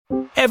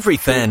Every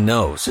fan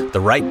knows the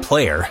right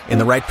player in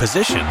the right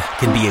position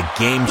can be a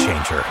game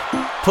changer.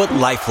 Put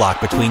LifeLock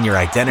between your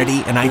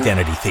identity and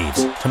identity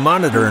thieves to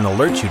monitor and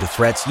alert you to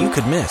threats you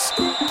could miss.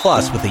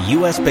 Plus, with a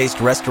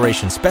U.S.-based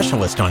restoration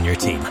specialist on your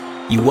team,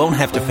 you won't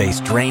have to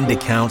face drained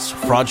accounts,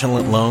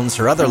 fraudulent loans,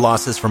 or other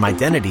losses from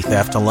identity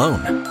theft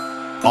alone.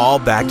 All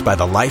backed by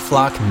the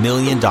LifeLock $1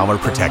 Million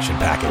Protection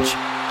Package.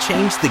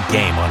 Change the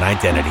game on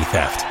identity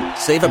theft.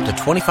 Save up to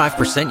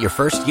 25% your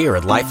first year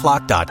at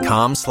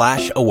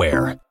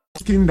LifeLock.com/aware.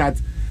 That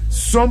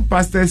some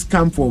pastors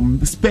come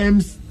from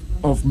sperms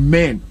of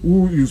men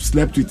who you've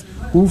slept with,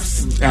 who've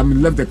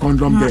left the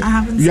condom there.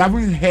 You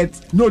haven't heard?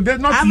 No, they're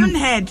not. I haven't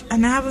heard,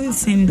 and I haven't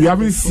seen that. You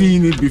haven't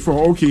seen it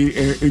before.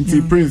 Okay,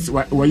 into Prince,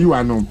 where you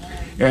are now.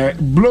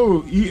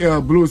 Blow,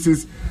 EL Blow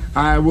says,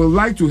 I would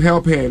like to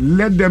help her.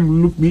 Let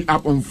them look me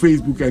up on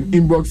Facebook and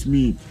inbox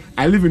me.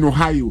 I live in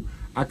Ohio.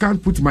 I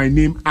can't put my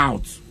name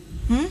out.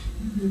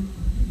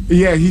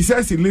 Yeah, he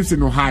says he lives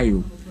in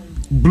Ohio.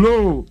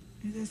 Blow,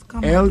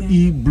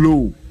 L-E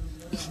Blow.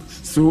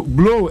 So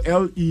Blow,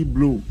 L-E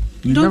Blow.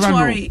 You don't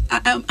worry,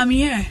 I'm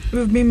here.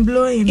 We've been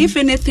blowing. If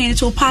anything,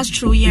 it will pass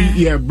through here.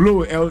 Yeah,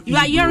 Blow, L-E. You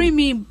are hearing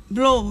me,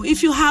 Blow.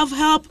 If you have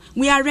help,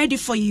 we are ready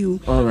for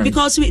you. All right.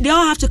 Because they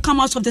all have to come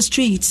out of the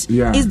streets.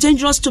 Yeah. It's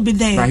dangerous to be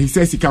there. But he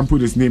says he can't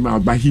put his name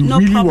out, but he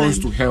really wants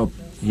to help.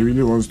 He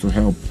really wants to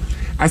help.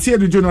 I see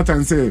the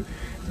Jonathan say,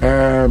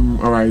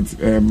 all right,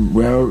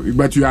 well,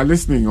 but you are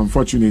listening,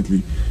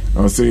 unfortunately.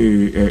 I'll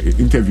say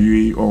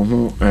interviewee or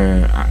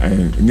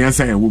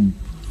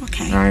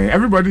okay.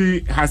 Everybody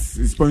has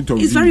his point of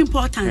view. It's very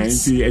important.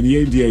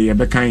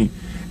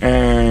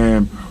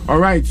 All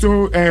right,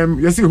 so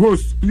yes,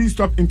 host, please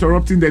stop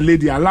interrupting the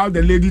lady. Allow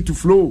the lady to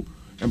flow.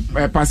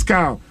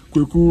 Pascal,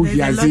 Kweku,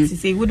 there's a lot to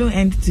say. We don't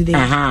end today.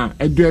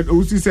 Edward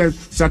Osi says,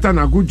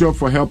 Satana, good job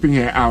for helping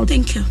her out.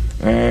 Thank you.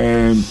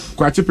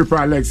 Kwachi Pepper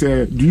Alex,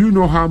 do you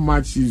know how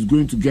much she's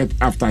going to get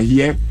after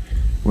here?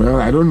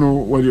 Well, I don't know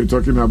what you're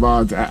talking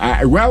about.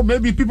 Well,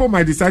 maybe people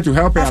might decide to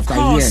help her after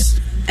here.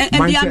 And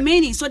there are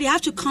many, so they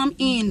have to come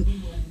in.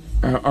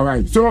 All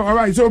right.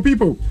 So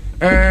people,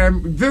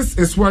 this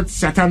is what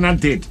Satana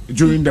did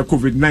during the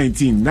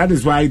COVID-19. That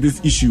is why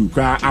this issue,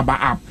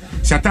 Satana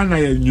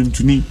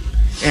Nyumtuni.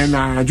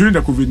 And during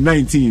the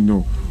COVID-19,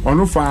 no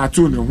far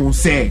to no who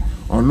say,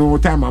 or no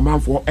time a man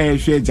for air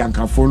share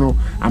Jankafono,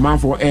 a man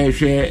for air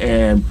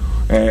share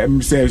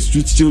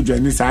street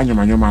children, this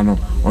Anyamano,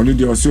 only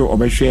they also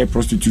over share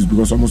prostitutes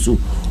because almost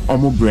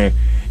bread.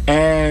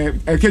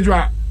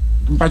 Kedua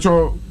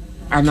Pacho.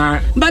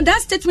 But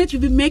that statement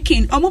you'll be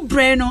making,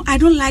 Breno, I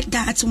don't like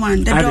that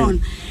one. The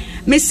Don.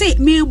 Me say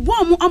me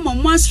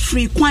one once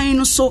free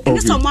quine so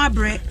this on my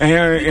bread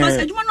because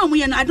I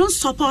don't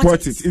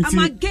support it. I'm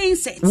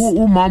against it.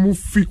 Who mamu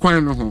free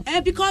quine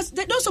because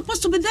they're not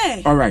supposed to be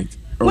there. All right.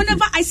 Okay.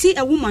 Whenever I see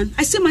a woman,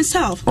 I see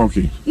myself.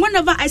 Okay.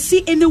 Whenever I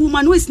see any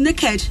woman who is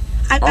naked,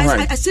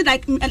 I see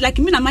like me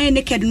and my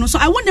naked, so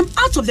I want them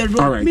out of the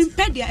room.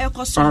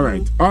 All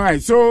right. All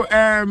right. So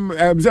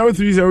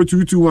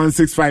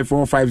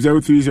 0302216545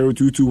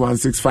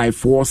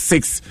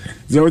 0302216546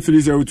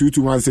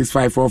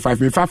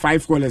 0302216545. Me fa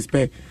 5 callers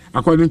per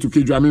according to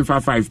Kedra. Me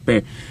fa 5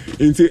 per.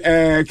 Into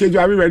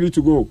Kedra, are we ready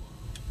to go?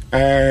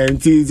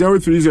 Into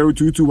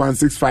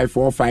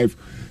 0302216545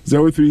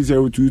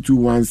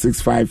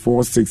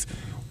 0302216546.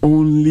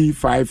 Only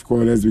 5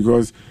 callers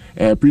because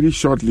pretty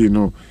shortly,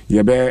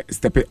 you better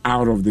step it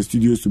out of the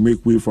studios to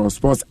make way for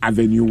Sports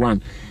Avenue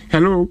 1.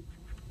 Hello.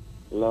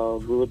 Hello,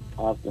 good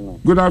afternoon.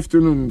 Good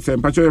afternoon,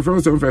 Sam. Pacho, your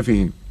friend,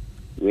 Sam.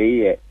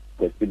 We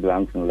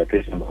belongs to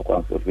location of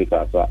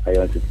Africa, so I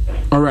want to.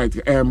 All right,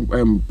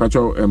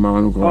 Pacho,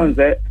 Mawanuko. On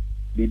the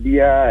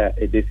Bibia,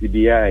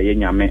 Decibia,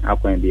 Yenyame,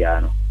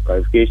 Aquandiano,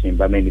 qualification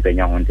by many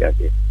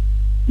Penyamonte.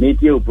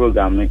 Meet your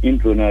program,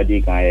 intro no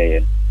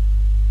DKA.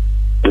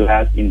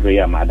 Last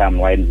intro, Madame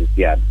White is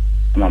here.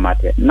 Now,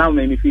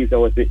 maybe feel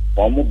so was it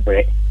almost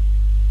break.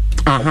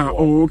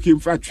 Okay,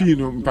 factory,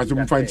 no,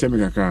 Patum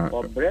Fanchemica.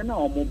 Or Breno,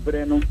 or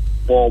Mubreno,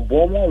 or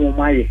Bomo,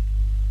 my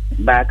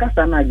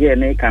Bacasana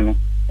again, a canoe,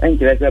 and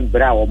there's a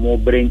brow or more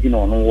brain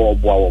on war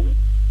bow.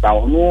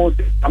 Thou knows,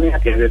 I mean,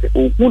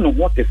 Okuno,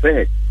 what the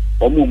fair,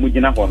 or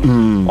Mumujina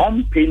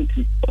on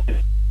painty.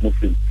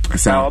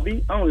 I'll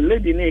be only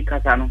Lady Ne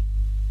Casano.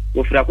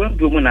 If you're going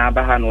to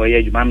Munabahan or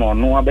Edgeman or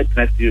no other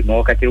trust,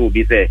 no Cate will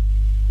be there.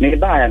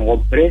 Nearby and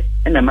what breath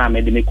and a man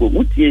made me cook.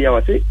 Would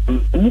you say,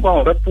 move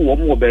on that poor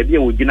more baby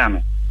or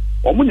Ginano?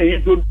 Or when you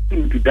go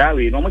to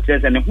die, no much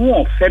less than a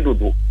more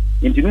federal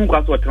into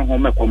Newcastle at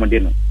home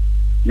accommodino.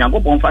 Now go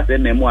on fast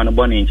and more on a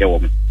bonny inch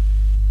woman.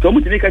 So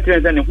much make a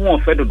chance than a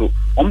more federal.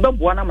 On the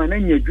Buana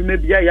Manania, you may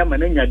be a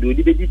Yamanania do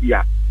the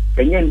Didia.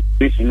 Can you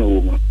vision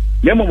woman?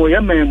 Yamo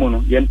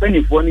Yamamono, Yan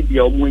penny for any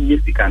dear woman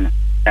Yesicana.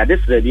 At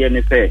this ready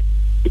and say,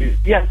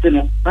 yes,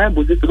 no, I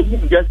was just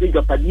think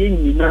of a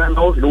being in an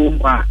old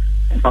room.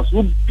 Parce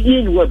que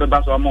bien ou be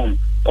ba so amon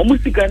o mu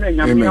sika na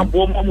nyame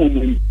abo mo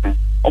mu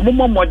o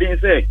mo modern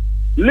say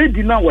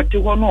lady na wote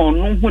ho no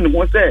no hu ne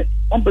ho say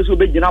on pese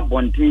obegina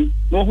bonten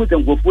no hu se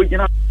ngofo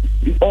gina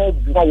o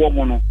bua wo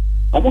mo no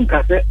Omo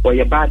nka say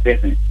oye bad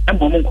person. E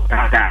mo nko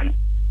ka no.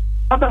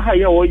 After how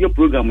your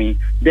programming,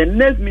 the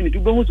next minute you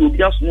go to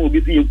be a small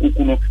bit in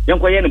Kukuno,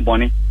 Yankoyan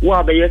Bonnie,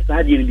 who be yes,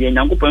 I didn't be a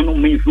young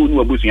person may feel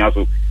no bushing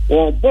also,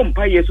 or bomb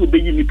pie so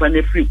be in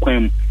the free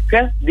queen.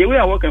 The way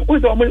I work and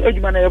also almost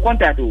man a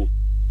contact.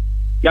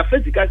 Your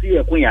physical see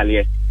a queen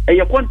allier, and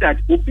your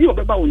contact will be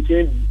about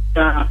change.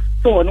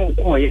 So no,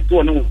 or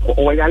no,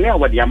 or I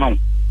what the amount.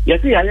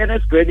 Yes, I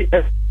let spread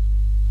it.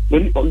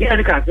 When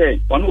the can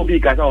say, one will be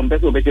got on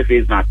better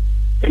face mask,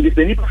 and it's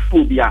a nipple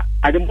phobia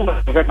at the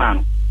moment of a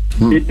man.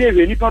 The day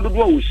when you part of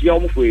what she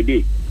almost for a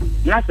day.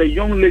 Not a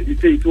young lady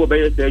say to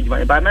obey a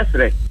surgeon by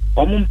Mestre,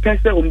 or Mum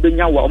Pester on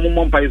Benya, or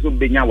Mum Pais of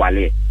Benya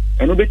Wale,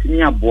 and obey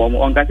me a bomb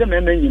on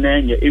Gazaman in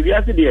Anya. If you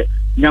ask the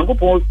young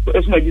people,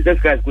 as my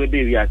Jesus Christ could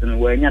be and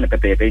where Yana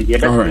Pepe,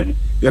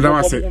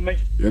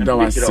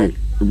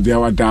 and there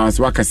were doubts.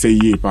 What I say,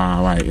 ye, pa,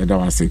 all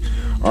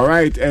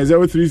right,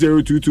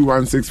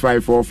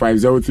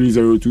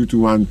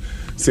 0302216545,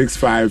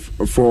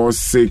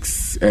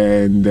 0302216546,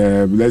 and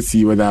let's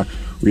see whether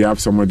we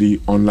have somebody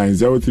online.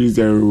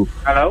 030.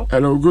 Hello.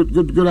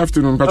 Good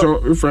afternoon. Pacho,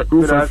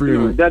 good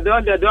afternoon. They're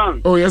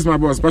done. Oh yes, my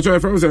boss. Pacho,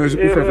 if I was why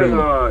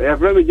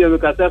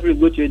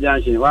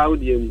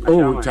would you?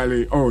 Oh,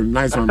 Charlie. Oh,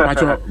 nice one.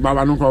 Pacho,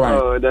 Baba no kwa.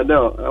 Oh, the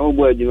door. Oh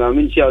boy, you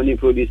mean shall need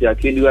producer.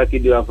 Kidu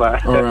afa.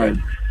 All right.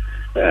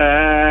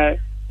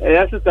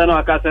 Yes, it's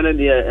no akasana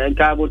there. And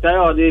Kabutai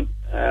or the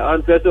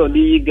on person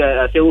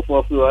the show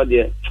for floor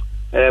there.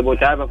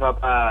 But I have a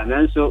papa.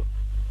 Nanso.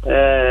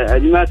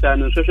 Ajimata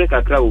no social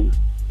kakra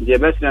the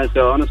best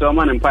answer on so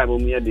man and pipe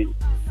me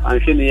I'm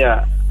sure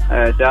yeah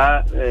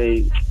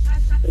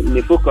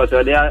the focus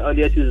or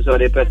the issues or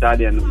the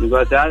person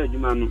because I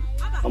man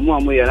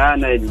omo ya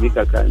na e bi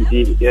kakra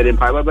nti the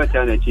pipe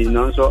better na chi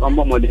no so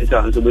omo modern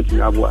so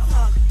betumi aboa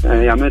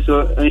ya me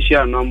so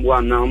share number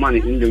 1 now man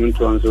in the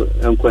winter so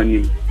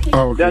enkwani.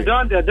 Oh, okay.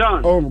 They're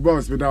done. Oh,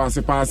 boss, but I was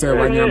a passer.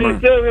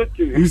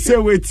 You say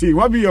waiting.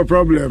 What be your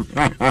problem?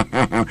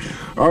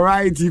 All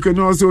right. You can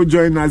also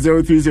join us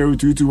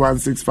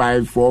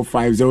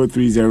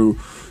 0302216545,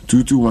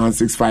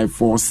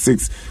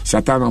 0302216546.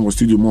 Shatana was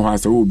studio more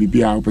so will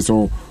be our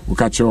person who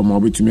catch your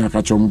mobile to me. I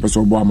catch your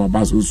person about my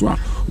bus also.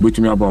 Wait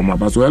to me about my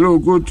bus. Hello,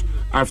 good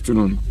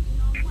afternoon.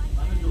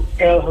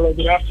 Hello,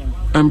 good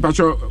afternoon.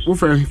 Pacho, who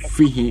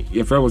free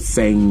your friend was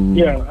saying?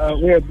 Yeah,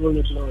 we are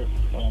Bullet Low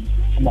from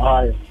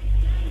Ohio.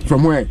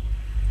 From where?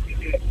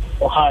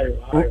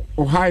 Ohio.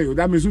 Ohio.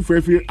 That means you free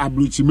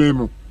Abluchi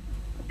Memo.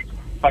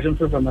 I'm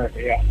from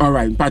America, yeah. All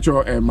right, Pacho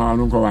and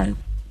Maranunko.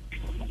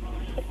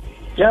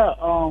 Yeah,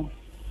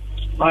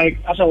 like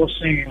as I was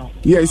saying.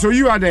 Yeah, so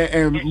you are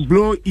the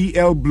Blow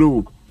EL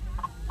Blow.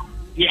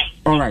 Yeah.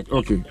 All right,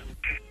 okay.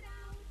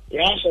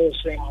 Yeah, as I was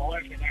saying, my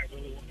wife and I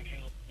really want to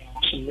help.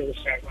 She's really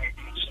sad right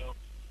now, so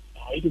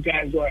you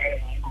guys go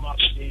ahead and inbox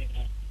me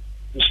and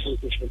this week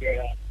we should do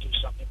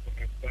something for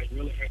her. But it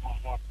really hurt my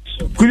heart.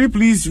 So, could you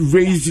please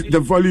raise the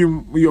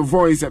volume, your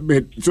voice a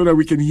bit, so that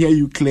we can hear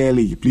you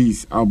clearly,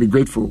 please? I'll be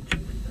grateful.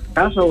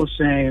 As I was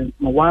saying,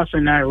 my wife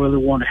and I really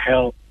want to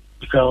help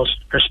because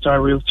her story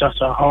really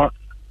touched our heart.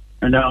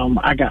 And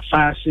I got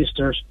 5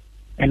 sisters,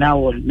 and I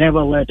would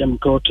never let them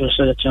go to a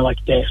situation like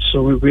that.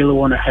 So we really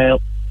want to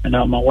help. And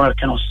my wife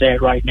kind of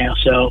sad right now.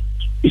 So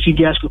if you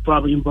guys could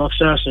probably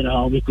inbox us,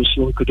 and we could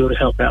see what we could do to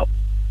help out.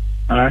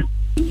 All right.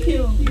 Thank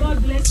you.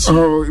 God bless you.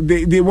 Oh,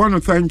 they want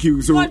to thank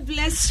you. So God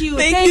bless you.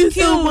 Thank you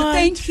so much.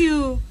 Thank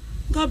you.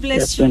 God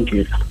bless you. Thank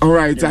you. All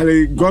right,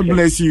 Ali. God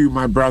bless you,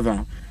 my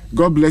brother.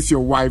 God bless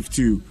your wife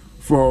too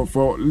for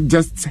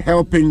just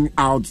helping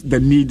out the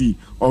needy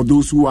or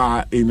those who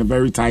are in a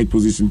very tight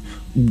position.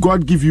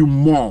 God give you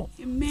more.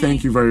 Amen.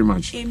 Thank you very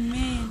much.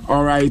 Amen.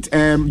 All right.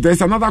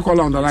 There's another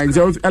caller on the line.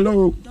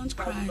 Hello. Don't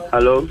cry.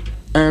 Hello.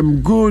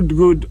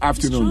 Good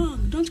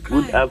afternoon. Don't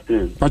cry. Good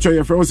afternoon. Pacho,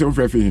 your friend was your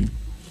friend.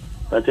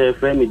 Pacho, your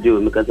friend me Joe,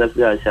 because I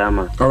feel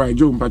Shama. All right,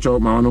 Joe. Pacho,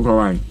 my one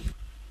no.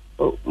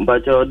 Oh,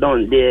 Pacho,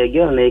 don't the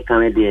girl they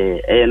come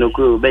there. No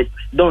crew, but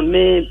don't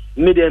me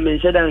there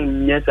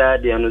mention yes I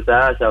dey no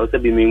sa I say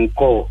be me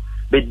call.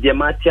 But the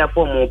matia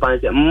for mo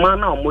pan say man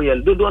na mo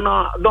yen do no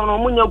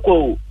mo nya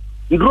ko.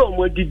 Ndro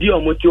mo didi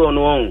o mo ti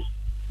ono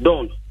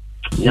don't.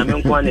 Nyame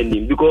nkwa na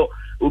nim because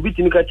obi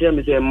timi ka kire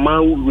me say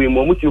man we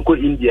mo ti ko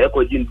India e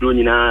ko jin do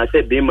nyina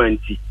say be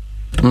manti.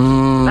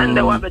 And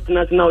the one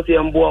betina now say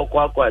mbo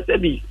akwa say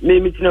bi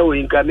me mitina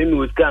we nka me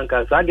we ska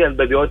nka so agel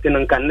baby o tin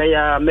nka na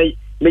ya me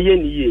ye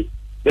ni ye.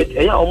 But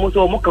eya almost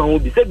o mo kan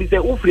obi say bi say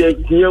wo free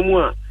tiamu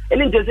a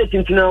eni nje say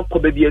tintina ko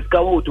baby ska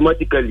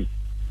automatically.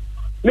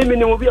 Me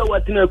no obi a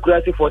watina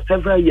kurasi for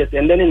several years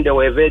and then in the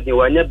wedding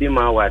wanya be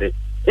ma ware.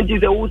 It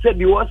is a who said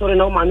be was or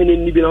no mammy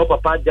ni bi no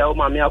papa ja o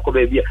mammy akọ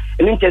baby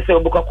and in case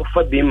obuka ko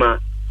fa be ma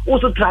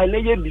also try na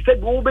ye be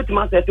said wo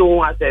betima set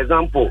one as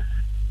example.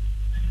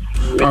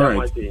 All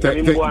right.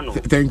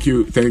 Thank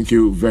you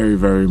very,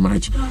 very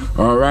much.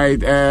 All right.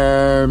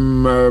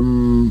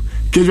 Kejwa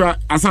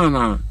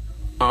Asana.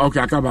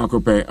 Okay,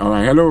 Akabakope. All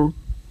right. Hello.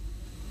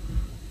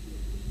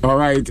 All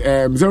right.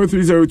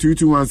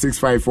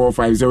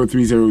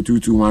 0302216545,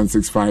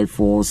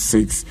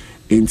 0302216546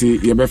 Inti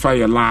Yebefa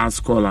your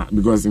last caller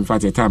because in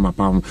fact your time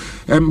upon.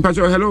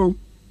 Pacho, hello.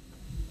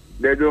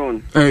 They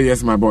don't.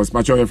 Yes, my boss.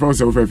 Pacho, you're from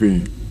South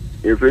Africa.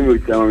 Your friend will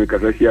tell me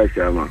because I see a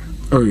shaman.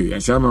 Oh, yeah,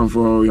 shaman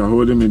for you're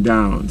holding me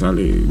down,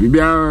 Charlie. We be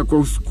a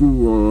go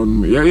school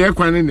on you're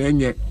quanin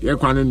and you're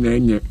quanin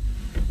and yet.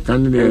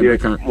 Can you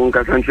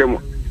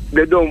Munka?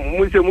 They don't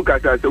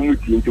Mukasa so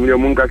much into the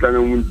Munkasa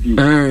and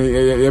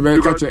Munti. You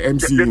better catch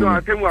MC. They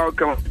don't think I'll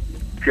come.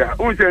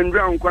 Who's and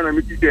drown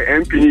Kwanamiti the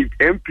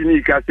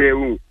MP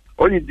Kase.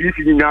 Only this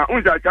now,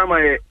 Unsa Tama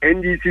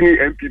NDC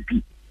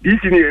MPP. This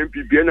in the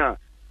MPP na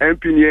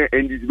MP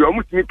and this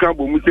almost me camp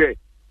say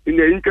in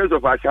the interest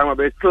of Ashama,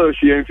 but still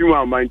she and few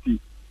mighty.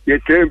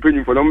 Yes, same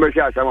penny for number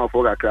Ashama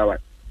for a crowd.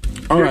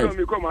 All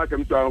right, come out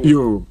and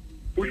you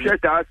who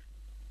shut us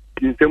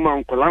in some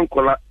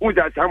Kolankola, who's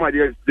that Sama,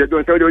 they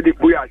don't tell you the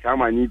boy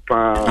Ashama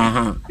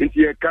Nipa.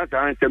 Into a cat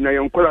and some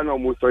young Kolan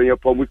almost on your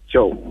public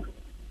show.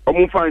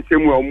 Find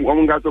some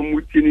got some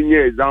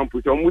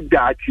examples, some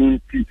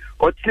Mudachi,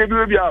 or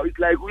Tibia, it's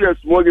like we are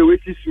small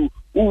wishes who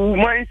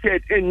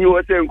mindset and you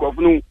are saying of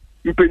no,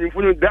 you pay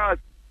for that.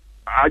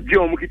 I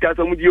jump at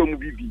some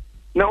Bibi.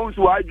 Now,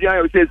 so I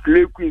say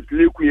slave queen,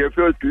 your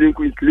first slave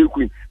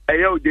queen, a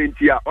yell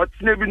dentia, or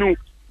Snebinu,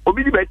 or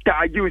be better,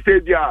 I give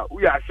say, yeah,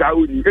 we are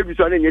shouting every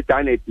son in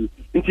eternity.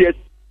 And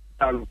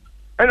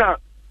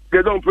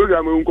they don't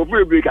program on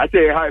break. I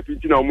say, hi,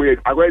 15 on way.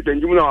 I wait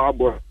and you know our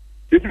boy.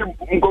 If you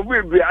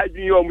be I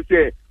do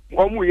say,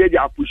 one way they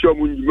are push on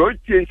you,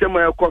 change some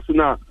of your cost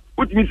now.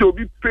 What means to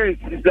be paid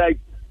is like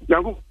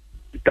Yanko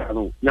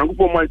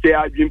man say,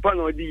 I've been pan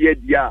on the year,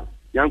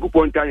 Yanko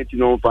Pontanity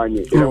no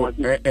funny.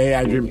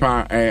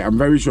 I'm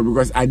very sure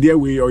because I dare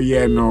we or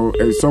no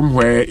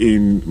somewhere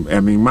in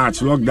March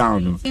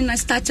lockdown. And I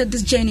started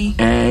this journey.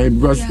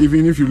 Because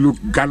even if you look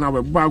Ghana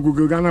web,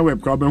 Google Ghana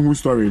web problem who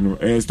story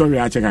story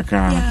I check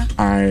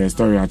a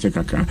story I check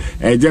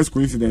a just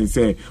coincidence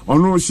say oh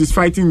no she's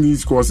fighting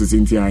these courses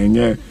in here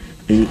and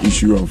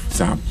issue of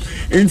Sam.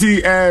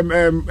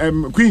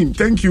 Queen,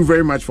 thank you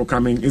very much for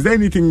coming. Is there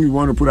anything you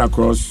want to put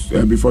across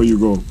before you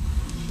go?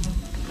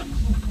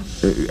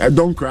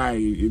 Don't cry.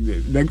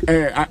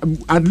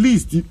 At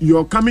least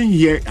your coming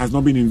here has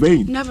not been in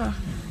vain. Never.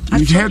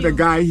 You heard the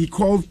guy, he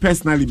called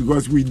personally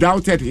because we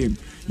doubted him.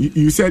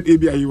 You said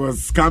Abia he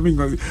was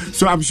coming.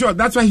 So I'm sure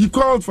that's why he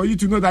called, for you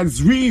to know that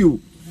it's real.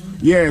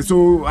 Yeah,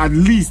 so at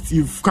least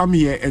you've come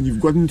here and you've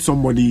gotten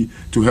somebody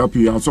to help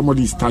you out.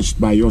 Somebody is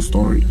touched by your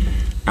story.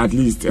 At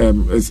least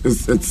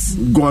it's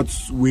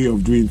God's way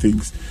of doing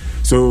things.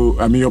 So,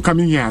 your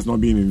coming here has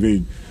not been in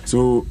vain.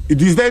 So,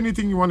 is there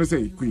anything you want to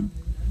say, Queen?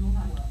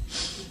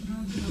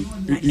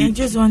 I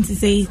just want to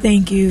say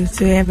thank you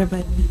to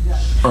everybody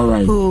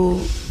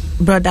who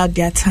brought out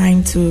their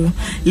time to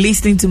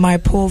listen to my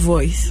poor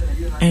voice.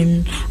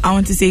 And I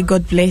want to say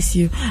God bless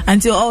you.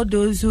 And to all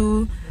those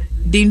who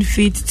didn't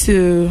fit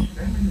to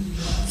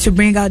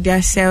bring out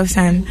themselves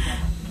and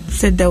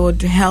said they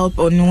would help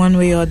on one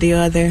way or the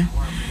other.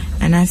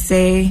 And I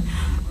say,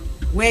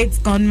 where it's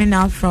coming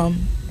out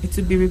from, it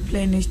will be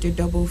replenished to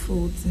double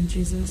folds in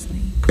Jesus'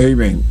 name.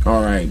 Amen.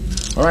 All right.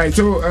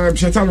 So,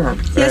 Shatana.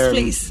 Yes,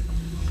 please.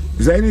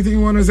 Is there anything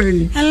you want to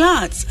say? A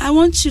lot. I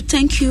want to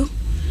thank you.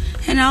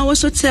 And I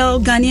also tell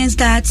Ghanaians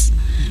that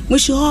we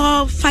should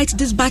all fight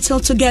this battle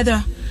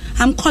together.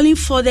 I'm calling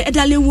for the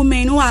elderly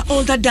women who are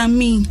older than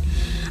me.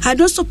 I'm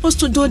not supposed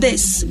to do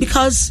this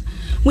because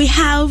we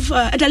have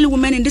elderly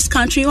women in this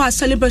country who are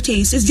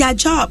celebrities. It's their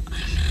job.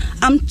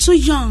 I'm too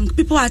young.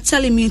 People are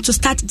telling me to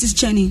start this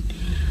journey.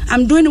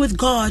 I'm doing it with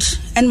God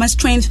and my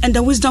strength and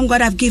the wisdom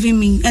God have given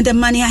me and the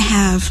money I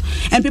have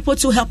and people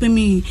too helping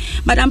me.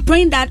 But I'm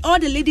praying that all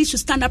the ladies should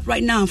stand up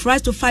right now for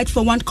us to fight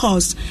for one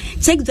cause.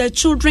 Take the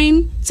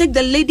children, take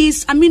the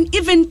ladies,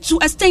 even to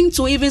extend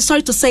to even,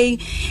 sorry to say,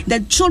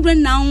 the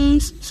children now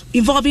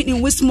involving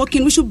in weed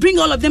smoking, we should bring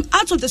all of them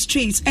out of the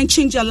streets and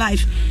change their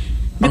life.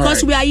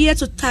 Because we are here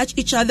to touch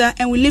each other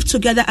and we live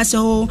together as a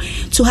whole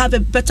to have a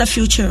better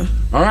future.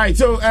 All right.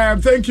 So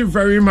thank you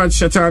very much,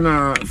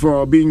 Shatana,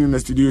 for being in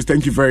the studios.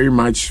 Thank you very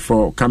much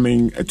for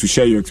coming to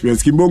share your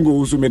experience. Kimbongo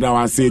also made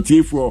our say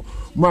for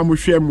Mamu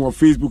share more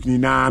Facebook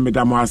Nina made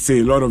our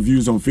say a lot of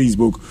views on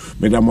Facebook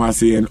made our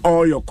say and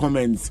all your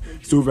comments.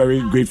 So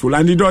very grateful.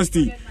 And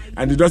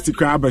the Dusty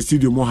Crab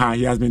Studio Moha,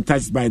 he has been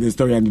touched by the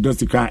story and the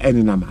Dusty Crab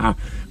Eninam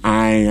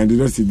and the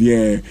Dusty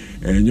dear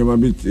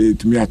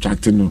to me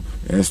attracting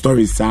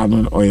stories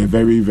sound or a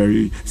very,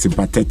 very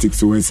sympathetic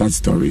so such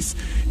stories.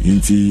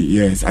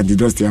 Yes, and the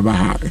Dusty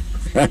Abaha.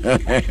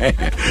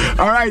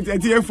 All right,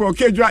 TF4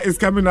 Kedra is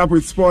coming up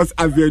with Sports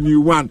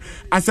Avenue 1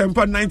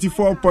 Asempa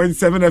 94.7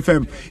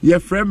 FM. Your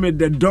friend made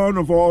the dawn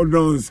of all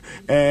dawns.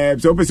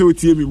 So we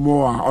see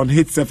more on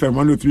Hits FM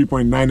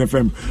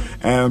 103.9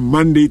 FM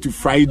Monday to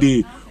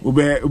Friday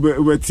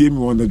ube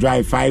team on the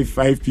drive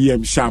 5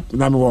 p.m. sharp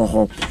na me wo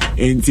ho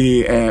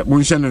enti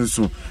munhye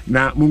so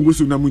na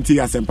mungusu na munti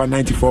Asempa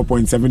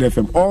 94.7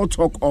 FM all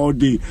talk all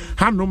day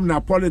hanom na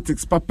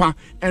politics papa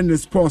and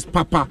sports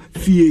papa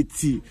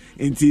fieti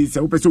enti se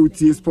wo pese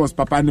uti sports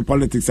papa and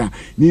politics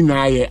ni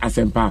na ye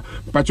Asempa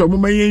pacho mo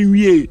mayen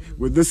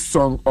with this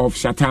song of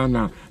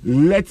Shatana,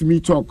 Let Me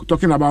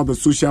talking about the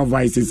social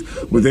vices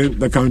within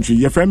the country.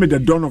 Your friend the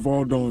dawn of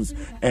all dawns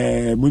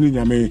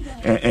Muninyame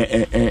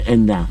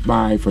enda.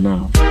 Bye for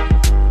now.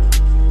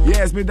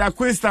 Yes, me that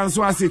Queen Star,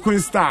 so I say Queen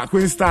Star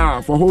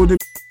for holding.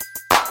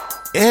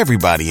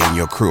 Everybody in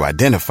your crew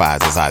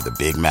identifies as either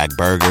Big Mac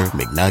Burger,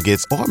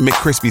 McNuggets, or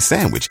McCrispy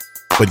Sandwich.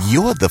 But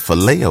you're the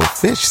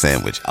Filet-O-Fish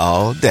Sandwich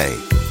all day.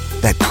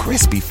 That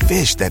crispy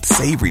fish, that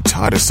savory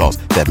tartar sauce,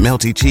 that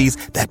melty cheese,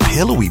 that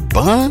pillowy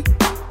bun.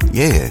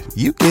 Yeah,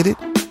 you get it.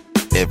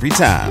 Every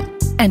time.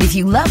 And if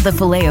you love the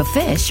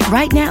Filet-O-Fish,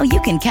 right now you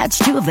can catch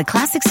 2 of the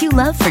classics you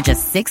love for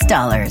just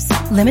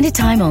 $6. Limited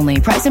time only.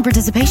 Price and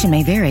participation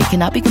may vary.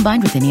 Cannot be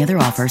combined with any other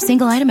offer.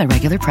 Single item at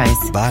regular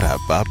price.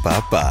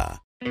 Ba-da-ba-ba-ba.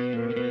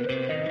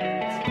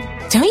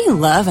 Don't you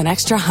love an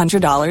extra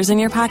 $100 in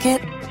your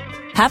pocket?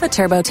 Have a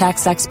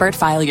TurboTax expert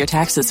file your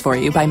taxes for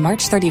you by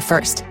March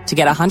 31st to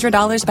get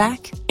 $100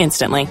 back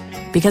instantly.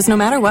 Because no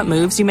matter what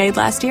moves you made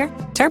last year,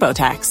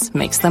 TurboTax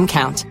makes them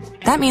count.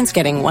 That means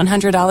getting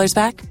 $100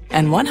 back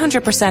and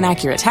 100%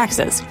 accurate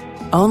taxes,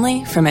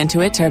 only from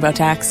Intuit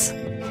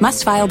TurboTax.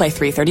 Must file by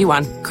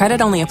 3/31.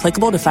 Credit only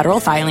applicable to federal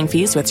filing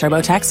fees with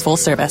TurboTax full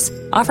service.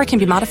 Offer can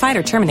be modified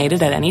or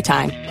terminated at any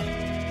time.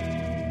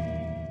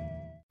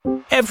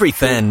 Every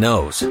fan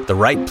knows the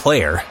right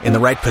player in the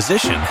right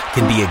position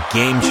can be a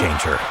game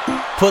changer.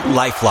 Put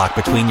LifeLock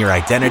between your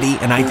identity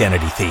and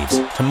identity thieves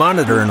to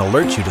monitor and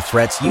alert you to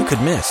threats you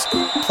could miss.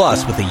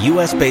 Plus, with a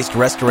U.S.-based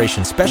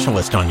restoration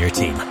specialist on your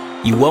team,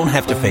 you won't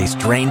have to face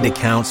drained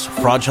accounts,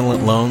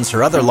 fraudulent loans,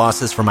 or other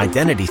losses from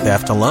identity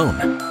theft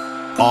alone.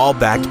 All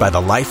backed by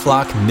the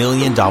LifeLock $1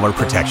 Million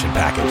Protection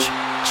Package.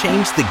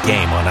 Change the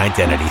game on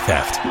identity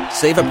theft.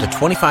 Save up to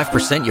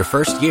 25% your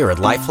first year at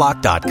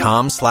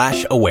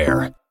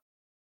LifeLock.com/aware.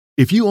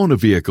 If you own a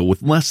vehicle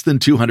with less than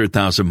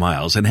 200,000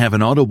 miles and have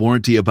an auto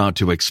warranty about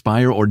to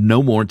expire or no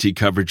warranty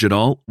coverage at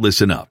all,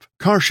 listen up.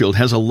 CarShield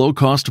has a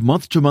low-cost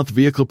month-to-month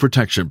vehicle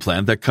protection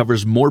plan that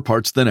covers more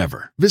parts than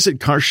ever. Visit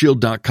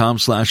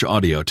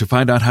carshield.com/audio to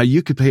find out how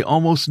you could pay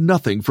almost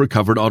nothing for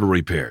covered auto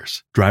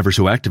repairs. Drivers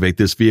who activate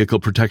this vehicle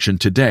protection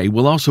today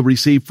will also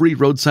receive free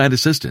roadside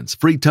assistance,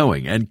 free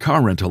towing, and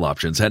car rental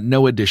options at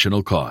no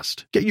additional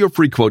cost. Get your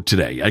free quote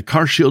today at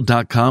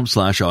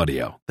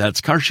carshield.com/audio. That's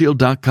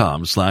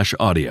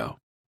carshield.com/audio.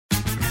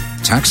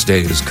 Tax day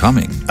is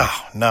coming.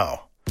 Oh, no.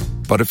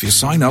 But if you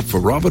sign up for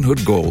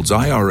Robinhood Gold's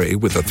IRA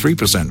with a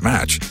 3%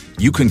 match,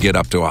 you can get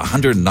up to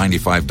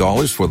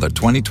 $195 for the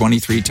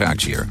 2023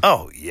 tax year.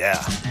 Oh, yeah.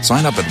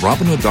 Sign up at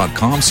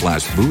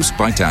Robinhood.com/boost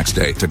by tax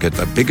day to get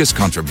the biggest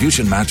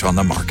contribution match on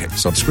the market.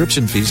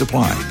 Subscription fees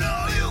apply.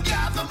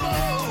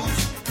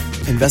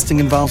 Investing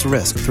involves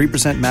risk.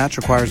 3% match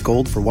requires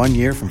gold for 1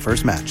 year from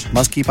first match.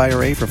 Must keep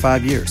IRA for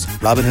 5 years.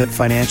 Robinhood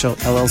Financial,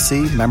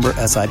 LLC, member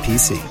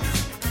SIPC.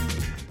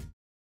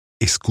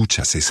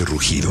 ¿Escuchas ese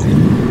rugido?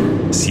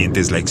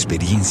 ¿Sientes la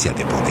experiencia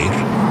de poder?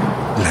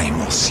 ¿La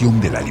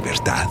emoción de la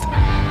libertad?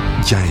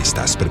 Ya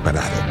estás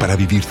preparado para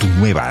vivir tu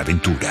nueva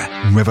aventura.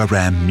 Nueva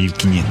Ram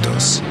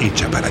 1500,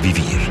 hecha para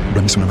vivir.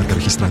 Ram es una marca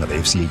registrada de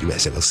FCA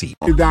US LLC.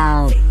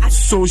 Down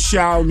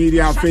social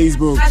media,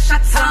 Facebook.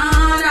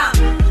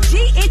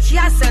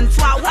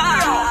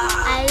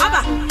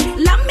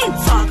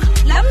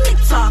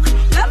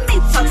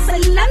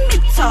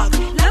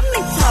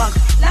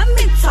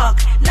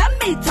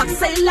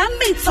 Let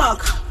me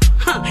talk.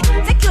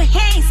 Take your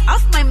hands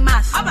off my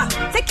mouth.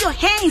 Take your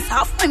hands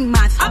off my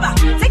mouth.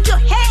 Take your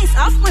hands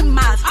off my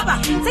mouth.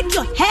 Take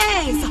your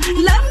hands.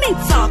 Let me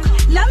talk.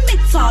 Let me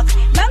talk.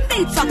 Let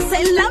me talk.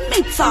 Say let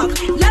me talk.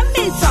 Let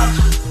me talk.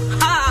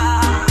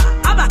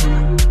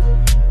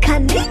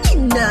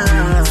 Kanina.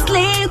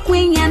 Slay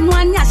queen and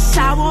one ya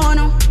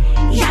shawono.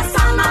 Yes,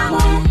 I'm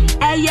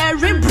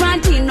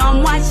rebranding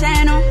on my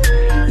channel.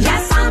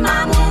 Yes, I'm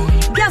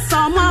Guess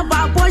I'm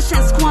about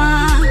Boshan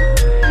Squad.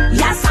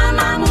 Yes,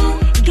 I'm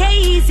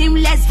gayism,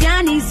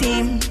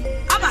 lesbianism.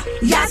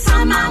 Yes,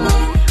 I'm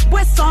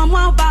with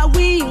someone about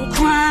wing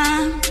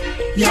crime.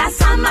 Yes,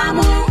 I'm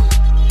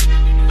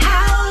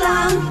how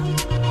long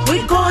we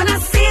gonna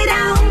sit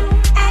down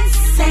and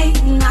say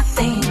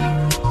nothing?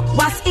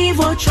 Was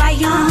evil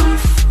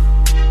triumph?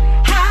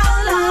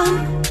 How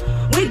long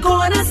we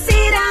gonna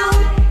sit down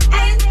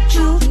and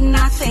do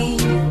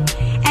nothing?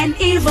 And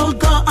evil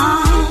go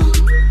on.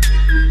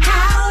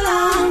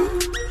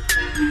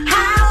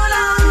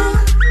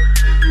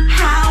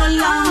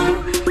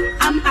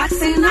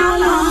 Asking how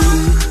long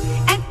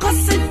and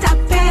cause it up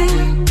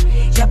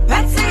you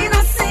better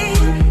not see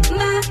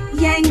my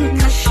yang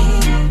kashi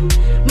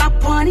my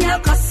pony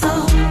koso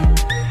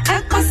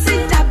and cause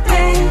it up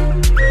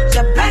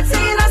you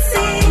better not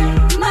see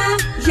my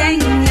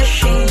yang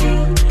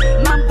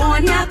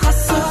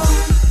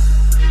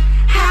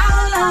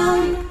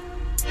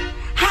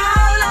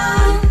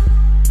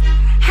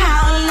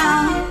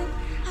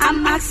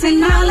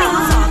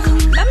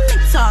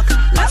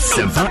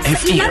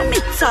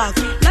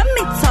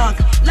talk,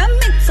 let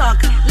me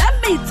talk, let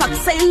me talk,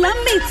 say let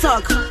me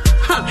talk.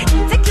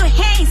 Take your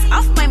hands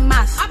off my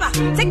mouth.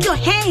 Take your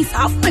hands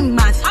off my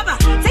mouth.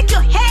 Take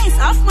your hands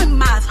off my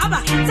mouth.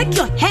 Take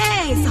your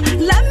hands.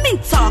 Let me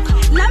talk,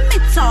 let me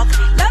talk,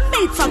 let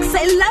me talk,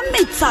 say let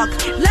me talk,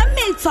 let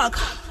me talk.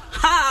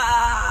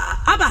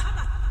 Ha, Abba.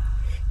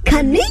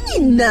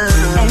 Kanina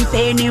and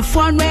penny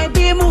phone we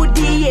be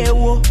moody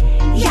ewo.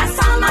 Yes,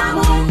 I'm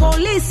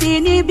police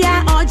in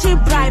Ibia or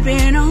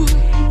bribing.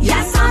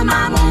 Yes, I'm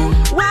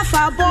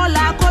Wafa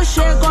bola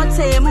koshe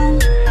gotemu.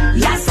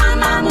 Yes,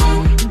 I'm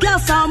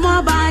girls are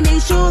more bunny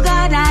sugar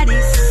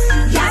daddies.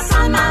 Yes,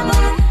 I'm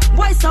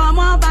boys are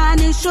more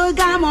bunny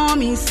sugar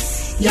mommies.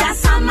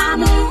 Yes, I'm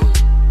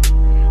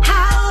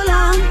how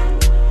long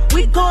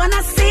we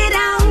gonna sit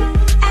down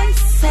and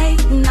say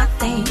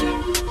nothing?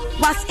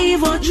 What's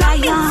evil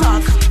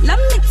triumph? Let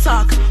me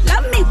talk,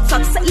 let me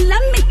talk, say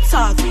let me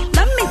talk,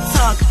 let me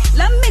talk,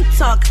 let me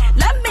talk,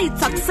 let me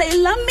talk, say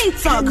let me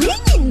talk.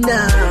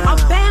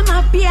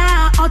 Obema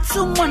bia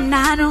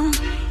otumonano.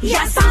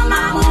 Yes, I'm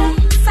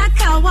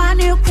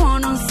Sakawani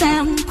kono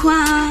semkwa.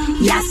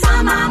 Yes,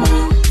 I'm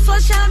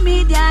social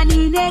media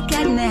ni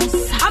nakedness.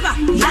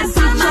 Yes,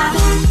 I'm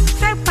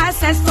fair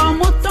passes from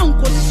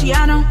Motonko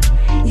Shiano.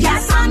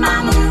 Yes, I'm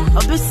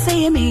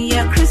obey me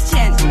a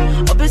Christian,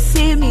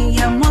 obey me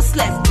a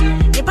Muslim.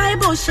 The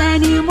Bible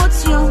shiny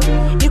motion,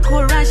 the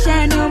Quran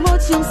shiny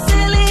motion,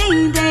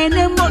 selling the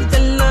name of the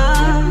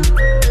Lord.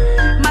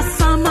 My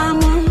son,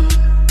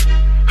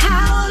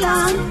 how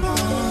long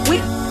we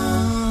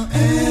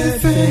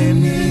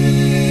FM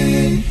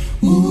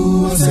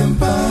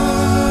Uwasempa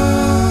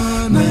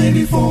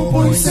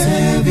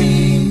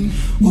 94.7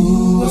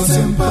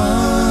 Uwasempa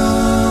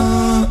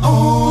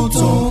all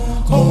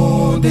talk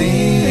all day.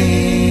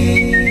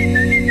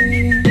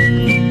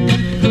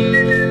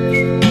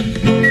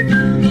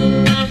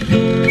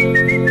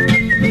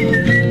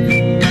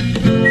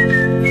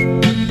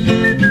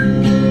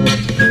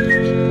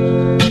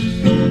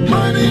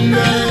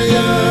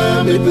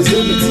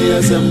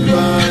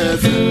 Asempa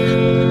FM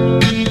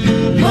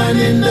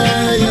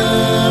Manindaya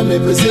me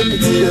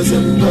pesemiti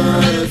Asempa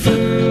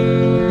FM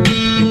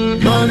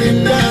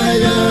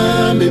Manindaya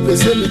me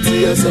pesemiti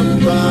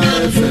Asempa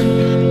FM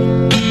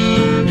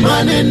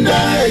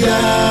Manindaya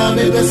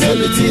me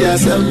pesemiti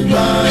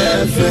Asempa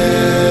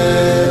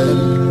FM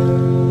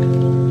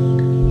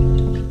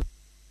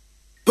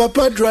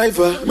Papa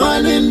driver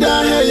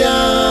Manindaya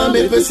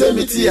me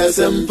pesemiti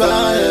Asempa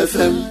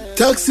FM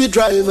Taxi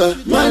driver,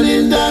 man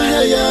in the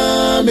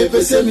hair, me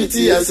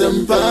pesemiti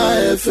Asempa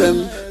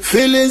FM.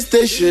 Filling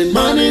station,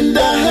 man in the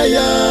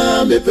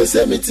hair, me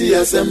pesemiti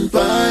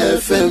Asempa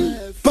FM.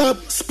 Pub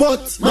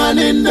spot, man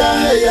in the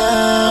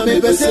hair,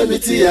 me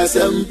pesemiti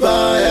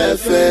Asempa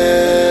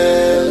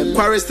FM.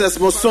 Quaristers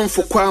Moson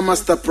for Choir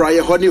Master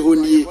Prior Honey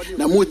Honey,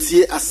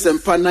 Namutie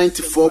Asempa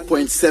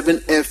 94.7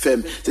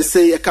 FM. They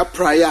say a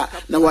capriya,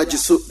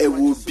 Nawajisu e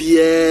will be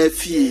a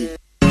fee.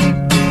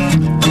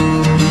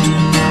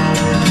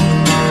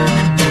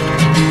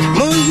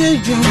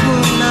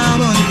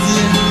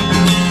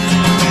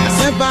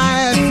 Asempa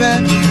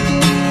FM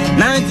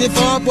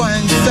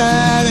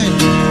 94.7.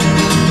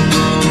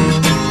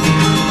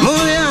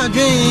 Moya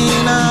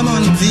dream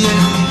Montie.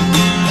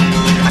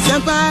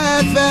 Asempa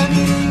FM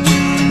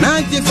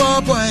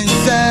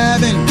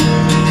 94.7.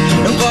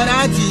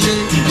 Nkoratiye,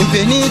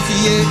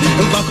 Infinitiye,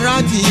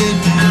 Nkokratiye,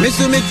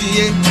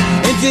 Misumitie,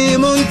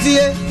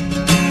 Intimuntie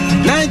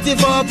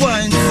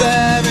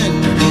 94.7.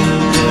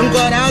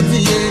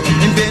 Nkoratiye,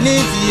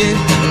 Infinitiye,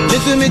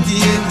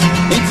 Misumitie,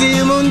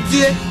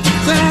 Intimuntie,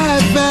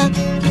 Sefa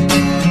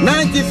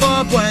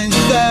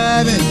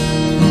 94.7.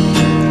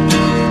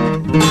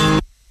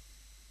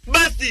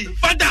 Basti,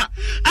 Fata,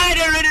 I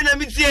don't ready na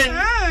mitien.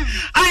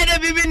 I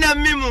don't bibi na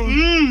mimu.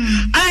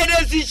 I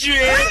don't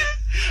situe.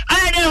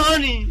 I don't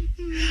honey.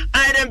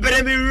 I don't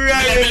pere mi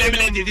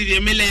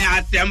mele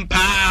Asempa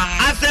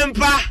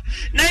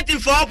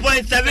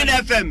 94.7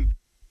 FM.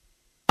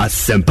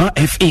 Asempa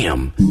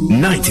FM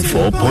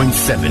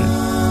 94.7.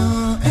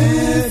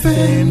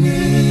 FM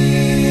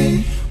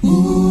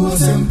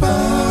Asempa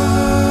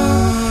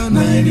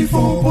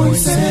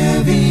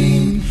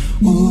 94.7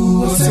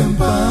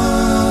 Asempa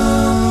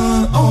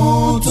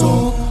all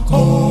talk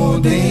all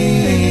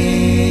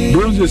day.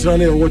 Those is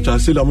running watch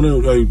and say I'm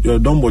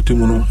done what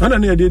and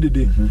then I did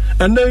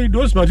and then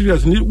those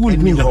materials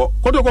would mean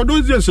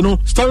those years, you know,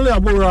 Stanley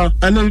Abora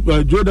and then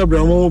Joe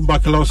Abramo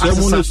Bacalao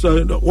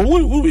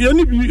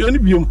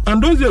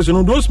and those years, you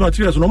know, those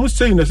materials almost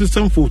stay in the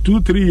system for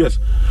 2-3 years.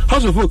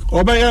 House of Folk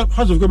or by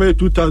House of Folk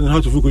 2000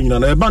 House of Folk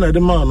and I ban at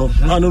the man.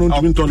 I don't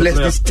know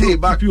to stay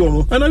back.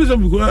 And I just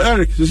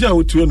Eric, see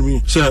how to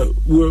me, sir,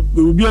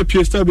 will be a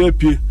PST be a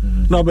P.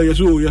 Now by yes,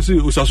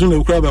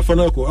 Sasuna crab a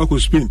funnel, I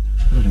could spin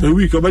a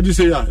week about this.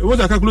 It was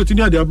a calculating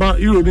near the about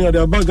Euro near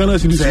the about Ghana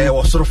City.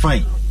 Was so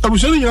fine. I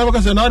was showing you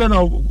because I don't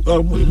know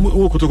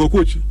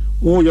coach.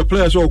 oh your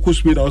players or could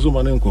speed also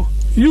manenko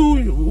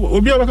you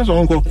obi abaka so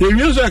onko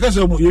you say akase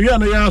you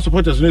na ya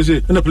supporters ne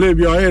say na play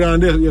bi air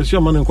and you see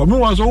manenko me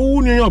was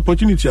who new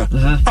opportunity am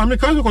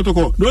ka so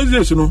kotoko those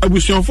days no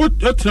abusianfo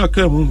etra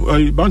kam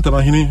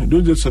bantama hini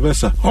those days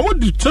sevesa omo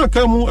di tra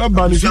kam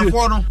aba ni fie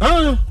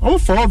omo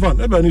for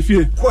van aba ni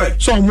fie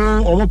so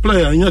omo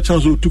player nya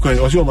chance to kan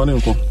o see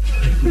manenko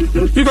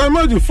you can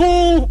imagine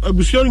for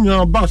abusian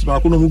nya bass ba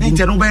ko no mu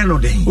nti no be no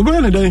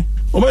den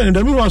Oba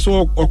ndami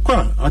waso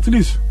okwa at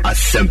least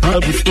Asempa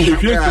if you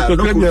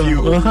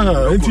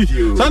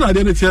sana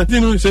dey netia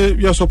you say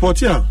your support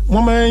here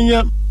mama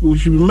we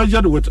should be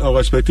measured with our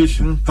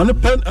expectation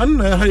and pen and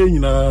ha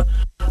nyina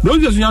no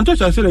just you touch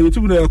say you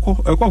too dey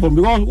ekọ from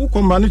because who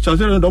come manage say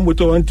don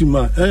motor one team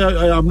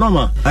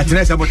abnormal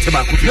atina say about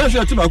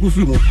tibaku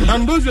free mu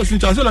and those just in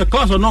say like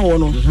class or no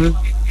one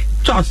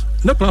Charles,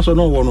 no class or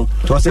no one.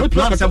 To say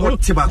class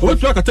about tobacco. What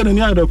you are attending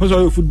near the person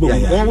of football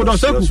or with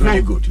us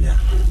very good.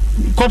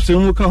 Cops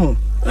in come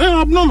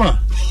abnormal.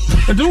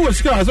 And do what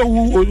scars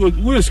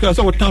we scars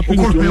our tap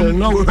no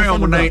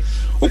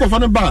who go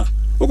for bar.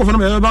 Who go for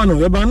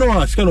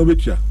no scan of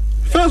it.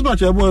 First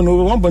match I won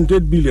over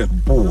 1.8 billion.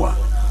 Boa.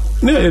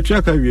 Near a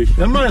track away.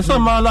 And my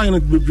son my line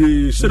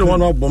be sit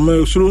one up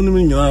bomb through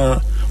me.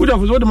 What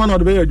the man of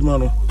the bed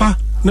man. Pa,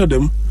 no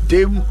them.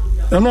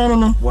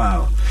 No.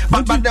 Wow.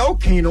 But the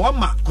okay, no,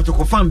 I'm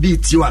Kotoko fan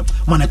beat you up.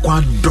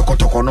 Manakwan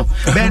Dokotoko no.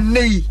 Ben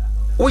nay,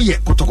 oh yeah,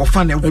 Kotoko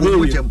fan.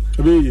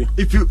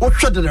 If you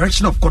watch the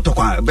direction of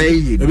Kotoko,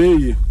 bay.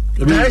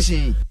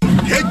 Direction.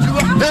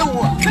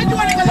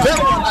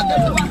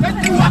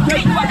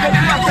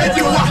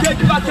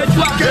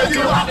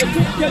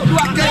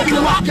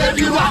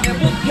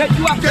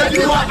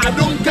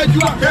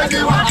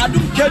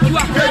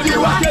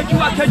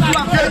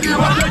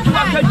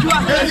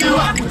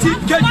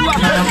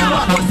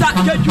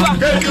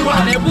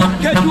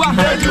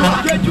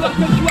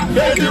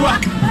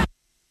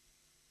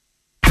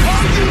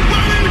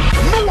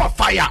 More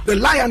fire. The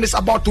lion is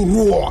about to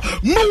roar.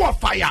 More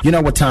fire. You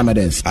know what time it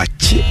is?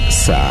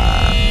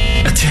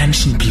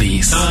 Attention,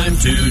 please. Time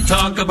to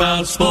talk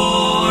about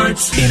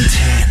sports. In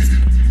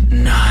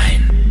 10,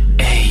 9,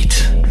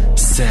 8,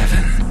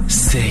 7,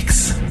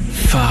 6,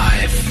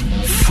 5,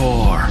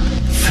 4,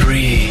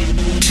 3,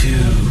 2,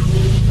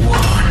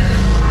 1.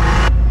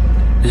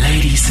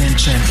 Ladies and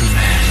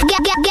gentlemen.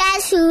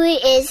 Guess who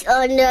is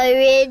on the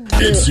radio?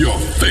 It's your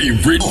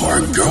favorite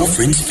or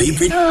girlfriend's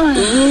favorite.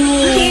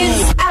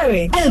 It's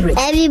Eric.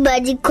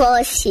 Everybody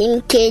calls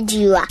him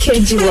Kejua.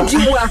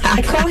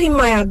 I call him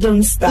my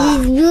Adon star.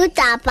 He's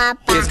Buta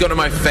Papa. He's one of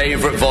my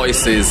favorite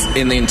voices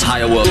in the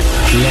entire world.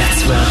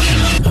 Let's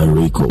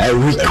welcome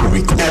Eric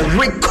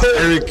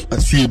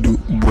Asiedu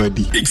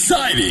Bwedi.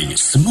 Exciting,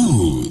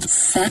 smooth,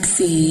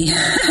 sexy,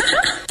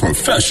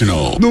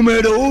 professional.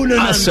 Numero uno.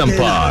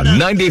 Asempa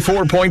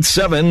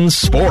 94.7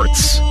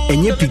 Sports.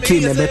 Enye pike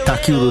nebe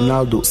taki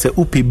Ronaldo se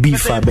upe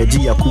bifa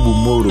beji Yakubu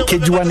Moro.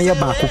 Kejua ne ya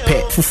bako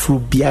pe fufuru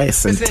bia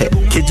esente.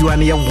 Kejua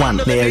ne ya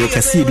one na ya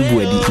rekasi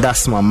Bwedi.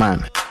 That's my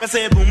man.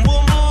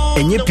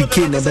 Enye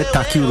pike nebe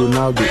taki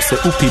Ronaldo se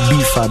upe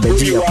bifa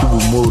beji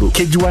Yakubu Moro.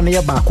 Kejua ne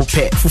ya bako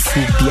pe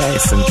fufuru bia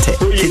esente.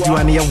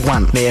 Kejua ne ya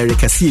one na ya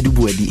rekasi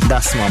Bwedi.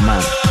 That's my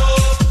man.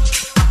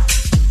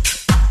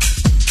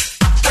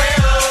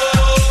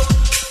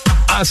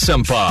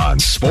 Asempa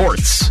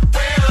Sports.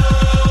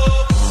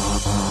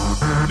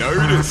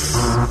 Notice.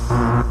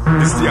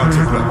 It's the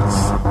Outlaws.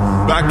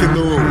 Back in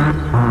the room.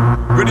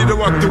 Ready to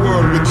rock the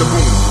world with the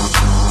boom.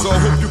 So I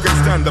hope you can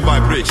stand the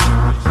vibration.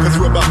 Cause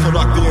we're about to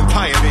rock the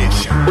entire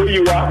nation. Who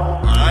you are?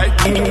 Alright?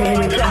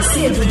 Eric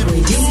Asiedu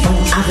Bwedi on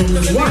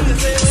Avenue 1.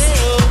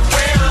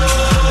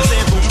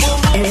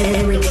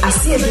 Eric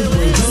Asiedu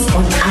Bwedi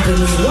on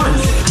Avenue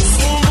 1.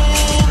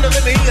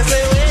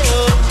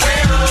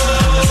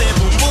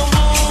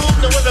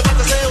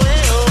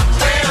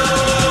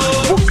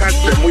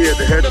 We are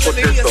the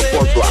headquarters of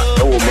Boswa.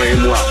 Our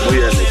Maimua, we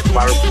are the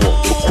Marpo,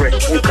 the Craig,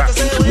 Uka,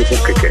 into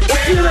Mukeke.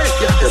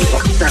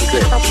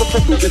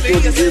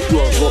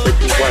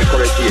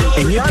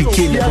 And you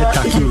became a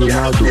better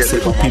Ronaldo,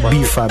 said Upi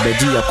Bifa,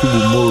 Beji Yakubu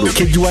Moro,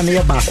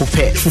 Kejuania Bako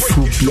Pet,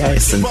 Fufu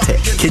Bias and Tech,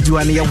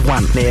 Kejuania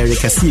one, Eric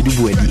Asiedu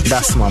Bwedi.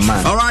 That's my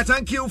man. All right,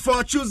 thank you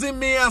for choosing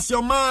me as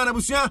your man,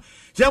 Abusia.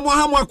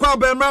 Jamuhamu kwa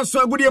Bemran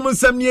so good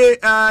yemunsemye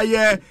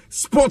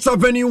Sports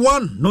Avenue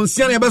 1 no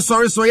nsiane be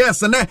sorry so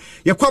yes and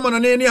ye kwama na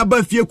ne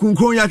abafie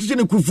kunkron ya chichi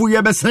ne kufu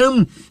ye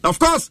besem of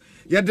course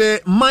ye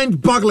the mind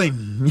boggling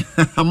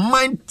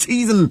mind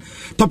teasing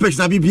topics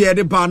na bibia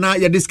de ba na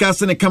ye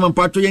discuss ne kama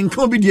pato ye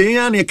nkan bi de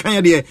ya na kan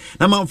ye de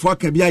na manfo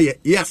aka bia ye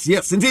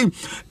yes indeed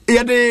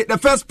ye the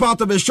first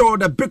part of the show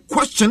the big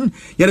question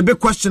ye the big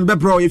question be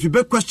bro if you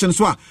big question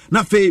so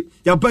na fe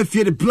ya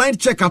abafie the blind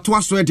check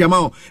atwa so e de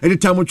ma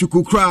anytime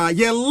chuku kra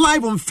ye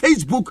live on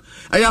Facebook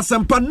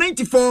Asempa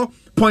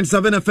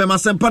 94.7 FM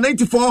Asempa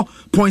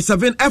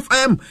 94.7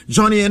 FM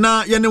Johnny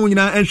na ye ne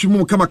nyina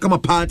enhwemu kama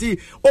party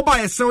oba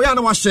ye se ya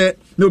na wa share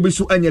no be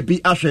so anya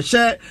bi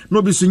ahwehwe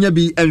no be so nya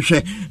bi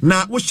enhwe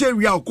na wo share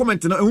wi a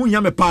comment na ehu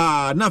nya me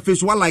pa na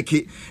face wa like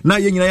it na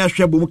ye nyina ya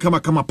hwe bom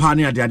kama pa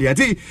ne ade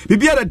ade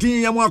bibia da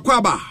din ya mo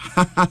akwaba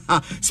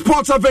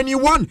Sports Avenue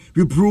 1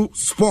 we brew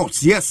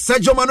sports. Yes,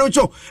 Sergio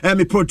Manucho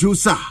me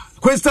producer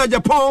Questa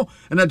Japan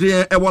and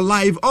I was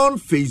live on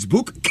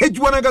Facebook.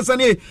 Kejwana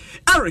Gasane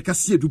Eric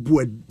Asiedu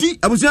Buedi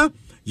Abusia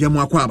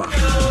Yamwa Kwaba.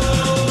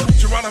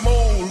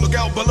 Geronimo, look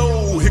out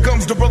below. Here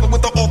comes the brother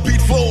with the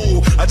offbeat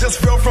flow. I just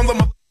fell from the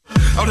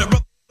out there,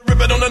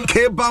 ribbon on the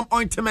K-Balm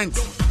ointment.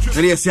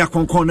 And yes, ya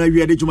konkona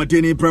we de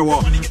jumadeni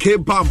brewo.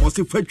 K-Balm was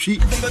fatri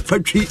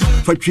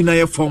na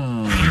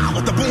yefom.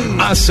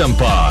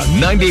 Asampa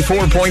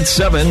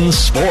 94.7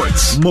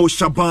 Sports. Mo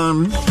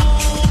Shaban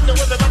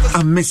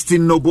and Misty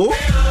Noble.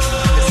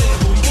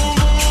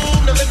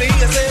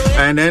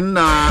 And then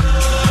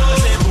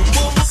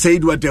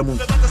Seydou Ademu.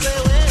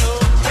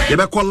 You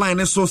better call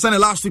line so send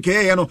last week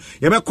you know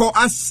you better call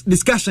us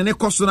discussion e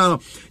cost now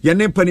your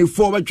name penny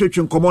forward church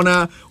and come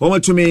on over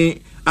to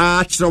me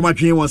my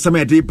dream was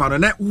some deep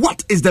on that.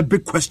 What is the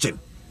big question?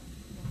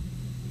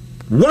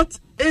 What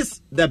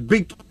is the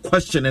big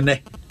question in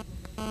there?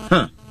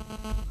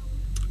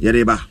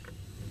 Yereba.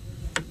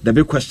 The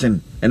big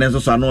question and then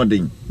also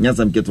anointing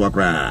nyasam get work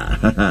ra.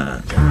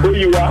 Who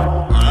you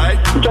are? Alright.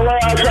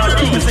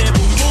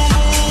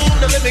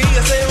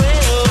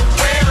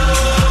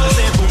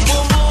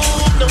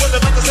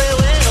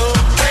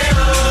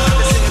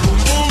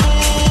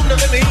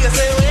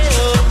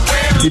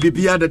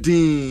 Bibia the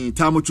din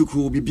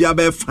Tamuchuku Bibia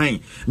be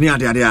fine near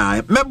the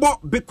mebo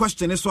big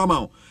question is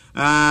so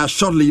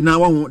shortly now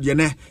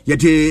yene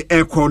yete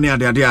aircraft near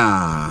the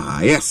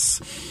yes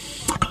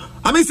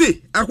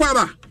Amisi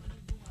Akwaba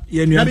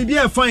yeah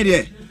Bibia fine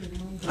there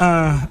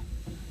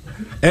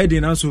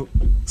Eddie also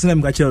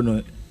Sinem Gacho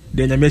no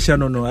the Nyamesha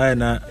no I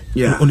na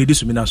only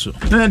this minaso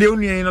na the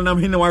only na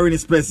him worry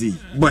specie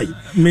boy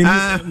me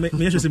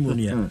yeshe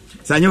munia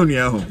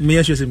sanyonia ho me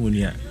yeshe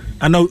munia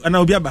ana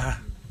obi aba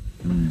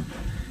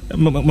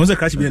Monza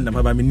crash be na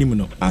baba minim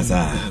no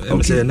asa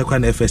okay na kwa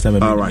na first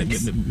time all right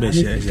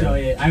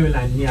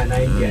Ireland near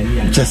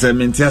Nigeria chese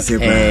mentia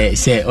se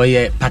say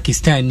oye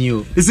Pakistan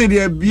you say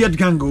the beard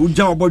gango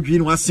uja obodwi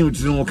no asen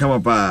utiri no kama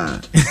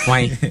pa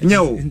why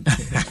nyo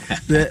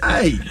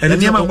ai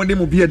and niam amode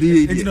mo beard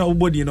e na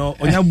obodi no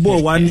onya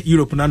ball one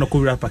Europe na no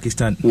cover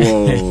Pakistan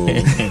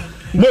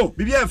mo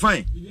bibia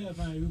fine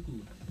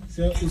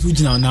so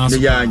ujina na so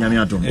ya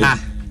nyame atom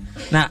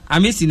na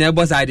amisi na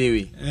boss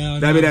adewe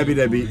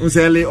dabi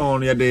unsele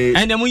on ya de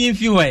and mu yin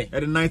fi we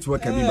the night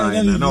work be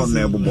by na on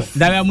ebobo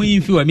dabi mu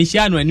yin fi we mi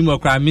sha no anim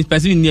okra mi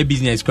person near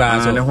business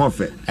kra so na ho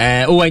fe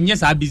o wanya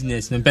sa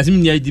business no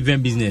person near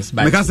different business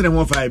but me can say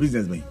ho fe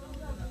business me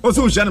o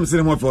so sha na me say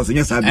ho fe o so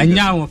nya sa business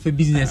anya ho fe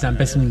business and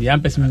person near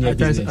business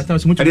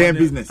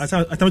business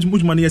atama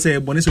much money say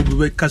bonus obi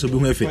be cash obi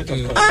ho fe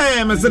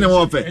me say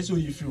ho fe so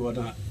you fi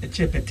order e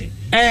chepete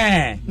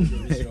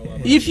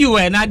if you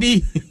were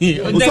nadi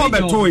so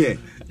beto ye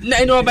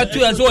na no beto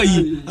ye so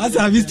yi as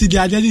I visit the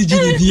ajadi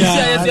GDD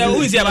ya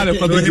who is about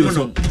the video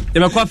so they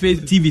call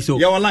TV so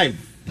you are live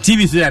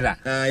TV so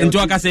that into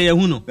aka say ye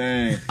hu no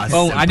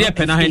oh ade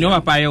pe na he no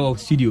papa ye wo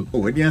studio oh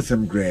we dey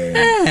some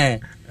great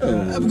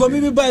go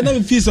me buy na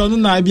me fees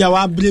on na bia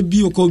wa bre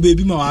bi ko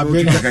baby ma wa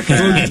bre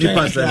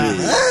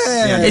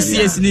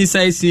SCS ni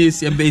sai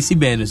SCS embassy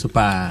ben so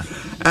pa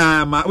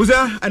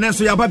Uza and then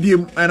so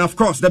yababim and of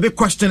course the big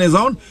question is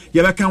on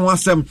yabeka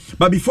wasem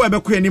but before I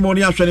be any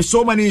money actually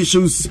so many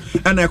issues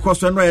and of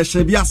course when I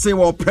say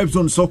well prep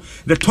zone so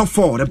the top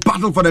 4 the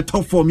battle for the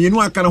top 4 me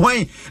no aka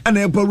hwan and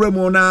e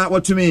boremo na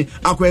what to me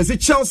akwese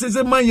Chelsea is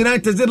Man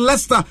United is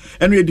Leicester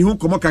and we di hu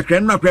komo kakra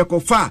na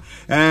akwa fa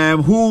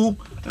who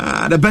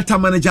the better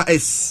manager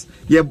is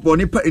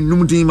bonipa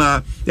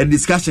enumdima the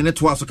discussion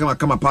it was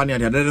kama pani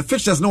the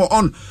fixtures no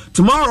on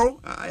tomorrow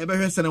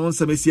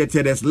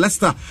there's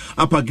Leicester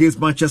up against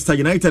Manchester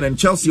United and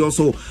Chelsea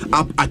also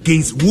up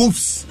against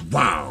Wolves.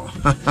 Wow.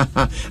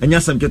 And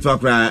yes, I'm getting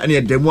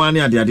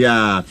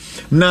to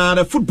now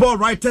the Football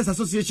Writers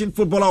Association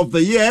Footballer of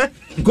the Year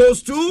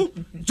goes to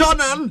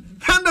Jordan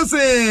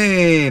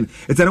Henderson.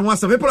 It's one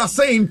some people are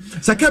saying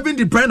Sir Kevin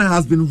De Bruyne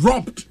has been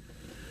robbed.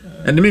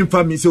 And the main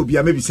family so be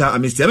maybe sir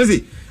Mr.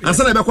 Amesi. And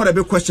so I got a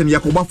big question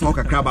Yakuba for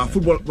Kakaba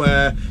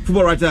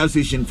Football Writers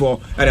Association for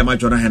Adama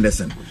Jordan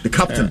Henderson, the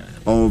captain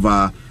of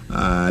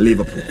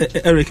Liverpool.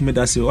 Eric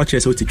Medasi, watch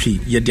us to tree,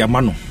 ye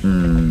diamano.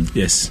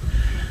 Yes.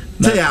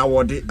 Say I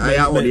award.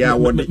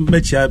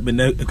 Mecha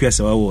bene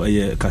kwesa wa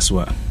ye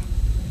kaswa.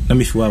 Na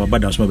mi fiwa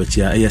bada osma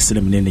betia ye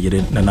selem ne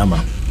yere na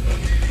nama.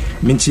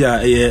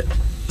 Mintia ye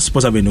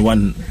sponsor be no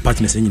one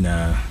partners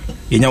nyina.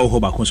 Yenya wo ho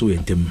ba kon so we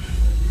ntem.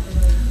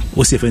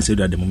 O se fense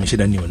do ademo me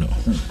sheda ni no.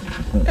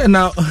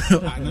 Now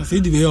say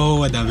the way o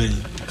wada be.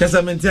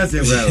 Kasa mentia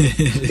se well.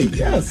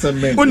 Yes,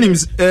 man.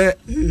 Onims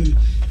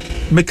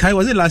Mekai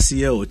was it last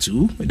year or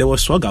two? There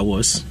was Swagger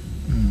was.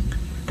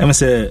 I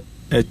say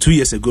 2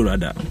 years ago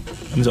rather.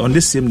 I on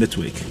this same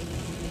network.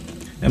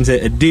 I say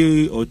a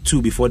day or two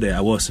before the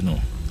awards,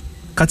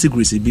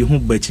 categories be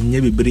home but nye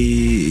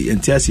be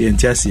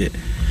entiasi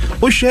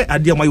O share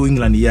idea my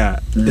England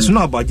it's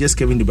not about just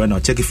Kevin De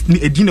Bruyne. Check if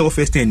a dinner of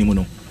first time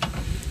no.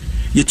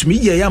 Yet to me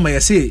I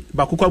say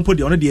Bakukwan put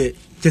the on the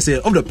just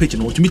of the pitch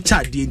no to me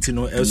chat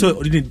the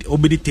so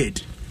obey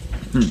third.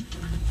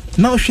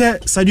 Now share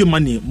Sadio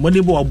Mane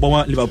Moneyball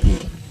Obama Liverpool.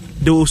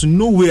 There was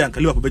no way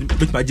Uncle Liverpool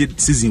bet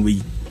budget season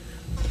way.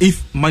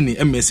 If Mane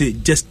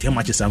MSA just 10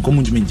 matches and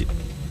come to Minji.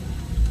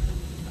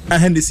 I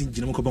hand this in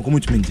Jinamo come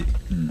to Minji.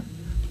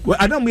 Well,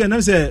 I don't know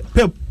say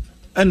Pep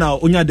and now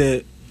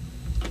only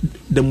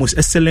the most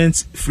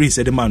excellent phrase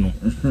at the man.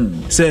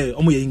 Say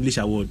only English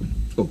award.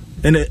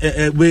 And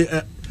we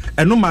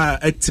no my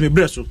to me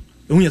breso.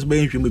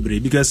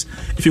 Because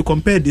if you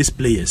compare these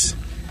players,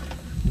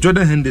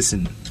 Jordan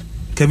Henderson,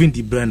 Kevin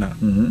De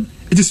Bruyne,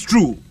 it is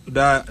true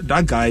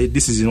that guy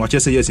this is in what you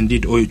say yes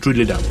indeed or a true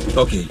leader.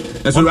 Okay,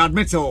 and so we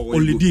admit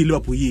only the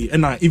Liverpool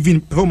and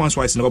even performance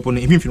wise in Liverpool,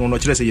 even if you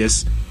not say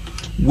yes,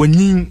 when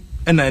you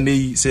and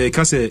they say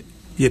can say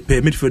you pay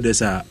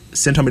midfielders are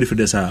central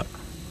midfielders are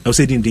I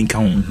say didn't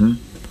count,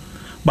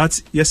 but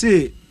you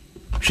say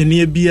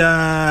Chenier be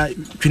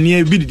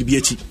the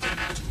BH.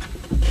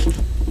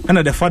 And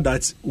the fact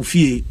that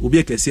Ufi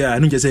Ubieke say I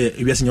don't just say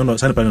we are seeing no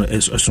San Panel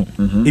as soon.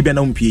 Maybe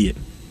no PA.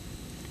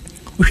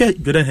 We share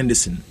Jordan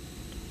Henderson.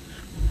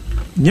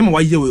 Nyama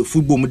why you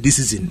football this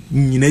season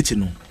in nature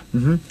no.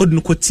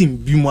 Odinko team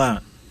be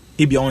more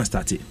ebi on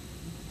started.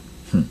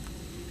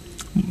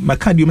 My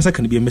card you must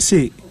can be a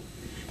say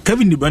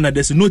Kevin De Bruyne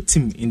there's no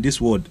team in this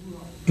world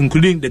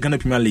including the Ghana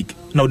Premier League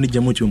now need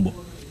Jamo Chumbo.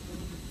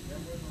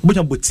 But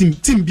about team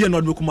be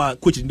not become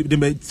coach the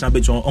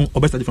bench on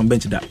best from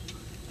bench that.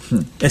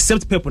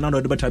 Except Pep now on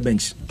the better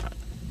bench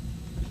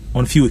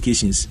on few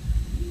occasions.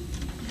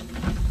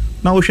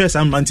 Now we share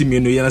some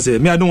anti-me and say,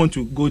 I don't want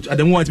to go. I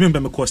don't want to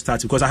remember my course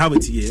start because I have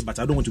it here, but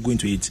I don't want to go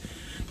into it.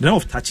 The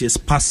number of touches,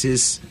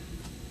 passes,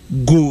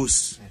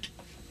 goals,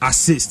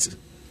 assists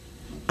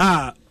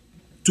are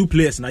 2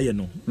 players now. You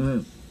know,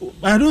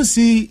 I don't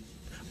see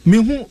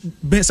me who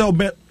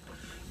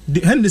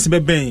the Henderson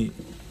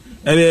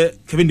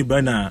Kevin De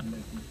Bruyne.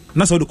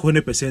 That's all the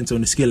 100%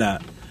 on the scale.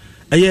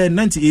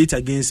 98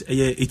 against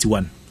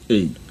 81.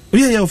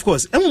 Yeah, of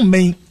course. I'm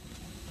main.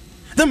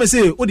 Then I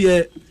say, oh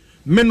dear,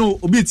 meno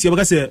obit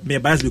you say me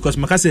bias because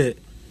makase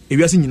if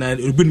you are seeing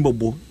Ruben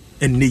Bobo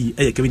and me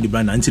Kevin De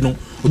Bruyne and no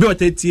obi what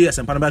 30 years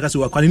and Panama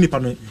so kwani ni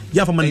pano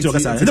ya for man to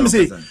kasa. Then I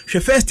say, she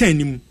first time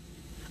him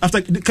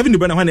after Kevin De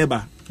Bruyne one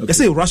ever. You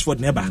say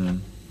Rashford never.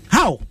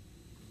 How?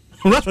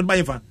 Rashford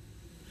by fan.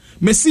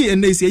 Messi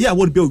and they say yeah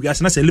what be we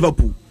as na say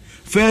Liverpool.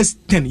 First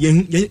 10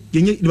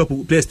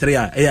 Liverpool players 3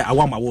 I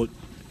want my word.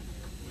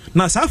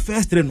 Now, sa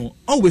first no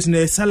always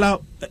ne Salah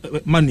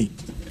money.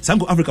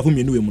 Sango Africa for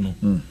me no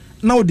no.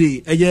 Now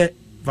the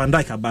Van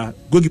Dijk aba,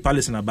 Gogi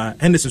Palace na aba,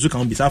 Henderson so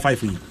can be sa 5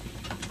 for you.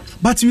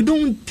 But you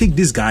don't take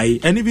this guy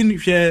and even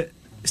share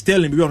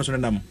Sterling be honest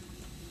with them.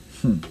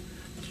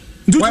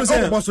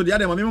 Why boss the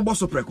other me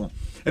boss preko.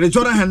 And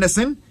Jordan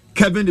Henderson,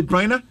 Kevin De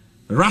Bruyne,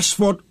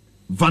 Rashford,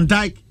 Van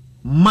Dijk,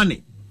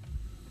 Mane.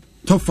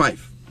 Top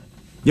 5.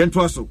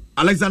 Yentoso,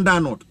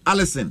 Alexander-Arnold,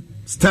 Alisson,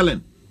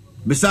 Sterling,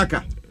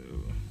 Bissaka,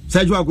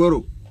 Sergio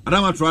Aguero,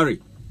 Adama Traore,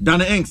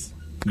 Danny Ings,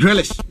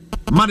 Grealish,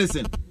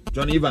 Maddison,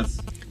 Johnny Evans.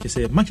 They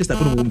say Manchester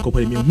couldn't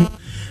compare me.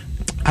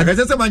 I guess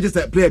that's a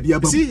Manchester player.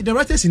 See, the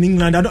writers in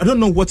England, I don't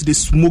know what they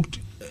smoked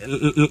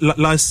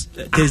last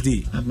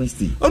Thursday.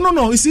 Oh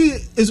no! You see,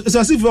 it's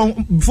as if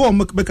before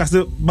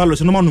Becca's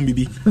ballots, no man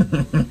maybe.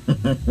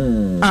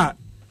 I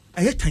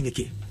hate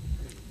Tangeke.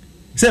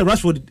 Say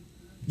Rashford,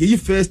 you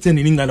first 10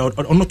 in England or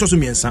not to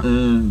me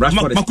and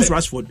Marcus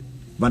Rashford.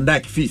 Van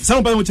Dijk fifth.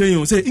 Some people will tell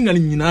you, say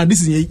England,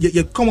 this is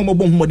you come on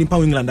bomb more than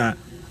Power England.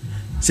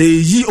 Say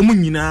ye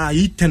omunina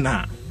ye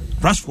tena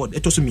Rashford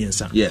etoso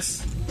miensa.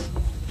 Yes.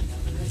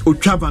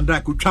 Ucha Van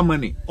Dijk, Ucha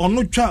Mane. Or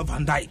no Ucha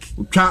Van Dijk.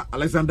 Ucha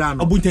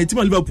Alexander-Arnold. Obunte team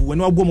Liverpool when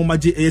we go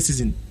maji a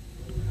season.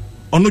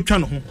 Or no Ucha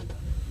no.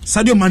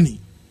 Sadio Mane.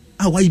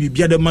 Ah why be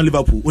bia the man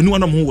Liverpool? Oni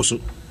one of who was so.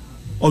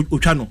 Or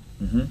Ucha no.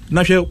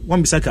 Na hwe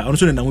wan Bissaka ono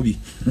so na mo bi.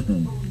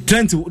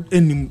 Trent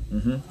enim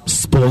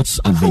Sports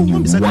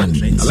Avenue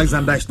 1.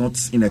 Alexander is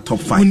not in the top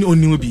 5.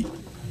 Oni bi.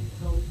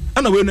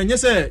 Ana we no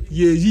nyese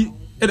ye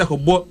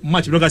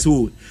match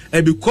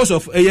because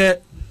of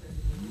a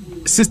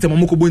system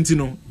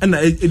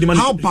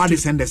how bad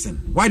is Henderson?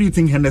 Why do you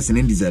think Henderson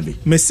didn't deserve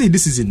it? Me say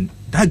this season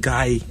that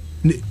guy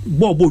we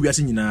are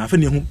seeing now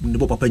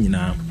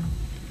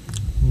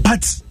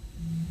but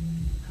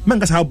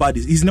man how bad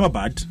is he's never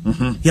bad.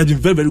 He has been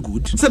very very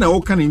good. But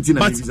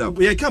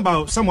we are talking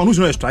about someone who's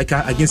not a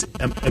striker against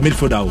a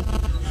midfielder.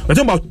 We're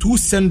talking about 2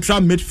 central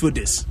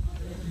midfielders.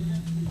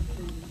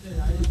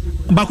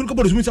 But could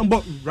couple of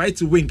about right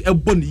wing, a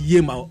bond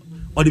yema,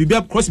 or the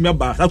baby crossing me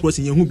back, that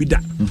crossing you be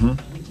that.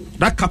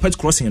 That carpet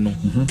crossing, no.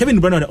 Kevin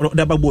De Bruyne or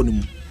that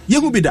backbone,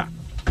 you will be that.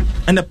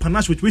 And the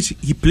panache with which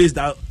he plays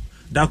that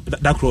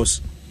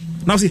cross.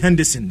 Now see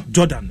Henderson,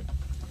 Jordan,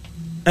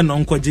 and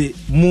Uncle J,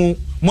 more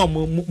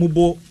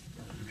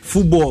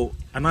football,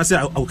 and I say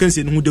I can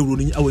say no, they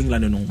running our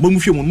England, no.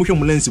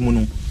 Mushum lens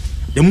mono.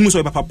 The moon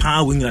saw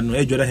Papa England,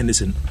 no, Jordan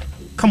Henderson.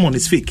 Come on,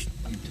 it's fake.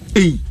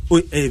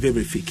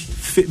 Very fake.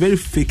 Very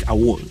fake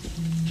award.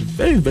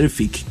 Very, very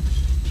fake.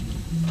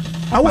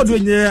 Award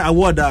when you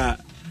award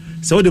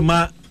so the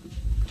ma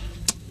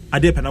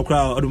Ade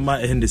Penakra or the ma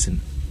Henderson.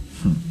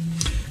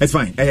 It's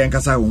fine.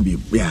 Nkasa won't be.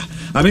 Yeah.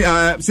 I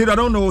mean, see, I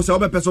don't know. So,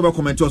 person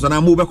comment us, and I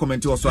move a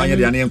comment to us. So, I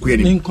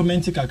need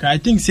comment. I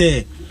think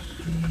say,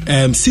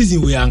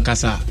 season we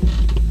Nkasa,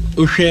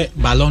 Ushe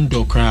Ballon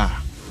d'Or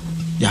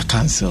ya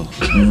cancel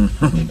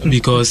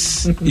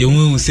because you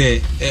will say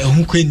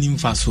who can him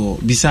fast.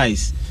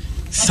 Besides,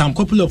 some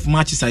couple of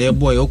matches are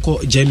boy oko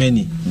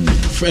Germany,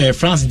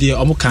 France they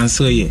almost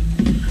cancel here.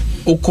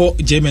 Oko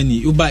Germany,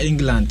 Uba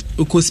England,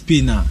 Oko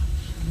Spain.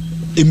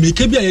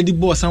 Maybe I did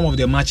bought some of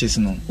the matches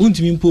no.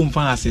 Untimi pom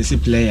fan as a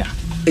player.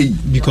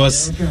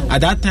 Because at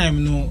that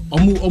time no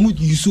almost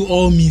you saw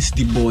all miss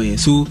the boy.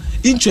 So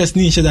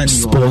interesting in shada ni.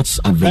 Sports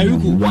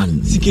Avenue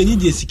 1. Sikeni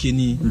de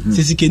sikeni.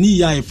 Se sikeni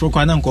ya e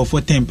froko na nko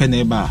for 10 pen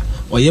eba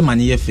oye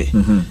mani ye fe.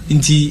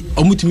 Nti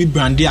omutumi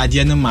brande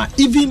ade na ma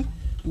even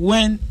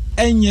when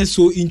enye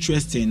so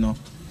interesting no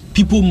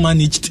people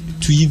managed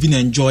to even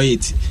enjoy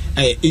it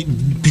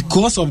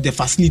because of the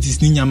facilities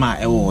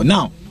ninyama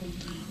now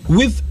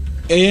with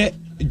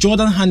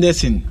Jordan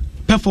Henderson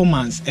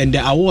performance and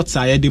the awards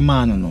are the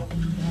man no.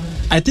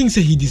 I think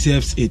say he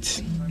deserves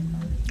it.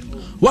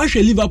 Why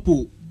should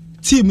Liverpool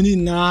team ni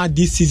na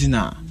this season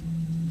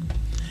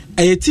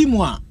a team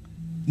wa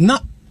na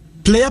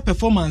player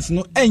performance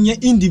no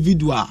enye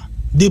individual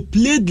they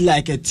played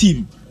like a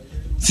team.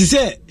 She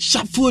say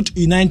Sheffield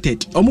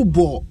United omu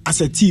ball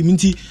as a team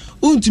nti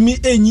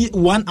untumi any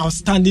one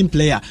outstanding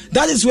player.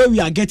 That is where we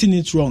are getting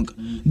it wrong.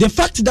 The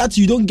fact that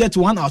you don't get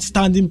one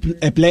outstanding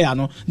player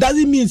no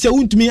doesn't mean say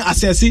untumi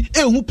assess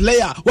who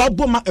player wa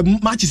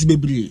matches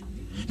bebre.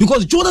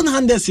 Because Jordan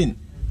Henderson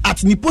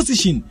at ni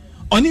position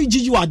oni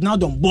Gigi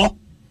Wijnaldum bo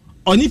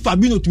oni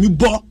Fabinho to me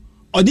bo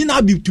oni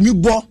Naby to me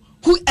bo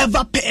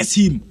whoever pairs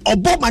him or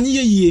bo mani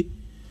ye.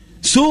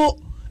 So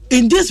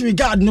in this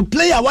regard no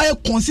player why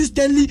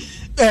consistently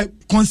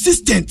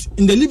consistent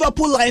in the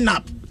Liverpool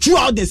lineup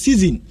throughout the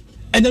season.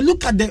 And then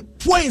look at the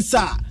points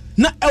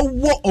na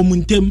war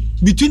omuntem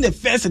between the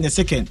first and the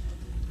second.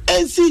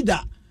 And see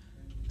that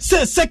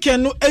say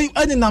second no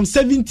and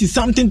 70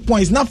 something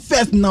points, not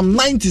first nam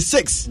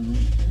 96.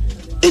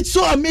 It's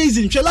so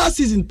amazing. Last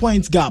season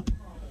points gap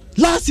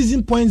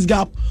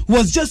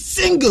was just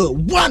single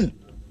one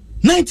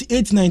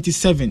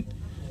 98-97.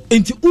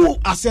 Into who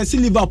assess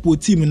Liverpool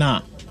team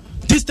now.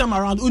 This time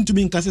around,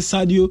 Untumi Nkase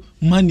Sadio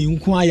Mane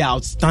Nkwaya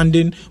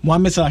outstanding.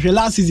 Mohamed Salah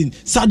last season,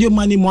 Sadio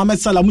Mane, Mohamed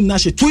Salah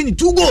Munashe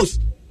 22 goals.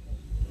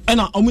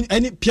 And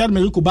any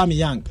Pierre-Emerick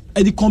Aubameyang,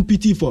 any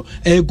competing for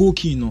a goal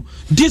kino.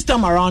 This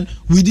time around,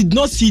 we did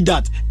not see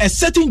that. A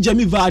certain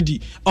Jamie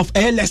Vardy of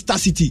Leicester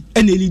City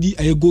and a lead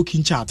a goal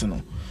king chart.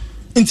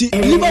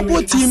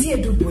 Liverpool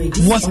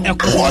team was a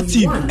core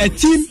team, a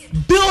team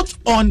built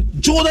on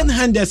Jordan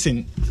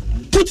Henderson.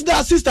 Put the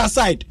assist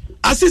aside,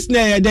 assist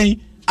no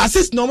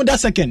that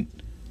second.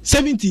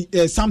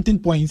 70 something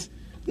points.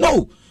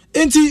 No,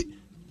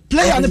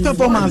 player and the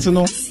performance, you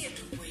know.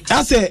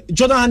 I say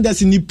Jordan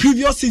Henderson in the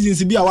previous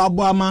seasons be our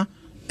Obama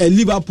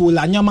Liverpool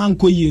and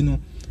Yamanko, you know.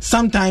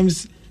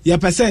 Sometimes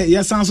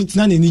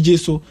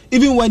so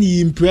even when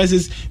he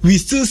impresses, we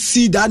still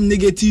see that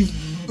negative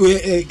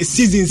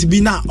seasons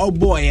be now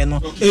boy, you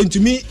know. And to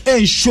me,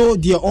 and show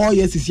the all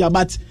yes is here.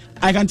 But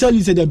I can tell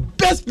you, say the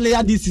best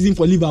player this season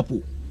for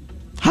Liverpool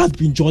has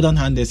been Jordan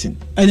Henderson,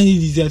 and then he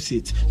deserves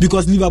it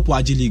because Liverpool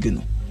are league, you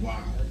know.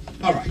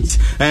 All right.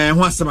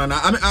 What's the man?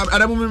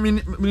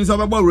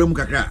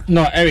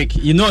 No, Eric,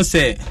 you know,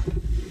 say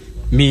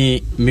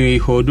me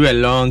hold a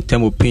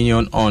long-term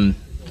opinion on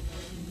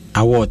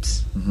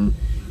awards,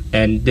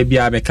 and the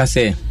Biabeka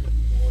say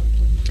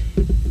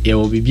it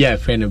will be a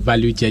friend of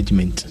value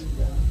judgment,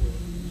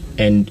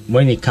 and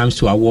when it comes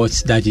to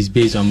awards that is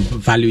based on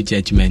value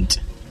judgment,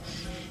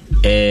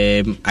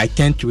 I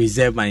tend to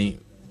reserve my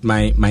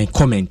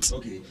comment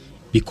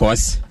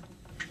because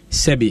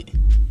Sebi.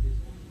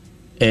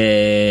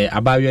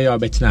 About your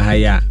betina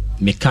haya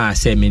me can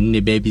say me ne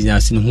baby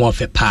business in ho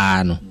fe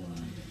pa no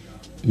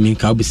me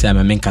ka obi say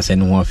me can say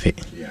no ho fe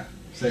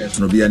say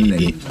no be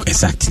any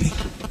exactly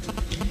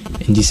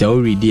and this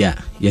already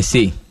you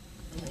say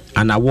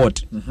an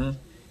award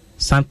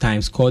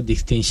sometimes called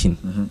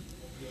distinction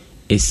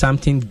is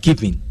something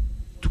given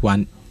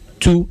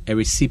to a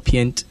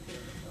recipient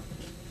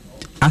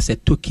as a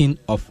token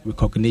of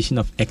recognition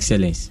of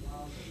excellence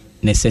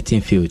in a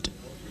certain field.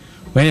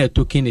 When a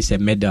token is a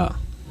medal,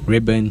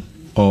 ribbon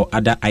or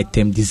other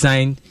item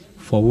designed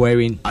for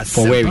wearing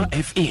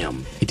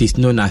FM. It is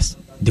known as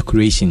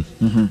decoration.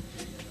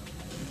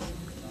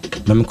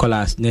 Let me call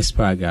us next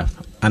paragraph.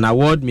 An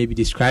award may be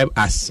described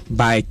as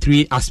by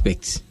three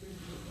aspects: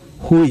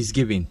 who is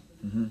giving,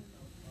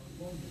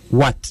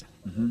 what,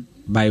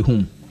 by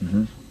whom,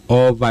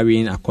 all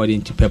varying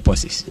according to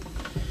purposes.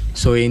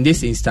 So in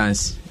this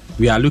instance,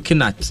 we are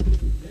looking at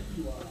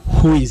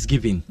who is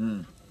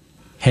giving.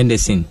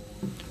 Henderson.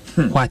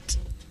 What?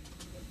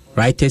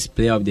 Writers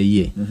Player of the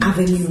Year.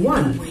 Avenue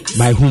 1.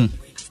 By whom?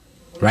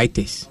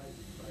 Writers.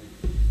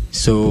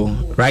 So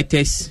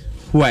writers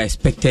who are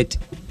expected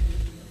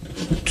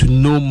to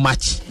know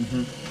much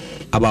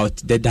about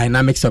the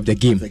dynamics of the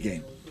game,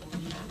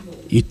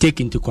 you take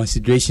into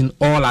consideration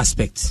all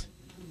aspects.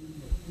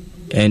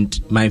 And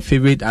my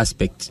favorite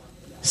aspect,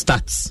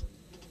 stats,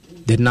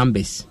 the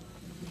numbers,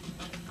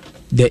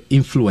 the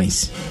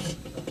influence,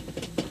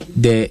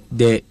 the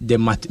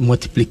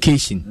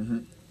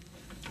multiplication.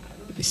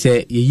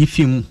 Say if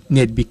you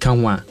need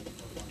become one.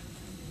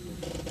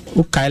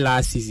 Okay,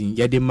 last season,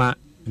 Yadima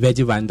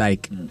Virgil van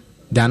Dijk.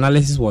 The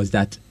analysis was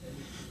that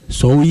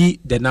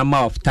the number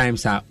of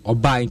times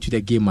Oba into the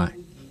game,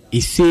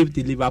 it saved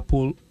the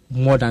Liverpool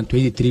more than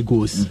 23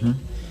 goals.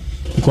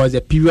 Because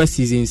the previous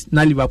seasons,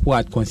 now Liverpool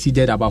had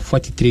conceded about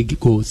 43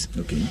 goals,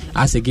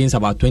 as against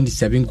about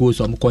 27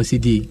 goals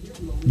conceded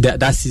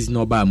that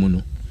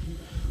season.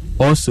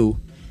 Also,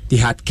 they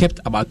had kept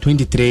about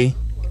 23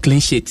 clean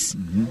sheets,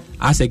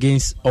 as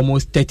against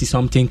almost 30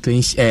 something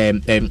clean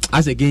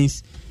as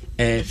against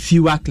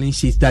fewer clean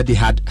sheets that they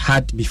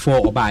had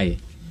before Obaye.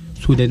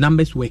 So the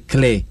numbers were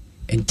clear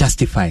and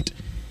justified.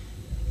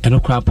 And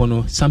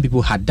some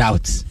people had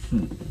doubts.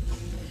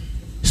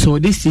 So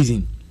this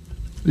season,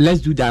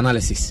 let's do the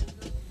analysis.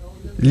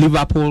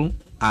 Liverpool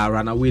are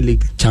runaway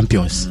league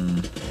champions.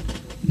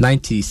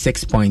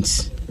 96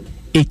 points.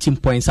 18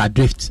 points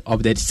adrift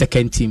of the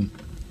second team,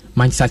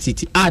 Manchester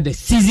City. The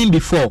season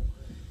before,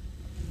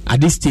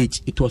 at this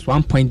stage, it was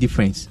 1 point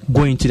difference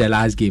going into the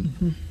last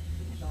game.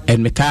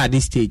 And Mekai at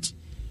this stage,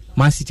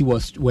 Man City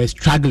were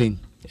struggling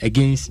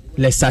against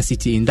Leicester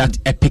City in that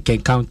epic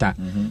encounter.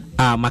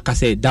 Maka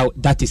said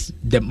that is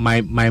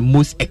my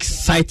most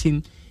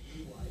exciting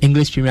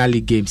English Premier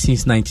League game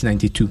since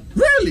 1992.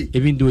 Really?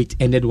 Even though it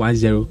ended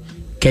 1-0,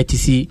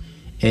 courtesy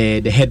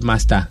the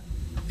headmaster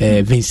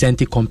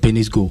Vincente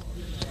Kompany's goal.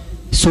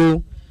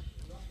 So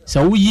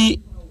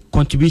we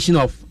contribution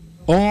of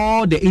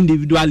all the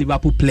individual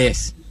Liverpool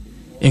players,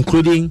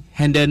 including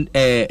Henderson.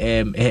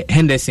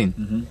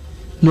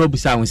 No,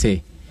 Busa will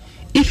say,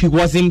 if he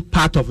wasn't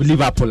part of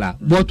Liverpool,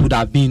 what would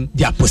have been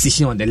their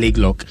position on the leg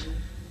lock?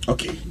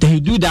 Okay. Then you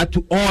do that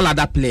to all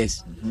other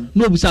players.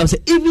 No, Busa will say,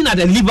 even at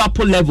the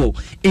Liverpool level,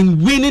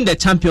 in winning the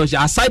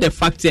championship, aside the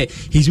fact that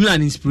he's been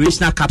an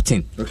inspirational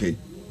captain. Okay.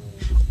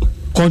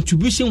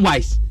 Contribution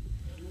wise,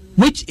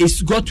 which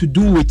is got to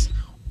do with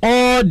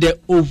all the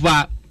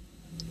over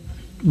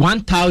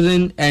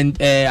 1,000 and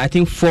I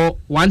think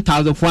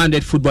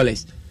 1,400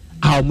 footballers.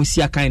 How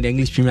Musiaka in the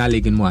English Premier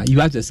League and more. You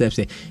have to yourself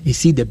say, is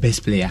he the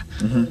best player?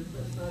 And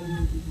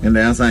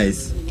the answer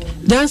is?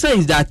 The answer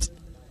is that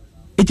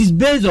it is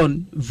based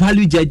on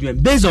value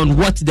judgment, based on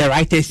what the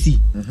writers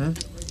see.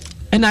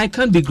 And I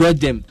can't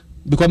begrudge them.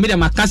 Because me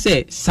them can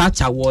say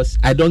such awards,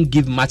 I don't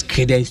give much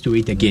credence to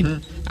it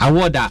again.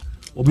 Award that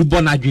Obi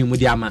Bona dream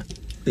with Yama.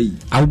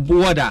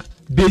 Award that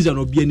based on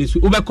Obianis.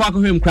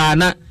 Ubekwa him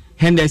Krana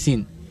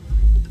Henderson.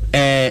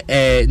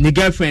 The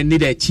girlfriend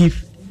need a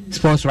chief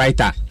sports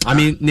writer. I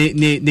mean,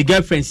 the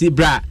girlfriend see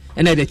bra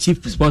and the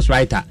chief sports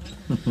writer.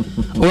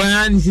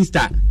 One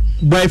sister,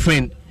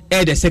 boyfriend,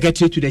 the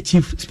secretary to the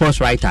chief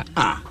sports writer.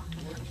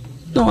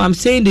 No, I'm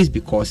saying this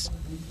because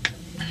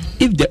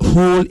if the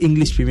whole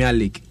English Premier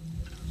League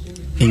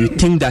and you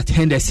think that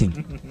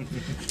Henderson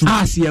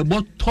see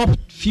about top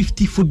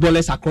 50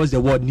 footballers across the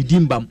world,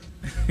 Nidimbam,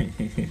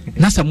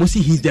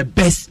 Nasamosi, he's the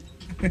best.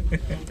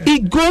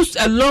 It goes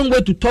a long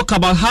way to talk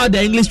about how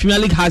the English Premier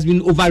League has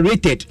been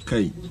overrated.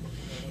 Okay.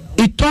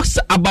 It talks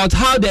about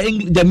how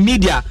the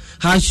media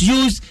has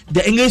used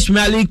the English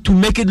Premier League to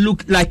make it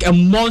look like a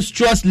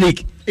monstrous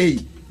league.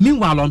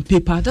 Meanwhile, on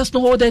paper, that's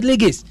not what that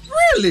league is.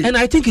 Really? And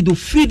I think it will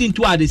feed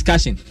into our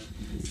discussion.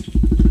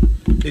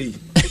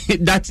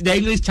 That's the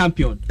English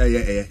champion.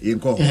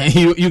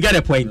 You get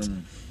a point.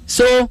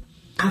 So,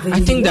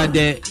 I think that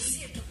the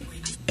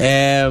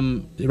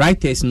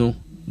writers know.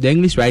 The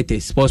English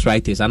writers, sports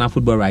writers, and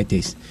football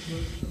writers,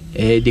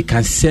 they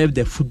can serve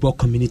the football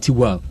community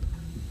well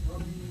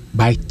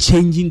by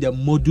changing the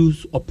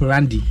modus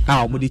operandi.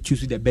 How they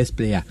choose the best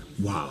player.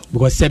 Wow.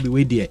 Because Sebi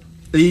we there.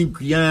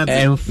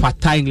 And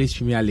Fata English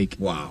Premier League.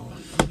 Wow.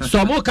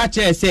 So more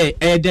catcher say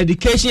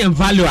dedication and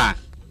value.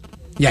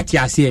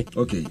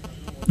 Okay.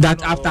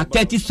 That after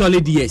 30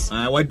 solid years,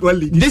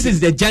 this is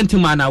the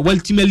gentleman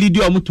ultimately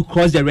do to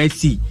cross the Red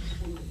Sea.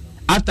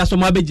 After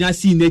some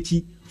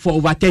Abidjan for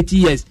over 30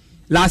 years.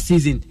 Last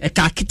season,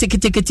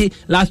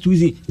 last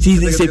season,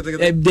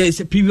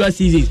 the previous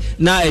seasons,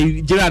 now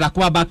Gerard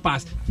Akwa back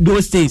pass,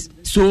 those things.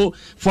 So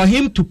for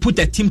him to put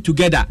a team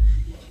together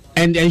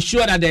and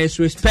ensure that there is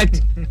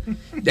respect,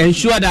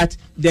 ensure that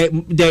the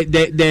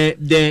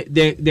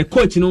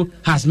coach,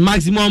 has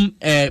maximum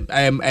and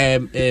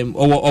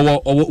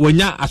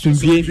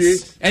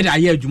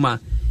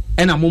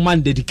a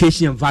moment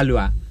dedication and value.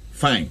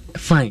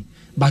 Fine.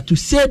 But to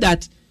say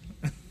that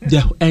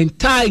the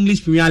entire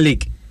English Premier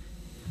League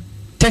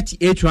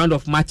 38 round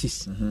of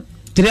matches,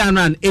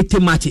 380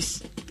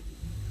 matches,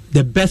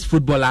 the best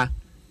footballer,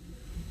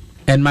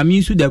 and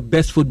Mamisu the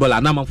best footballer.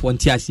 Now man for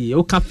NTRC,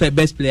 you can't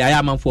best player. I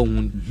am for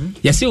one.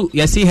 You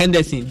see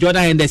Henderson,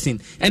 Jordan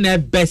Henderson, and the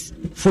best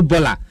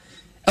footballer.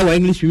 our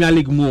English Premier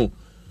League mo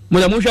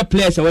the most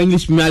players our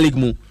English Premier League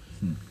mo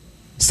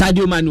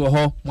Sadio Mane wo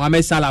ho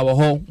Mohamed Salah wo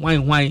ho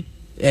wan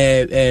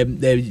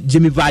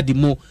Jimmy Vardy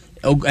mo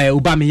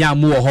Aubameyang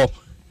mo wo ho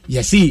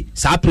you see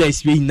sa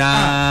players we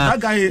na that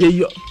guy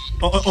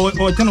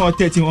or 10 or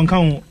 13 on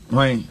count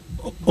why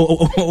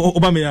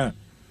Aubameyang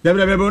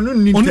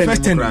only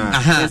first 10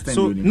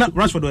 so not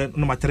Rashford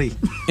number 3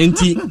 and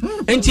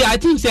I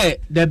think say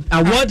the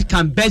award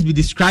can best be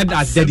described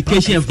as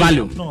dedication and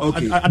value.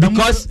 Okay.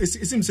 Because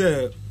it seems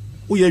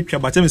we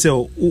but tell me say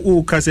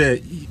can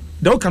say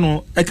the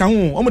can I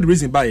can almost the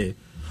reason by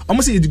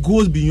almost it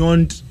goes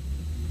beyond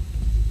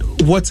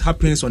what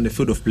happens on the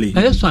field of play.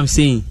 That's what I'm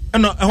saying.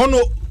 And I don't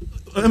know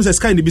I'm say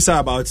sky bisa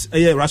about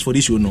Rashford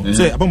issue no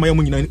say about my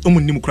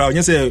omunim crowd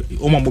you say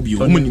omomobi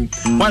omunim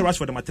why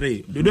Rashford the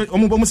matre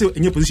omo say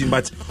in your position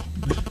but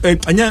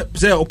anya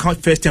say o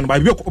count first time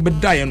but we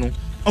die no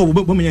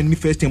we me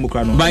first time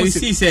crowd no but you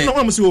see say no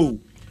I'm say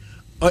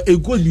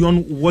it goes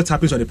beyond what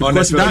happens on the pitch.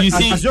 Because you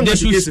see, they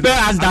should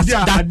spare us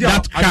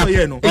that crap.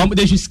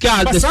 They should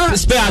spare us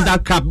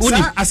that crap.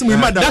 That's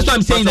what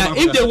I'm saying. That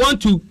if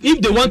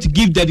they want to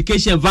give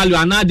dedication value,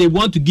 and now they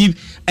want to give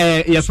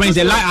your friends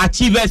a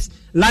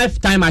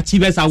lifetime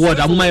achievers award.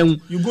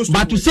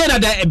 But to say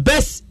that the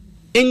best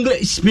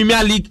English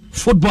Premier League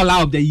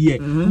footballer of the year,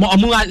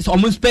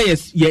 almost spare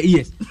your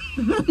ears.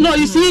 No,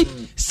 you see,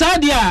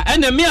 Sadia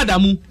and the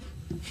Miadamu.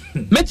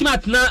 Met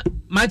na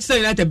Manchester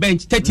United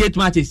bench 38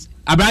 matches.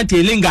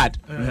 Abrante Lingard.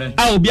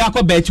 I will be a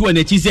bet you and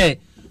it is a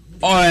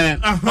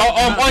on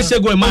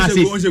Sego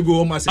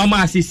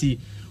Masisi.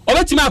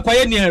 Over to my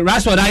quiet near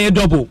Rashford, I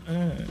double.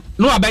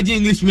 No, I bet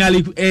English Premier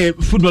League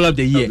footballer of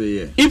the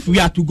year. If we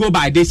are to go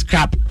by this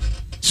crap,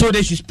 so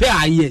they should spare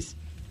our years.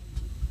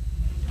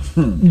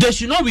 They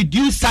should not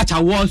reduce such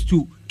awards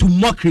to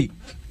mockery.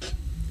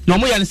 No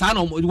more understand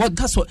what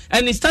that's what,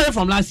 and it started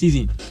from last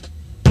season.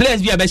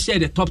 Players we have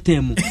shared the top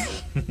 10.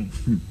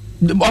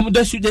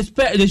 They should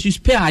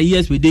spare our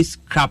years with this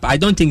crap. I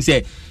don't think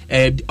say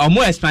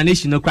more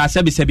explanation. No class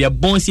be a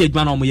bon see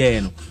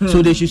no.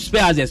 So they should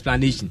spare us the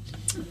explanation.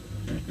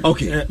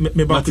 Okay,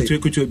 me back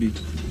to be.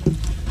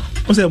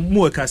 I say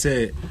more can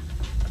say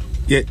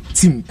yeah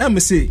team. I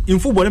say in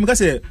football, I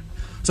say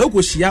so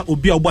go share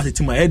obi obo as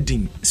team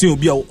heading. See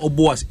obi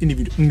obo as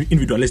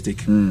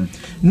individualistic.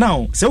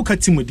 Now say we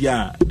team with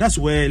dia. That's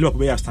where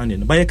Liverpool are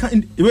standing. But you can't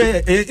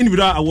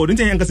individual award.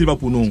 Don't you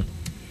Liverpool no.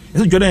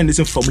 It's Jordan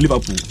Henderson from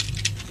Liverpool.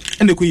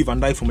 And they could Van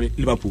Dijk from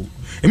Liverpool.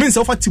 It means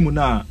our team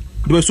now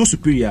they were so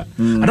superior.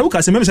 And I look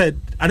at some say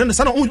I don't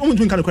understand only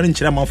doing kind of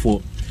chairman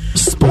for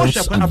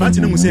sports about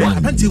to say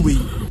about we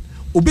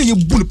obey you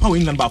bull power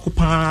England back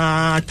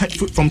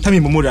from time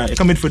immemorial. I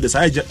come in for this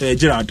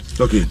Gerrard.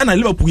 Okay. And I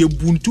Liverpool you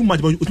boon too much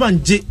but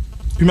one J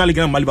Premier League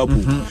and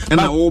Liverpool.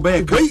 And I obey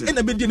and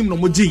I be dealing no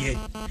more J.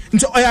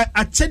 And so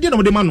I check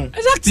the man.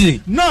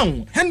 Exactly.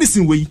 Now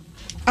Henderson way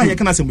I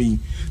can ask me.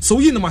 So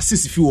we number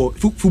 6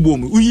 football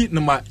we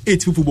number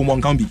 8 football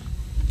one can be.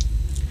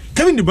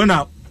 Kevin De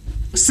Bruyne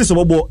 6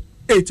 about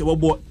 8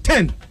 about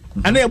 10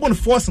 and they won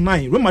force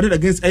 9 Real Madrid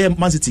against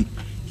Man City.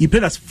 He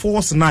played as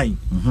force 9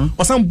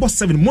 or some boss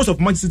 7. Most of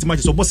Manchester City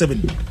matches or boss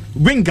 7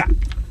 winger.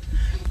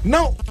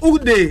 Now who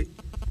they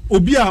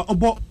obia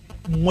about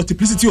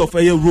multiplicity of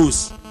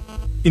roles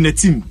in a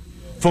team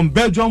from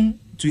Belgium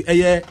to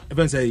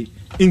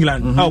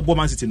England. How about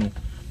Man City no?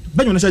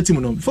 Belgium national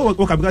team no. Before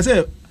World Cup because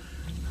say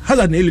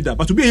Hazard na leader,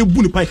 but to be a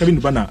bull pie Kevin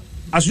De Bruyne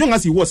as young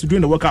as he was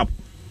during the World Cup,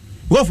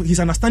 well, his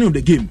understanding of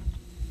the game.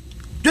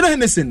 Jordan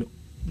Henderson,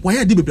 why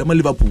did he be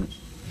Liverpool?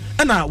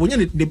 And now when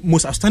you the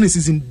most outstanding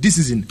season this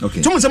season,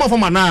 okay. Someone say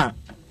from now,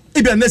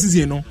 it be a next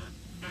season, no.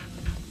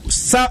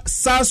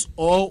 SARS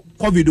or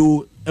COVID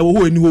or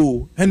who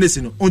anywho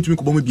Henderson on to me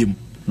ko game.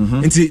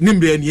 Nti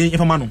nimbre ni yen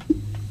fama no.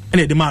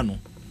 And the man no.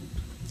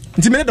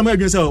 Nti me na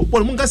dem say,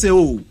 well, mun ka say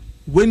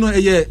we no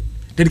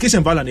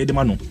dedication value and the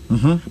man no.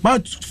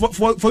 But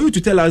for you to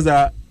tell us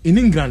that in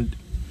England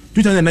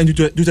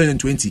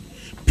 2019-2020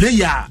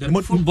 player the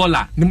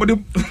footballer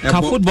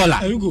footballer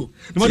there you go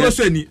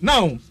the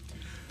now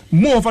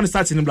more of the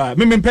starts in the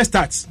me best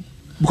starts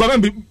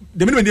because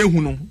the minimum dey hu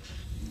no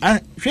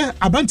share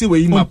abante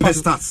we my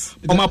pass stats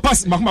on my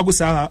pass makoma go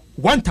say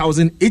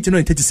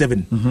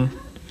 1837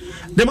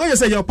 the man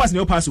say your pass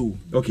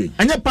okay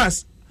and your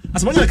pass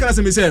as much as can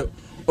say me say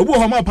obu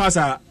ho my pass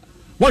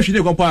one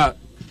shine compare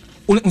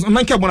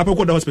Nanka bona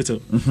peko the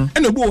hospital.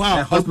 And the boy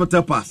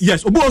hospital pass.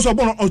 Yes, obo so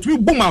bon to be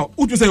boom out.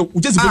 Who to say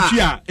we just go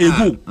here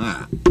go.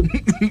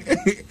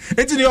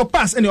 It's in your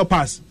pass and your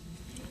pass.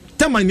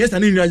 10 man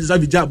yesterday in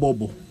Zavija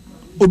Bobo.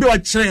 Obi wa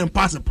chere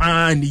pass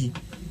pani.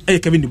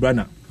 Kevin De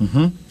Bruyne.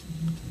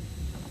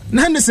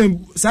 Na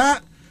Henderson sa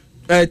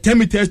 10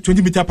 meters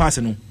 20 meter pass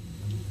no.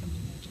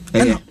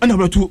 And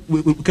about to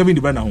Kevin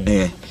De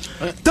Bruyne.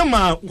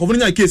 Tama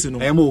governor case no.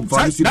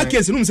 That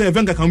case no say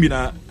Wenger can be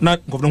na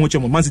governor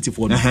ho Man City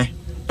for no.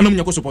 And I'm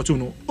going support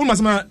no.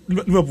 Almost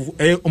Liverpool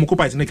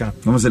omokopa it neka.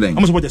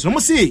 I'm support this. No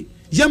say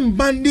yam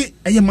bandi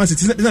Man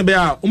City be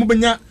a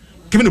omobenya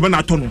Kevin De Bruyne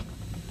atono.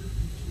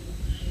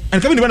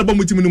 And Kevin De Bruyne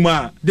bomb team no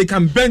ma they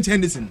can bench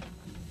Henderson.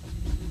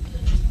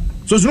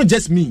 So it's not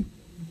just me.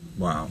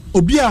 Wow.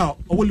 Obia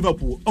or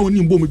Liverpool,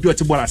 only Boom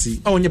beauty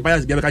Bolasi, only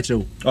bias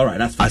Gabakacho. All right,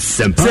 that's as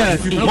simple.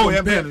 You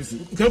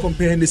cannot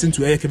compare this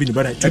to Kevin De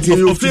Bruyne.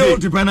 You feel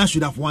De Bruyne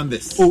should have won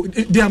this. Oh,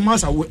 their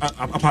mass are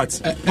apart.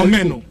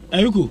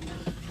 Enrico,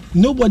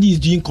 nobody is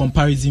doing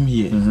comparison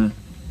here.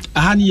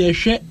 I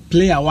had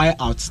player why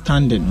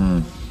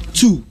outstanding.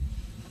 2.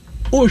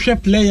 Share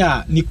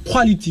player ni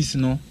qualities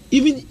no.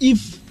 Even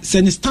if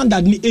Sen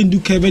standard ni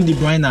endu Kevin De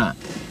Bruyne,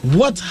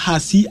 what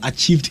has he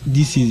achieved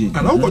this season?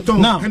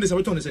 Now,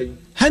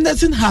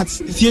 Henderson has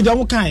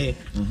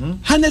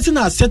Henderson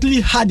has certainly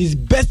had his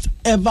best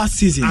ever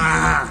season.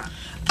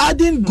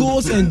 Adding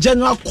goals and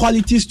general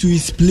qualities to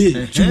his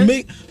play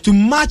to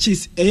match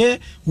his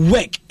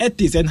work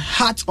ethics and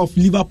heart of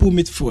Liverpool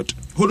midfield.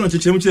 Hold on,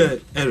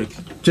 Eric.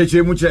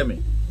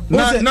 When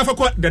you're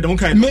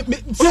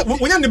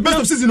the best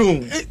of season,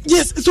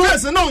 yes. So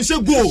no,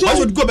 should go. I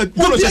should go back.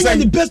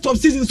 The best of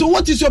season. So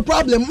what is your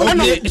problem?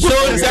 Okay. So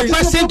the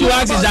question to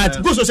ask is that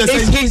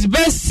is his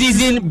best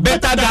season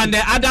better than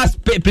the other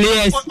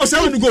players?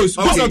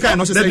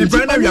 The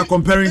brand we are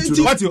comparing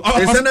to what is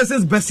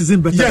Henderson's best season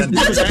better than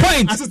that's the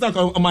point.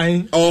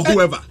 Or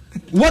whoever.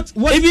 What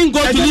even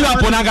go to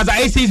Liverpool Nagaza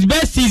is his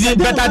best season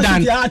better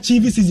than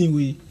achieve season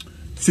we.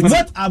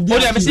 What have they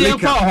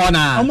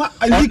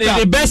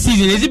the best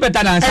season? Is it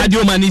better than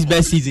Sadio Mane's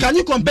best season? Can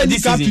you compare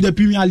this to the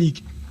Premier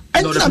League?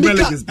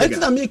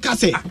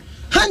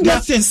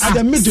 Henderson at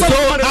the middle.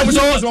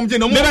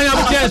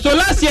 So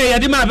last year,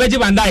 Yadima Virgil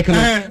van Dijk.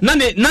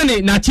 None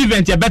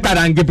achievement better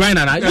than De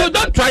Bruyne. You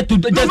don't try to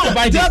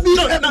justify this.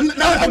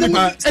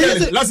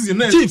 Last season,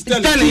 last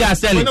season,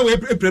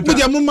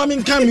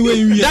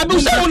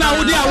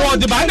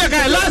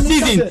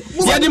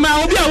 Yadima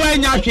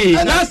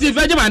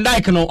Virgil van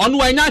Dijk on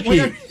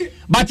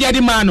but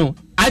Yadimano.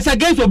 It's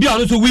against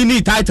Obiano to win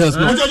the titles.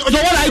 No? So what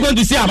are you going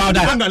to say about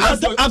that?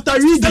 After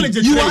reading,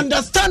 you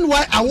understand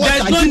why I want.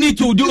 There's no need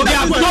to do. They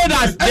have told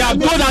us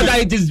that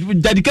it is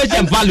dedication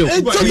and value.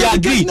 We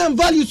agree. And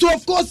value. So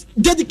of course,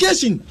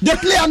 dedication. They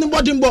play on the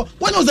bottom. But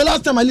when was the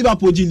last time I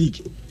Liverpool G League?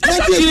 Even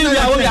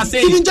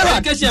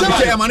Gerrard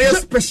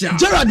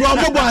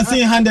Wambobo and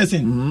saying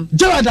Henderson.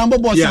 Gerrard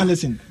Wambobo and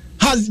Henderson.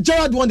 Has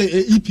Gerrard won the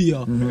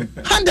EPL?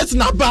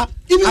 Henderson Abba,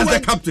 even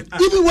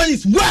when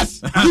it's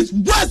worst, he's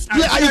worst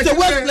player. He's a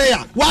worst player.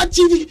 What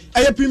achieving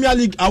a Premier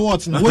League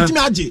awards?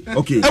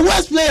 Okay, a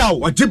worst player.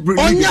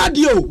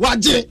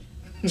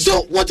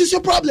 So what is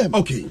your problem?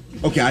 Okay,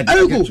 I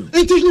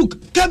get you.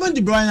 Look, Kevin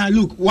De Bruyne.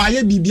 Look, why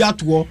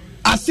Bibiatuo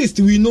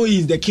assist? We know he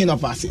is the king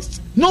of assists.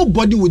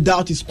 Nobody would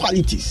doubt his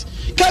qualities.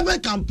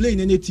 Kevin can play in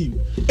any team.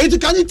 And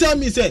can you tell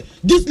me, say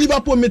this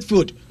Liverpool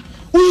midfield?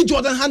 Who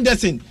Jordan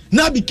Henderson,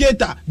 now be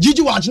Keita,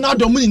 Gigi Watch, now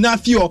Domini, now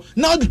Fio,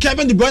 now the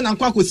Kevin De Bruyne and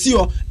Kwako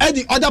Sio, and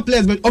the other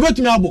players, but over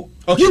to me,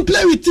 you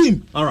play with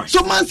team. All right.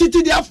 So Man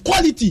City, they have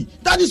quality.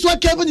 That is why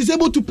Kevin is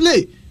able to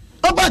play.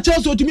 About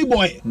Chelsea to me,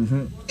 boy.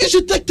 You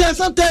should take time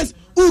sometimes.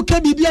 Who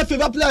can be a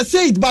favorite player?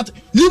 Say it, but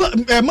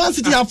Man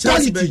City have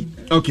quality.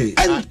 Okay.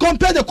 And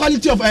compare the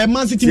quality of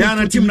Man City.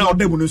 Yeah, team now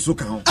they will so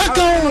count.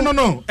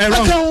 No.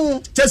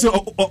 Chelsea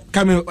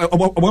coming.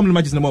 Obama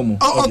matches no more.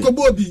 Uncle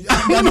Bobby.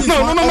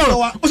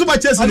 No. Also by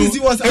Chelsea.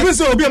 Even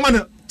so, be a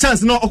man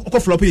chance no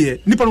flop here.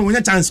 Nipa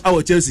no chance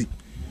our Chelsea.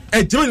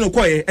 Germany no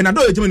quiet, and I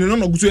know Germany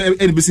no go to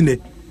any business.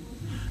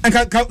 And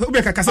let's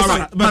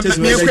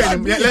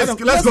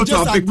go to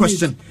our big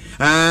question.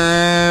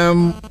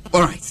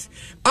 All right.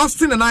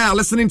 Austin and I are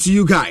listening to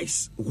you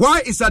guys.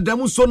 Why is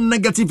Adamu so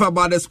negative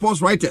about the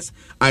sports writers?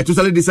 I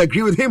totally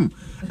disagree with him.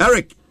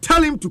 Eric,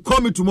 tell him to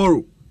call me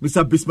tomorrow.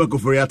 Mr. Bismarck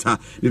Oforiata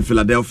in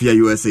Philadelphia,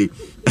 USA.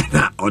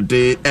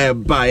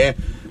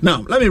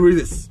 Now, let me read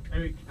this.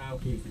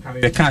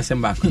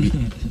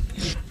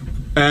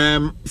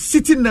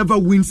 City never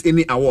wins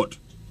any award.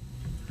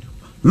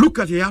 Look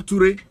at Yaya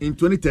Toure in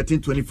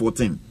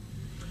 2013-2014.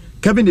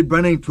 Kevin De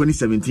Bruyne in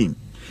 2017.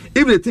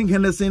 If they think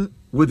Henderson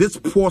with this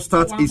poor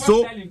start is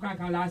so okay.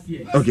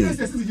 If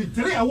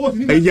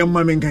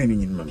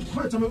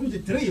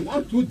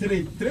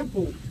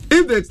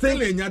they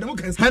think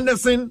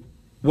Henderson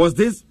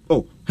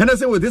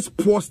with this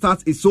poor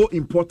start is so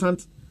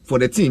important for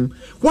the team,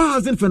 why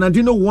hasn't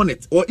Fernandinho won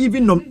it or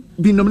even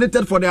been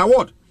nominated for the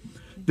award?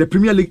 The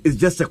Premier League is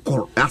just as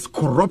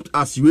corrupt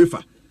as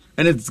UEFA,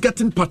 and it's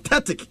getting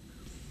pathetic.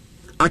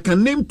 I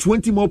can name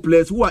 20 more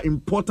players who are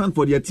important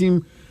for their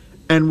team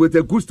and with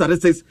a good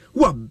statistics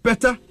who are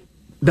better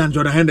than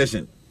Jordan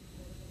Henderson.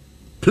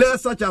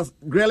 Players such as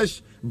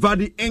Grealish,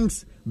 Vardy,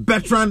 Ings,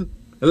 Bertrand,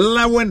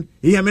 Lewin,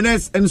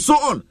 Jimenez, and so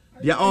on.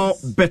 They are all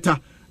better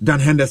than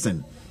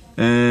Henderson.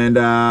 And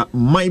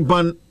my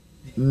ban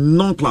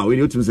non-cloud, we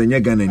need to say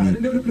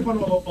Nyaganani.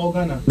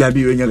 That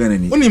be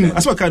Nyaganani.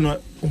 As well,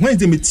 when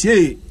they meet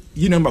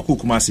you number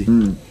Kukumasi.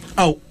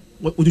 Oh,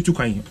 what would you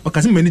kind? Or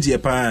can manage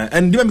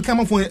and they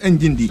come for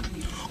engine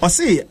or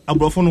say a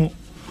brofono.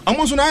 I'm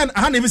also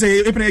I never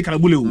say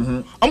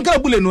Calabule. I'm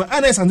Calabule, no,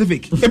 and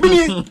scientific. Wait,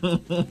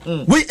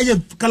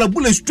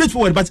 Calabule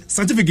straightforward, but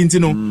scientific, you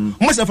know.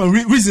 Most of a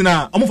reason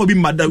I'm for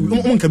being mad.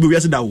 Can be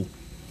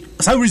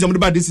some reason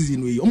about this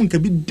season we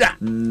can be that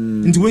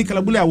into way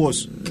Kalabule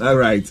was. All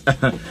right.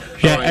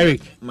 Yeah,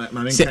 Eric.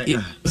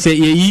 Say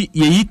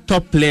ye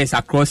top players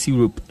across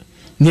Europe.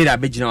 Near a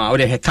big now or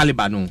the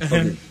caliber no.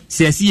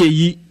 Say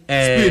ye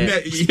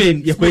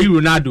Spain,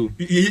 Ronaldo.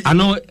 I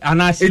know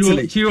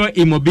Ciro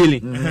Immobile,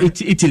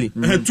 Italy.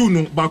 Two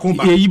no back home.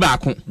 Ye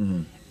back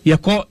home. You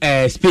call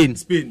Spain.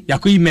 You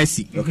call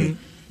Messi. Okay.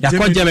 You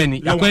call Germany.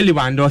 You call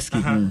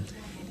Lewandowski.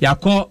 You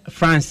call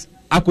France.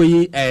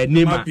 Akoyi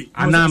Neymar,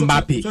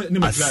 Mbappe,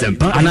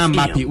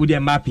 Udi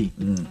Mbappe.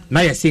 Now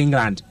you see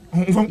England.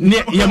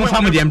 You must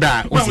have them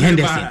there. Was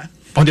Henderson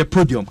on the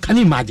podium? Can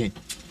you imagine?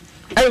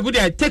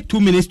 Everybody, take 2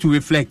 minutes to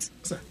reflect.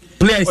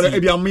 Players.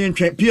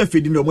 PFA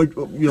didn't know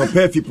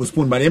PFA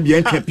postponed, but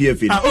MBN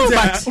PFA.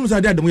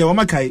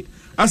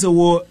 As a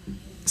war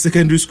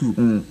secondary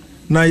school.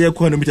 Now you're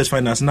going to meet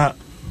finance. Now,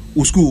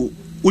 school.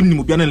 Uni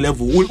mubiana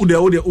level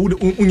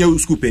unya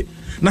school pay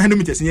na hendo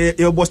meters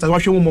your boss wa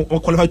hwe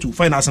qualify to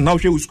finance na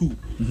hwe school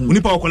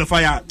uni power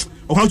qualifier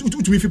o how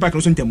to me feedback no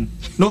so ntem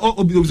no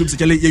obi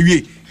chale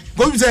yewie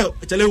go say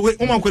chale we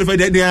o man qualify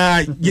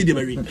there ye de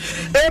bari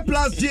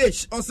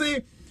A+GH o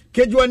say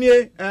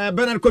Kejuanie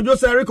Bernard Kojo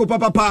Rico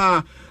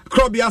papa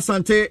Krobia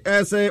Asante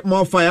say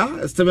more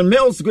fire Steven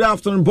Mills. Good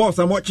afternoon boss,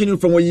 I'm watching you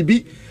from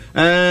Oyibi.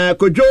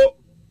 Kojo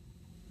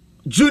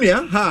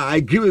Junior, I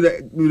agree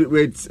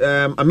with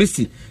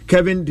Amissi.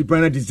 Kevin De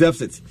Bruyne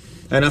deserves it.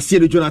 And I see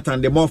the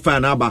Jonathan, the more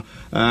fan about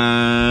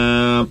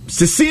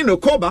Cecino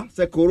Koba,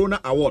 say Corona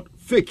Award,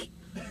 fake.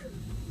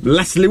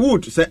 Leslie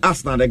Wood, say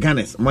Arsenal, the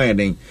Gunners, my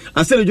name.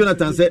 And see the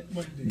Jonathan said,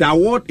 the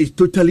award is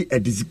totally a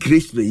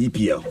disgrace to the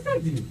EPL.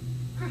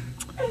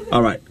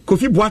 All right.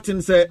 Kofi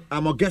Boateng said,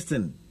 I'm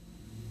Augustine.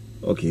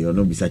 Okay, you'll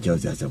not be such a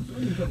system.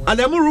 And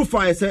the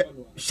Rufai said,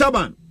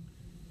 Shaban,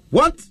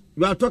 what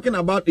you are talking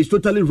about is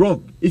totally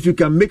wrong. If you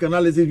can make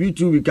analysis,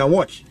 YouTube, you can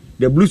watch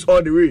the Blues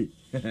all the way.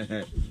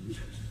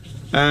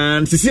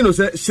 And Cicino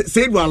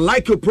said, well,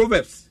 like your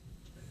proverbs.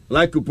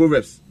 Like your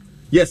proverbs.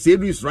 Yes,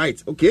 Seidu is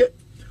right. Okay.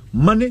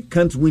 Money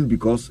can't win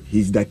because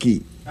he's the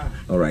key.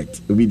 All right.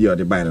 Video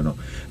the buy now.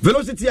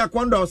 Velocity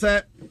Aquando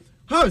said,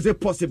 how is it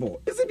possible?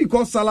 Is it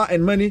because Salah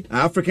and Mane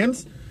are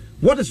Africans?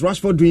 What is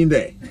Rashford doing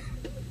there?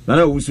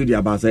 Nana Usudi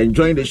Abasa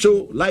enjoying the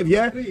show live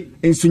here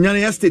in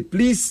Sunyani Estate.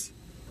 Please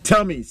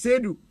tell me,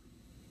 Seidu.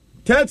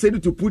 Tell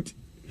Seidu to put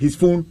his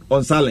phone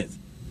on silence.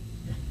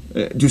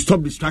 To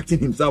stop distracting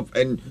himself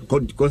and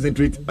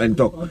concentrate and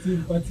talk.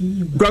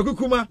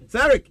 Gragukuma,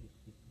 Sarek,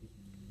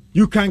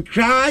 you can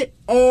cry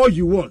all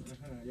you want.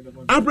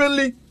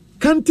 Apparently,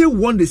 Kante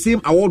won the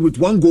same award with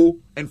 1 goal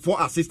and 4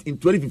 assists in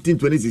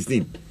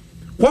 2015-2016.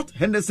 What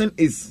Henderson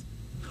is,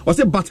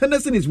 but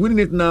Henderson is winning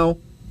it now.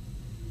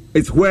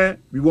 It's where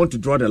we want to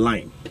draw the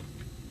line.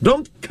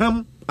 Don't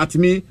come at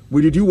me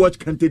with did you watch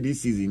Kante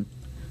this season?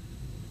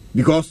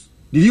 Because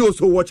did you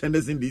also watch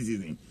Henderson this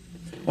season?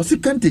 Or see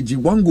Kante G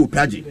 1 goal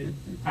Paji.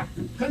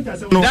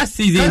 That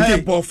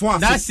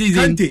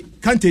season,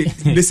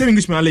 Kante, the same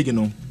Englishman league, you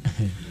know.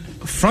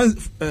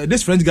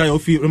 This French guy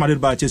of Real Madrid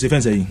by Chelsea,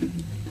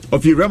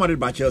 of Real Madrid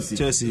by Chelsea.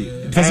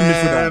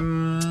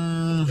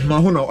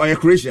 Mahuna or a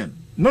Croatian.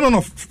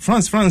 No.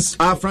 France. France.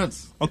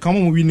 Or come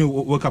on, we know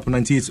World Cup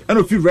 98. I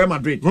know Real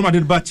Madrid. Real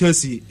Madrid by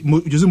Chelsea.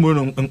 Jose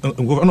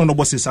Mourinho no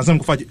bosses. As I'm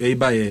going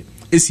by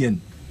ACN.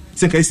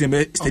 Think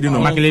ACN stadium.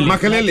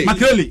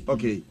 Makelele.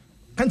 Okay.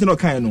 Kante no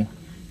kai no.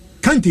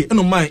 Kante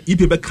no mind you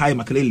be kai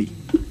Makelele.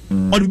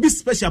 Or be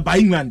special by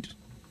England.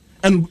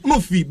 And no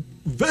fee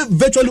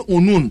virtually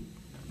unknown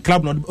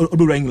club no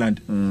over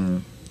England.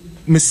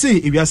 Me say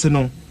if you say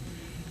no.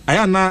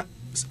 Ayana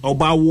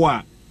oba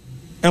wa.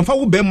 Emfa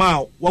wo be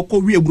ma wako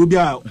wi eburo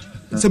bia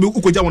se be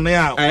ukoja wona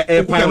ya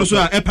ukoja no so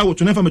a epa wo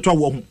to nefa metwa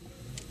wo ho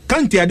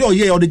Kante ade o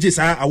ye o de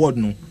jisa award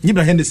no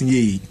Nyibra Henderson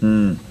ye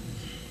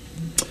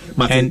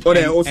and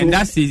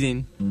that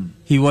season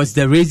he was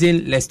the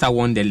reason Leicester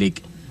won the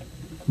league,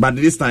 but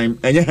this time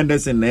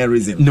Henderson no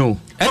reason no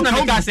and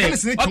I say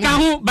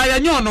okahu by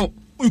no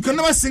you can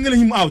never single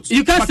him out.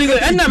 You can't single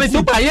and na me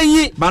so ba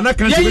ye but na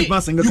can't make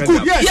man single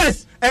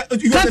yes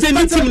Kante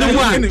ni team no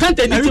one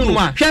Kante ni team no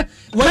one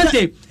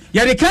Kante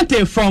Yari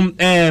Kante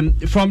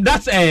from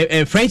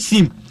that French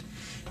team,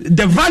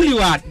 the value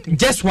at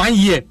just 1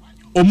 year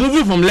or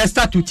moving from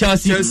Leicester to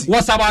Chelsea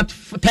was about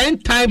 10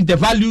 times the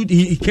value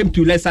he came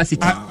to Leicester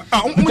City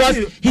because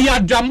he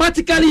had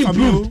dramatically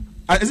improved.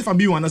 As if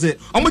Fabio and I say,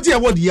 how much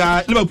award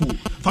ya Liverpool?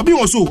 Fabio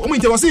also, I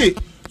mean,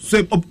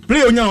 say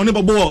play on your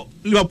neighbor ball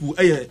Liverpool.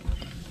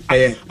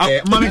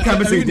 Mommy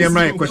can't say the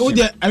right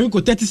question. I will go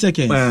 30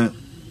 seconds.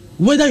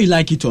 Whether you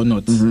like it or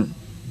not,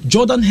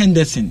 Jordan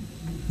Henderson,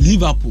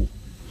 Liverpool.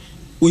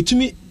 Which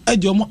me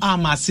Ejomo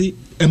Amasi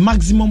a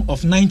maximum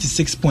of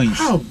 96 points.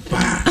 How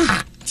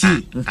bad?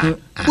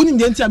 Only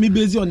the entire me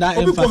based on that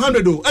emphasis.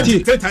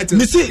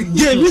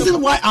 The reason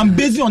why I'm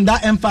basing on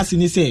that emphasis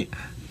is say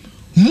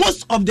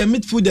most of the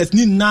midfielders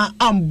need now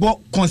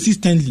ball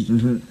consistently.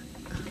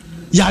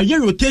 Yeah,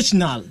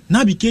 rotational.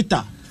 Naby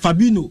Keita,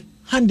 Fabinho,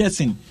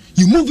 Henderson.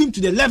 You move him to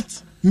the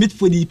left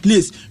midfield, he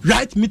plays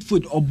right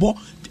midfield or ball.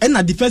 and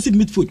a defensive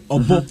midfield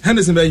Obo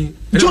Henderson Bay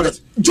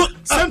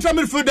central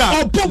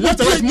midfielder Obo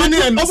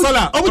money and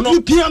Salah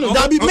Obo piano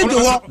that be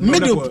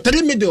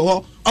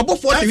middle Obo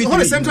 43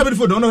 what central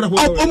midfield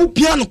Obo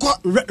piano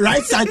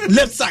right side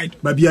left side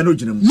but be no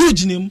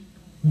ginem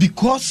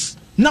because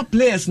now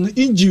players no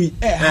injury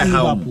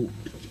Liverpool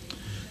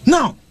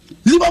now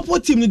Liverpool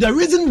team the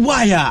reason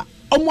why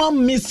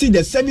missing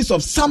the service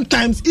of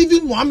sometimes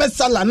even Mohamed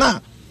Salah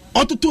now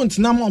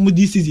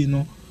this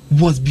season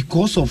was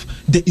because of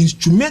the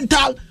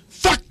instrumental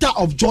factor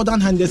of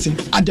Jordan Henderson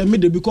at the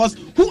middle, because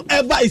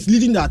whoever is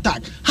leading the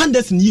attack,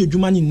 Henderson is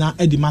now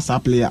the master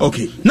player.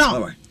 Okay.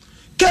 Now,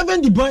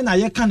 Kevin De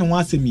Bruyne can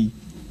wants me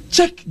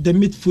check the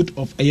midfield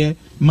of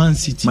Man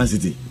City. Man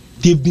City.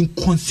 They've been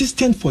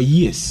consistent for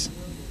years.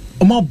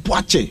 Omar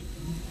Boache.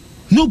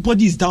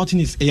 Nobody is doubting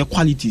his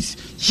qualities.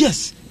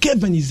 Yes,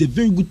 Kevin is a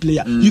very good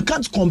player. You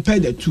can't compare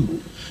the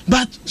two.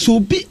 But so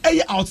be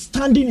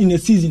outstanding in a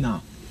season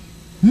now.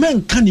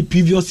 Men can the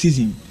previous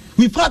season.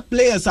 We've had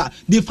players,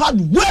 they've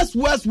had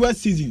worse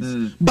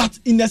seasons. But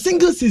in a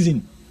single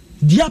season,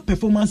 their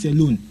performance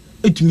alone,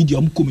 it's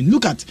medium coming.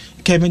 Look at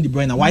Kevin De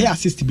Bruyne. Why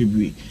assist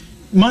Bebre?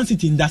 Man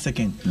City in that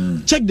second.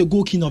 Check the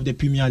goal king of the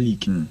Premier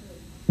League.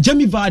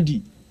 Jamie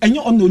Vardy. And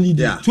you're on the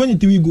leader,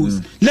 23 goals.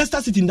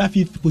 Leicester City in that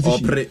 5th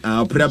position.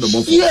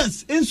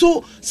 Yes, and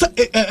so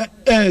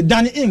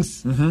Danny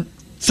Ings.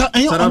 So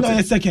and you're on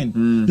the second.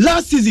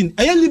 Last season,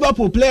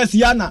 Liverpool players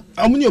Yana,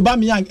 Amuni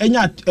Aubameyang,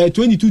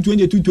 22.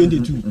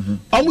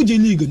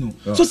 League no.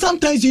 So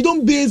sometimes you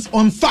don't base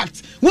on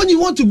facts. When you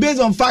want to base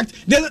on facts,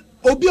 then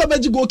Obi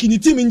Obeji go in the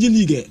team in the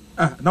league.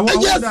 Now what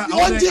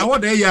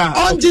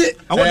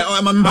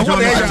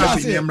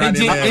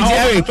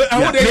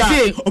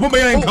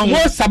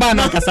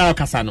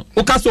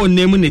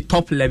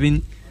top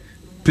 11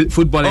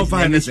 footballers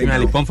in the Premier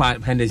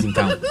League. Henderson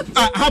count.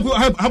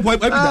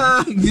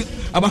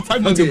 About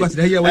 5 months ago.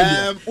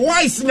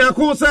 Why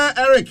Sinyakosa,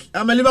 Eric?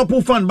 I'm a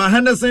Liverpool fan, but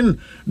Henderson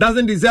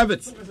doesn't deserve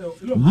it.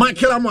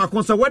 Michael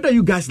Amakosa, whether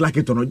you guys like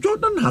it or not,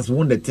 Jordan has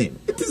won the team.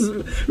 It is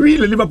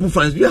really Liverpool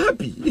fans. We are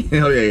happy.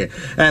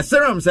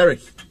 Serams,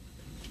 Eric.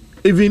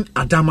 Even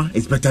Adama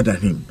is better than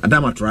him.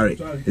 Adama Traore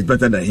is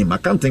better than him. I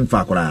can't think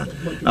far.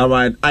 All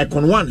right.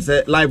 Icon 1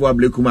 say live wa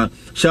Blekuma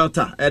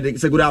Shelter.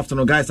 Say good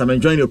afternoon, guys. I'm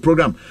enjoying your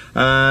program.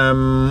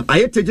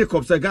 Ayete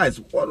Jacob say, guys,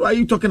 what are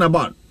you talking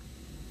about?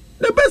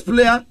 The best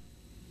player,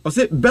 I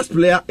say best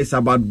player is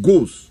about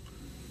goals.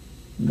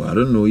 But I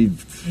don't know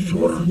if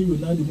sure.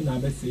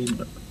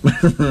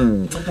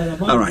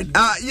 All right.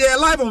 Yeah,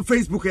 live on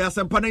Facebook here,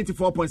 Sempa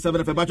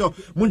 94.7 FM. But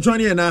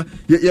Munchoni na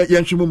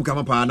yenshimum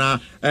kama pa na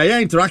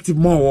interactive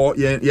more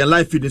ya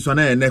live fitness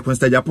one na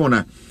Quinsta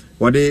Japona.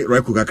 Wade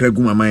Royko kakra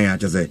guma man ya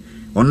chese.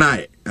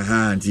 Onai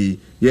nti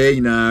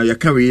ina ya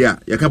kawe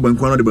ya ka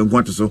bankwa no de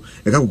bankwa to so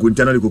ya ka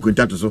kukunta no de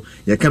kukunta to so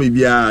ya ka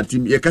bibia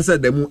team ya kasa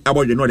demu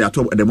abodwe no de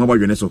atop demu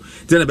abodwe ne so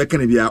tena be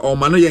kan bia o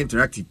ma no ya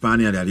interactive pan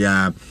ya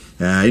ya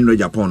in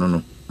Japan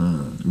no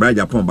bra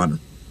Japan ba no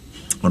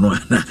ono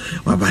na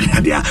wabari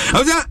dia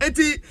oza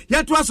enti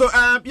ya to so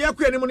ya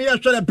ku enimu no ya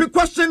hwe the big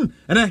question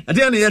ene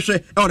ade na ya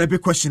hwe the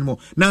big question mo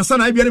na sa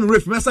na bia me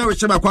ref mesa we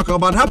cheba kwa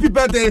about happy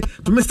birthday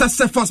to Mr.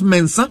 Cephas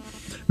Mensah.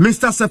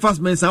 Mr. Cephas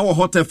Mensah, our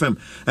Hot FM,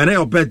 and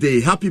your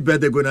birthday. Happy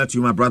birthday going out to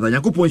you, my brother.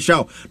 Yankupon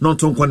shout, non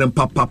ton konem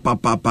papa,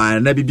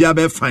 and nebi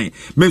biabe fine.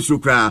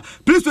 Mesukra.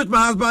 Please with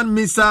my husband,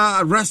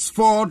 Mr.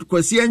 Rashford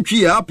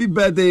Kwesientri. Happy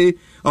birthday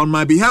on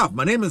my behalf.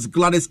 My name is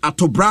Gladys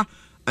Atobra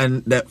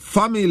and the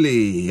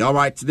family. All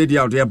right, today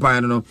out there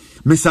by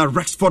Mr.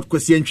 Rashford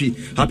Kwesientri.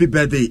 Happy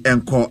birthday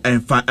and call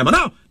and fine. And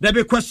now, the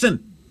big question.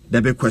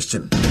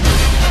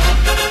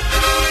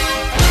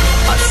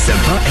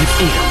 Asempa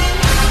FM.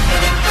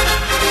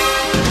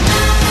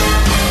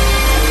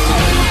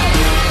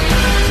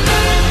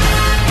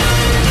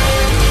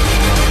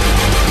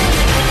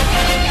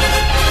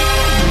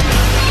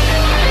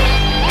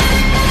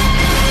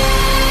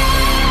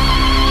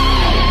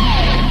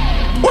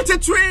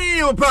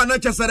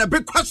 Just said a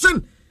big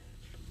question.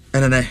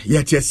 And then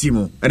yet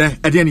Simo. And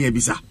then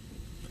Ebisa.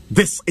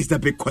 This is the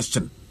big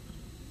question.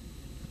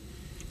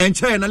 And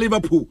China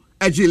Liverpool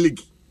AG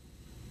League.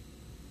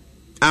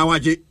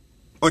 Awaji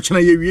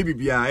Ochana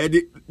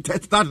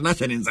Yebibia start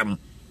nationalism.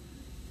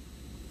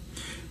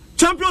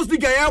 Champions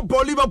League I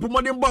ball Liverpool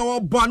Madimba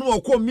Banu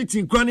or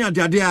meeting Crania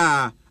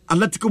Dadia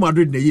Atletico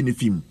Madrid ne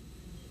uniform.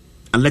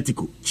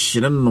 Atletico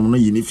Chiran no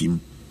uniform.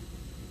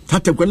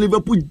 Tata kwa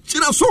Liverpool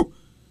jina so.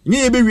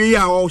 Nyebe we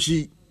ya o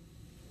shi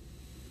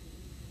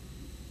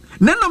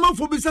nana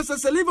manfo bi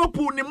sese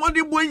Liverpool ni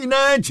mode boy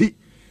nyina chi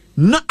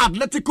na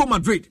Atletico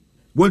Madrid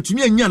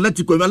wantumi anya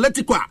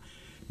Atletico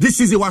this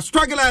is was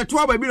struggle to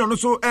aba bi no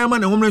so e ma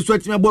na homre so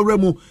atimi abowra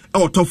mu e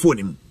otofo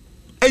nim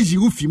ayi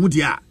ufi mu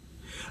dia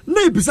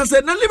na bi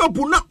sese na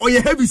Liverpool na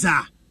oye heavy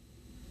sa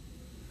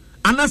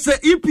anase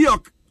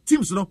EPOC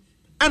teams no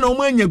e na o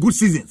ma anya good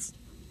seasons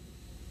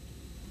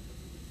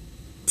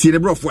ti the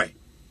bro foi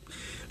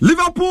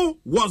Liverpool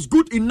was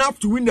good enough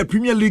to win the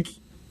Premier League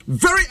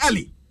very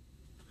early,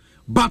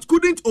 but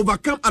couldn't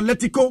overcome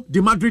Atletico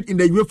de Madrid in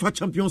the UEFA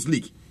Champions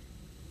League.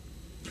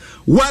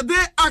 Were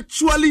they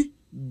actually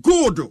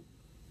good?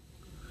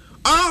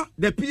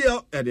 The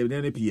PL,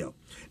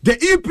 the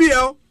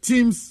EPL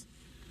teams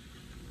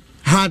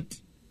had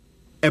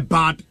a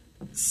bad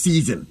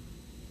season?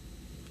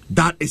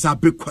 That is a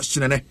big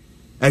question,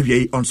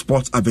 on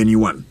Sports Avenue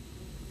 1.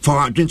 For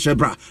our Adrian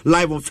Shebra,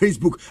 live on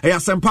Facebook,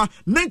 Ayasempa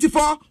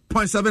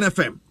 94.7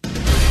 FM.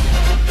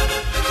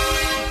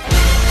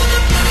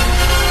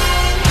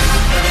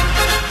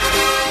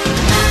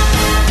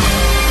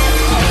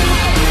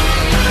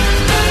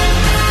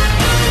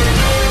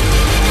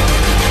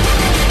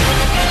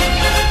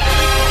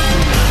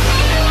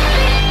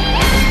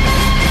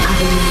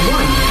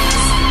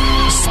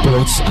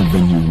 Sports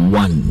Avenue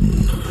 1.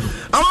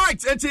 All right,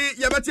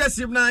 Yabati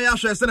Sibna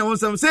Yasha, Sena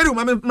wants some Seru,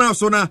 Mamma,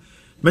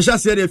 Mesha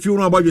said a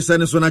few about your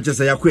son, so not just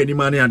a query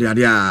money and the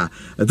idea.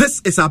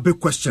 This is a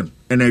big question,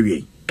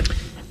 anyway.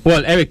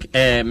 Well, Eric,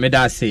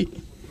 Meda say,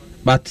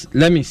 but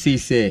let me see,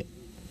 say,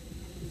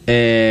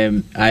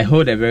 I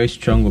hold a very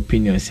strong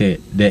opinion, say,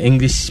 the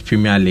English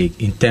Premier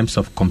League, in terms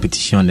of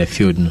competition on the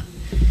field,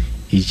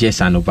 is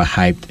just an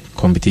overhyped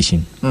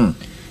competition. And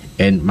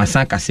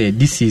Masanka said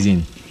this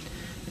season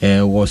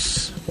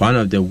was one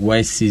of the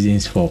worst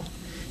seasons for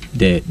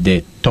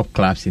the top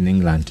clubs in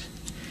England.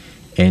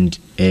 And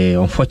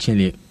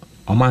unfortunately,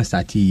 Oman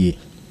started year,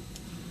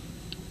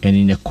 and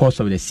in the course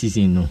of the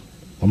season,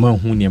 Oman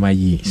who never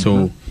year.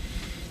 So,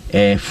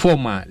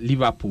 former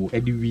Liverpool,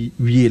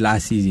 we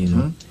last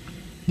season,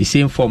 the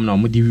same form now,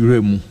 Mudi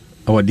Remu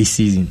or this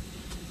season.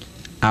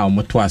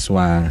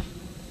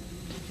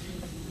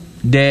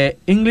 The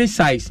English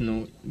sides,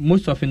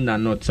 most often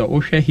than not, so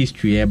share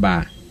history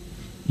about.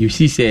 You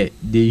see, say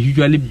they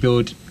usually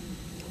build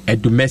a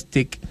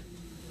domestic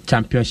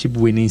championship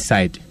winning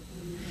side,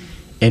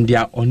 and they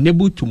are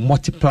unable to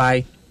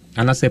multiply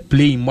and also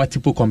play in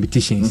multiple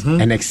competitions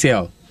and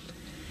excel.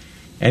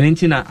 And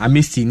anything I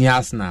missed in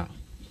years now,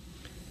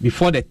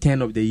 before the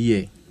 10th of the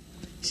year,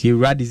 see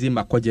Radizim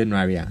Bako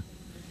January,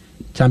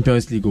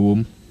 Champions League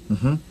home,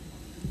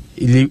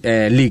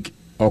 League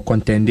or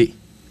contender,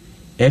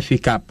 FA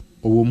Cup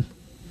home,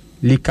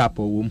 League Cup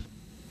home.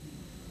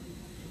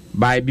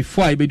 By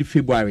before I do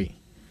February,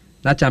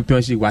 that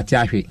Champions League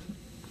watiashi,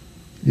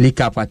 League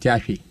Cup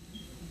watiashi,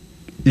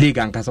 League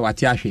and Kasa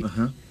watiashi.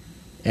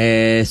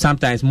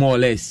 Sometimes more or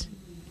less.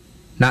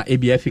 Na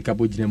ABF Cup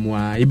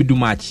ujinemwa, ebi do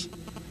match,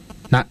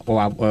 na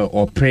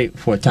or pray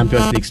for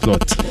Champions League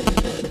slot. So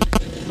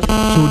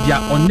they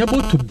are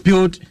unable to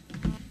build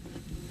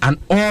an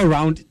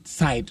all-round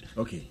side.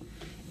 Okay.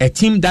 A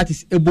team that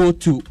is able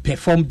to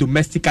perform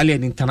domestically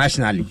and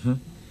internationally,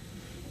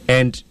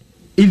 and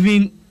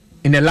even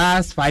in the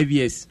last 5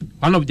 years,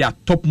 one of their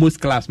topmost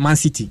clubs, Man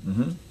City,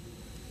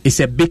 is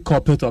a big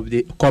corporate of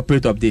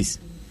this.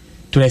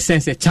 To the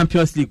sense, a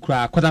Champions League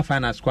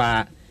quarterfinal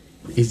squad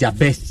is their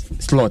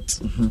best slot.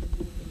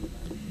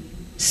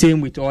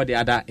 Same with all the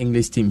other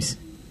English teams.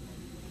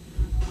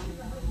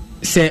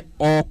 Say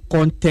or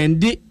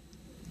contend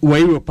where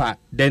Europa,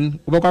 then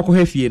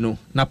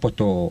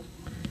Napoto.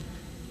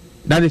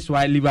 That is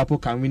why Liverpool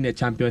can win the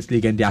Champions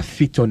League and they are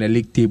fit on the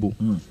league table.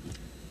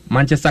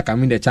 Manchester can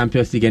win the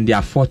Champions League and they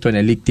are fourth on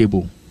the league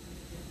table.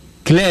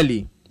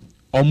 Clearly,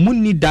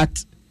 Omun need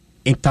that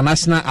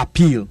international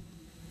appeal.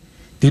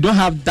 They don't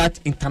have that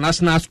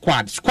international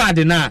squad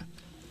now.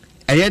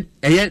 And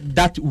yet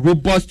that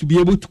robust to be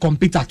able to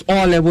compete at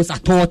all levels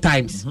at all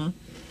times.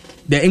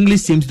 The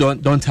English teams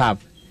don't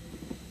have.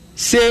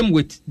 Same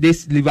with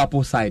this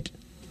Liverpool side.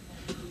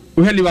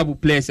 We have Liverpool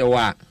players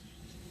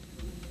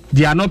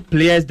they are not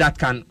players that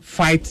can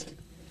fight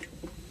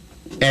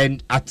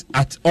and at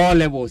all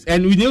levels.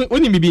 And we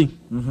only maybe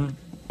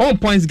 1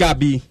 points gap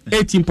be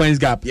 18 points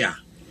gap. Yeah.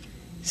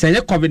 Since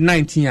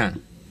COVID-19,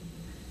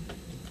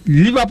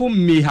 Liverpool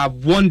may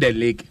have won the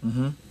league,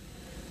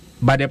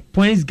 but the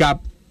points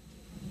gap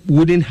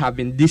wouldn't have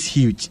been this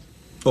huge.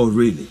 Oh,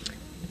 really?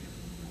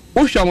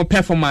 Oshamu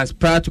performance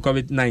prior to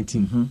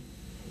COVID-19.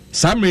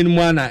 Some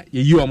Mwana,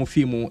 you are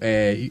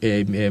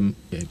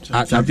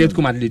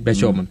Atletico Madrid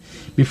Besham.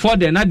 Before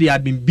then, they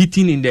had been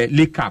beaten in the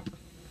League Cup.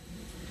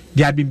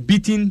 They had been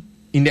beaten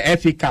in the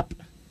FA Cup.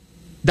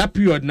 That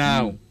period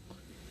now.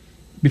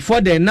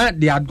 Before then,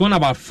 they had gone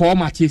about 4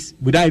 matches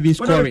without even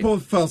scoring. Paul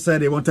Fell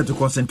said they wanted to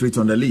concentrate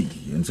on the league,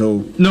 and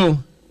so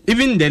no,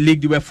 even in the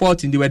league they were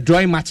fighting. They were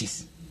drawing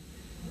matches.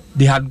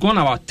 They had gone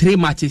about 3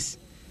 matches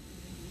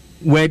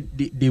where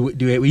they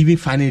were even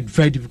finding it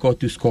very difficult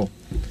to score.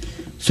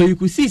 So you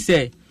could see,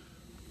 say,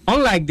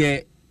 unlike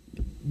the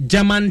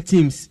German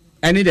teams,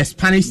 any the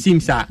Spanish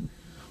teams are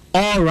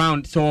all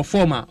round. So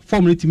former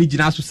to me till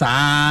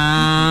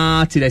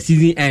the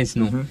season ends.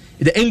 No,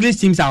 the English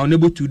teams are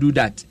unable to do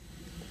that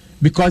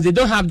because they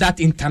don't have that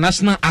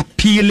international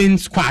appealing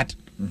squad.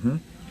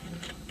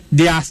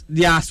 They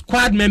are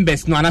squad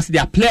members. No, and as they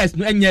are players.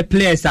 No, any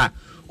players are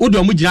who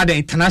don't move the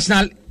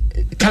international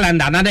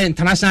calendar, another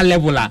international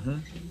level.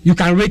 You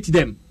can rate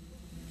them,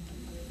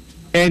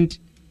 and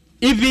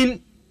even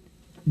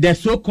the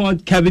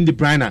so-called Kevin De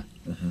Bruyne.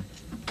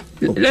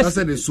 Let's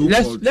say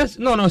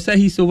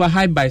he's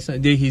overhyped by.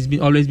 He's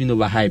always been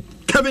overhyped.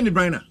 Kevin De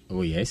Bruyne.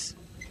 Oh yes.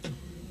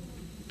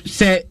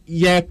 say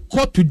yeah,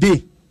 caught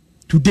today,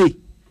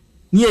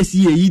 yes,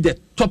 he the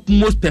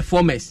topmost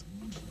performers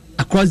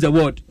across the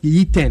world.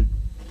 He 10.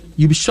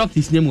 You'll be shocked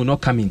his name will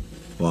not come in.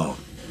 Wow.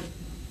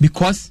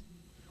 Because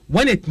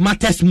when it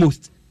matters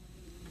most,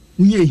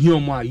 you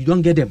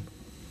don't get them.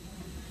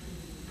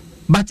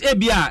 But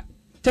Abia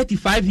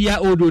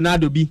 35-year-old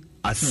Ronaldo B.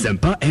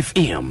 Asempa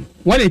FM.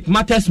 When it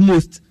matters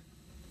most,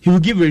 he will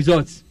give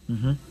results.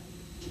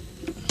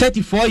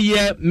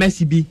 34-year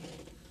Messi B.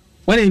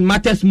 When it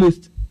matters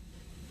most,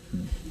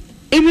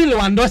 even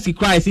Lewandowski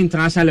cries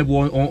international level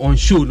on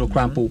show no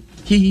crampo.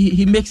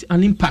 He makes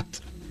an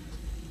impact.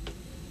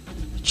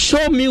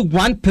 Show me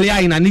one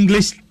player in an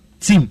English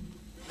team.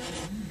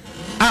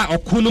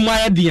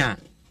 Okunumaya Dia.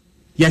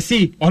 You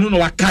see, I don't know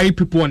what carry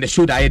people on the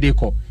shoulder they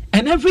call.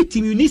 And every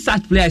team you need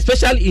such players,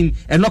 especially in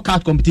a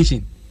knockout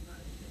competition.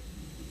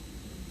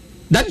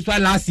 That is why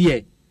last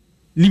year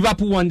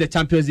Liverpool won the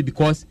Champions League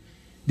because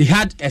they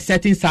had a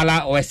certain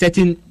Salah or a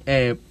certain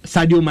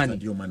Sadio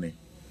Mane.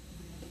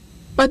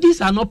 But these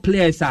are not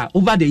players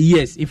over the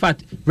years. In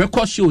fact,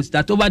 record shows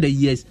that over the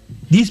years,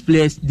 these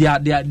players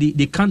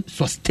they can't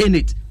sustain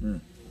it.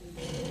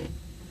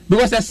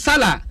 Because a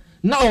Salah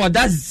now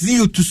that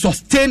zeal to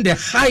sustain the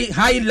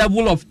high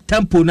level of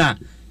tempo now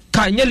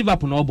can you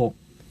Liverpool no ball.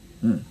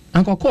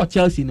 Uncle call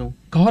Chelsea no.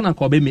 Kahona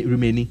Kobe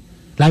remaining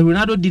like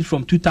Ronaldo did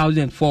from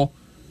 2004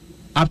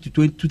 up to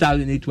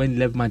 2008 when he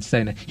left Manchester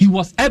United. He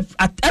was at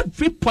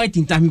every point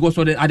in time he was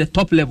at the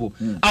top level.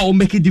 I will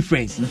make a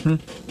difference.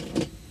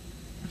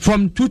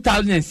 From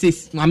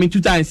 2006,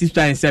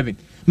 2007,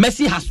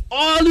 Messi has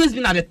always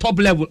been at the top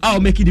level. I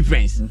will make a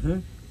difference.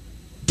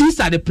 These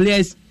are the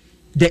players,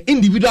 the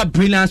individual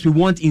brilliance we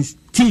want in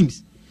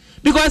teams.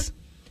 Because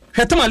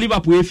Hetama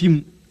Liverpool if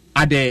him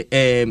at the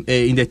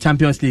in the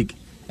Champions League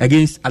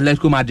against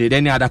Atletico Madrid,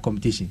 any other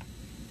competition.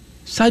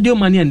 Sadio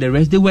Mane and the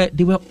rest,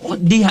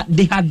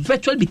 they had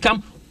virtually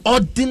become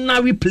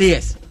ordinary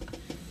players.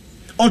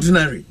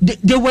 Ordinary.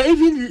 They were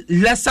even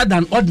lesser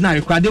than ordinary.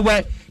 They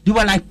were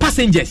like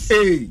passengers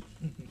in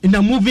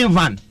a moving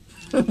van.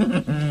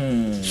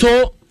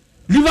 So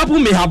Liverpool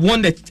may have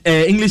won the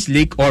English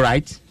league, all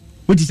right,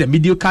 which is a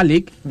mediocre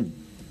league.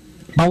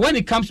 But when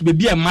it comes to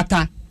maybe a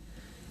matter,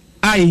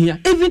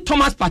 even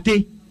Thomas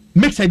Partey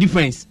makes a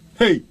difference.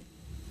 Hey.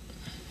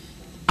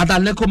 At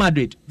Atletico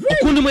Madrid.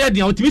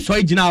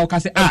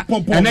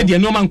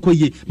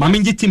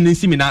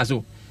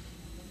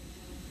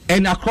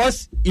 And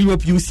across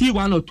Europe, you see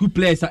one or two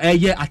players a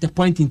year at a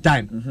point in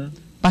time.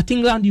 But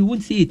England, you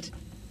won't see it.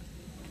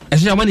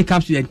 Especially when it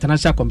comes to the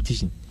international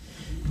competition.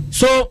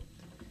 So,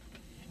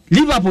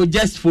 Liverpool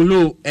just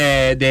follow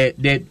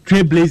the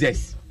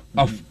trailblazers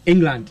of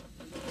England.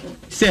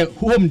 Say,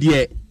 home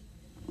there,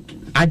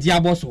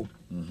 Adiaboso.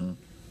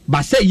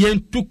 But say,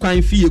 yen two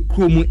kind fee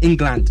Chrome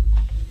England.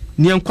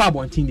 They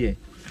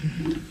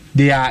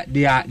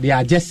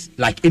are just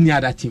like any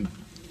other team.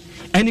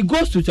 And it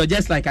goes to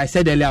suggest, like I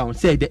said earlier on,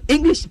 say the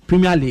English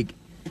Premier League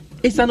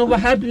is an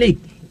overhyped league.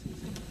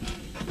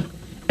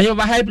 An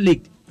overhyped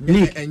league.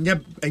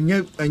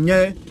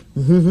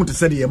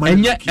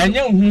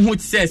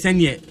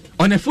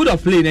 On a foot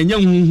of play,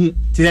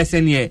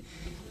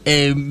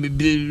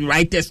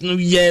 writers, no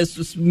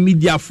years,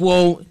 media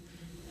for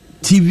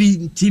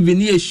TV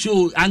near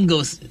show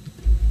angles,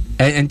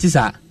 and this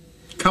are.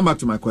 Come back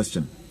to my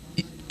question.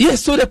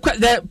 Yes, so the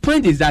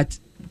point is that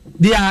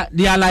they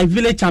are like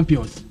village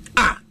champions.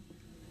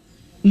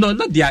 No,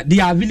 not they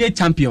are village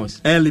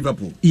champions.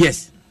 Liverpool.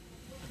 Yes.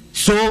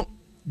 So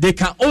they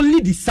can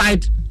only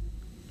decide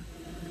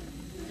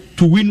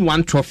to win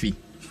one trophy.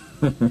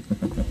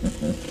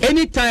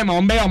 Anytime I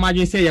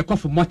imagine say you call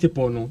for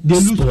multiple, no, they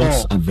lose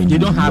all. They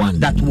don't have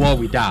that war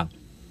with that.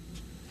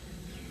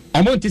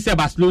 I'm going to say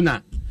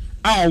Barcelona,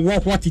 I'll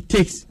work what it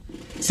takes.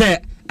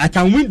 Say I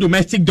can win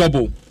domestic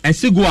double and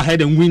still go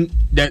ahead and win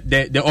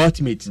the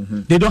ultimate.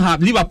 They don't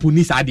have Liverpool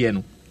needs idea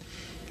no.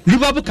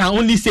 Liverpool can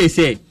only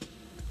say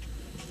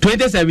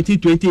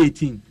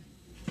 2017-2018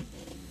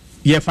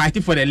 you're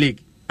fighting for the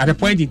league at a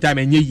point in time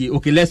and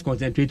okay, let's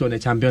concentrate on the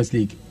Champions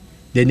League.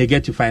 Then they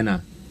get to final.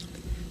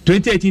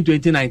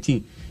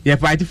 2018-2019 you're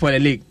fighting for the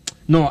league.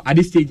 No, at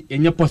this stage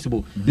it's not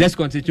possible. Let's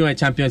concentrate on the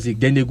Champions League.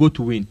 Then they go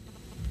to win.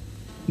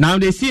 Now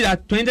they see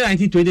that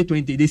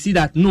 2019-2020 they see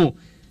that no,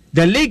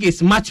 the league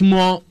is much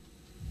more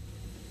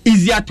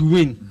easier to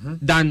win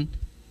than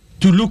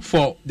to look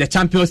for the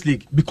Champions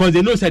League because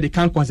they know that they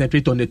can't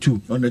concentrate on the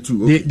two.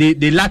 Okay.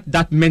 They lack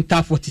that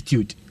mental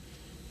fortitude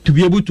to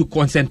be able to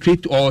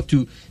concentrate or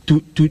to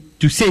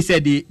say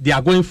they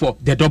are going for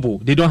the double.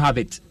 They don't have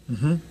it.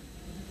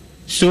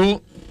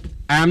 So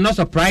I am not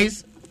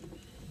surprised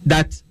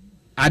that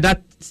at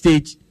that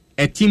stage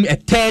a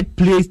third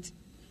placed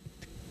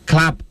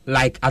club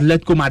like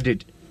Atletico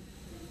Madrid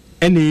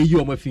and in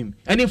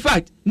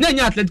fact,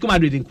 Atletico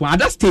Madrid at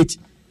that stage,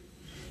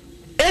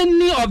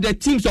 any of the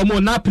teams of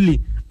Napoli,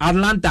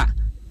 Atlanta,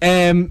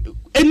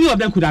 any of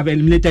them could have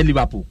eliminated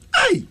Liverpool.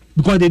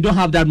 Because they don't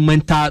have that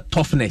mental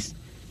toughness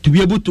to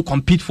be able to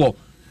compete for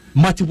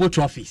multiple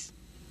trophies.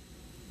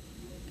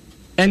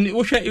 And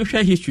you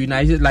share history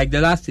now, like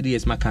the last 3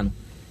 years, Makano.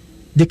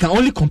 they can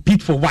only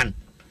compete for one.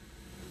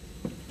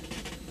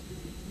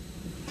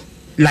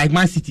 Like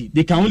Man City,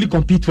 they can only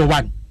compete for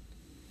one.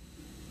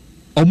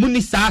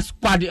 Omuni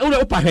squad,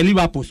 only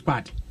Liverpool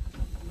squad.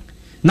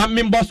 Not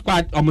member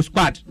squad or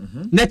squad.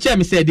 Next year,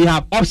 me say they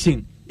have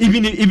option,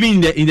 even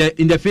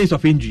in the face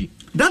of injury.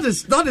 That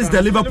is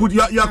the Liverpool.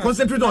 You are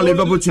concentrating on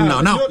Liverpool team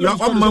now. Now you are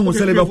all man who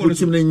say Liverpool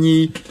team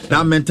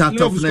that mental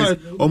toughness,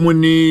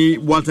 omuni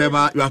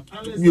whatever.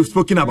 You've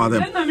spoken about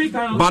them,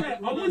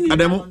 but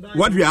Ademo,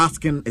 what we are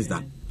asking is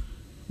that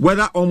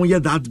whether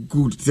omo that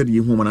good said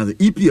you human as the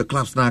EPL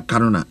clubs now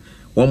Carona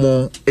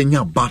omo any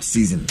bad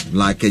season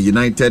like a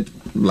United,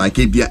 like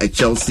a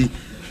Chelsea.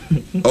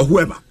 Or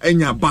whoever,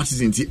 any bad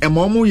season. And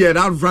Momu,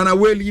 that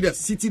runaway leader.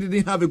 City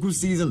didn't have a good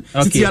season.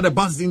 Okay. City had a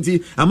bad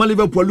season. I'm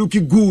Liverpool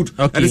looking good.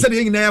 Okay. And they said,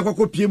 and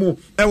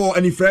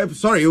if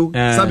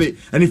Sabe,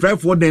 and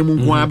if for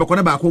them, but when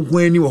about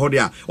when you were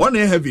there, on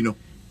a heavy no.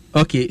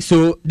 Okay,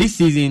 so this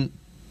season,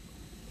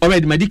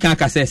 already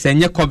Medicanka says,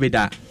 and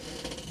COVID,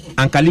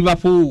 and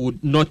Liverpool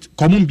would not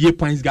come be a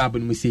points gap,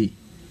 and we say.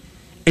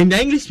 In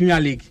the English Premier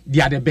League,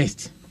 they are the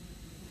best.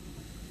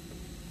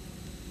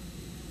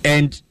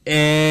 And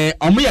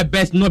we are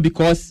best not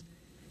because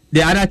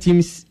the other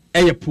teams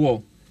are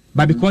poor,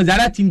 but because the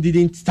other team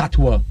didn't start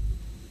well.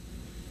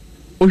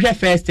 We have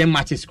first 10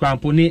 matches,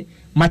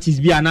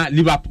 matches be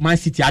Liverpool, Man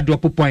City had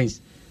dropped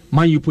points.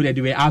 Man, you put it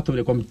they were out of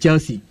the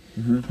Chelsea.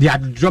 They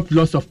had dropped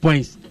lots of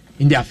points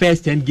in their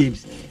first 10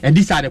 games, and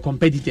these are the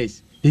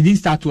competitors. They didn't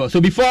start well,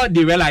 so before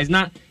they realized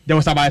now there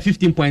was about a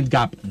 15-point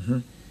gap.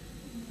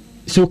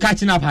 So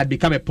catching up had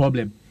become a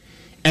problem,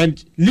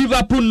 and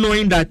Liverpool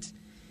knowing that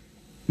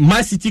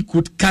Man City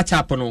could catch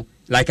up,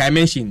 like I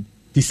mentioned,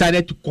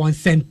 decided to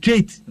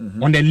concentrate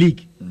on the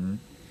league.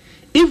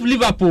 If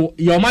Liverpool,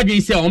 your imagine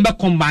say, on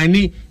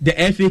combining the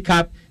FA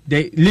Cup,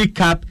 the League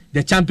Cup,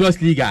 the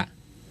Champions League,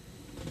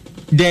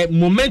 the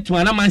momentum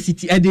and Man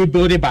City they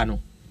build a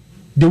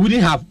they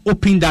wouldn't have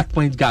opened that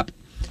point gap.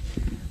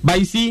 But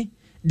you see,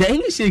 the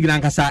English League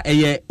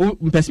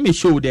may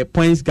show the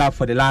points gap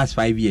for the last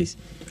 5 years.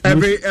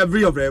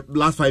 Every of the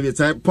last 5 years,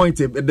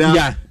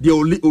 the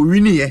only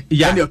winning, and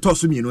your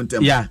toss me,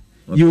 yeah.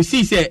 Okay. You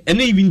see, say,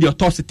 and even your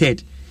toss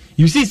third.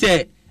 You see,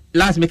 say,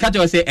 last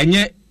Mekato say, and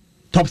yet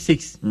top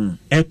 6,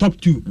 and top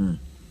 2.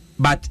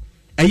 But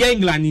a year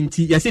England in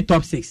T, you say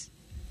top 6.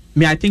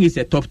 Me, I think it's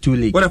a top 2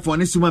 league. What for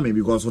this maybe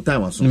because of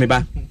time or so. Me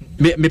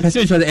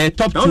percentage was a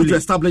top 2 league. To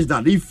establish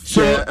that if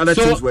other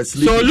teams were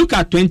sleeping. So look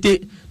at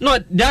 20. No,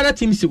 the other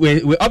teams were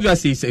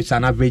obviously it's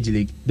an average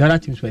league. The other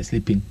teams were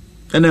sleeping.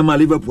 And then my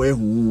Liverpool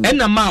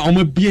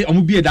and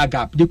be that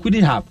gap. They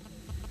couldn't have.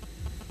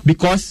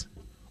 Because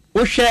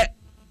let's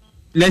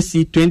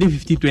see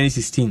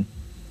 2015-2016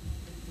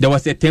 there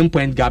was a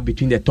 10-point gap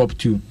between the top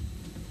 2.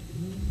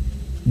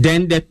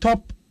 Then the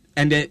top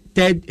and the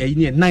third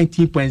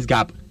 19 points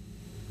gap.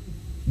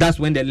 That's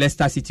when the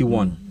Leicester City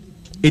won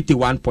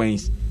 81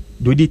 points.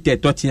 Dodi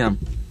Tottenham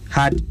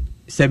had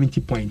 70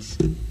 points.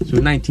 So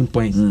 19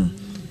 points.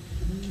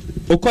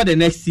 Okay, the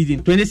next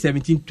season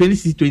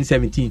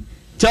 2016-2017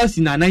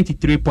 Chelsea now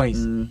 93 points.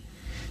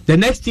 The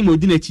next team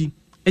Odinechi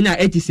had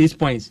 86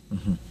 points,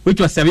 which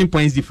was 7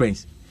 points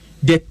difference.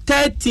 The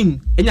third team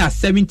had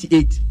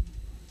 78,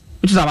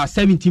 which is about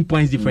 17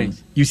 points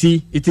difference. You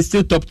see, it is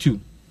still top 2.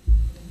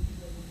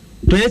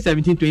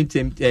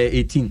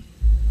 2017-2018,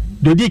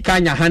 Dodi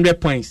Kanya 100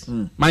 points.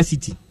 Man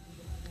City,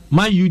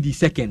 Man U the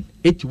second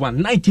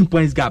 81, 19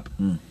 points gap.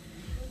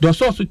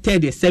 There's also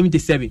third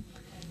 77.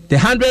 The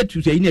 100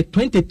 to in a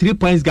 23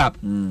 points gap.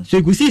 So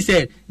you could see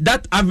said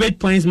that average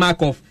points mark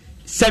of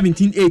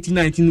 17, 18,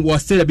 19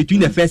 was still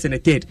between the first and the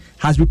third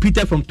has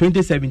repeated from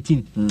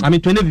 2015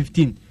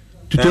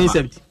 to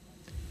 2017.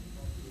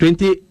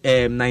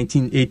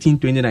 2019, 18,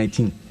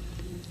 2019.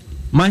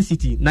 Man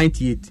City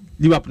 98,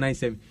 Liverpool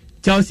 97,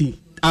 Chelsea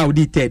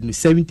Audi third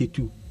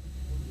 72.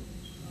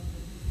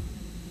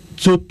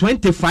 So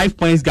 25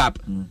 points gap.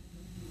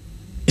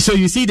 So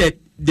you see that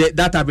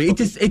that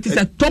average it is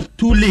a top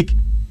 2 league.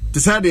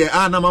 Decided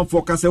man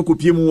focus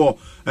okopie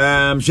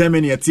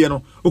Germany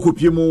etieno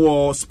okopie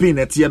mu Spain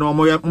etieno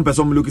mo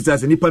person look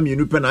at nipa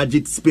mienu pe na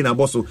agit Spain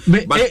aboso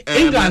but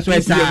England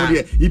was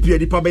EPL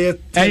nipa be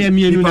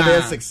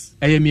 6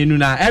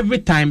 na every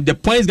time the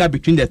points gap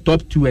between the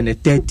top 2 and the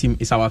third team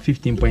is our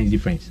 15 points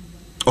difference.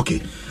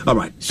 Okay, all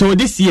right. So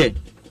this year,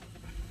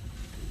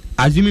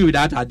 assuming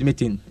without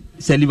admitting,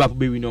 say Liverpool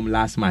be win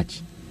last match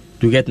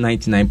to get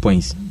 99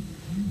 points,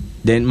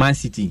 then Man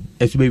City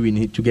SB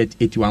win to get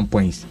 81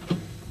 points.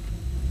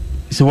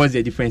 So what's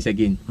the difference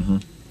again?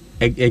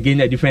 Again,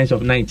 a difference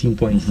of 19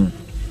 points.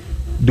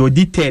 Though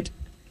the third,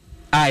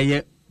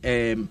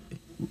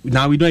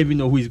 now we don't even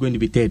know who is going to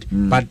be third.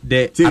 But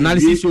the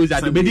analysis shows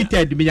that the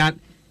third be at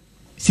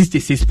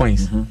 66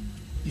 points.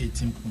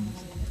 18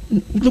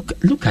 points.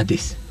 Look at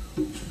this.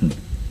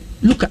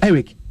 Look at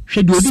Eric.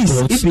 Should do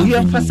this. If you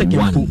hear for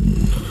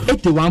second,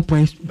 81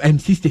 points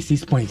and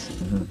 66 points.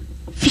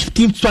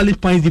 15 solid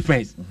points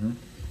difference.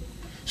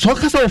 So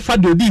because of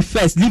Fado D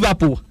first,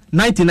 Liverpool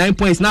 99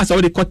 points. Now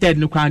so they cut in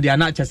the ground. They are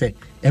not just a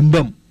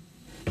emblem.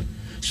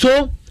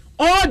 So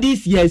all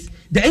these years,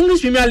 the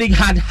English Premier League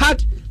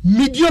had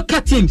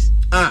mediocre teams.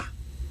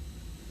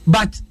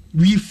 But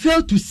we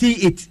failed to see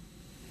it.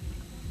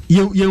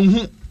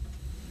 You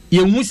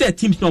said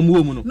teams no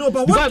more. No,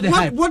 but what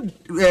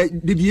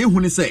did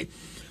you say?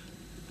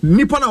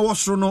 Nipana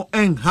was no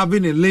and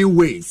having a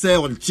laneway, say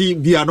on cheap,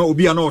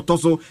 Biano,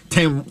 Tosso,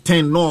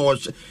 10 no.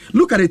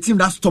 Look at a team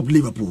that stopped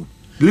Liverpool.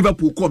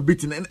 Liverpool got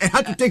beaten and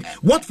had to take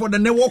what for the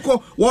network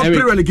or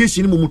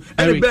pre-relegation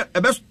and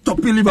best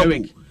stopping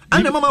Liverpool.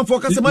 And the moment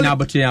focus on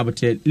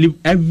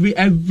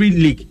every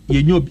league,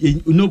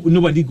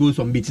 nobody goes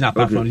unbeaten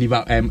apart from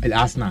Liverpool,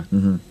 Arsenal.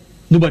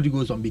 Nobody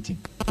goes unbeaten.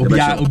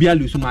 Obia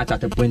lose so much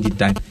at a point in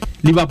time.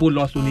 Liverpool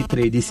lost only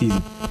 3 this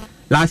season.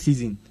 Last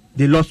season,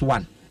 they lost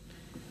 1.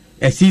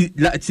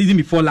 Season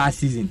before last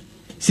season,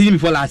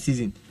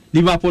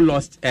 Liverpool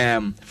lost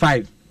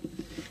 5.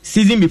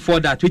 Season before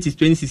that, which is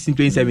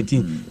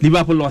 2016-2017,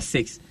 Liverpool lost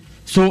 6.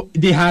 So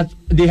they had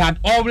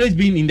always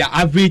been in the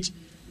average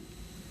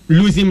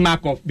losing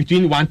mark of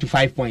between 1 to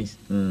 5 points.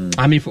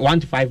 I mean, 1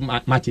 to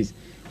 5 matches,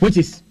 which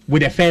is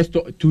with the first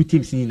 2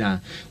 teams in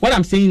now. What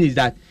I'm saying is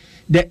that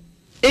the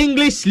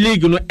English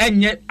league, ain't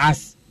yet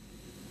as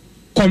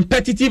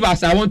competitive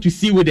as I want to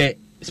see with the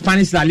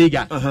Spanish La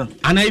Liga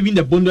and even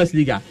the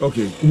Bundesliga.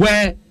 Okay.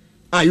 Where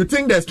you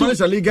think the Spanish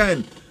La Liga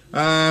and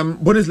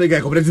Bundesliga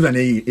are competitive than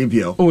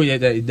APL? Oh yeah,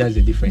 that's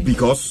the difference.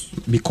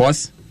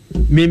 Because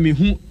me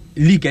who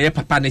league ya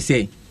papa ne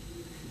say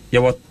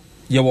you were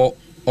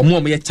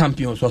omo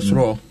champions was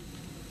raw.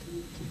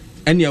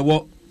 And you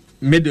were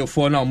middle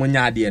for now omo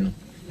nya ade no.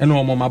 And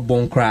omo ma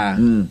bon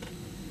kra.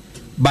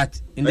 But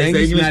in the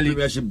English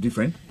Premiership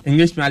different.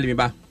 English Premier League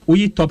ba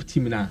we top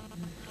team na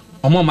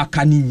omo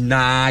makani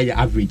na ya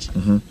average.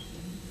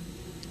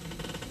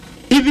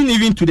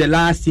 Even to the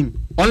last team,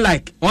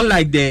 unlike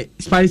the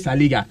Spanish La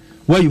Liga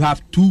where you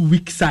have 2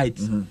 weak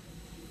sides.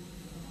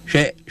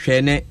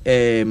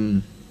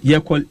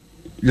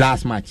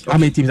 Last match. How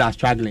many teams are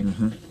struggling?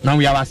 Now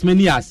we have as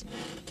many as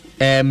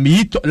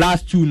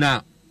last 2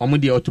 now.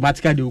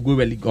 Automatically they will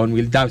go on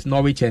will down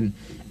Norwich and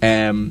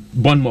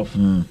Bournemouth,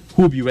 who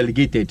will be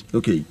relegated.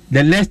 Okay.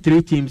 The next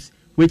 3 teams,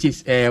 which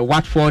is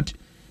Watford,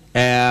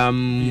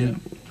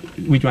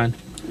 which one?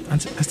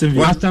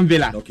 Aston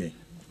Villa. Okay.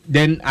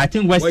 Then I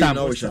think West Ham.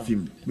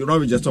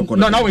 Norwich just on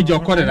corner. No, Norwich your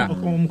corner.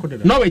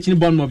 Norwich in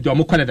Bournemouth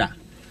your corner.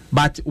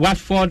 But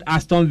Watford,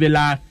 Aston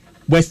Villa,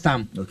 West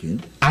Ham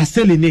are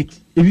still in it,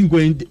 even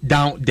going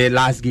down the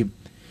last game.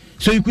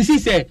 So you could see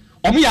say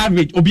Omi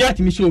average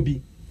Obiati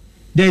Mishobi.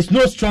 There is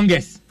no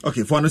strongest.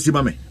 Okay, for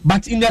Anosimame.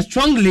 But in the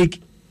strong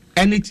league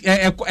and it's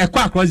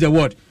across the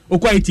world,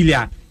 Okwa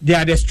Italia, they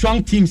are the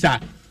strong teams are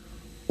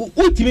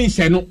ultimate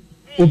Shano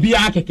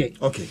Obia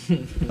Keke. Okay.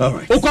 All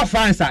right. Okwa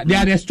France, they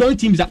are the strong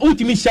teams are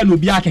ultimate Shano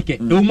Obia Keke.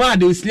 Oma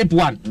they will slip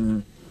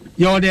one.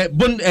 You're the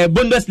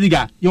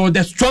Bundesliga, you're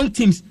the strong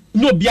teams,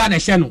 no Biana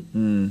Shano.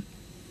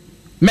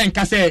 Men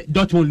can say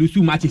Dortmund lose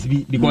 2 matches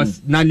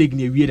because now league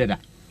near weird.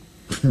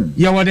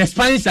 You're the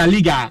Spanish La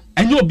Liga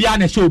and no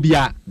Biana show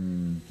Bia.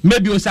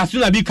 Maybe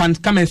Osasuna can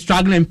come and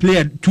struggle and play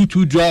a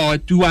 2-2 draw or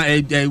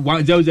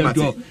 1-0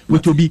 draw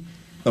with Obi.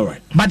 All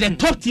right. But the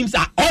top teams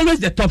are always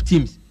the top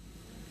teams.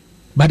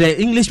 But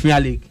the English Premier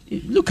League,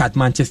 look at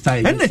Manchester.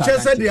 And the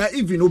Chelsea, they are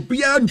even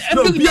beyond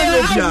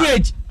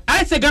average.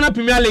 I say Ghana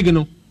Premier League,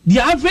 the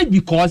average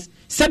because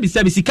 7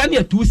 you can't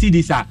get 2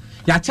 CDs.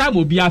 Your time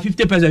will be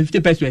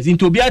 50%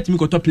 into be a team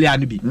top player.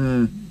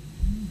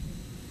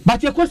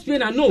 But your cost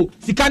player, no,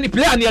 you can't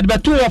play and you had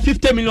 $2 or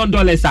 $50 million.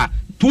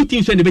 2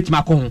 teams when they bet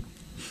Macon.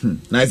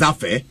 Now is that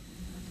fair?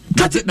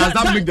 Does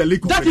that make the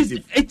league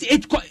competitive? That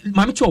is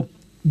Mami Chop,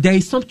 there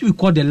is something we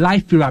call the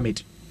life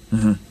pyramid.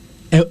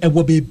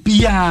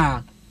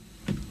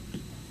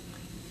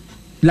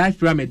 Life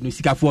pyramid no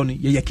sika for no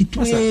ye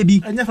kitu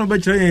bi anya from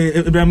betray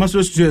Ibrahim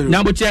Maso studio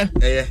na bo che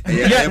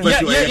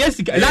yes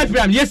life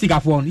pyramid yes sika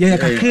for ye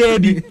kakra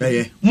bi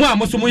mu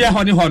amoso mu ye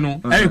hone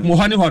hono Eric mu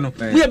hone hono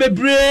mu ye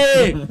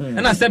bebre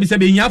na se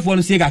be nya for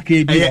no se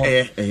kakra bi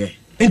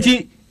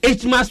enti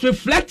it must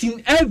reflect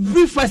in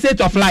every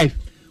facet of life.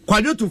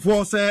 Kwajo to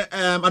for say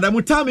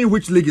Adamu, tell me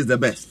which league is the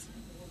best.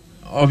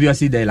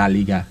 Obviously the La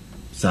Liga.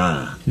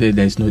 Sir,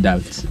 there's no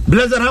doubt.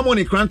 Blessed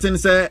Harmony Cranton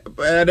said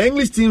the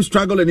English team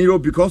struggle in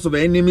Europe because of the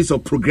enemies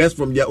of progress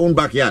from their own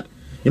backyard.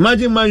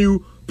 Imagine Man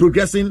U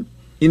progressing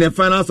in the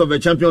finals of the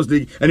Champions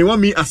League, and you want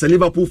me as a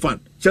Liverpool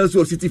fan, Chelsea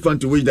or City fan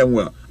to wish them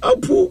well. Oh,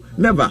 poo,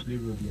 never.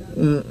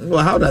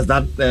 Well, how does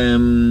that?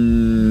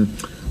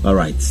 All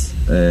right.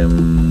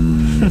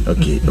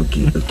 Okay.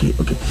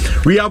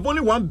 We have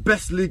only one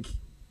best league,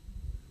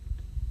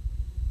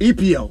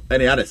 EPL,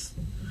 and the others.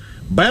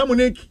 Bayern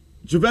Munich,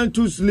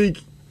 Juventus League,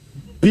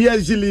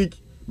 PSG League,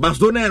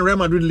 Barcelona and Real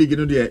Madrid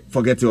League,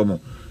 forget it more.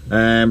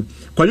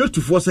 Kwayo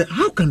Tufo say,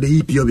 how can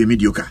the EPL be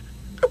mediocre?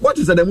 What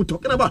is Adamu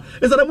talking about?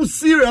 Is Adamu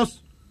serious?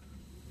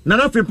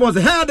 Nana Frimpong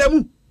say, hey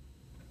Adamu,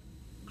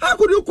 how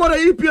could you call the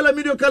EPL a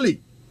mediocre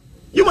league?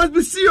 You must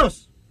be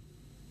serious.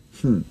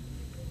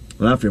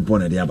 Nana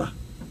Frimpong and Diaba.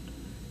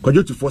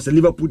 Kwayo Tufo say,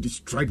 Liverpool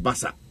destroyed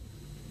Barca.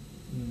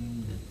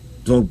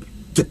 So,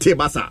 Tete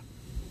Barca.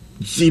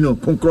 Gino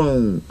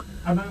Konkron.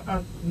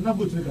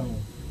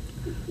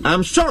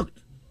 I'm shocked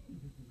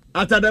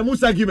at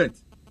Adamu's argument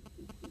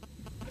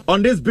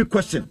on this big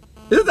question.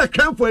 Is it a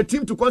crime for a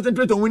team to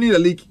concentrate on winning the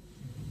league?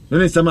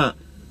 No, Sama,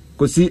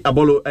 Kosi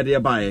Abolo at the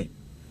Abaye.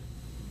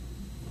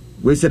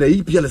 We said the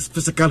EPL is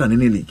physical than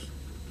any league.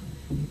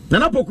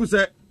 Nana Poku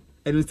said,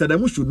 and Mr.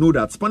 Adamu should know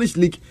that Spanish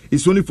league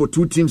is only for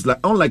 2 teams, like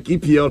unlike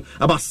EPL,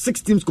 about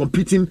 6 teams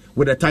competing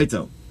with the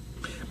title.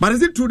 But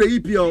is it true the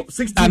EPL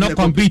 6 teams are not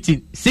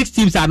competing? 6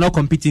 teams are not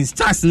competing.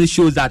 Stats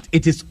shows that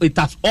it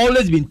has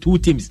always been 2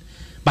 teams,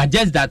 but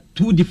just that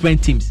 2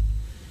 different teams.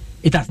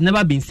 It has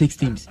never been 6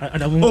 teams.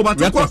 But of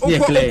course,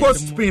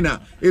 Spain,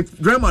 it's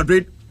Real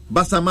Madrid,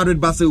 Barca,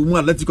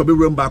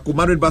 Atletico,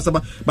 Madrid, Barca.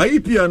 By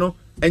EPL, no,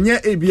 and yeah,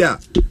 ABA,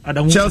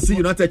 Chelsea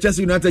United. That's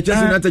it.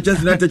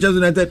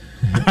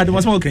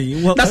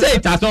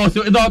 It has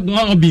also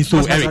not been so.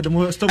 Eric,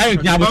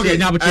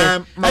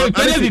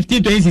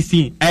 2015,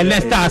 2016,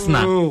 Leicester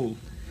Arsenal.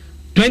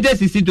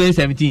 2016,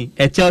 2017,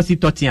 Chelsea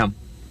Tottenham.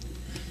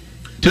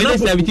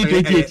 2017,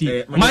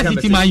 2018, Man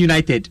City, Man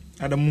United.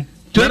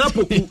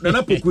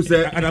 Nanapoku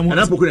said,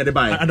 Nanapoku at the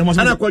buy.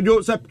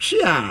 Anakwajo said,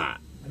 Chia.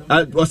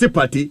 Was a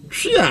party,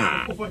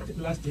 Chia.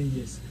 Last 10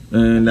 years.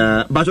 And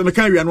but we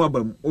can't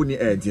album only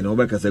Ed, you know,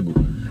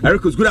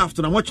 Ericus, good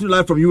afternoon. I'm watching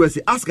live from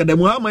USA. Ask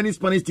them how many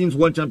Spanish teams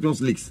won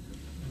Champions Leagues.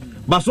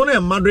 Barcelona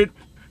and Madrid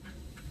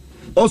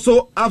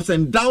also ups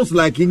and downs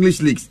like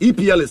English leagues.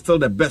 EPL is still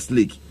the best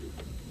league.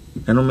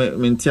 And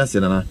Augustine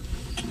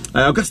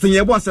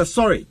Yeboah says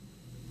sorry.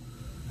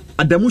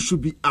 Adamu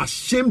should be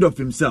ashamed of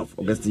himself.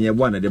 Augustine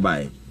Yeboah at the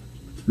buy.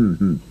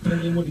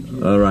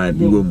 All right,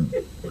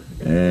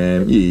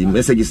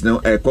 messages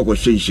now.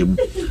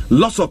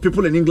 Lots of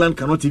people in England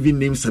cannot even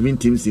name 7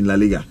 teams in La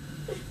Liga.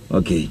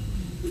 Okay,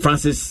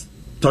 Francis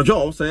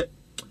Tojo said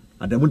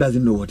Adamu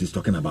doesn't know what he's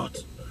talking about.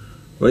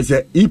 Well, he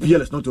said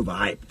EPL is not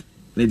overhyped.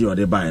 Lady or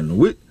they buy and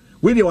we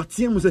they were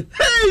team say,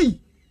 hey,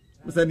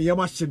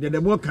 Samuel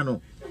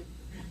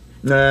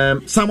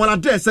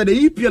Ade said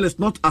the EPL is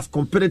not as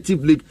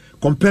competitive league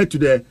compared to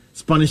the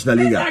Spanish La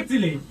Liga.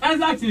 Exactly.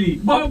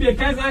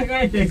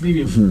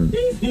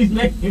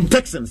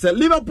 Texan said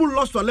Liverpool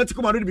lost to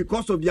Atletico Madrid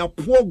because of their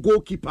poor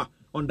goalkeeper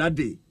on that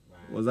day.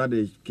 Was that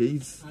the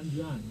case?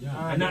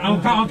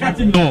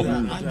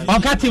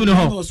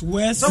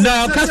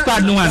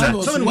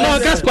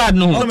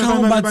 No.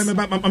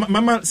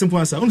 Mama, simple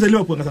answer.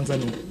 Liverpool.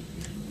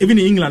 Even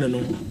in England, no,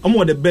 I'm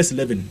one of the best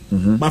 11.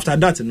 But after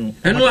that, no.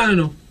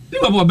 No.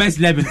 Liverpool best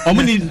 11.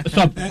 I'm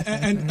stop.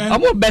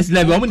 I'm best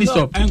 11. I'm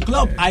stop. And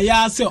club,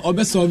 I say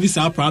Obe service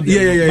our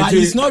problem. But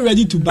he's not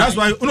ready to buy. That's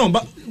why. No,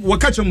 but what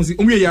catch him? I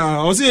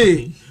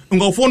say.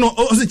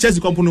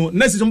 Chelsea company.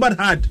 Next is bad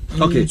hard.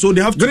 Okay, so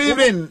they have to. Good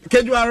evening.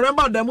 Can you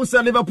remember the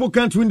Musa Liverpool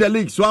can't win the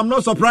league? So I'm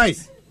not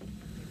surprised.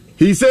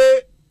 He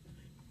say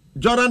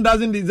Jordan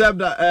doesn't deserve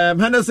the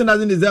Henderson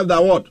doesn't deserve the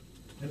award.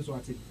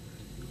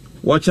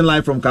 Watching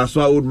live from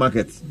Kaswa Old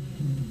Market.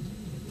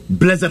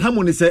 Blessed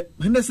Harmony said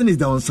Henderson is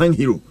the unsung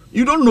hero.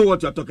 You don't know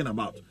what you're talking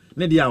about.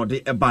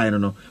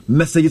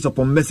 Messages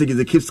upon messages,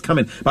 it keeps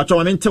coming. But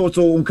who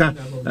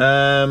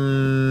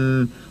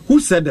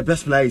said the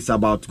best player is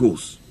about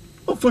goals?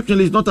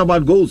 Unfortunately, it's not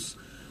about goals.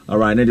 All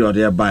right,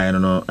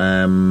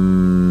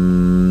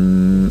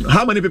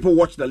 how many people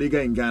watch the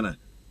Liga in Ghana?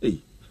 Hey,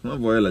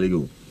 I'm for La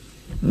Liga.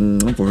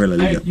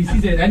 You see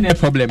the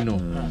problem, no.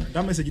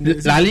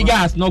 La Liga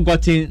has not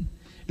gotten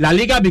La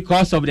Liga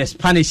because of the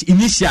Spanish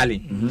initially.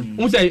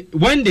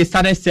 When they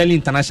started selling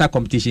international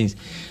competitions,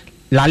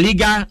 La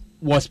Liga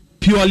was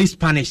purely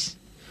Spanish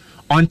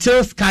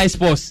until Sky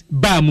Sports,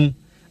 Bamu,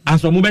 and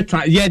so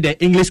the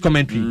English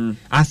commentary.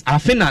 As I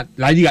think that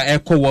La Liga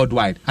echo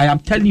worldwide. I am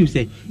telling you,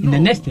 say in the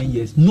next 10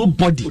 years,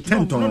 nobody.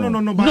 Before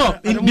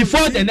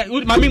the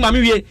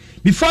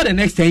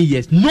next 10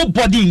 years,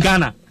 nobody in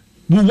Ghana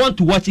will want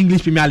to watch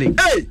English Premier League.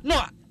 Hey,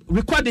 no,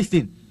 record this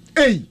thing.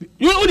 Hey,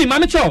 you only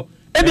manager.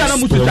 But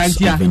young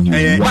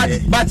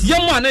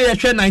one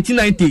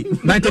 1990,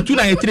 92,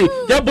 93.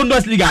 Your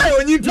Bundesliga.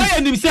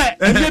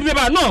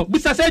 No,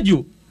 Mr. said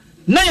you.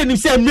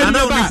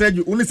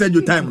 Only said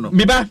you time no.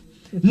 Eric,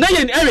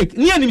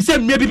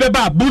 maybe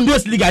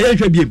Bundesliga.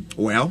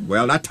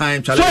 Well, that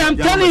time. So I'm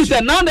telling you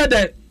that now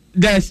that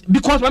there's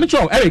because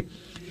Eric,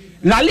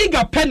 La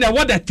Liga pen the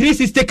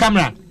 360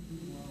 camera.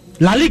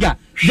 La Liga,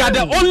 they are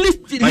the only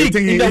league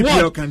in the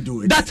world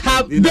that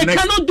have. They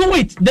cannot do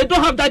it. They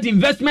don't have that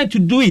investment to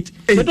do it.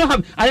 They don't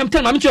have. I am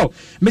telling you,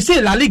 me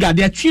say La Liga,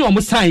 they are trying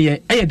almost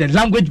sign the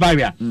language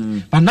barrier.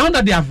 But now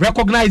that they have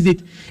recognized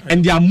it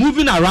and they are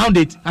moving around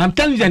it, I'm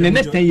telling you, in the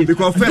next 10 years,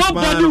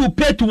 nobody will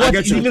pay to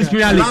watch English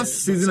Premier League.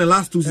 Last season and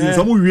last 2 seasons,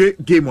 some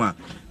game one.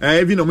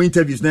 Even on my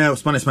interviews now,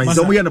 Spanish,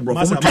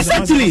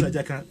 exactly.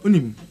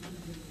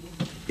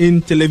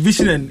 In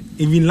television and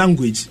even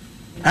language,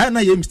 I had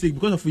a mistake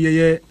because of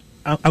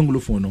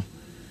Anglophone.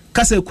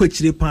 Kasa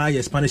kwechire pa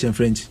ye Spanish and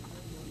French.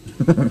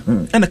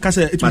 And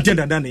kasa it be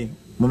gender than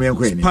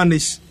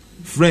Spanish,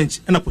 French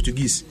and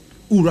Portuguese.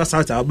 Ura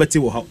South Alberta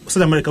South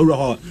America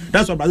ura.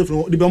 That's why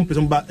Brazil the bomb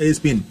person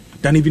Spain.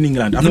 than even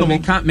England. No,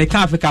 make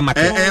Africa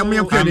market.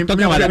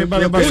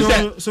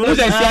 So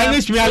the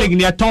English Premier League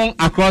near tongue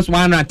across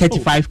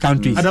 135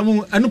 countries. So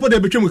in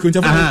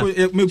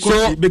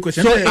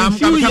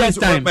few years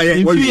time,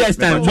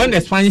 when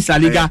the Spanish La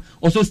Liga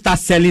also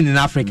starts selling in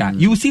Africa,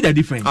 you will see the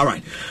difference. All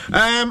right.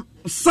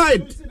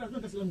 Side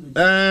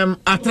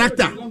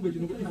attractor.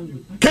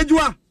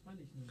 Kejua,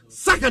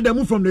 sack the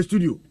move from the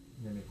studio.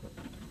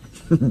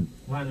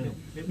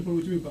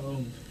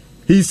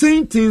 He's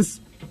saying things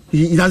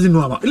he doesn't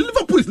know about.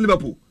 Liverpool is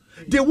Liverpool.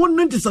 They won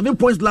 97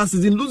 points last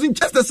season, losing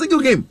just a single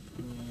game.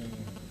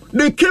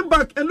 They came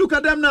back and look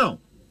at them now.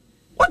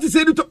 What is he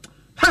saying?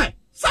 Hey,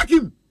 sack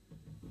him.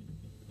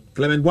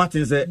 Clement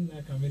Boateng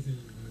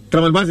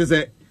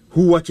said,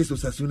 who watches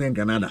Osasuna in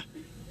Granada?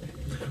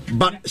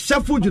 But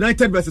Sheffield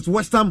United versus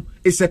West Ham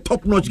is a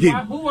top-notch game.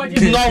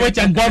 Norwich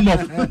and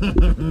Bournemouth.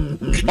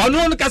 Norwich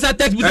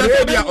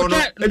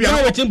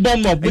and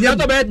Bournemouth. Norwich and Bournemouth.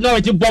 I bet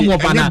Norwich and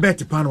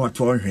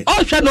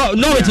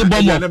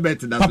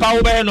Bournemouth. Papa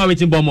will be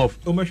Norwich and Bournemouth.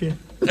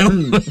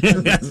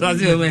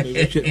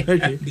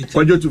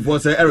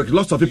 Eric,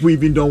 lots of people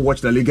even don't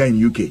watch the Liga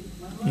in UK.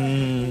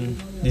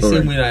 The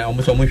same way I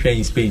almost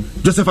in Spain.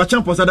 Joseph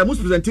Achampos said the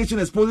most presentation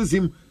exposes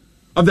him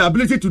of the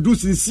ability to do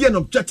sincere and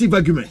objective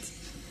arguments.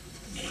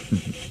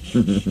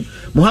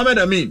 Mohammed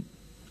Amin,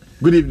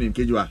 good evening,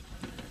 Kejua.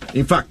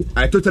 In fact,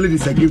 I totally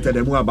disagree with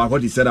Ademu about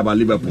what he said about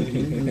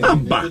Liverpool.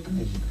 I'm back.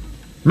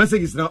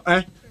 Message is now,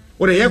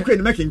 what the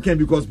aircraft making can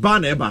because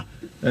Ban Eba,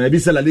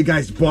 this La Liga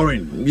is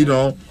boring, you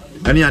know.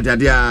 And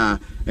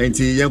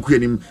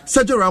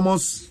Sergio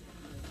Ramos,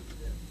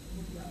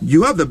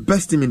 you have the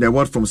best team in the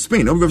world from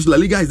Spain. Obviously, La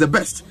Liga is the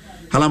best.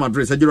 Hala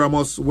Madrid, Sergio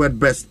Ramos, world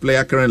best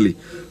player currently.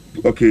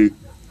 Okay.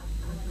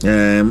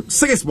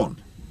 Sigismund,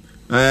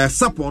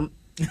 Sapon.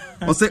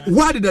 I say,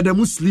 why did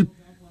Adamu sleep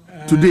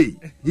today?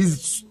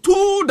 He's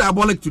too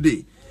diabolic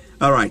today.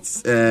 All right.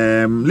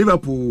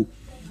 Liverpool,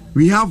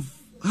 we have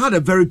had a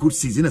very good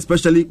season,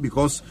 especially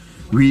because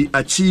we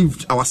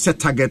achieved our set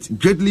target,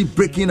 greatly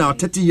breaking our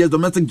 30 years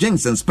domestic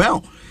jinx and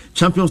spell.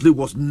 Champions League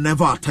was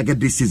never our target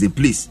this season.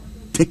 Please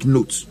take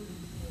notes.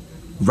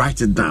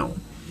 Write it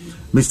down.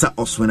 Mr.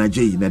 Oswena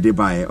J.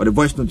 Nadebaye or the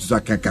voice note to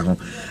Kakahon.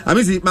 I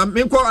mean, see,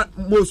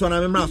 most one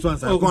I'm not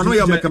okay,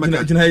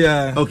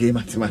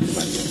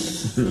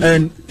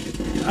 and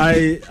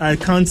I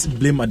can't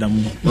blame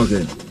Adamu.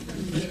 Okay.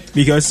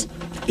 Because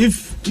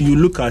if you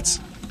look at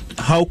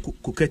how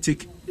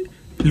coquettic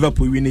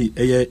Liverpool winning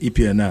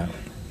EPL now,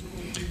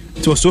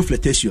 it was so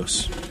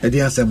flirtatious. I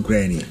didn't some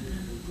granny.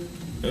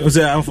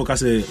 I'm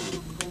focusing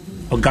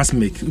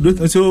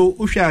orgasmic. So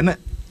we should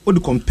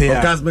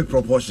compare orgasmic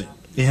proportion.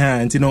 Yeah,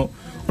 and you know,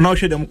 now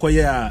show them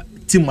quite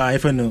team my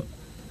FN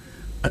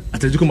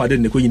Atletico Madrid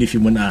ne ko yini fi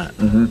mu na.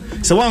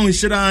 So one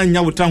shira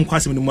nya wotam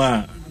kwasem no mu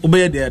a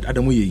obey there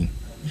Adamu yi.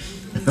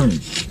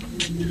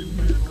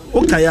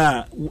 Okay,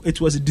 it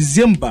was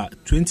December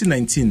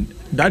 2019.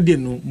 That day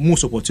no more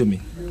support me.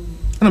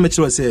 And I'm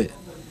sure say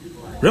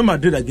Real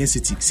Madrid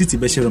against City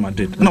be Real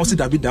Madrid. And I say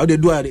David they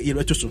do a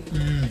retro.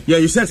 Yeah,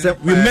 you said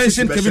we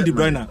mentioned Kevin De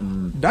Bruyne.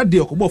 That day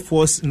Okobo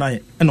force 9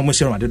 and no more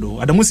Real Madrid.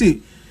 Adamu say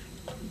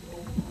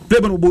play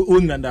ban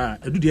England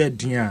do the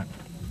dia.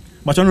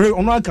 But on say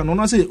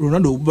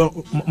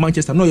Ronaldo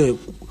Manchester no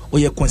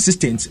ye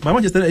consistent. But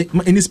Manchester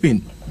in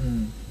Spain.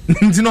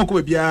 You know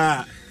ko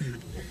bia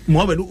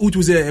Mohamed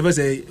who say ever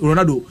say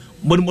Ronaldo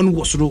money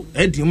was through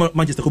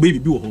Manchester ko baby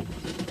bi wo ho.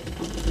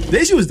 The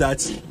issue is that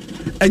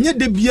enye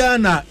de bia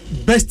na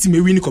best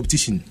team win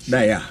competition.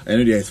 Yeah, I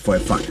know that for a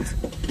fact.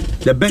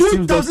 The best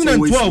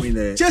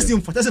 2012 Chelsea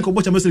in fantastic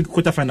Champions League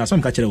quarter final so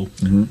am ka kire wo.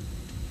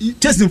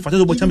 Chelsea in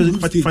fantastic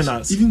Champions League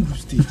finals. Even group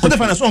stage. Quarter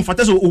final so on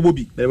fantastic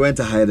Obobi. They went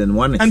ahead and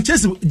won it. And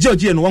Chelsea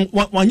Georgia no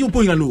one you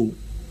point no.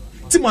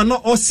 Team are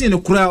not all seeing the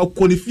kura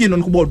qualify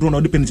no ko draw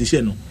no dependence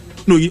share no.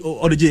 No,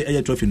 or the J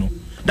trophy no.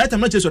 That time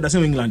not Chelsea or the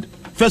same England.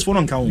 First four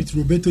on count. With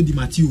Roberto Di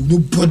Matteo,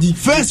 nobody.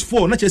 First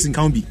four, not Chelsea in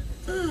count B.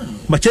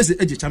 But Chelsea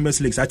edge Champions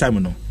League that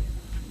time no.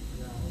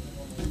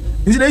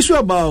 Is the issue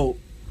about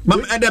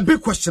and the big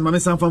question, Mama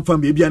Sam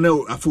from maybe I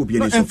know a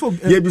phobia. Yeah,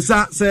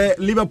 say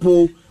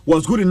Liverpool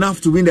was good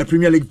enough to win the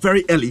Premier League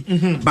very early,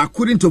 but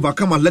couldn't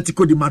overcome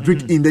Atletico de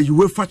Madrid in the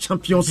UEFA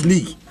Champions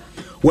League.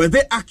 Were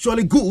they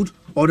actually good,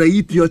 or the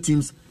EPL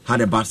teams had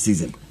a bad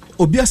season?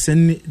 Obia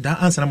send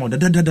that answer amount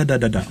da.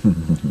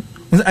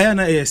 I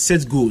am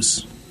set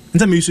goals.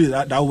 Nta me use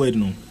that word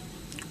no.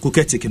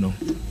 Coquetic no.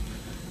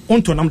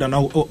 Onto nam da na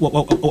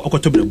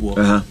okotobre bo.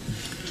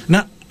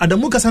 Na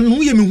Adamu kasa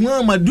no ye me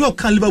hu ma do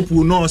kan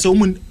Liverpool no so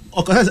mun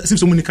okasa sim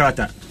so mun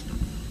character.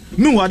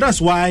 Meanwhile,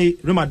 that's why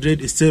Real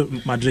Madrid is still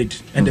Madrid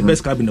and the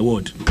best club in the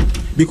world.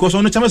 Because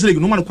on the Champions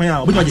League no man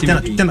kwanya obi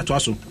 10 to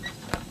aso.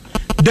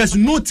 There's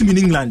no team in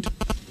England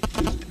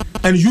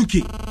and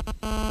UK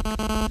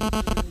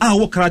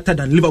what character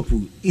than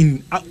Liverpool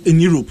in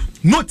Europe.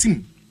 No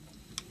team.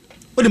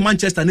 What the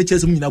Manchester and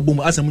Chelsea in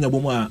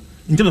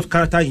terms of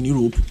character in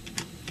Europe.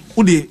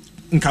 What the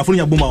in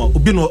California Boma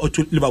obi no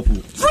to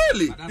Liverpool.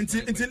 Really?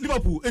 Until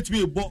Liverpool it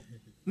be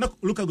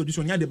look at this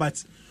one the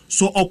bat.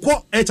 So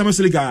okwo Champions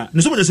League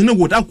no so much no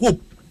go that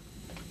hope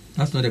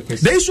That's not the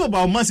question. The issue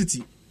about Man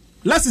City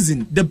last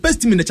season, the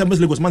best team in the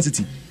Champions League was Man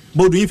City,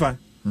 but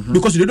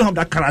because they don't have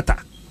that character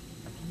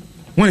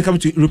when it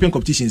comes to European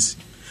competitions.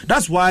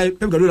 That's why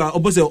Pep Guardiola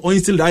opposite or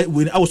instill that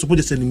when I was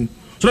supposed to send him,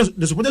 so that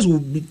the supporters will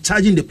be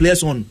charging the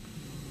players on.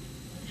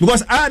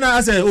 Because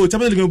I say, oh,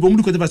 Champions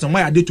League,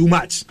 why are they too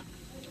much?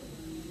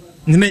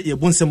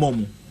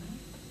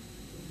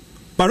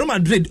 But Real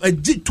Madrid, I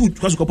did two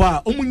because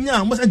must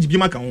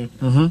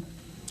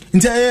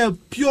it's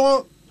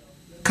pure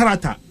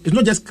character. It's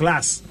not just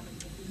class.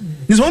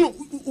 This one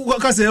who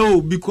can say,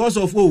 oh, because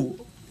of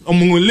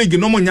league,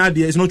 no money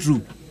there. It's not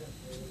true.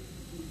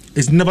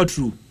 It's never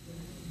true.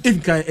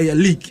 If a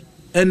league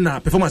and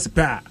performance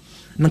pair,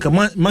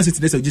 Man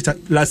City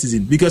last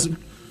season because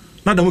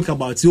now that we talk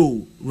about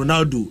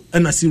Ronaldo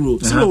and Ciro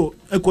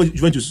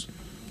Juventus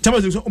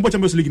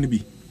Champions League in the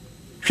B.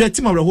 She had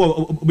team of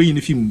who in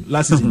the film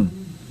last season.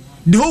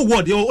 The whole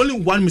world, there was only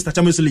one Mr.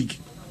 Champions League.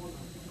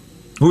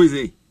 Who is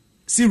he?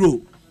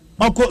 Ciro.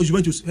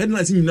 Juventus.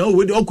 Headlines in now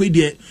where they all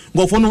there.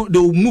 Go for no, they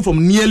will move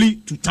from nearly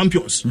to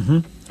champions.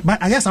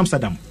 But Ajax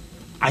Amsterdam.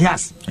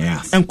 Ajax.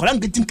 And Koran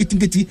getting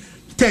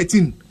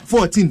 13,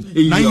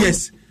 14, 9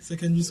 years.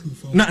 Secondary school.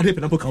 Na repe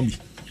na can be.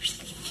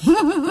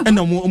 And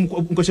now mo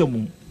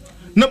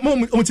na mo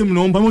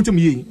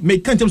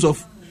make in terms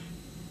of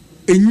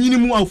a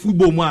minimum of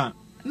football mo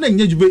na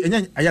nya Juve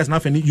nya Ajax na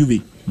fani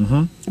Juve.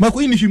 But ko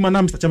in if you man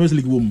Mr. Champions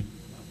League wo.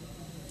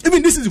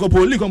 Even this is go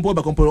for league compare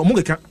ba compare mo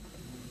keka.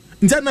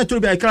 Ntia na to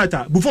be a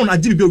character before na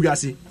jibi be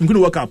wiase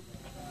nkunu work up.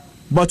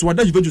 But what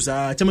Juventus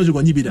Champions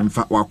League nyi bi da.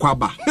 Mfa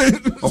wakwaba.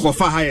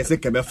 Okofa high say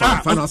kebe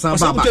fa na san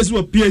baba. Just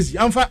we PSG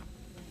amfa.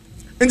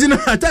 And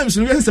at times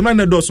we have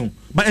some dozen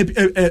but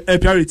a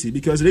priority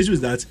because the issue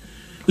is that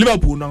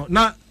Liverpool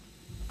now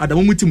at the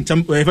moment team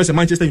first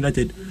Manchester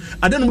United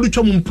I don't know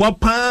chom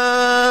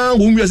papa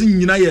when we are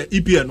in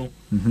EPL no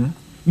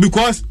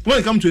because when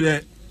it comes to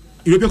the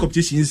European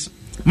competitions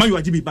Man U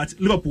are GB but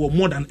Liverpool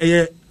more than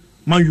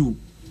Man U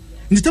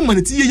in the time when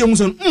it's young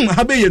son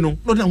habe you know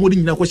not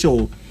holding na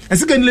question and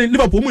secondly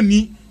Liverpool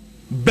money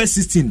best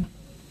 16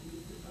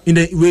 in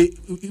the way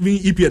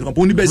EPL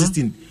only best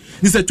 16.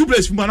 This is 2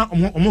 players from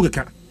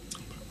Omogaka.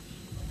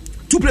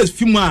 2 players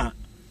from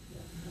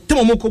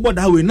Tomoko board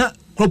that way, not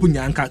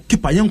Kropunyanka,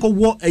 keep a young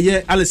war a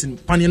year, Alison,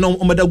 Panino,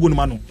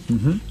 Omadagunmano.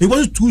 He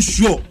wasn't too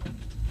sure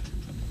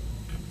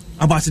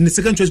about in the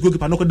second choice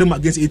goalkeeper, knock them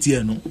against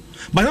ATN.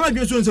 But now I'm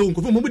just saying,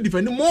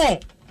 defending more.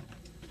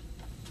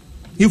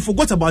 He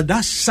forgot about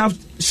that sharp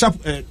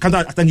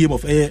counter attack game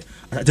of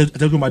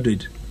Atletico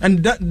Madrid.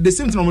 And that the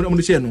same thing on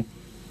the channel.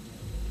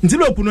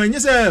 Until open,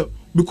 yes,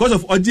 because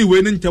of Oji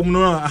winning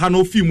Tamuno, I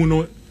no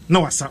film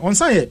no on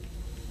side.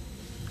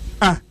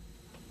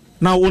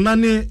 Now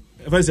onani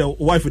if I say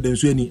wife with them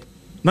Sweeney.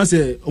 Now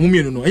say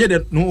no, I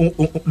had no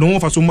one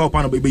for some more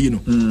pan baby, you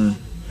know.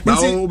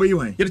 Obey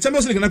you. The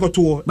Champions League got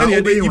tour.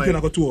 Obey you.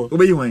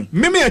 Obey you.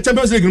 Maybe a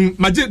Champions League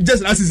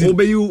just last season.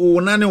 Obey you.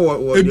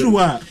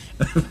 Onani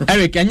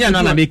Eric, and you're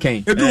not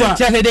making.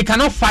 They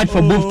cannot fight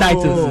for both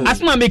titles.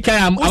 As my maker,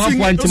 I'm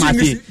one to my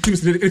team.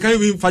 They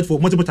can't even fight for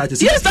multiple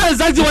titles. Yes, that's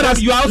exactly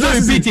what you are also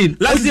repeating.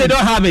 Last year, they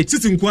don't have it.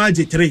 Sitting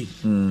Kwaji 3.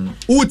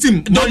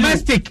 Team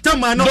domestic.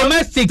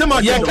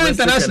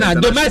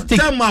 International.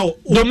 Domestic.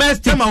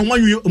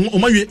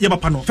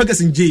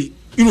 Ferguson J.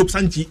 Europe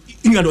Sanchi.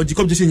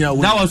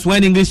 That was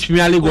when English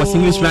Premier League was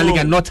English Premier League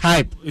and not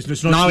hype.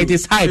 Now it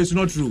is hype. It's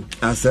not true.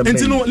 And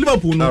you know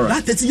Liverpool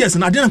that 30 years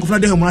and I didn't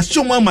confront them.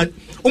 Show my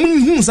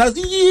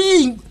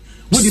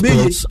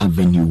Sports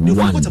Avenue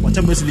 1. What about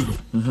Champions League?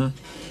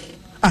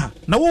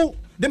 Now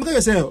them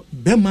guys say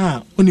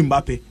Bema oni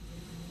Mbappe.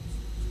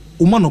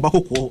 Umano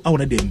bako ko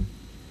awon dem.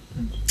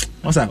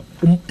 Wasa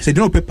say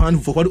don't pay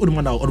pound for what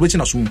man or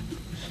waiting assume.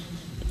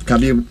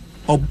 Kabim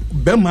or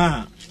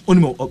Bema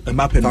only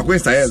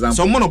Mbappe.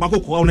 So man bako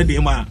ko awon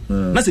dem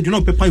na say do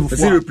not pay pound for.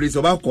 Say replace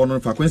obako no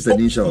for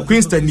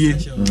Queenstown ye.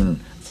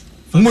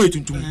 Mo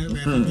etuntum.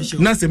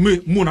 Na say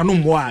mo na no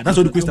mo a. That's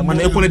what the Queenstown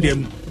man e call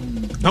them.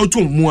 Now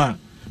to mo a.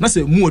 Na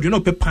say mo do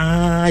not pay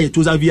pa ye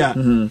to Zavia.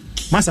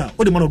 Masa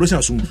o de man operation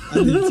asum.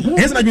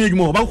 Ehse na dwene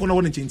dwuma obako na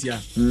won nchentia.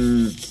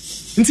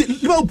 Nti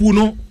Liverpool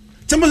no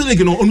Champions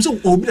League no on so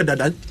obi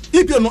dada.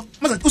 EPL no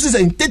masa o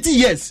say in 30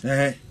 years.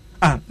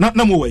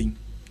 Na mo way.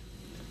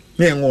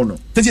 Me ngono.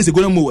 30 years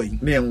ago na mo way.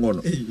 Me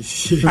ngono.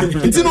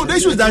 Nti no the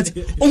issue is that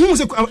ohun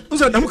say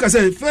Damuka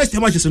say first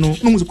time matches no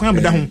mo say kwan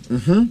be da ho.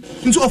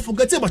 Nti o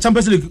forget about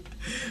Champions League.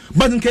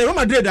 But in Real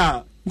Madrid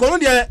go on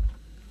there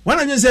one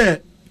and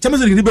say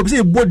Champions League be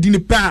say body ni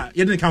pa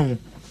ye dey kan ho.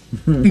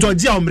 Nti o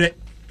dia omre.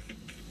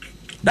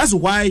 That's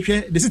why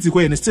the City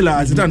is still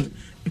as done.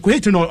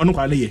 Create no on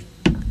kwale.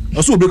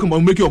 Also break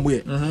am make your way.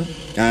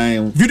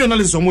 Video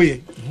analysis on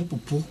way.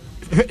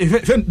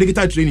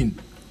 Digital training.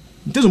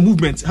 In terms of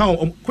movement,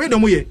 how create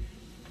them way.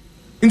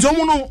 In some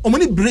no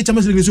many break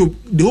Champions League so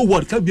the whole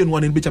world can be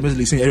one in Champions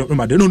League say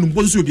remember they no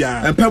impossible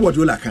bia. And what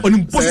you like. On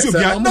impossible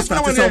bia. That's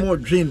why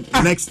some dream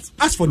next.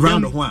 As for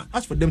round of one.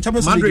 As for them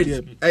Champions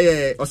League.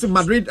 Also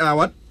Madrid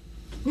what?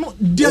 No,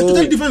 they are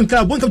totally different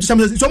club. When come to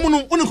Champions League,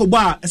 someone only go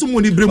bar.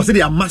 Someone they bring.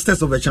 They are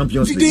masters of the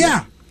Champions League. They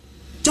are.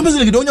 Champions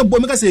League don't boy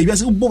make say you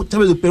say both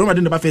Champions League Roma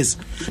never face.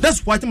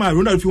 That's why my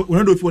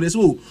Ronaldo for this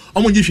oh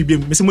omonji hwe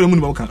biem me say mo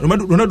mo ka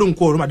Ronaldo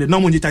nko Roma de na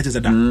omonji titles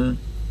da. Ono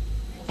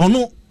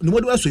no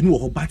what was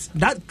any but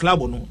that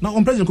club no now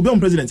on president could be on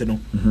president no.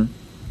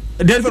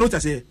 The different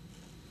what say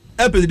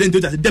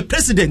the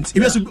president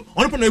if you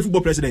on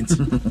football president.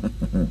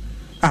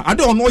 I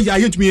don't know ya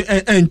to me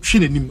and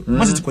chin him.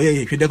 Must ko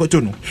ye hwe de ko to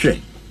no. Hwe.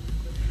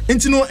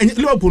 Enti no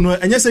Liverpool no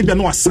enya say bia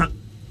no asa.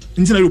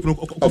 Enti na Liverpool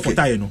ko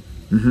fota no.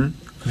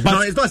 But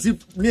no, it's not as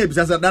if near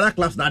because that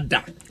class not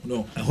die.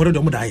 No, I heard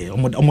them die.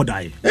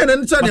 Die. And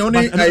then so the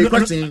only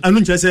question. I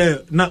don't just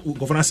say na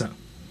governor.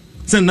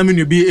 Send na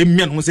me be a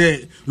man who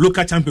say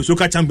local champions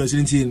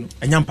in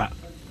Anyampa.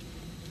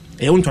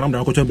 I want to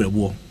know the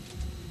war.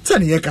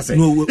 Tell you say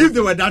if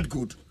they were that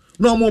good.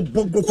 No more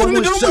go for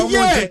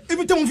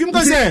every time film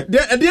can say at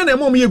the end of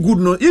mom good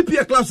no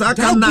EPL clubs are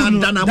can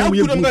na mom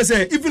good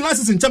say if last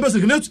season Champions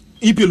League not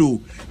EPL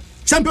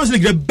Champions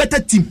League the better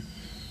team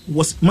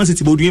was Man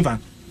City Bodin fan.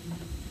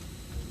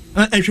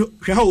 And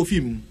how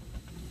film?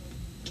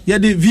 Yeah,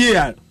 the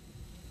VAR.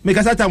 Make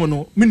us time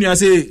no. Me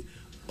say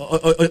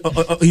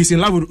he's in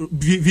love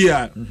with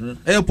VAR.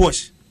 Air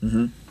Porsche.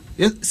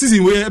 Yes,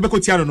 season where Ebeko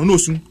Tiano no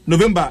soon.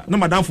 November, no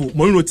madam for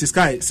Morino to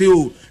Sky. Say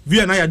oh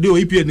VAR na ya do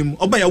EPL nim.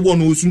 Oba ya won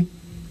no soon.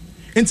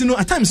 And you know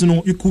at times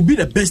no you could be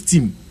the best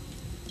team,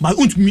 but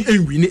won't me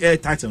win the air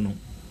title no.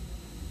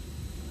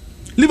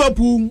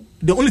 Liverpool,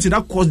 the only thing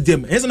that caused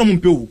them,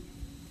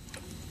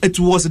 it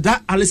was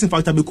that Alisson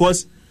factor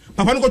because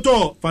Papa no go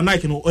to for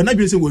Nike no na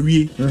bi say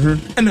we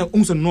and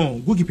unso no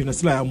goalkeeper na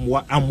sila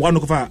am one no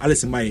for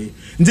Alisson mai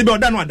nti be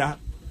oda no ada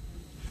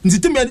nti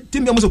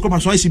team be mo so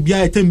crop so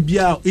bia tem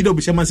bia either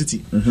be Man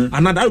City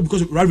and that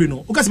because Ravi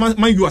no o ka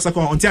man you asaka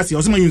on tiase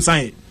o se man you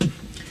sign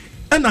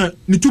and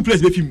the two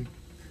players be film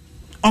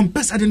on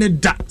best adene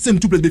da same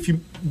two players be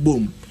film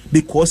boom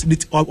because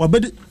it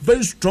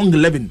very strong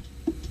 11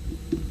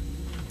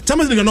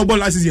 Champions League no ball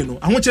last season no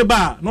I want you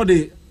ba no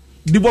the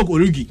Divock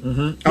Origi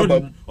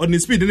on the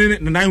speed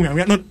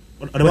not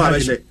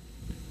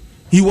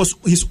he was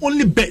his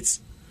only bet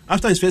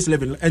after his first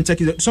level and check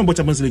some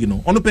Champions League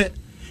no on pay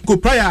go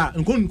prior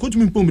and go to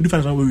me put me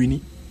difference we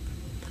win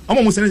I'm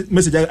almost send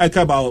message I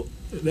care about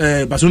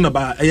Barcelona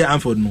by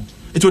Anfield no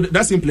it was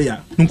that same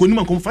player no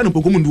go come find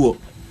go do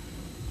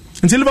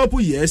until Liverpool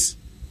yes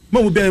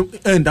man will be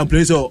end and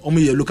play so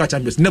only local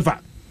champions never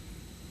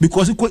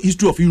because the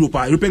history of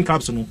European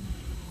clubs no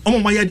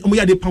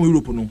omo dey pan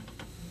Europe no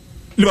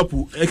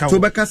Liverpool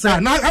so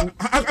now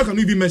how can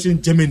we even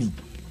mention Germany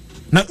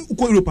now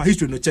Europe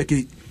history no check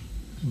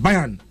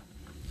Bayern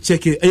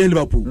check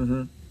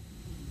Liverpool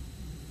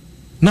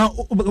now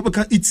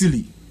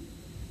Italy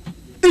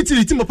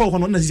team up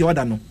on na sisi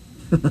wada no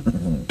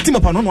team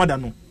up on wada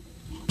no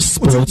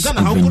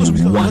Ghana how go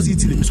to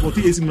Italy so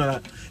AC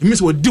Milan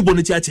miss what do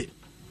bonnet ache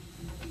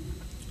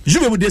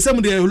Juve with the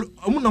same day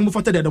omo na mo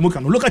fata dey no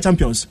local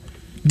champions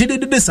they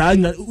say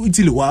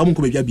Italy wa am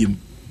ko be bia biem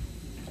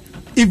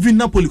even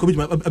Napoli come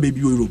to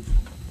baby Europe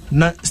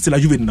na still a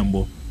Juve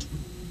number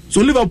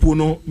so Liverpool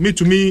no me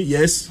to me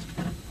yes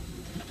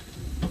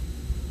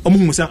omo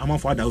musa am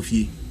for that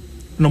ofie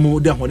no mo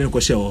dey ho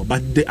share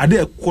but the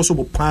ade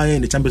possible pie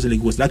in the Champions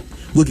League was that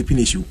goalkeeping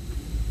issue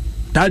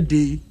that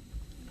day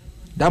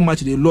that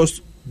match they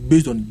lost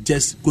based on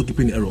just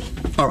goalkeeping error.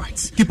 All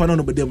right, keeper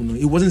no but them no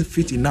it wasn't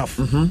fit enough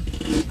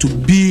to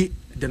be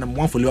the number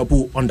one for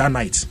Liverpool on that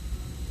night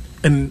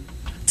and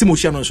Timo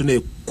Shannon so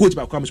coach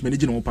by Kwame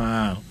managing on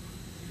pa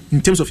in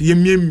terms of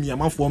yemi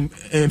amount for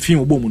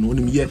film obomu no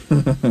nim ye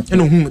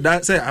and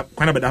that say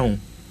kwana beda ho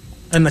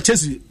and na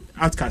Chelsea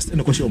outcast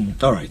and question.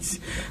 All right,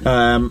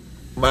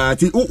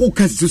 but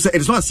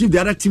it's not as if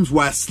the other teams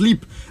were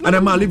asleep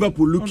and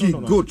Liverpool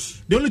looking good.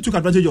 They only took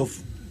advantage of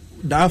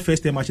that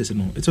first 10 matches.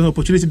 No, it's an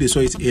opportunity they saw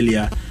it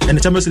earlier, and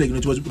the Champions League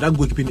it was that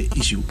goalkeeping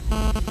issue.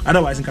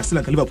 Otherwise, in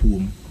Castilla,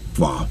 Liverpool.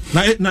 Wow.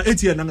 Now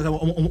 8 years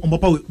on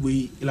papa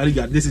we La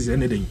Liga this is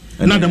anything.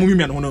 And now the movie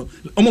me no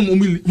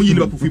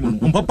Liverpool film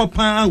on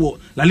papa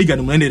La Liga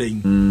no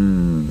anything.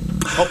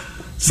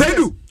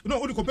 Sedu no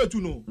only compared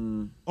to no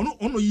on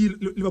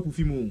Liverpool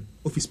film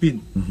of Spain.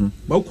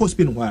 But of course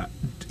Spain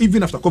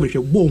even after coverage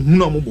draw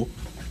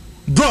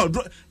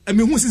I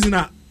mean who season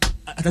na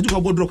ataju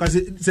about draw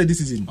say this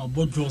season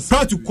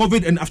prior to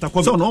COVID and after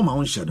COVID so no my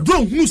own shadow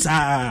draw who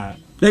sir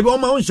they be on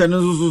my own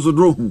shadow so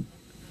draw who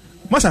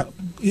Masa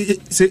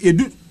say you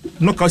do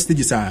knockout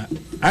stages are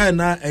I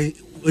na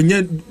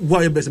onye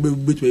why best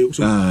between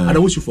so I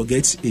don't want you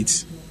forget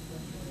it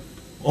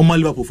on my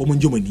Liverperul for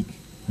Germany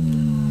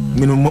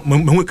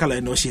me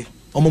kala no she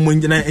o mo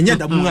njina enye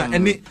da mu a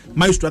ene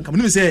maestro kan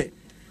me say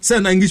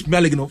na English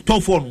Premier League no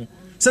top 4 no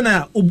say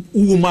na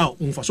uwu ma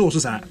unfa so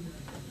sa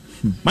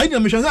my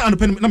name is na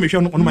pen na me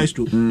hwe on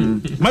maestro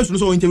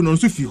so interview no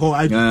so fi ho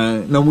I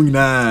na mu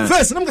nyina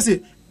first na me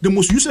say the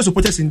most useless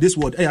supporters in this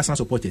world are Arsenal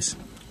supporters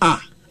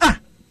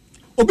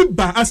Obi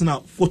ba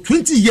Arsenal for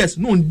 20 years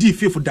no ndi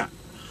faithful that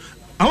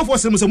I'm for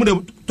some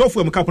tough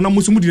for Capona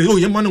Musumudi. Oh,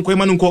 Yaman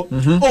Koyamanko.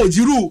 Oh,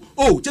 Giroud.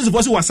 Oh, just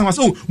for was some.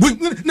 Oh,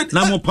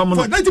 now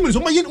for 90 minutes.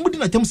 My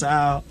Mudina attempts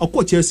are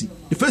of Chelsea.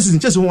 The first is in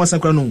Chelsea 1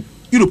 Sacrano.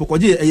 Europe,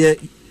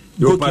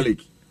 Europa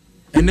League.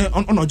 And then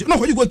on no,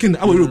 you go in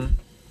our Europe.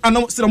 And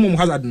now still a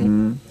hazard.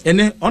 And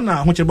then on a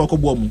Hunchebako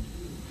Bomu.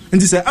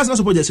 And this as not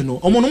supposed to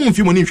know. I'm on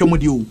few money from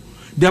you.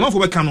 The amount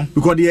for canon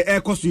because the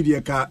air cost you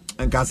the car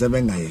and car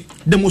 7 guy.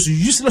 The most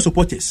useless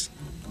supporters.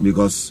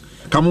 Because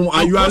come on,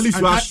 are you at least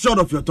short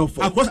of your top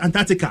 4 across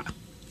Antarctica,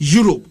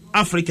 Europe,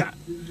 Africa,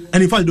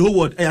 and in fact the whole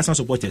world. Air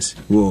supporters.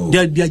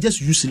 They are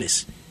just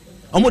useless.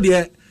 I'm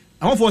there.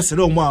 I want for say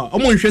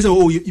I'm interested.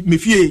 Oh, me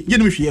fear. You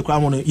know me fear.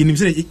 Come on, you know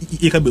say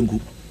you can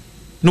bengu.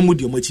 No more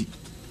demochi.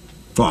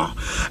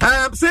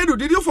 Seydou,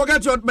 did you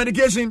forget your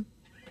medication?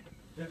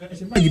 Erica,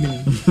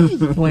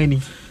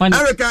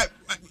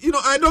 you know,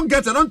 I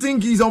don't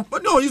think he's on.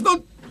 No, he's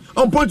not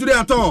on point today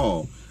at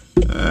all.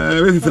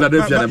 Maybe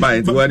Philadelphia buy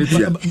it. But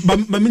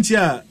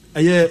Mintia,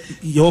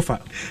 your offer.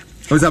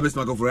 What's up,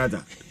 Mr.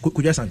 Magofurata?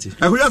 Could you Santi?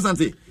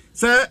 Santi.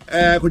 Sir,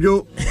 could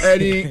you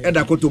any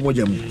Edakoto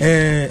Mojem?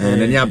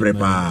 And then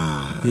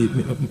Yabrepa.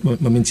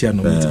 Mintia,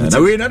 no.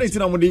 We're not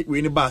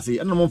in the Bassi,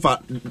 and no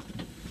fat.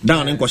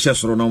 Down in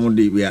Cochester, no one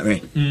we are. I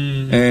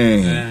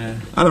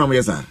don't know,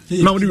 yes, sir.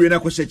 Nobody will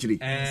not question.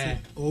 Strategic.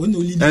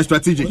 Only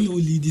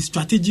the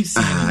strategic.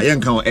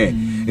 Young count, no. I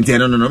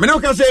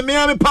can say,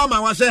 Miami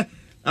Palmer was there.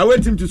 I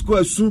went him to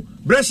school soon.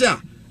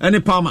 Brescia and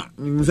a Palmer.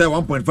 Say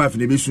 1.5 in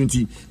the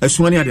Bissunti. A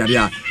Swania,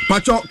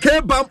 Pacho,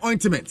 K-Balm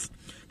ointment.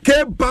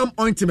 K-Balm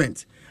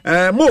ointment.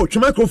 More,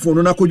 microphone,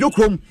 and I could joke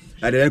room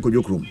at the Echo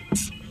Room.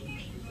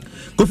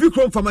 Coffee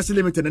Chrome Pharmacy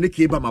Limited and the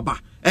K-Bam Aba.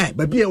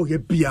 Baby, oh, here,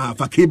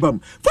 for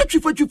K-Bam.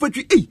 Factory,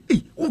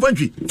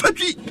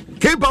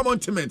 K-Bam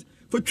ointment.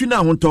 For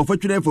now on top, for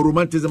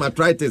romanticism,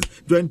 arthritis,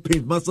 joint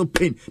pain, muscle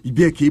pain, the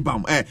beer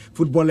K-Bam,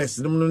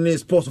 footballers,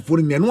 sports,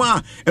 foreign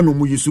noir, and no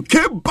more use to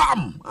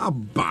K-Bam.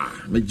 Abba,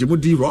 make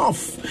Jimudi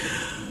rough.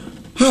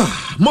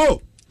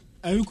 Mo,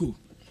 Ayuku,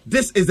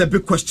 this is a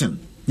big question.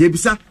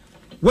 Yebisa,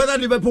 whether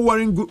Liverpool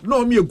were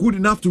good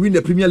enough to win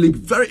the Premier League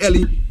very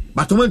early,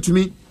 but went to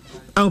me.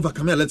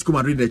 Let's come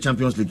and read the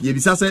Champions League.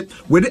 Yebisa said,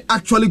 were they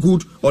actually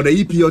good or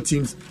the EPL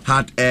teams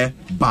had a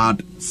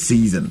bad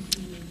season?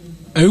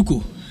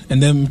 Ayuko,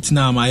 and then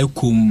now my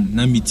Ayukum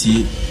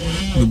Namiti,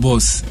 the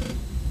boss,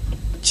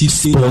 Chief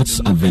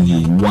Sports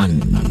Avenue 1.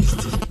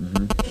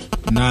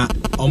 Na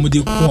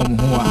Omudi Kum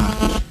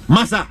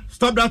Massa,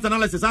 stop that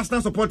analysis.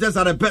 Arsenal supporters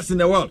are the best in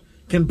the world.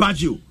 Can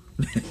badge you.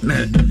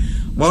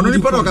 Well, no,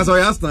 because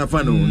I Arsenal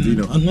fan,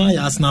 I'm not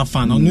Arsenal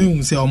fan. I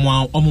know say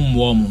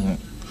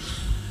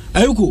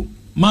Ayuko.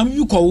 Mam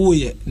you call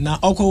na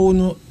oko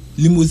no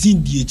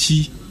limousine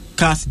diechi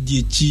cars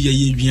diechi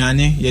ye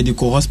aduane ye de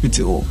ko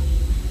hospital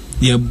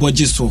ye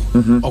budget so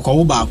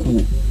oko ba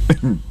ko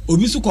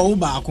obi so ko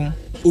ba ko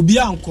obi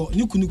anko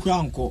ni kunu kura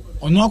anko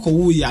ono oko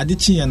wo ye ade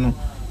chiye no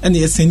ene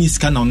ye sani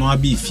sika na ono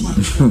abi fi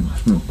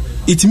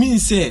it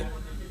means say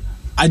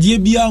ade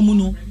bia mu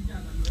no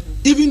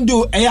even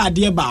though e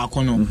ade ba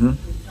ko no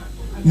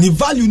ni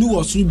value no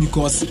was true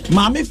because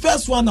mama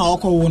first one na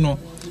oko wo no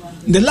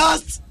the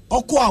last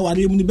Oko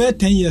aware mu be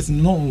 10 years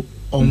no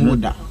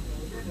omoda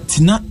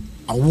tina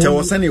awo te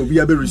wo sane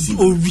obi abe receive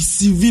o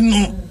receive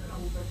no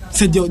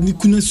se de ni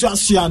kunu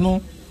suasua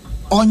no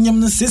onyem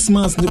no 6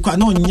 months ne kwa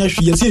na onya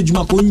hwe se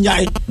adwuma ko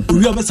nyai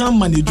owi obesan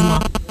man adwuma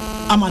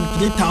aman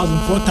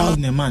 3,000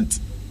 4,000 a month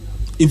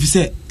if you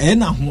say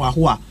na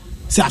ho a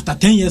say after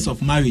 10 years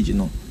of marriage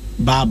no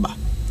baba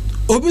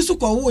obi so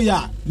ko wo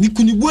ya ni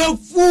kunu bu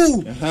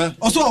afu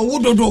oso wo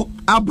dodo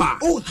aba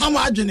o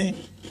hama adwene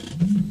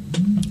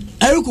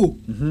Eriko,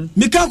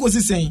 Mikako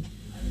is saying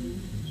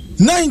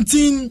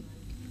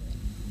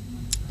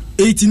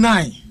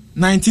 1989,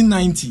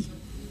 1990.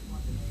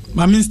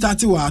 My main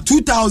started was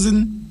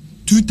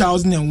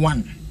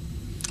 2001.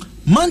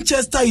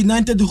 Manchester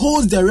United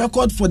holds the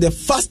record for the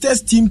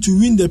fastest team to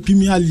win the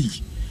Premier League.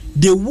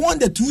 They won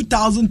the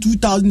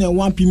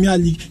 2000-2001 Premier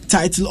League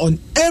title on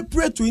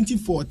April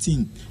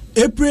 2014,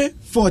 April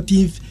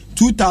 14th,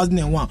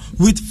 2001,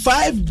 with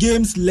 5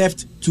 games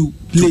left to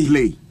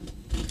play.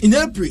 In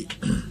April.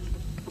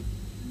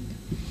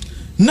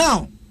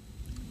 Now,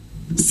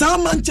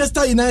 some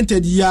Manchester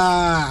United, in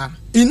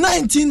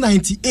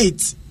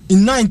 1998,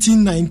 in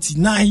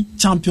 1999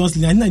 Champions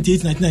League,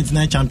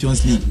 1998-1999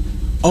 Champions League,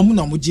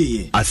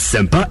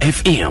 Asempa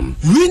FM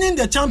winning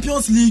the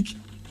Champions League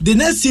the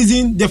next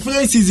season, the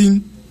following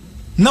season.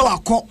 Now I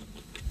call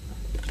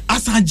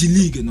Asanji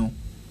League, you know.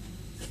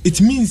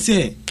 It means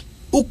say,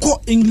 Oko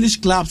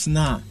English clubs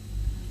now,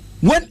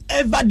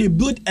 whenever they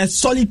build a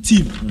solid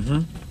team,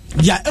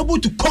 they are able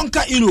to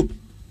conquer Europe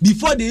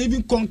before they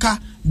even conquer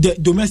the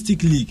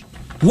domestic league.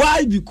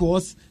 Why?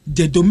 Because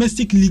the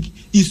domestic league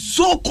is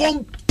so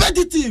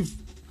competitive.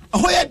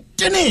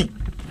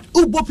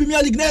 Ubo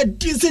Premier League now,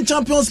 decent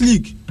Champions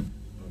League.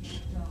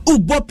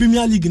 Ubo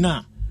Premier League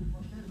now.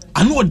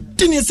 I know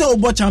didn't say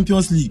Ubo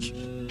Champions League.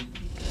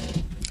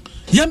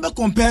 Yembe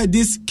compare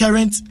this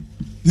current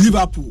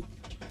Liverpool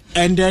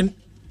and then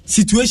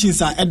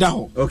situations are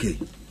Edaho. Okay.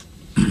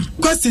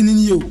 question in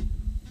you.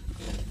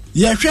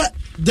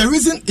 The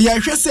reason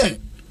say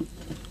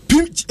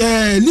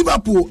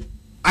Liverpool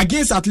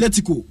against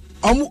Atletico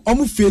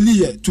omu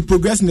failure to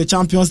progress in the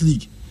Champions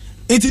League.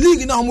 It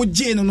league now omu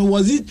Jane no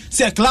was it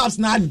say clubs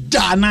na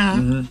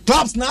dana,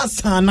 clubs na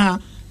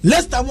sana,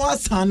 Leicester mo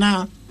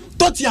sana,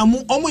 Tottenham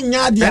omu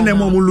nyadi and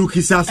omu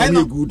Lucas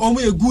good.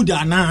 Omu good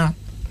ana.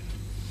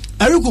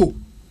 Eriko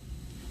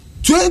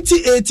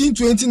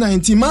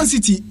 2018-2019 Man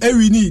City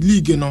win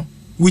league no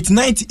with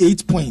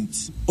 98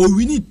 points. Or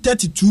we need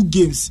 32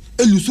 games.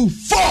 Elusu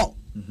 4.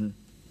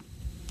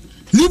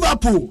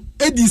 Liverpool,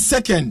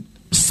 82nd.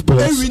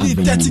 We need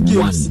 30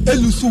 games.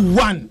 Elusu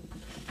 1.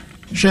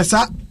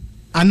 Shesa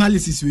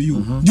analysis with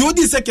you. The OD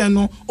second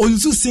no,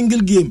 Elusu single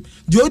game.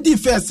 The OD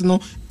first no,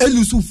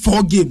 Elusu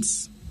 4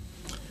 games.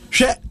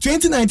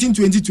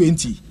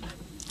 2019-2020.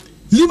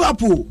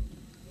 Liverpool,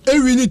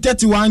 we need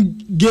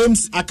 31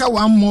 games. Aka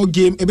one more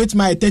game. A bit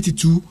my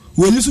 32.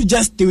 We Elusu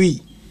just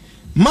 3.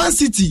 Man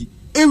City.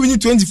 We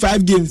need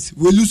 25 games.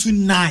 We lose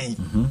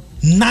 9.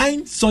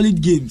 9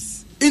 solid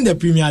games in the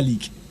Premier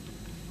League.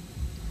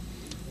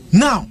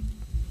 Now,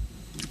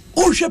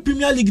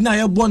 Premier League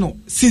na bono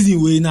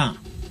season way na.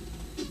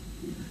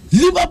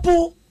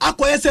 Liverpool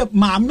akoye se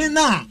maame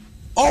na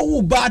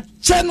owo ba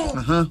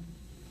cheno.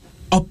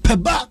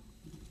 Opeba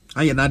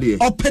aye na de.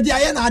 Opedi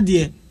aye na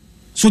de.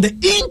 So the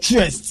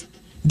interest,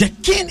 the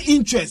keen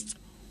interest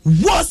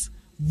was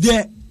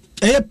the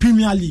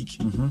Premier League.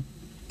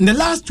 In the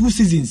last 2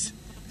 seasons,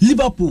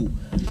 Liverpool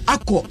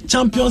acco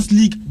Champions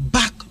League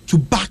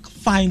back-to-back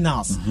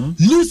finals,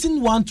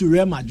 losing one to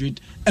Real Madrid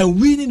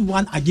and winning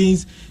one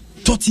against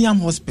Tottenham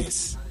Hotspur.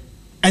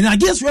 And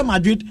against Real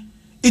Madrid,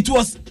 it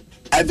was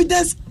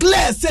evidence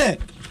clear, say,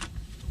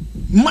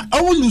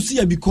 I will lose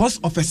here because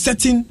of a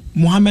certain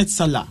Mohamed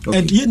Salah. Okay.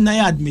 And he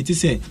now admitted,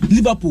 say,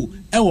 Liverpool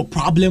have a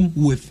problem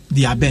with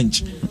their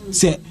bench.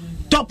 Say,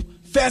 top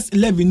first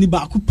 11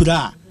 Niba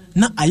Kupura,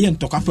 na ayen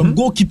toka from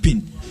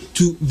goalkeeping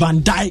to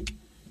Van Dijk,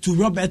 to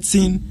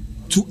Robertson,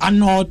 to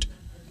Arnold,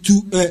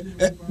 to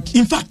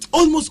in fact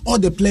almost all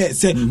the players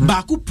say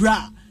Baku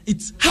Pra.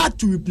 It's hard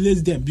to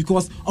replace them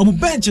because on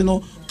bench, you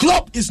know,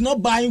 Klopp is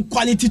not buying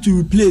quality to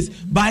replace,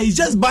 but he's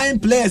just buying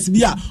players.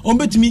 Bia,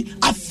 bet me,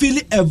 I feel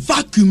a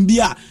vacuum.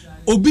 Bia,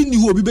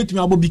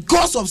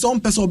 because of some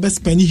person best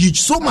spending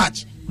huge so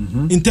much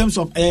in terms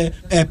of a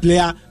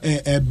player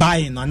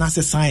buying and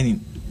asset signing.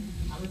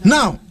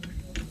 Now,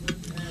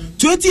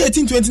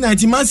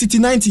 2018-2019, Man City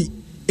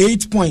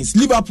 98 points,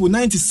 Liverpool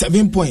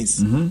 97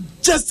 points.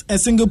 Just a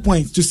single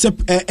point to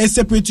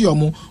separate you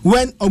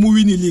when Omu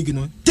win the league. You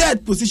know.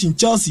 Third position,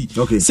 Chelsea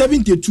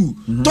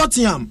 72,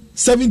 Tottenham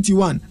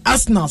 71,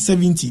 Arsenal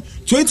 70.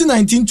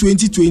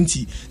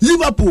 2019-2020,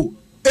 Liverpool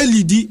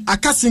LED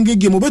aka single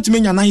game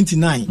obetumenya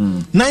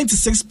 99,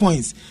 96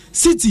 points.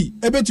 City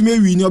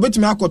obetume win,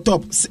 obetume akọ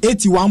top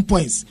 81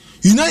 points.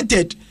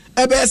 United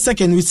ebe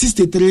second with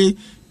 63.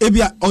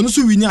 Ebia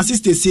onusu win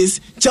 66,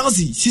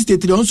 Chelsea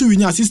 63, onusu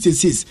win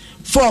 66,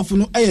 fourth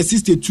no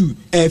 62,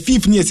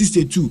 fifth near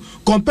 62.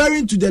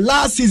 Comparing to the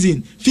last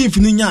season, fifth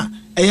niya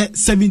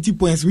 70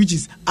 points, which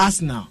is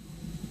Arsenal.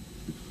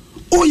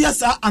 Oh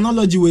yes,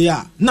 analogy way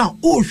ya. Now,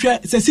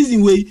 the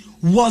season way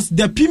was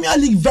the Premier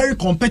League very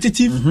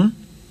competitive,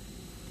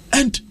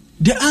 and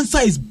the answer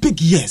is big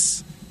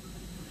yes.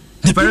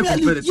 The very Premier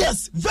competitive. League,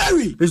 yes,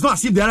 very. It's not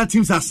as if the other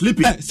teams are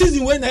sleeping.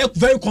 Season when they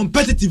very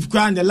competitive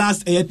in the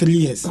last 3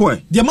 years. Cool.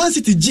 The Man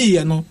City G,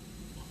 you know,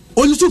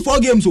 only 4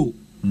 games.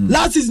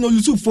 Last season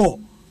only 4.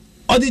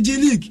 Or the G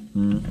League,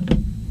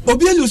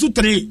 Obi lose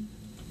 3.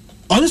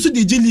 Also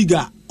the G League,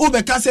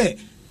 Obeka say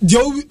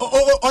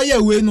the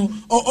way no,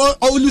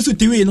 or lose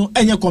 3 no,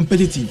 and you're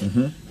competitive.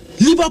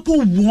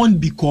 Liverpool won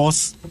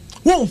because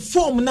one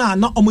form now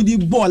not only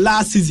ball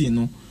last season.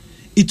 No,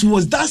 it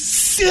was that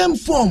same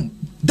form.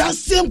 That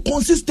same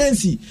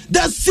consistency,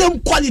 that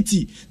same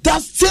quality,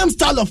 that same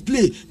style of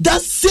play,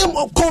 that same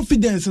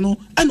confidence, you know,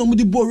 and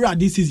nobody borrow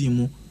this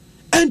season.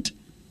 And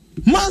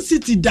Man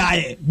City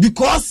died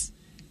because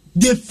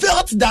they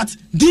felt that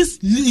this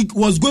league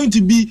was going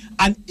to be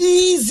an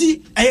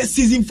easy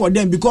season for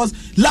them because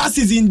last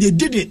season they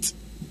did it.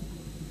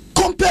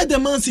 Compare the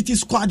Man City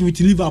squad with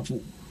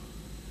Liverpool.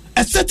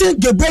 A certain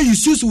Gabriel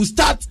Jesus will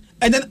start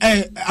and then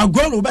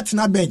Aguero will bet in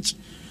a bench.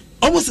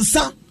 Almost the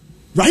same.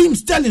 Raheem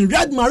Sterling,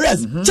 Riyad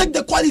Mahrez, check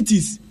the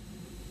qualities.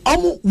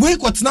 Wake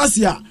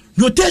Watnasia,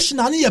 rotation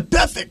and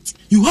perfect.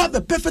 You have a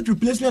perfect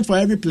replacement for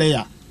every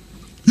player.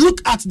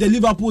 Look at the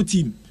Liverpool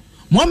team.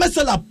 Mohamed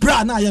Salah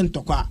pra na yen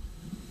tokwa.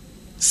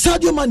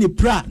 Sadio Mane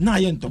pra na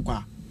yen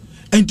tokwa.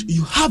 And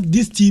you have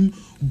this team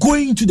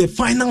going to the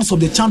finals of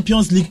the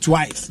Champions League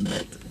twice.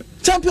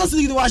 Champions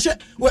League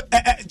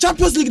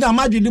Champions League na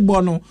Madrid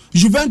bono,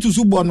 Juventus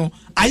bono,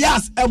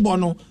 Ajax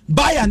bono,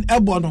 Bayern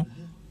bono.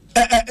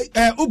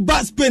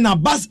 Spain na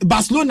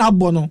Barcelona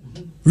bono,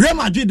 Real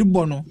Madrid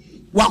bono,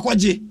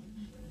 wakwaje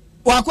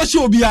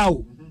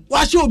obiao,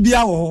 washe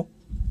obiao.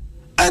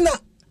 And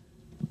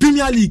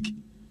Premier League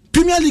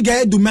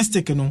is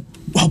domestic, you know.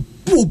 Wa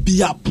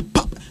bobia.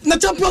 Na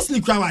Champions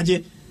League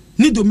kwaje,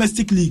 ni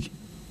domestic league.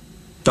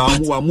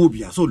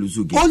 Mobia so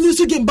lose game.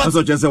 Lose game, but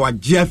also just what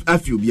Jeff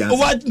Afubia.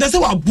 That's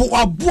what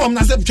boom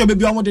na say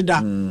baby I wanted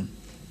that.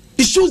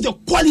 It shows the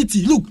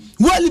quality. Look,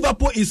 where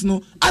Liverpool is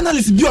no.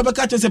 Analysts be able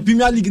to say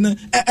Premier League na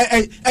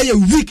a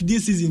week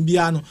this season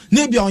biano.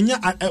 Maybe onya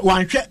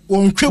one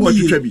treble.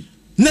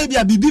 Maybe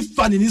a bibi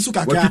fan in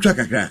Isuka.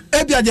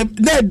 Maybe a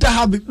ne da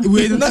have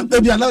we na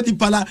maybe a lot of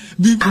pala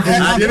be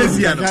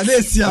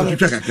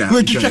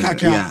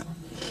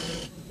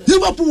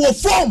Liverpool will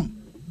form.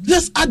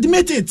 Let's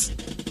admit it.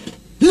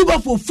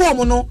 Liverpool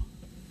form no.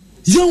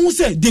 You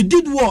say they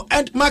did well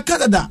and my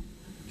Canada,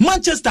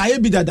 Manchester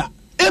Ebidada,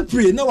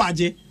 April no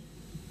waje.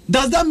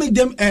 Does that make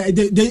them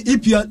the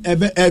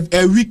EPL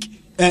a weak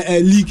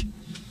league?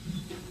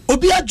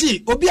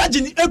 Obiaji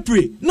in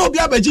April, no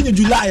Obiaji in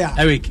July.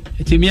 Eric,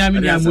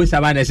 Timiami Amus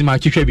Abanes ma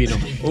Chichebino.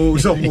 Oh,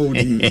 so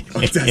Modi.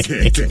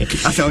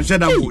 I shall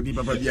shed out Modi,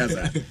 Papa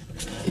Biaza.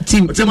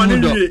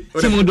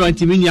 Timodo and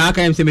Timini, I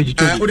can say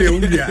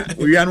Chichebino.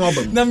 We are no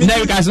one.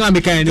 Never can not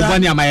be kind of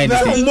money on my head.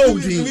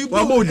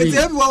 Modi.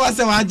 Everyone was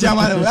a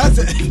Jama.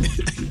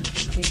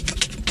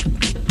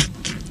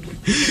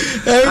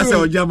 I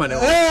saw German.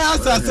 I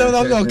saw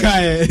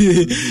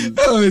okay.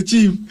 Oh,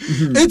 Chief.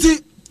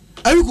 It's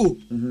Eriko.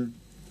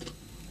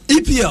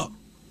 EPL.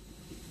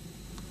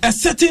 A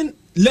certain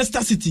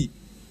Leicester City,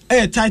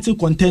 a title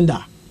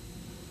contender.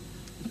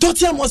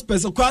 Tottenham Hotspur,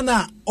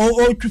 Kwana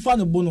or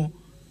Trifano Bono,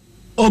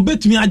 or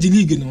bet me at the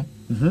league, no.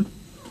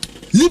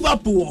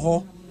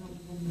 Liverpool,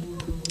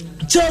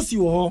 Chelsea,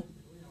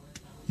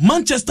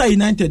 Manchester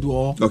United,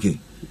 okay.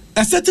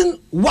 A certain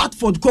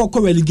Watford call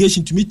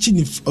relegation to meet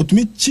Chinif or to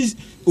meet Cheese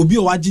Obi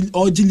or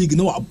League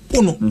no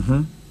Bono.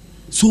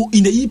 So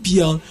in the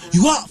EPL,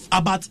 you have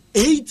about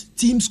 8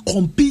 teams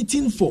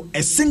competing for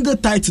a single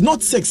title,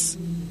 not 6.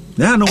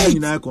 There are no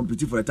one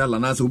competing for a title,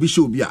 and so we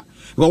should be.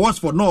 But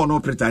Watford no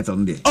pre-title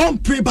there.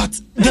 But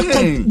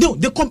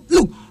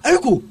look,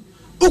 Eriko,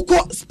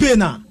 Uko Spain,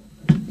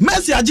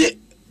 Messi aje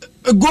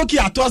Goki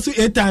atwasu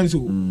 8 times.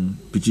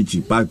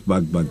 Pichichi back.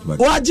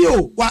 Waje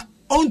wa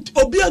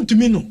Obi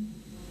Antumino.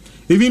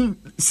 Even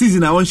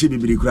season I want to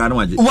be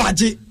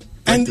Waje.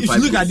 And if you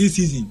look at this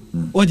season,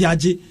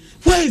 Waje,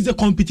 where is the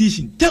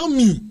competition? Tell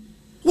me,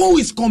 who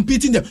is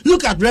competing there?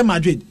 Look at Real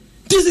Madrid.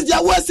 This is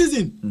their worst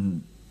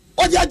season.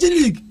 Waje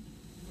League.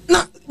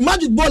 Now,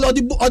 Madrid ball or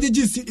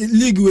the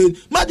league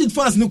with Madrid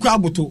fans no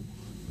crowd.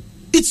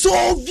 It's so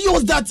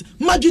obvious that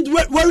Madrid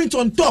weren't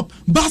on top.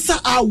 Barca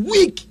are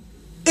weak.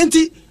 And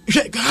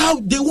how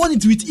they won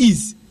it with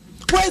ease.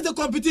 Where is the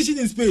competition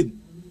in Spain?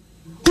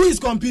 Who is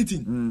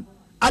competing?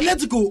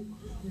 Atletico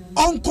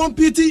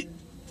uncompeting.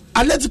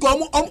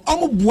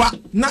 Atletico bua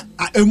na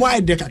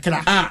emwa de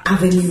kakra.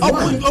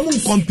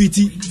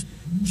 Competing.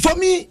 For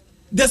me,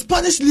 the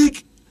Spanish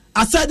league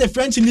aside the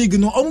French league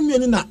no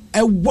na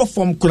e wo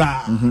from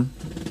kra.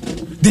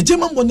 The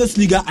German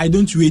Bundesliga I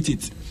don't rate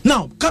it.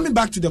 Now, coming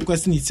back to the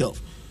question itself.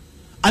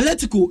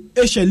 Atletico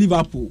Asia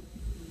Liverpool.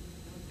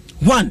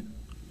 One,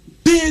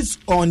 based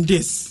on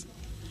this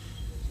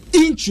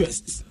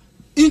interest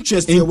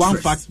is one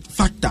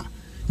factor.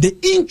 The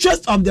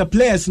interest of the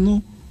players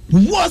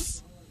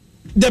was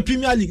the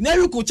Premier League. Now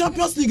you go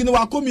Champions League no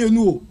wako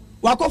mienu,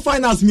 wako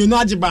finals mienu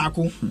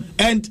ajibako,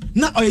 and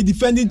now a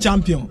defending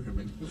champion.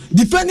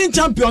 Defending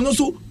champion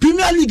also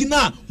Premier League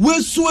now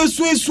we so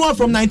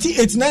from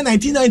 1989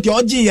 1990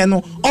 oji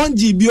on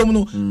GBM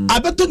no. I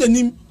bet to the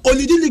name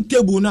only the league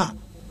table now.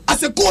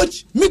 As a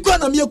coach, me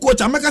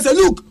coach, I say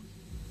look,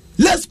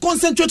 let's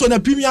concentrate on the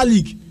Premier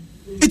League.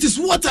 It is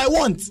what I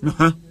want.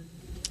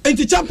 And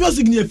the Champions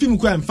League near film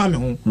and family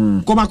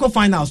home. Come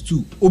finals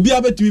too. Obi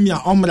abet me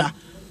omra.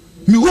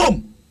 Me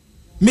home.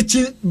 Me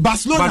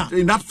Barcelona. But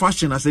in that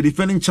fashion, as a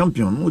defending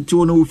champion, what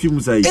you know film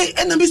say?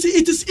 And I say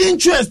it is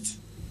interest.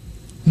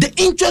 The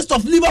interest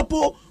of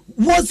Liverpool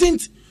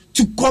wasn't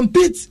to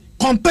compete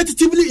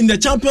competitively in the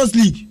Champions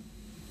League.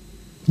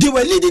 They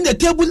were leading the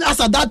table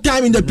as at that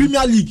time in the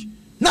Premier League.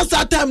 Not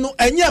that time no.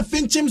 And yeah,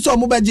 Finchim so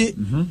mubaje.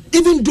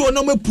 Even though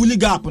no me pulley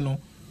gap no.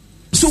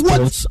 So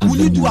what will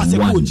you do as a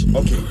coach?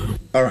 Okay,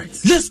 all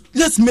right.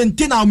 Let's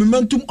maintain our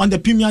momentum on the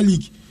Premier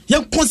League.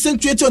 You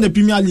concentrate on the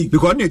Premier League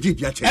because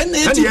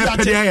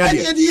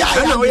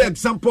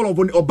example of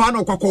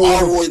Obano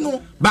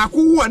Kwako.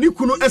 Baku and you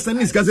couldn't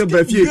SNS Gaza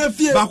Brefie.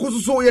 Baku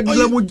so hey,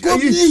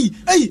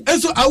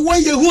 and so I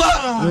want you who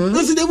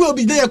are. They will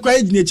be there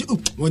quiet nature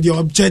when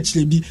your church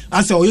be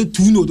as a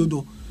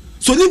 2-0.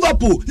 So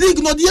Liverpool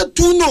league not yet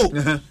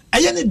 2-0. I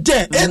ain't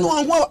there.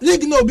 Anyone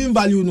league no being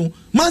value no.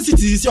 Man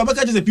City is your back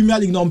the Premier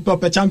League no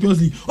per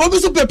Champions League.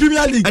 Also per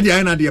Premier League.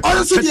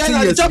 Also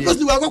the Champions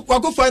League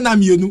wako final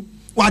me no.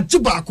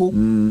 Wajibako.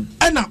 And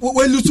now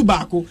we lose to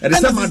Bako. And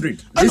it's Madrid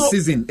this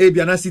season.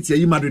 Abiana City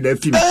you Madrid the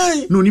film.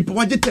 No ni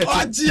wajete.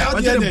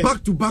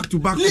 Back to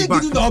back.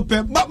 League no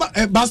per.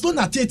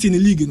 Barcelona 13 in the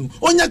league no.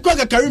 Onya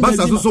kwa Karim Benzema.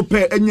 Barca so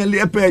per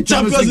enyele per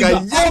Champions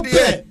League.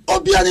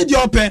 Obiani di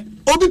ope.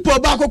 Obi po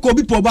ba ko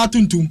obi po ba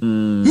tuntum.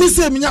 Mi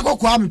se mi nya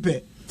kokwa me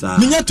pe.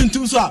 Minya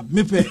tuntum so a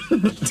me pe.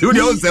 You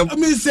dey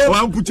say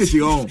one put it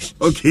on.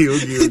 Okay.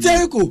 It's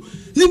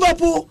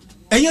Liverpool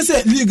And you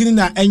say league in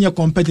a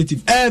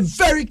competitive,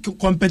 very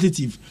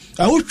competitive.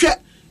 I would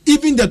check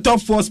even the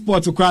top 4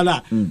 sports.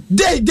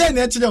 They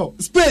naturally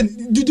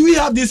Spain. Do we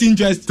have this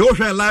interest? Go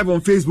share live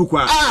on Facebook.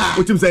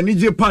 What you say?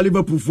 Nije pa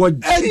Liverpool for.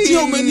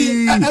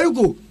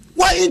 Eriko,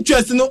 what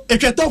interest? No, a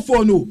top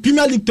 4 no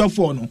Premier League top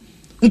 4 no.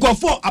 Unko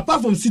 4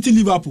 apart from City,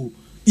 Liverpool.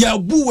 Yeah,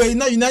 Bouwe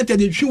na United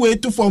the 3 way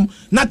to form.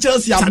 Not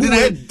Chelsea. It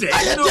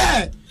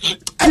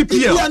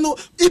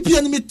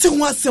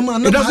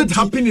doesn't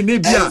happen in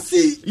Libya.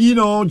 You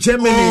know,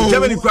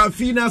 Germany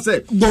Crafina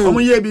said,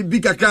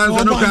 big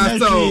accounts.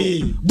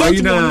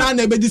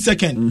 Dortmund be the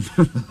second.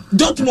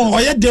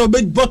 Dortmund, they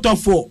be bottom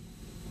 4.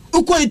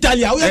 Uko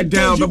Italia, we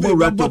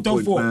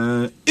bottom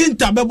 4.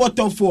 Inter be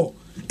bottom 4.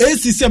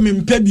 AC sem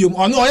impebium.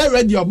 Ono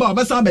already about.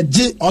 Be some be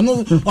J.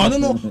 Ono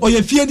no.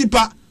 Oye fie di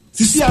pa.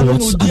 It's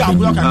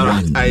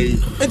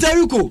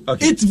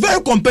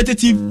very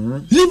competitive.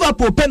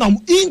 Liverpool pen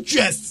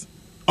interest.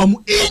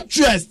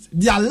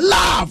 Their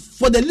love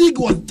for the league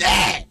was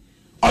there.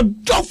 A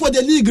job for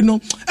the league, no.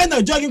 And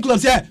the jogging club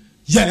said,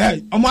 yeah,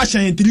 I'm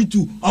watching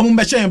 3-2. I'm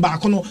watching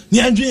back on. All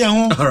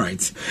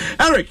right,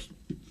 Eric,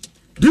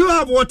 do you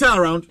have water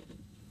around?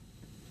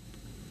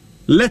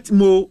 Let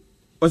Mo,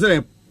 was it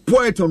a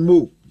poet on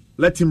Mo?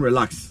 Let him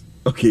relax.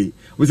 Okay,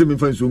 we say me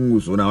find so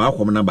now I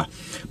come number.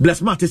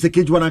 Bless Matt is a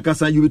cage one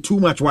ankasa you be too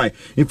much. Why?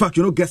 In fact,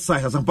 you know, get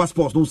size has some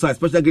passports, no size,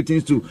 special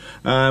greetings to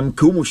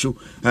Kumushu.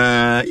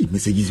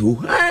 Messages who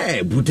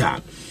hey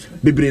Buddha.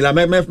 Bibi la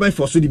my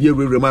for so the be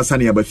romance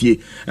ani abafie.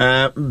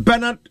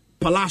 Bernard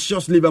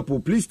Palacios Liverpool,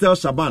 please tell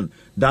Shaban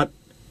that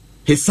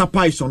his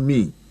supper is on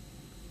me.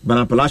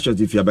 Bernard Palacios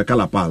if you be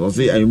kala pass, or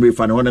say I am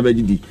fan one never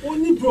did.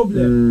 Only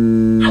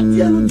problem.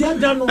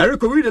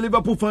 Eric, we the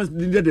Liverpool fans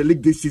needed the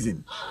league this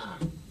season.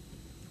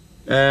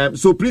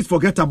 So please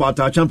forget about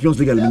our Champions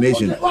League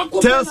elimination.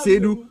 Tell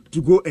Seydou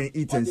to go and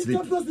eat and sleep.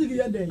 Augustine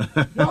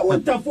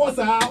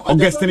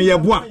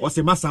Yeboah was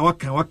a massa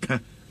waka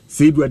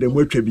Seydou at the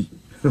Mwechebi.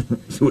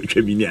 So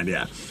Mwechebi near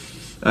there.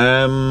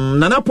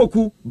 Nana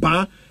Poku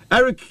Ba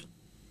Eric.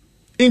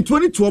 In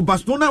 2012,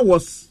 Barcelona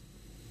was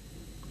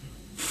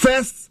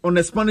first on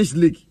the Spanish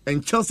league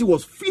and Chelsea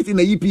was fifth in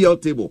the EPL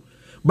table.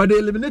 But they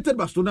eliminated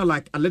Barcelona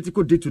like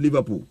Atletico did to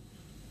Liverpool.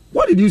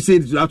 What did you say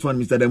to that one,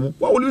 Mr. Demu?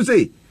 What would you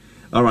say?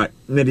 All right,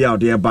 maybe out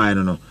there buying,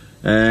 I don't know.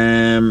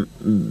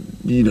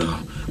 You know,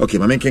 okay,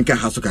 my man can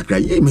has to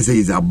cry. Me say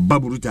is a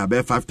baburuta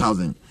about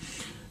 5,000.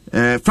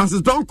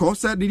 Francis Donko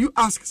said, "Did you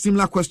ask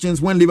similar questions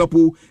when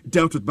Liverpool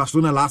dealt with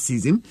Barcelona last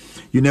season?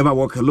 You never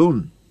walk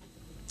alone."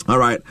 All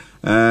right.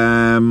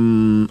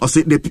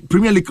 Also, the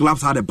Premier League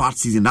clubs had a bad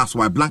season. That's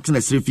why Blankton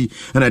and Srifi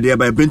and idea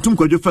by Bentum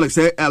Kojo Felix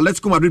said, "Let's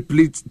go Madrid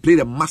play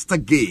the master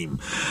game."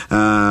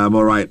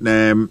 All right.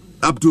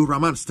 Abdul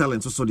Rahman Sterling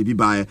so the be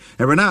by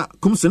Rena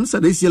Kumsen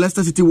said this year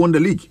Leicester City won the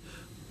league.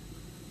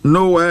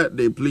 Nowhere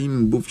they play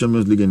in both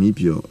Champions League and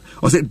EPL.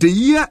 Or said the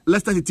year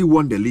Leicester City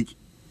won the league,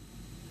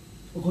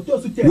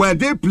 were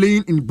they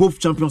playing in both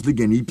Champions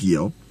League and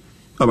EPL?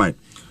 All right.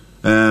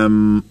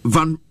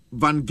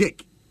 Van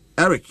Geek,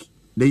 Eric,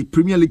 the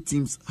Premier League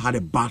teams had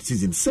a bad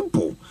season.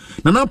 Simple.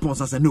 Nana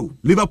Ponsa said no.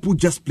 Liverpool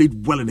just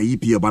played well in the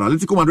EPL, but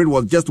Atletico Madrid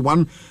was just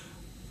one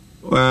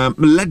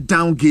let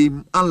down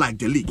game, unlike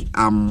the league.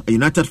 I'm a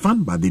United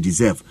fan, but they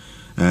deserve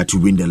to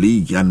win the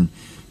league. And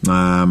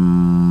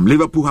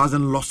Liverpool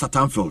hasn't lost at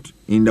Anfield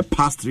in the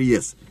past 3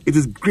 years. It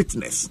is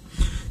greatness.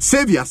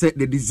 Xavier said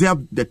they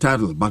deserve the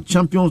title, but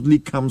Champions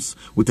League comes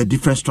with a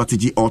different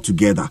strategy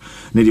altogether.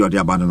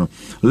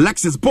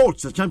 Lexus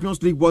Bolts, the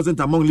Champions League wasn't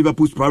among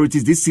Liverpool's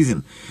priorities this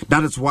season.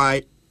 That is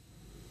why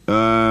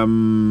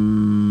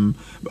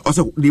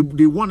also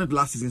they won it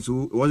last season,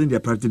 so it wasn't their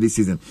priority this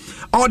season.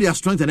 All their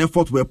strength and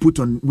effort were put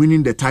on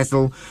winning the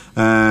title.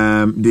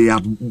 They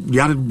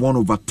hadn't won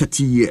over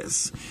 30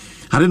 years.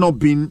 Had it not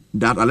been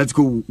that,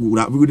 Atletico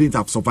wouldn't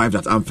have survived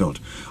at Anfield.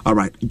 All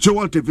right,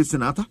 Joel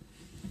Davidson,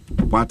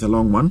 quite a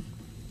long one.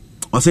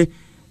 I'll say,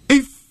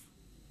 if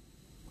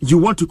you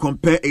want to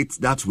compare it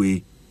that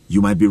way,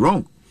 you might be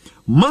wrong.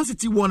 Man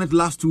City won it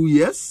last 2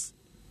 years,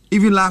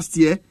 even last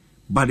year,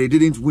 but they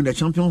didn't win the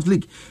Champions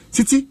League.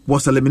 City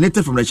was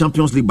eliminated from the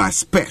Champions League by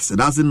Spurs. It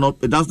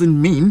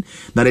doesn't mean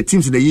that the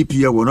teams in the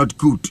EPL were not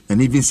good.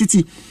 And even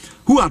City,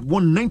 who had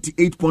won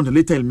 98 points and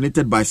later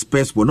eliminated by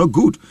Spurs, were not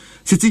good.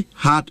 City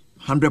had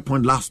 100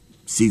 points last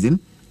season,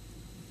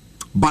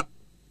 but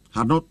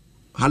had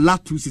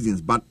last 2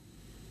 seasons, but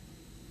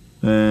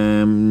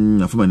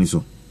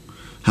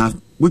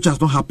which has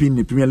not happened in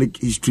the Premier League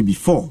history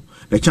before.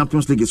 The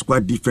Champions League is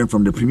quite different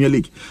from the Premier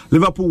League.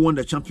 Liverpool won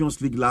the Champions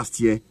League last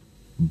year,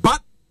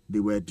 but they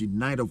were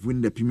denied of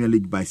winning the Premier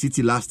League by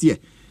City last year.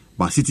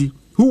 But City,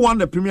 who won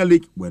the Premier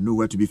League, were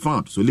nowhere to be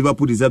found. So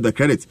Liverpool deserve the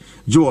credit.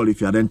 Joel, if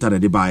you had entered the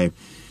day by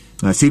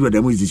Seydou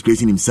Ademo is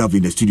disgracing himself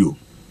in the studio.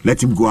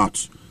 Let him go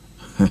out.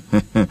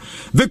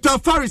 Victor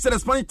Fari said the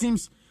Spanish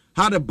teams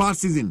had a bad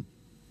season.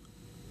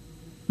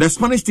 The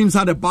Spanish teams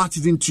had a bad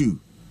season too.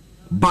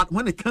 But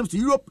when it comes to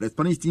Europe, the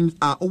Spanish teams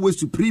are always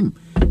supreme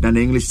than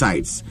the English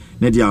sides.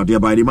 Nadia,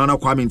 thereby the Emmanuel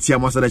Kwame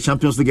Ntiama said the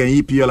Champions League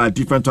and EPL are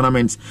different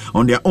tournaments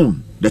on their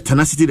own. The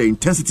tenacity, the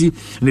intensity,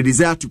 and the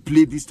desire to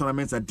play these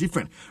tournaments are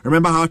different.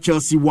 Remember how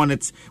Chelsea won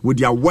it with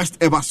their worst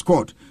ever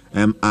squad.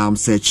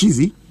 Sir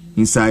Cheesy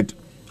inside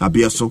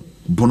Abieso,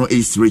 Bono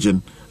East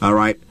region. All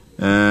right.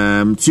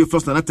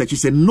 Theophilus Nanatechi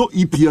said no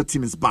EPL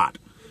team is bad.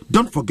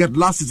 Don't forget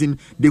last season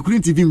they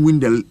couldn't even win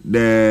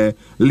the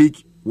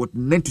league with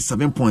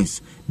 97 points.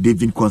 They've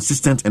been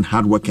consistent and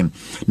hardworking.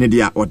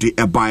 Nadia or the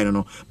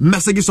Bayern.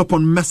 Messages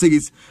upon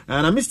messages.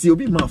 And I missed you.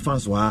 Be my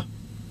fans were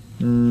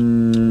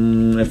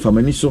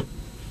Famaniso.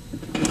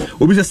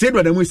 Obi said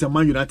that he's a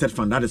Man United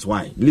fan. That is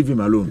why. Leave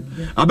him alone.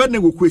 I bet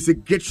Nego is a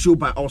great show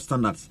by all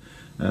standards.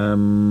 Do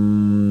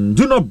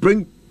not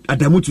bring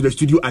Adamu to the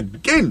studio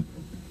again.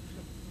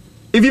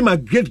 Even my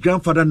great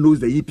grandfather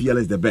knows the EPL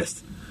is the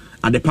best.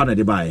 At the partner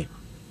they buy.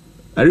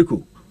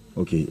 Eriko.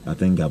 Okay, I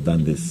think I've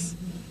done this.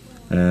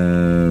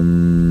 A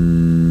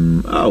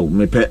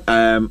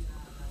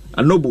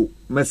noble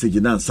message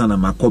in Sana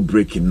Mako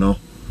breaking. No.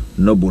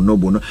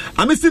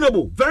 I'm Mr.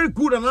 Noble. Very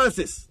good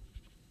analysis.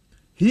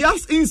 He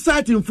has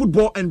insight in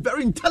football and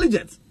very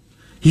intelligent.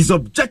 He's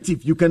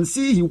objective. You can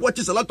see he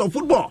watches a lot of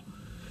football.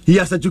 He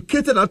has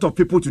educated a lot of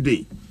people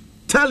today.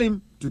 Tell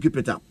him to keep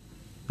it up.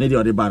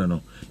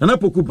 Nana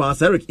Poku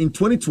Bans, Eric, in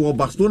 2012,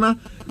 Barcelona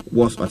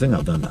was, I think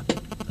I've done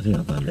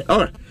that. All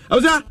right. I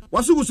was there.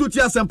 Wasugu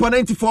Sutia Sempa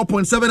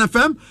 94.7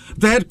 FM,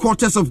 the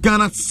headquarters of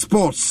Ghana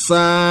Sports.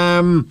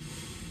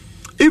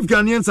 If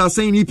Ghanaians are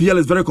saying EPL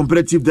is very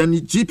competitive, then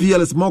GPL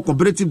is more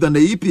competitive than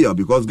the EPL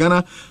because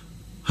Ghana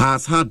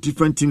has had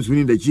different teams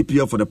winning the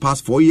GPL for the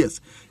past 4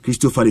 years.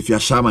 Christopher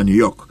Ifiashama, New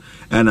York.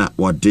 And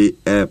what they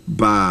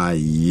buy.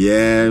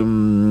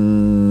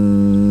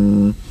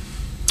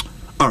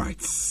 All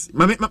right.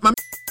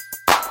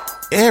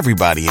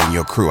 Everybody in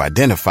your crew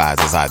identifies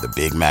as either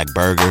Big Mac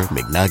Burger,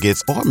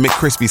 McNuggets, or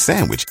McCrispy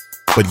Sandwich.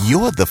 But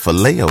you're the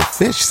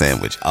Filet-O-Fish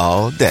Sandwich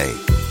all day.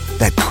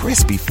 That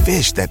crispy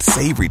fish, that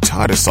savory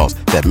tartar sauce,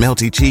 that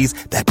melty cheese,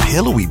 that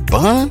pillowy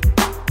bun.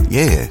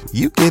 Yeah,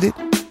 you get it.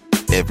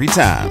 Every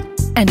time.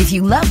 And if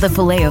you love the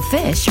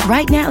Filet-O-Fish,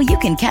 right now you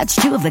can catch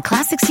two of the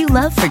classics you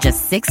love for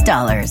just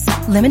 $6.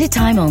 Limited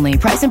time only.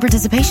 Price and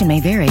participation may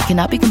vary.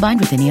 Cannot be combined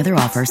with any other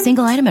offer.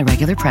 Single item at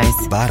regular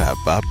price.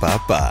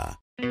 Ba-da-ba-ba-ba.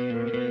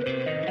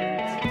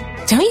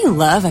 Don't you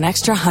love an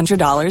extra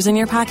 $100 in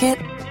your pocket?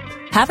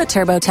 Have a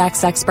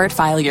TurboTax expert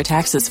file your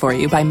taxes for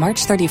you by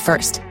March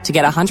 31st to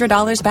get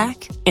 $100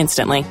 back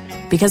instantly.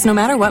 Because no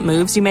matter what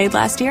moves you made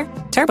last year,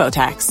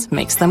 TurboTax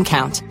makes them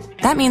count.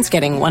 That means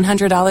getting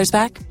 $100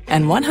 back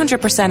and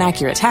 100%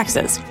 accurate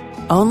taxes,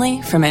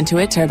 only from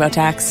Intuit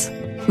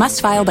TurboTax. Must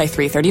file by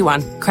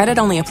 3/31. Credit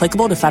only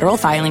applicable to federal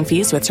filing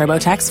fees with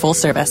TurboTax full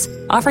service.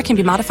 Offer can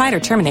be modified or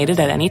terminated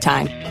at any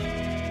time.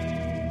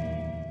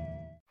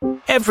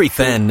 Every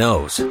fan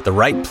knows the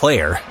right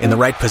player in the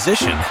right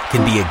position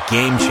can be a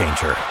game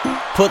changer.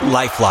 Put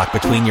LifeLock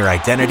between your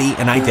identity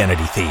and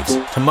identity thieves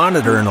to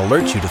monitor and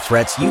alert you to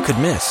threats you could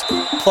miss.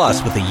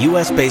 Plus, with a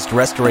U.S.-based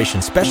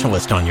restoration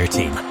specialist on your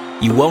team,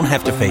 you won't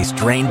have to face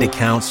drained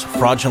accounts,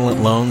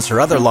 fraudulent loans, or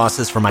other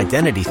losses from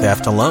identity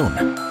theft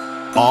alone.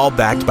 All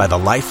backed by the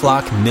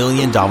LifeLock $1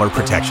 Million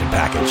Protection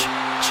Package.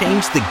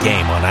 Change the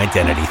game on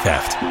identity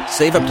theft.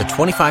 Save up to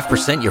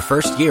 25% your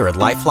first year at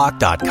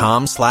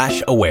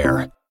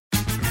LifeLock.com/aware.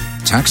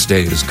 Tax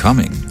day is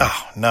coming.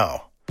 Oh,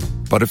 no.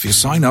 But if you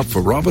sign up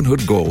for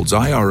Robinhood Gold's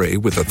IRA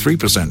with a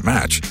 3%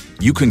 match,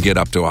 you can get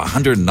up to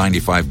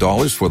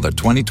 $195 for the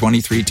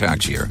 2023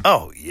 tax year.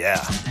 Oh,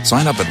 yeah.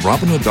 Sign up at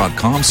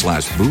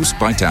Robinhood.com/boost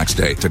by tax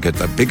day to get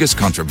the biggest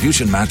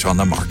contribution match on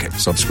the market.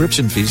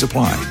 Subscription fees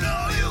apply.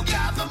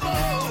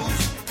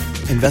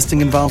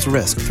 Investing involves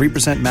risk.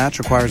 3% match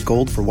requires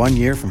gold for 1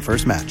 year from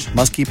first match.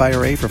 Must keep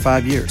IRA for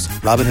 5 years.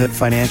 Robinhood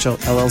Financial,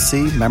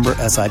 LLC, member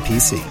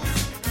SIPC.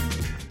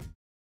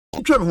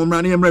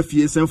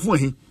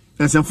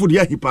 And some food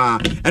here,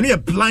 and a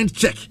blind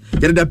check.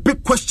 Get a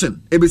big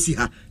question. ABC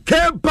ha.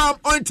 K-Balm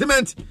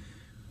ointment.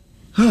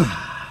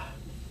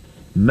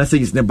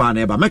 Message is never.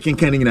 Making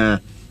canning na.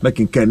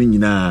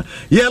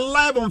 Yeah,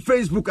 live on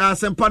Facebook at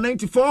Sempa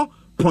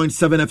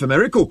 94.7 FM.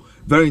 Erico,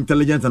 very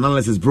intelligent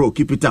analysis, bro.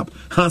 Keep it up.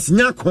 Has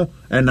Nyako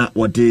and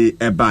what they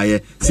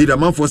buy. See the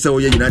man for say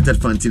we United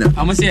Fantina.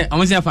 I'm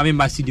gonna say for me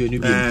by studio.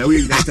 We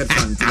United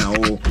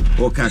Fantina.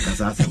 Oh,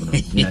 Kakasa.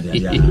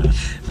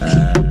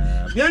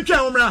 Yeah.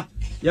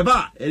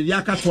 Yaba,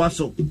 Yaka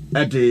Twaso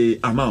at the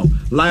amount.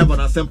 Live on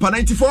Asempa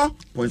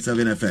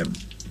 94.7 FM.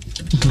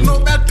 No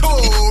meto.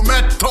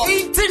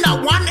 Eating a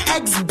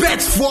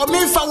 1xBet for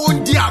me for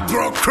one dia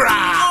bro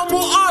cry.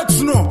 Omo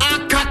odds no.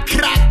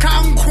 Akakra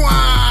kankwa.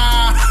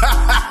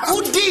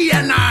 Udi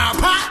na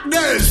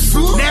partners.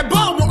 Nebo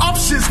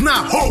options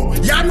na ho.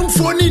 Yanu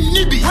phone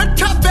nibi.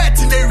 Enter bet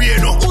in area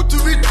no. Utu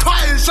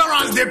retire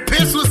insurance the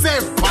pay so say.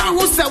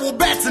 Who say we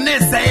bet ne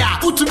say ya.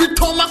 Utu be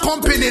Toma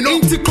company no.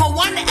 Intiko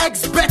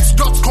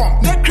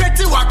 1xbet.com. Ne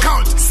creative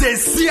account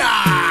says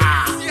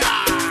yeah.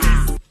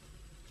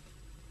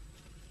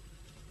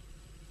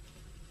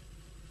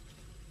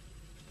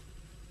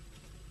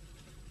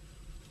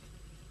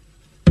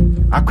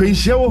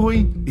 akwanhyia wo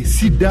hoi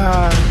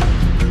esida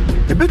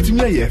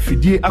ebetumi aye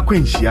afidie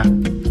akwanhyia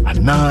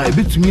ana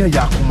ebetumi aye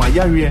akoma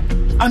yare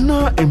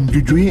ana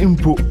emdwodwoe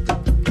mpo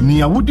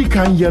ni awudi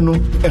kan ye no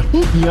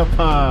ehu hia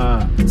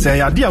pa se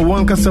yade a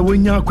wonkasa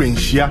wonya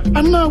akwanhyia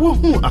ana wo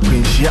hu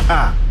akwanhyia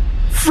a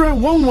Fra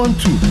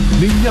 112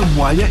 Ninya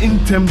Mwaya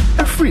intem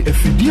every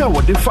efidia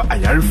wadefa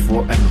ayarefo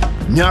eno.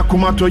 Nya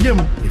kumatoyem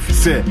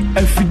efise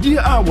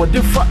efidia a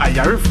wadefa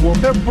ayarefo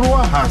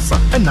ebroa hasa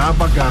ena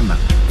abagana.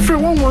 Fra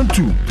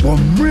 112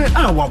 womre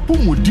a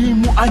wapomodin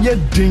mu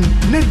ayedin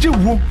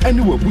nejewo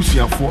ene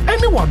wabusiafo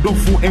ene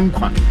wadofo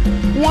enkwa.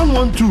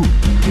 112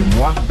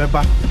 emwa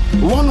beba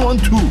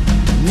 112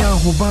 nya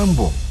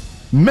hobambo.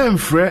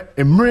 Memfre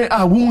emre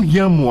a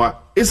wunhia mwa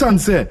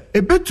esanse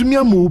ebetumi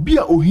ama obi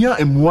a ohia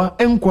emwa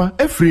enkwa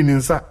efri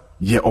ninsa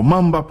ye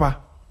omamba pa.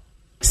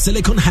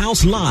 Silicon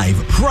House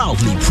Live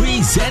proudly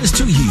presents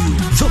to you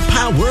The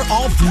Power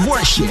of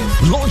Worship,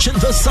 launching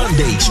this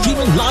Sunday,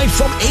 streaming live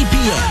from 8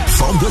 p.m.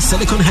 from the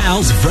Silicon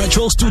House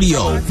Virtual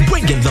Studio.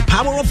 Bringing the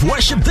power of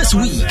worship this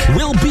week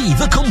will be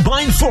the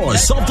combined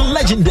force of the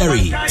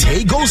legendary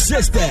Tego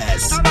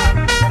Sisters,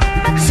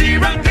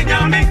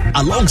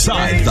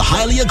 alongside the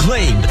highly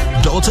acclaimed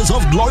Daughters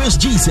of Glorious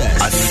Jesus,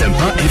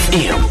 Asempa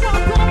FM.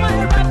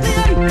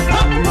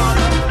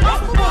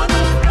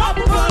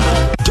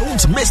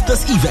 Don't miss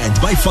this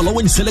event by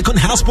following Silicon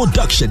House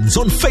Productions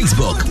on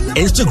Facebook,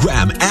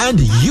 Instagram, and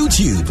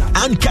YouTube,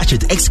 and catch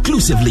it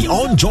exclusively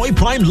on Joy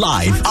Prime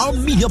Live, our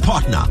media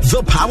partner.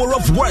 The Power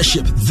of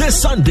Worship this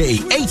Sunday,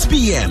 8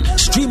 p.m.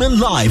 streaming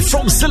live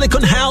from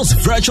Silicon House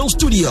Virtual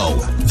Studio.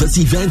 This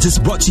event is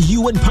brought to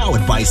you and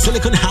powered by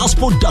Silicon House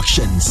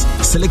Productions,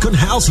 Silicon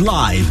House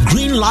Live,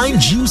 Green Lime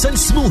Juice and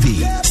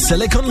Smoothie,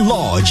 Silicon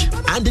Lodge,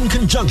 and in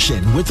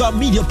conjunction with our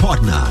media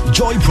partner,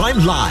 Joy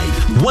Prime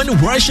Live. When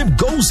worship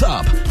goes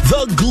up,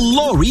 the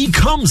glory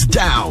comes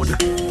down.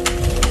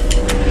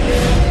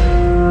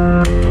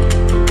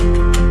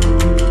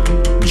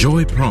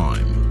 Joy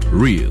Prime,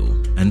 real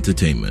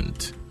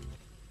entertainment.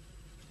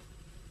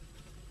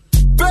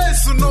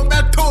 No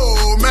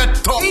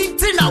meto.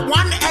 Eating a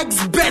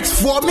 1x bet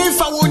for me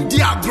for one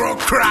diagro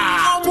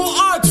cra. Omo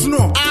arts no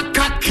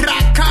akakra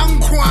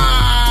kankwa.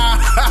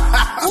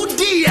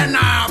 Udi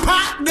na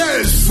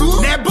partners.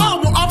 Ne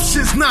bomb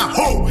options now.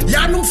 Ho,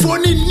 yanu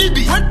phone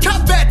nibi. What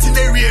ka bet in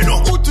the real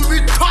no. Utu be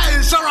toy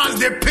insurance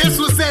the pace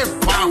will say.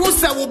 Who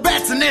say we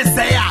bet ne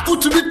say ya.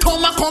 Utu be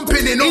Toma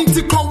company no.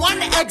 Intiko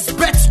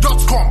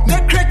 1xbet.com.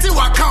 Ne creative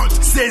account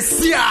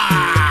says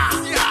yeah.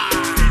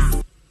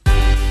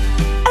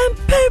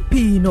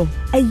 Pepino,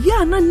 a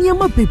yana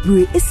niama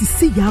bebre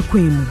esisi ya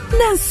kwemu.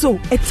 Nanso,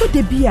 eto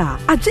debia,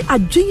 aje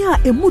adwenya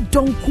emu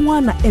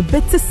donkwana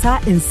ebete sa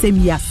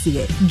ensem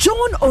yase.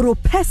 John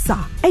Oropesa,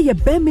 eye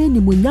beme ni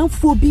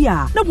munyamfo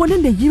bia, na wone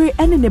ne yire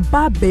ene ne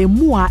ba be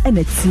mu a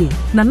ene tie.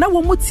 Na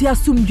womo tie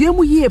asomdwe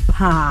mu ye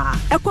pa.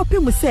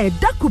 Ekopem se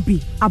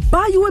dakobi,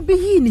 abayewa bi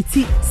yi ni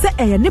ti se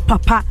eye ne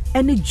papa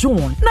ene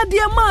John. Na de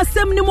ma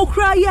asem ni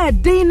mokra ye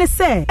den ne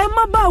se,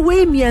 emaba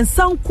we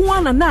miensa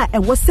nkwana na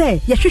ewo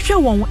se, ye hwehwe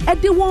won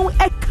ede won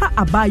eka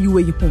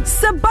abayewa yi ho.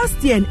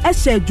 Sebastian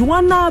eshe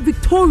Joanna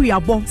Victoria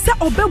bo se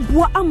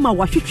obeboa ama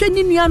wahwehwe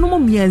ni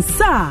nuanom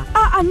miensa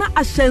a ana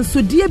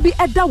ahyensodie bi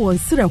eda won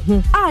sere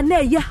ho a na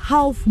ye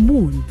half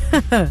moon.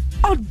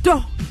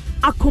 Odo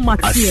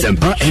akomatie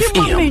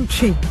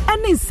Himamenche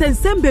ene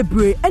nsensem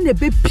bebre ene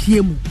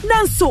bepie mu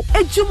nanso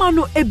ejuma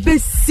no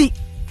ebesi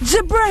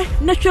Jibre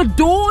Nature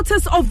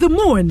Daughters of the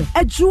Moon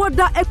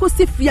Ejuada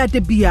Ekosifia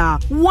Debia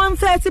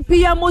 1:30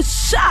 p.m.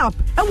 sharp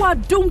Ewa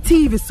Dome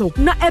TV so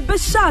na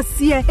ebesha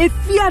sie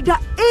efiada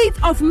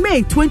 8th of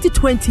May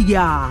 2020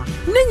 ya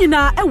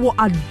Ninyina ewo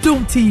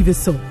Adome TV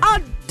so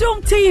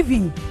Adome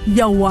TV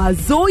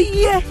yawazo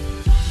ye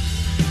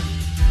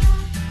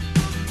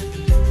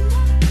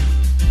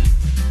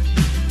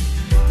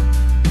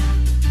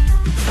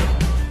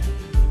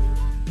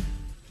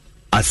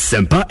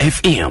Asempa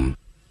FM.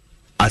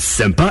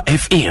 Asempa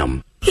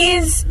FM.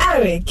 He's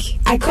Eric.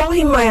 I call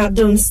him my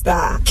Adon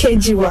star,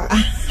 Kejiwa.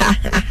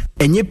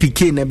 Enye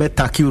PK nebe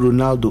taki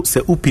Ronaldo se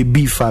upe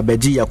bifa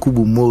beji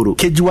Yakubu Moro.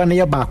 Kejiwa ne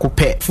ya bako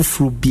pe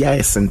fufuru bia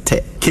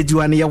esente.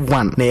 Kejiwa ne ya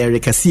 1 na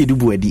Erika si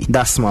edubu edi.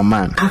 That's my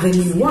man.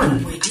 Avenue 1.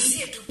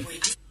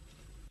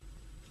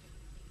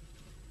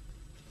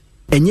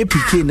 Enye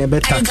PK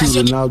nebe taki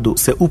Ronaldo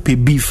se upe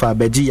bifa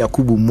beji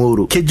Yakubu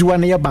Moro. Kejiwa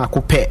ne ya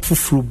bako pe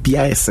fufuru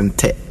bia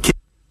esente.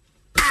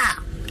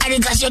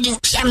 Because you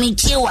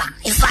shamitiwa,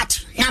 in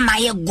fact,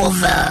 Namaye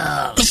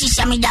Gover. Mrs.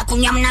 Shamida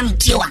Kunyam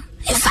Namitiwa,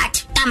 in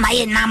fact,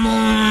 Namaye Namu.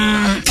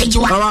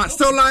 Alright,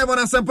 still live on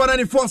Asempa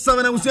 94.7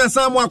 and we see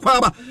Samuel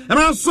Kwaba. And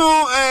also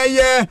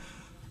a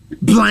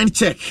blind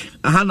check.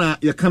 Ahana,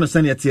 you can't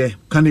send it here.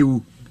 Can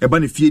you a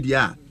benefit?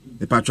 Yeah,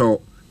 the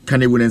patrol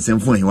can you win and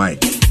send for him? Why?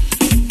 Because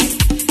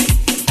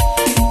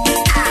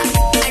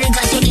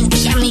you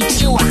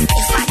shamitiwa, in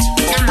fact,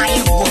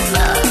 Namaye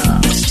Gover.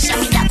 Mrs.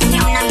 Shamida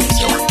Kunyam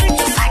Namitiwa.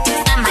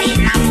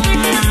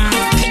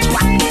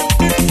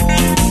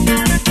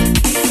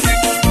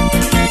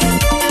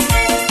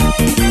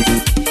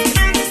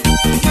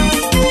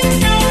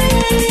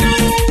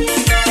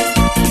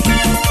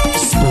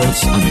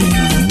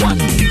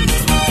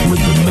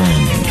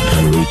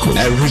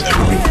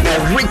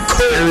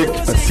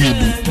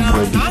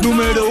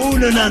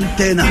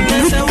 Nantena.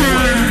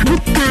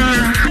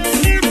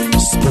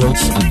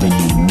 Sports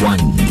Avenue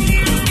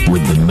 1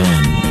 with the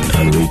man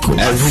Enrico.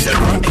 Eric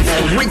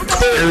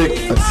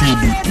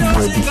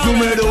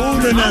Numero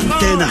 1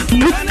 Nantena.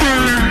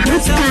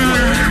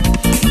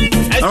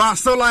 Alright,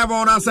 still live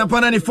on Asempa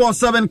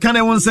 94.7. Can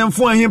I want some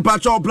fun him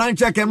patch up blind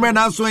check and red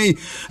house way.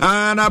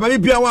 And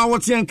baby Piawa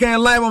what's here can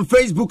live on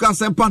Facebook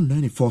Asempa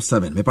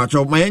 94.7. Me patch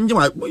up my engine,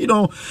 you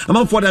know, I'm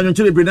on for that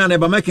until they bring down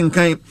but making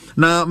kind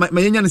now my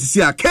engine is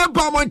here.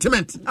 K-Bam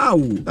ointment.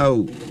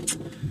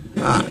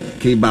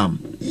 K-Bam.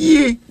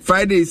 Yeah,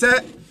 Friday,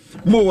 sir.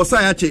 Mo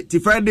sayache ti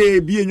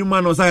Friday bi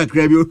enyuma no saya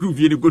kra bi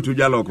okufie ni koto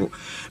jaloko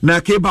na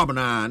K-Bam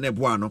na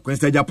nebwa no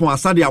kwesta Japan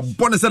asade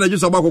abone se da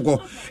juso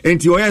bakoko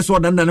enti oye so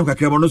dan no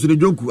kakra no so ne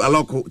jonku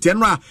aloko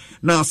tienra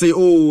na say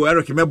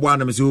Eric mebwa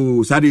na me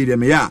so sade de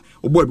me ya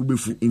obo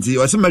abubefu enti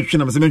o se metwe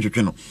na me se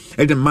metwe no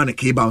e de man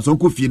K-Bam so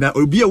nkofie na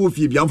obi a wo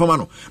fie bia mfama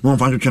no no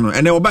mfa twetwe no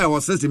ene oba e wo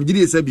system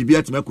gidi se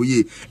bibia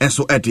timakoye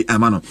enso eti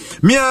amano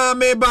mia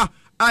meba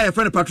I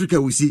friend Patrick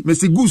Awusi,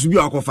 Mr. Goose bi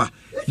akofa.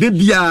 De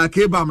bia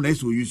K-Bam na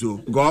so use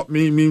so. Go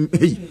me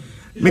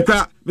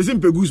ka me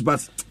simple goose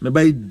but me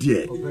buy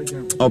dear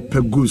or per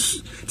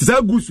goose. Ti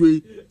say goose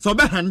we so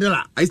be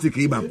handler I say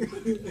K-Bam.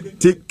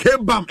 Ti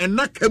K-Bam and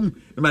na kem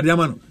me dia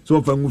man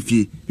so fa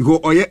ngufie because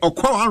oye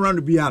okwa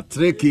around be a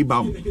 3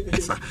 K-Bam.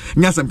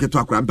 Nyasam keto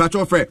akra.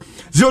 Mpacho ofre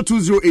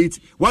 0208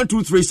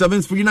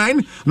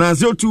 123 na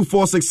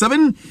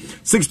 02467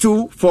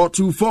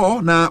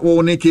 62424 na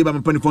wo ne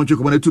K-Bam pani phone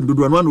cheko na tu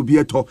dodo no no bi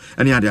eto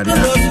ene ade ade.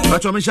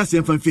 Mpacho me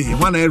hyase mfa mfi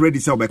one I ready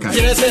say obeka.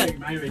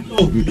 Am I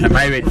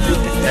ready?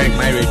 Eric,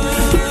 my ready.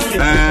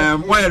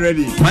 Why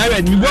ready? My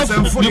ready. We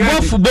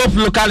both football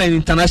local and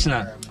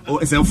international. Oh,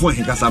 it's a phone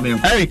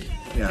Eric.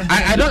 Yeah.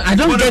 I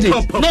don't get it.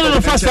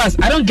 No, fast.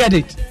 I don't get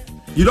it.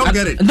 You don't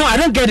get it? No, I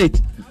don't get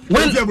it.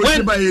 When no,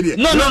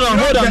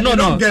 hold on,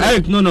 no.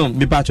 Eric, no.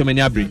 Me pacho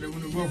many abri.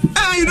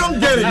 You don't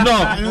get it.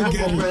 No.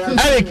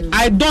 Eric,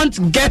 I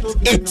don't get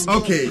it.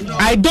 Okay.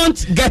 I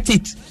don't get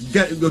it.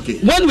 Okay.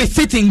 When we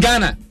sit in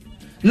Ghana,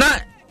 now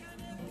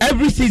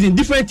every season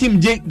different team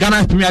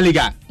Ghana Premier League.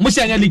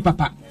 Musia League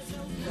papa.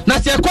 Now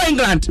say ko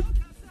England.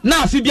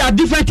 Now if you are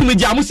different team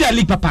Musia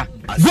League papa.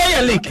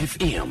 Where league?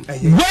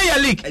 Where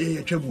league?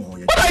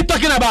 What are you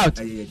talking about?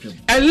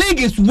 A league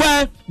is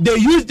where they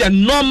use the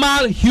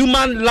normal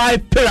human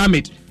life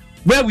pyramid,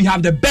 where we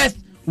have the best,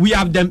 we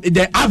have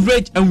the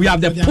average, and we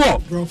have the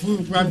poor.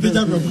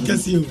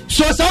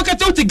 So okay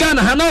to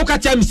Ghana, Hana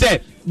Okacha me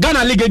say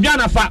Ghana league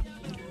Ghana fa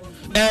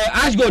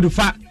Ashgold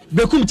fa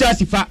Bekum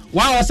Chelsea fa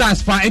Wow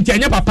Sans fa and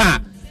Tanya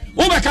papa.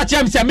 Over catch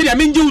me say me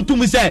minju to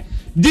me say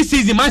this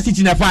season Man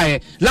City na fire,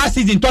 last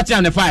season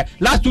Tottenham na fire,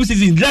 last 2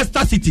 seasons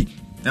Leicester City.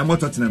 And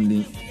what Tottenham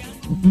league?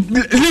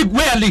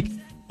 Where league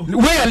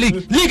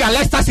and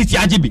Leicester City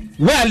RGB.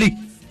 Where league?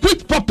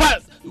 Which proper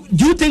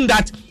do you think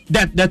that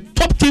the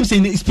top teams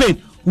in Spain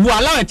will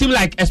allow a team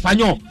like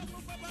Espanyol?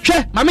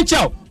 Che, Mami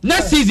Chow,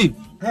 next season,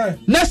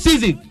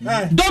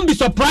 don't be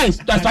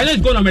surprised that Espanyol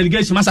is going on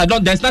relegation.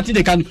 There's nothing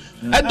they can do.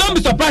 Don't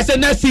be surprised that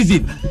next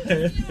season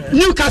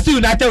Newcastle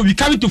United will be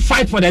coming to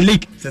fight for the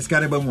league.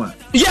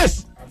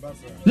 Yes.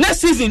 Next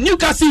season,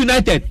 Newcastle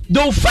United,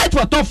 they'll fight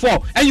for top 4,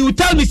 and you will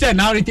tell me, say,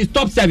 now it is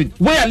top 7.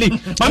 Where league?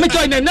 But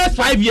in the next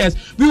 5 years,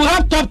 we will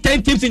have top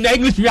 10 teams in the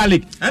English Premier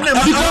League. And then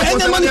they're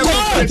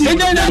average.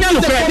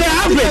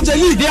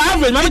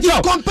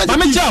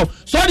 Mami Chow,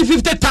 so the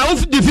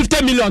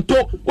 50 million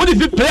to what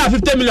the player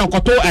 50 million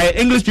to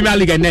English Premier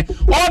League, and then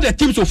all the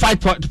teams will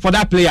fight for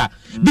that player.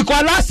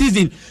 Because last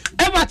season,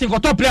 everything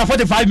got top player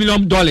 $45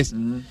 million.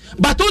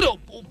 But the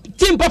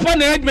team Papa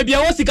maybe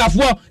I was sick of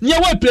war, near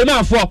what play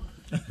man for.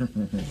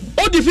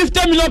 All the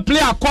 50 million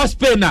player cost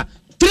pay na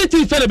 3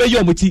 things fell be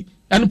your muti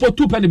and put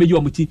 2 penny be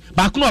your muti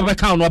but no be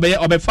count or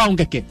be found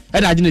keke e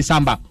da jine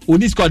samba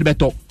oni scored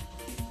better.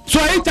 So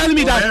are you telling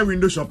me that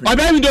window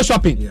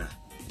shopping? Yeah.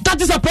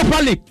 That is a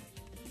proper league.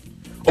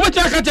 What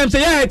you can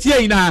say yeah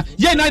na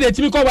the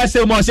team ko West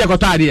Ham say ko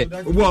tade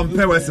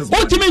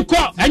o team ko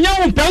enya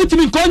won pe o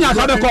team ko nya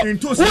ka be ko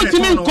o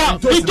team ko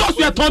it does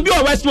you ton bi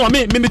o West Ham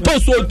me ton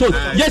so to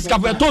yes ka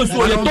be ton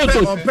so ye ton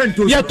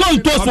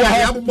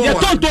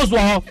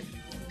so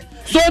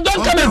so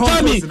don't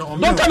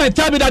come and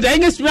tell me that the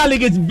English Premier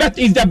League is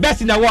the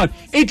best in the world.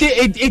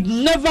 It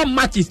never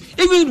matches.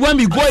 Even when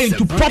we go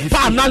into proper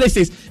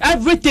analysis,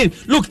 everything,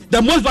 look,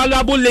 the most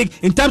valuable league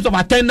in terms of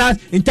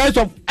attendance, in terms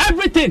of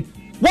everything.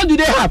 What do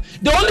they have?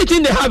 The only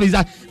thing they have is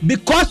that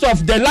because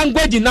of the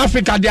language in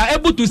Africa, they are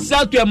able to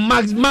sell to a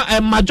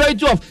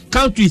majority of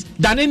countries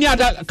than any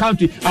other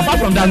country. Apart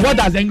from that, what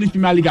does the English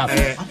Premier League have?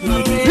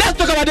 Let's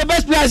talk about the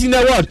best players in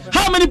the world.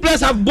 How many players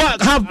have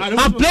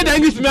played the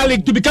English Premier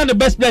League to become the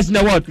best players in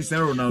the world?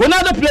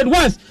 Ronaldo played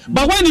once,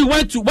 but when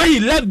he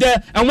left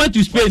there and went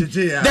to Spain,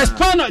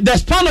 the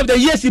span of the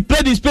years he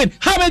played in Spain,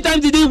 how many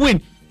times did he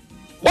win?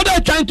 What are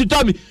you trying to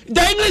tell me?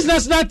 The English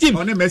national team,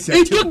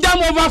 it took them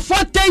over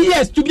 40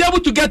 years to be able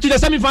to get to the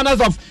semi-finals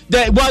of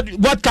the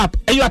World Cup.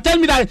 And you are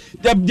telling me that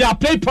they are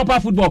playing proper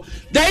football.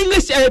 The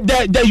English,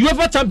 the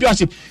UEFA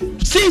Championship,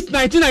 since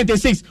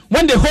 1996,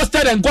 when they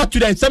hosted and got to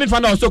the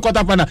semi-final or so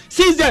quarter-final,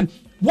 since then,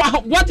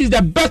 what is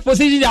the best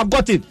position they have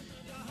gotten?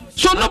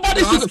 So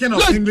nobody should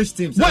look, English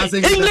teams.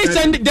 English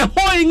and the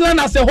whole England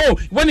as a whole,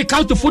 when it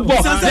comes to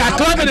football, they are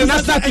club and the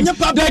national team.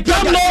 They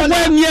come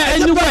nowhere near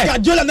anywhere.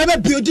 Guardiola never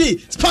built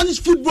Spanish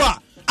football.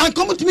 And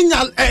come to me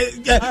now. Ye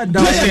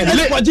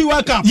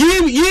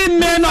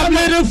men of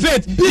little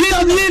faith.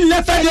 Ye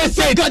letter they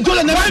say. When we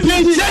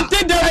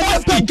presented the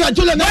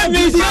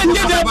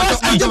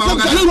Boski. You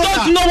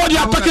don't know what you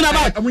are talking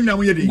about. And now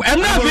we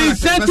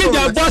presented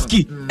the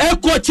Boski.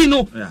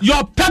 Coachino,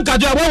 your Pep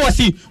Guardiola, what was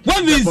he?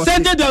 When we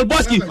presented the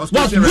Boski,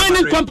 was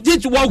winning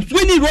competition, was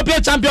winning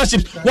European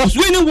championships, was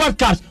winning World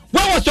Cups.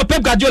 Where was your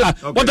Pep Guardiola?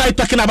 What are you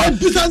talking about?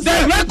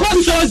 The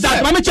record shows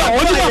that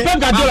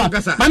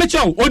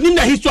only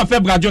the history of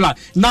Pep Guardiola.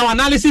 Now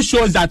analysis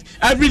shows that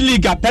every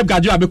league at Pep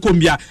Guardiola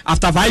become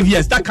after 5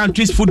 years, that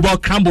country's football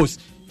crumbles.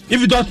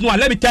 If you don't know,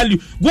 let me tell you,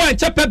 go and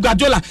check Pep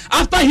Guardiola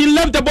after he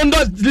left the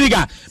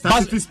Bundesliga.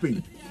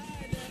 Spain.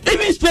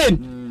 Even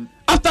Spain.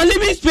 After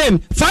leaving Spain,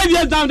 5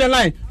 years down the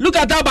line, look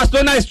at how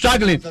Barcelona is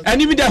struggling,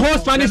 and even the whole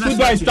Spanish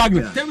football is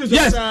struggling.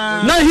 Yes,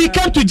 now he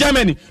came to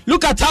Germany.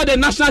 Look at how the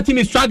national team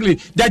is struggling.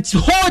 That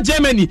whole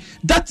Germany,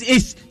 that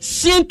is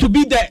seen to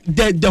be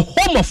the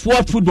home of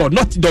world football,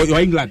 not your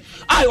England.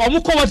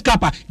 Omuko World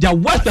Cup, their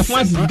worst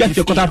performance is to get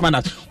to the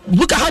quarterfinals.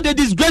 Look at how they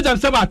disgrace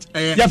themselves at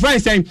their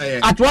friends saying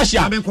at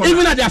Russia,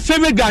 even at their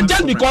favorite ground,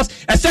 just because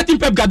a certain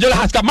Pep Guardiola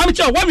has come.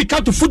 Mamicho, when we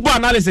come to football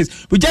analysis,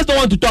 we just don't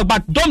want to talk,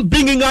 but don't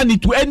bring England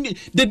into any.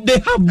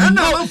 They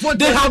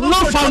have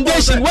no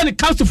foundation when it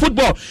comes to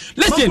football.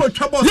 Listen,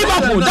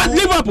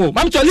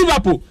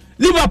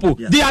 Liverpool,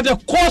 they are the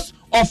cause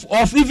of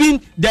even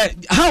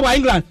how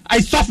England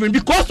is suffering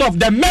because of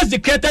the mess they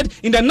created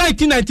in the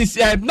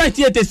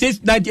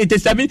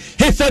 1986-1987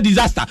 Hazel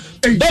disaster.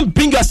 Don't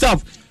bring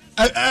yourself.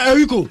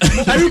 Eriko.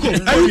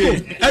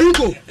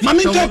 Eriko.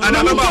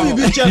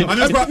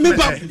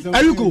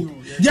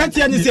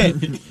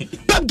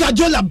 Pep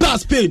Guardiola bar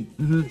Spain.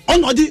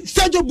 On the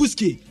Sergio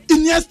Busquets,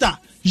 Iniesta,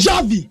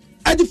 Xavi,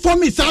 and the for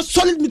me is a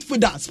solid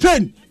midfielder.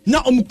 Spain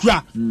now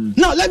omukra.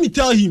 Now let me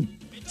tell him,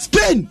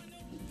 Spain.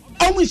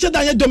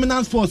 The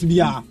dominant force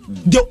the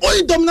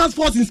only dominant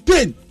force in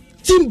Spain,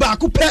 team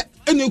Bakupe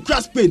and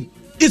Ukraine Spain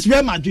is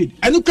Real Madrid.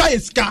 And Ukraine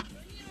is Ska.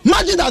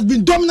 Madrid has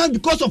been dominant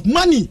because of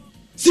money.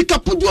 Sika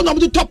put one of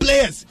the top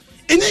players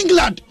in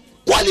England.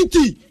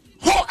 Quality.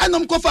 How and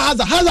I'm cover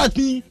Hazard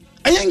me.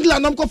 In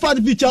England I'm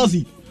covered the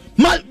Chelsea.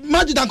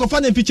 Madrid I'm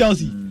covered the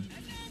Chelsea.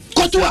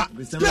 Courtois,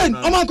 Spain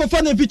I'm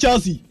covered the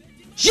Chelsea.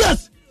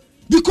 Yes,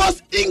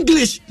 because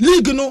English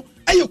league and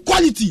your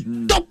quality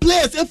top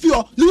players if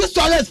you're Luis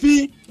Suarez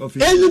fee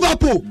and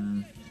Liverpool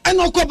and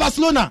also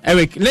Barcelona.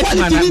 Eric, let's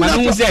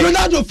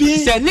Ronaldo fee.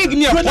 Say league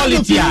near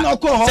quality.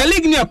 Say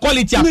league near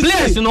quality.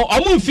 Players, you know,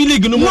 I'm feel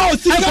league no more.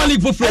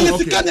 League for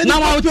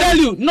now I'll tell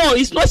you, no,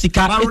 it's not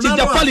Sika. It is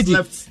the quality.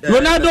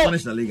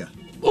 Ronaldo.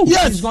 Oh,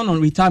 yes, he's gone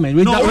on retirement.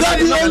 Ronaldo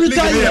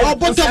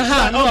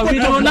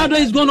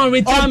is gone on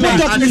retirement.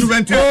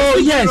 Oh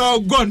yes,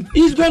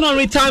 he's gone on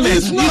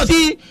retirement. You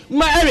see,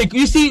 Eric,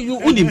 you see,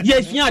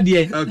 yes,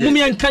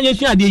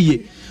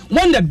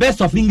 when the best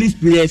of English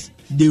players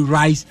they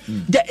rise,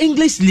 the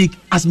English league,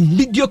 as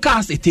mediocre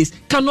as it is,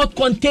 cannot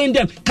contain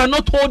them,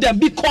 cannot hold them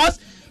because.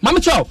 Mama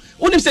Chow,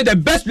 when you say the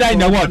best player in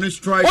the world,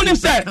 when you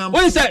say,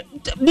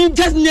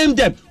 just name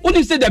them. When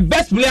you say the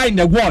best player in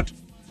the world.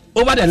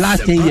 Over the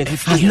last 10 years,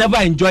 has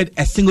never enjoyed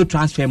a single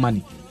transfer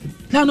money.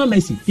 Lionel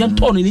Messi, he has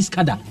torn in his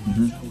cadre.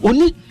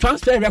 Only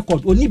transfer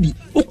record, only be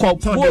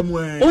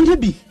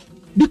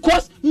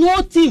because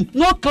no team,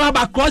 no club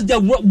across the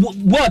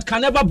world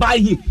can ever buy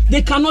him.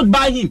 They cannot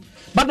buy him.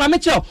 But my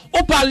Mitchell,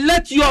 Opa,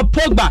 let your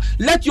Pogba,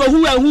 let your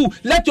who,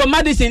 let your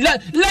Madison,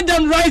 let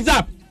them rise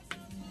up.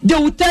 They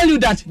will tell you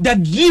that the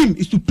dream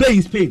is to play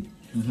in Spain.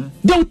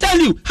 They will tell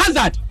you,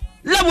 Hazard,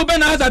 level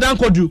Ben Hazard and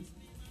Kodru.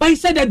 But he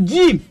said the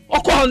dream.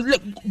 Call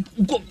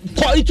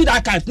into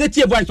that kind.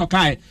 Native voice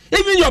okay.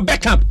 Even your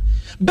Beckham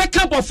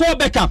before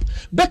Beckham,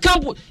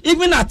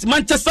 even at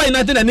Manchester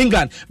United and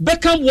England,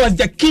 Beckham was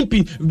the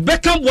kingpin.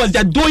 Beckham was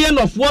the doyen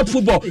of world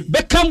football.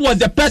 Beckham was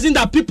the person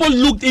that people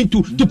looked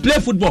into to play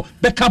football.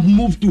 Beckham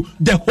moved to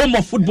the home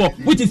of football,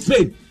 which is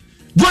Spain.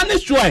 Van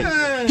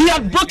Nistelrooy, he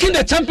had broken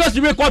the Champions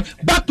League record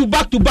back to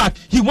back.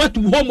 He went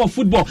to home of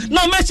football.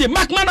 Now Messi,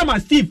 McManaman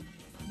and Steve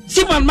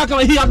and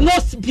McManaman, he had no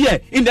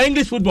spear in the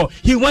English football.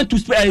 He went to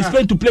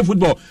Spain to play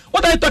football.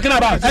 What are you talking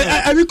about?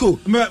 Eriko,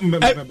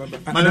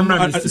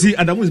 see,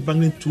 Adamu is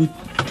banging too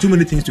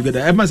many things together.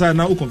 Everyone's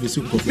now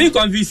confusing. Me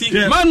confusing.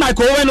 Yeah. Man,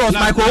 Michael Owen.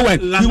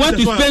 He went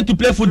to Spain to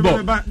play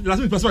football. Last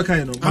week, Pastor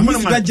Kayano. I'm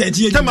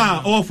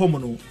all for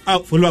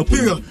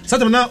period.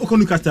 Saturday now,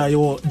 Okonukata,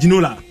 your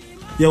Ginola,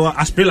 your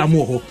Asprella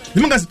Moho.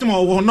 The man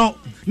no,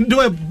 they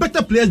were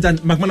better players than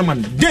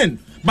McManaman then,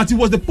 but he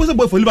was the poster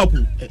boy for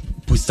Liverpool.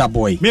 poster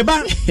boy.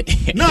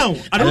 Now,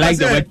 I like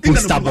the word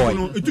poster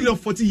boy. It took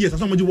 40 years.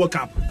 That's how much you World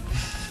Cup.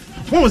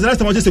 When was the last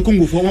time I just a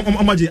Congo for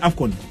Amaji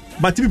AFCON?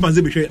 But TV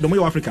Banze betray the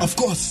Moyo Africa. Of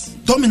course,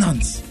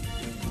 dominance.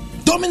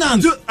 So,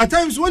 at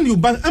times when you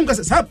ban, I'm going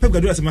to say Pep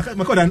Guardiola.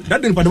 That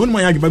didn't. But when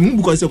my argument,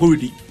 but Mbuko is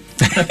already.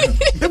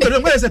 Pep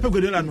Guardiola say Pep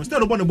Guardiola no.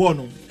 Still upon the ball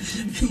no.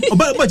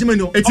 But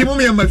Jimeno. It's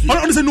Momi Amafi.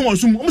 I don't say no one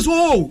assume. I'm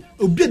so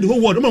be the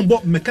whole world. I'm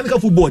about mechanical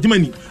football.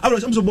 Jimeni.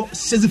 I'm so about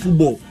sexy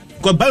football.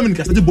 Because Bayern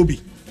Munich started Bobby.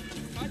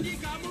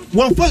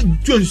 One for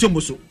 2 and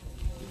so.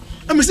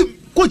 I'm saying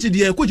coach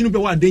the coach no be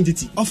one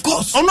identity. Of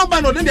course. I'm not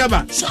bad no then the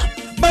other.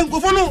 But go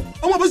for no.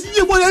 I'm about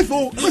see boy life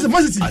for. What's the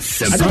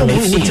Manchester? I don't know.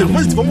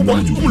 Manchester for more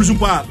to come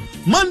super.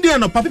 Monday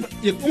and paper.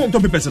 I'm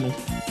top personal.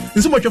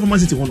 In so much of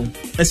Manchester one.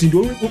 As in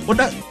do what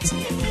that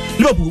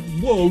Liverpool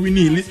go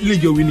winning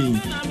league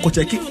winning. Coach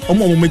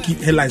I'm make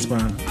headlines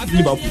ba.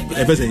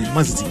 Liverpool versus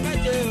Man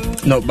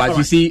City. No, but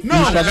you see,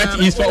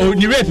 he's for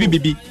the referee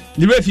BB.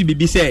 The referee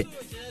BB say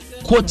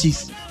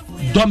coaches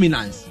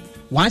dominance.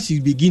 Once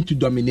you begin to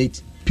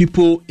dominate,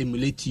 people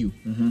emulate you.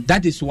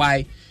 That is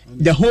why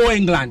the whole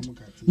England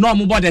no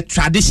more about the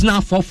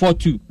traditional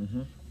 4-4-2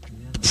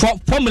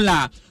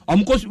 formula.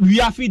 We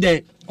are free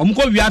the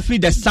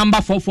Samba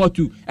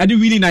 4-4-2 and the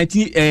winning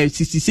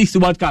 1966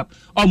 World Cup.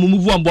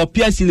 Move on board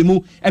Pierre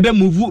Silimu ebe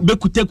move be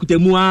kute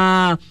mu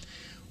a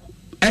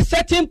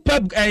certain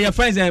Pep your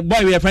friends and boy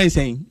your friends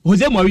saying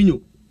Jose Mourinho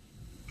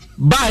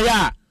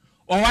Baya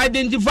or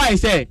identify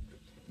say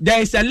there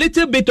is a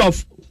little bit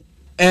of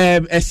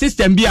a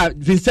system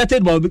being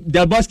inserted by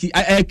Del Bosque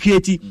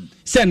creative.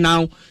 Say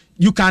now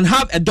you can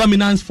have a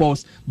dominance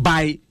force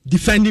by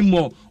defending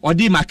more or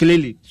the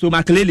Makelele. So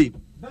Makelele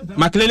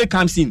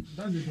comes in.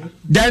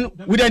 Then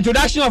with the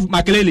introduction of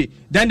Makelele,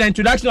 then the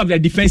introduction of the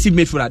defensive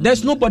midfielder.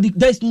 There's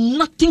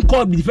nothing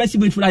called defensive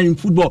midfielder in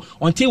football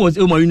until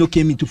Mourinho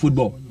came into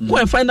football. Go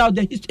and find out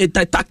the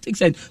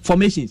tactics and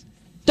formations.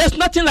 There's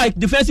nothing like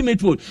defensive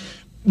midfield.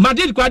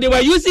 Madrid, they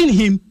were using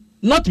him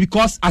not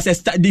because as a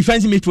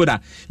defensive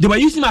midfielder, they were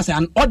using him as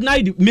an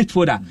ordinary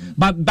midfielder,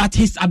 but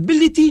his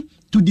ability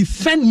to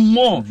defend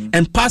more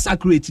and pass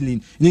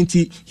accurately,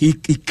 he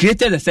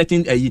created a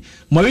certain.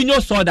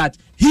 Mourinho saw that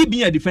he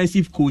being a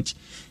defensive coach,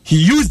 he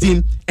used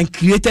him and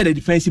created a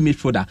defensive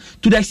midfielder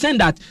to the extent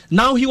that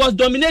now he was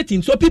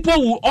dominating. So people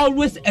will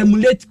always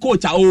emulate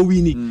coach or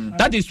winning.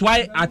 That is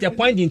why at a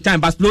point in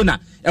time, Barcelona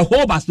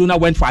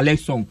went for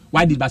Alex Song.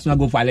 Why did Barcelona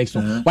go for Alex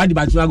Song? Why did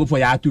Barcelona go for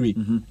Yaya Toure?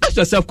 Ask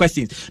yourself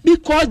questions.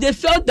 Because they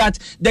felt that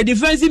the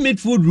defensive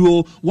midfield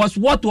role was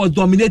what was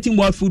dominating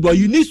world football.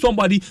 You need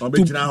somebody to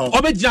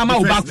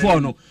back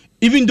for no.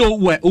 Even though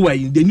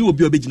they knew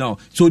Obi now,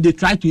 so they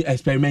tried to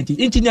experiment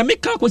it. Engineer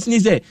make question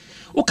is there.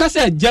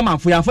 Okase German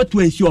for 2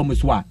 ensure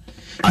Muswa.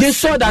 They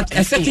saw that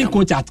a certain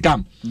coach had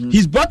come.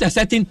 He's brought a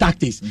certain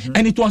tactics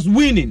and it was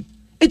winning.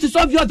 It is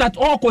obvious that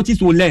all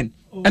coaches will learn.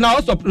 And I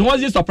also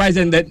wasn't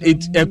surprising that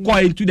it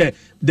caught into the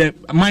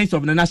minds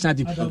of the national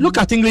team. Look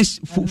at English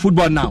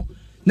football now.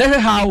 Never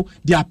how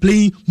they are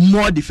playing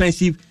more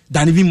defensive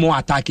than even more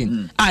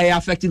attacking. I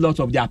affected lots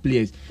of their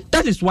players.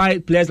 That is why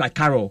players like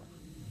Andy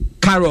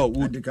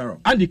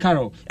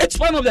Carroll. It's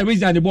one of the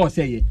reasons the boss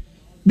say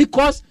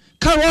because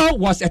Carroll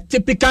was a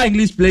typical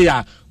English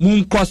player.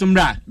 Moon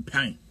crossumra.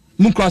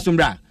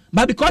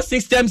 But because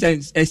systems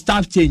and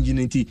staff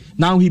changing,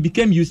 now he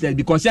became useless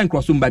because he and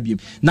crossumba beam.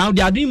 Now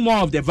they are doing more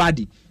of the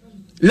Vardy.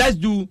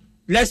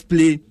 Let's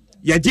play.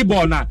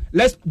 Ball now.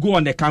 Let's go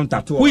on the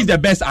counter. Who is the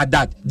best at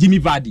that? Jimmy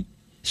Vardy.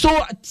 So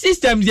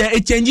systems are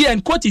changing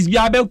and coaches be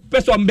able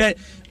person be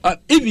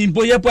even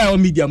boy or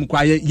medium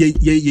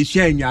ye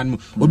share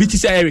obi ti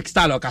say Eric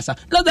Style or Kasa.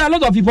 There are a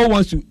lot of people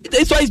wants to.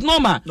 So it's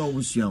normal.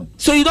 No,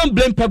 so you don't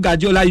blame Pep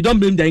Guardiola. You don't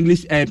blame the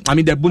English.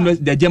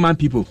 The German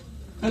people.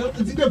 All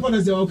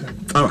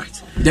right.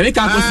 The week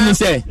I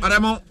say.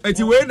 Adamo,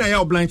 it's way na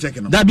you blind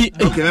checking. That be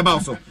okay.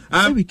 About so.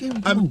 Blind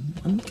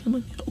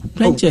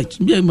check.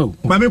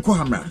 Mami ko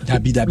hamra.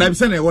 That be. Mami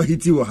say na what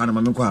hiti wo hana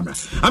mami ko hamra.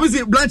 Ami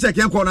say blind check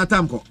yan ko na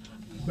time ko.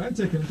 Blind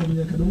check and come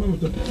here.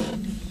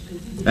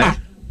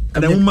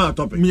 Kadamuma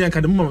topic. Me and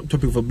Kadamuma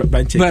topic for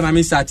blind check. But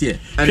mami start here.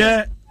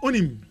 Okay.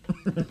 Onim.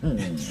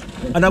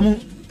 Adamu,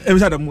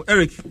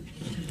 Eric.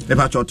 We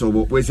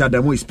say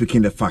Adamu is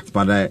speaking the fact,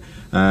 but the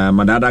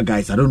other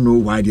guys, I don't know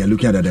why they are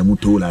looking at Adamu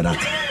too like that.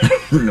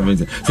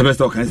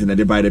 Semester kinds in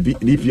the by the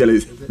EPL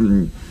is.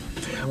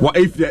 What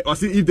if the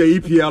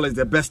EPL is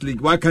the best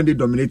league? Why can't they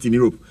dominate in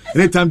Europe?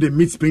 Anytime they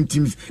meet Spain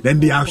teams, then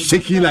they are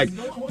shaking like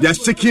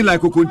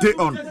Okunte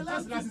on.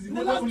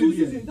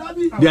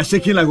 They are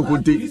shaking like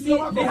Okunte.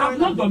 They have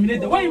not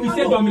dominated. Why we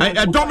say dominate?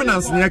 A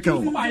dominance in the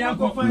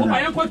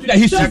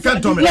history.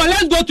 No,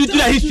 let's go to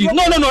the history.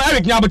 No,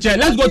 Eric Nyaboche.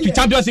 Let's go to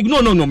Champions League.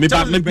 No. Don't do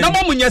that. Don't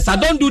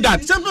do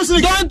that.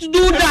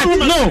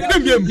 No.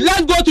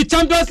 Let's go to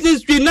Champions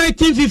League in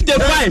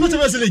 1955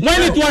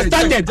 when it was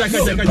started.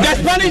 The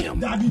Spanish.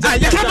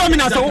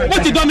 Dominance.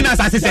 What's the dominance?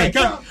 As I say,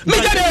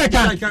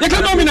 they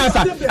can dominance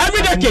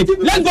every decade.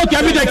 Let's go to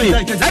every decade.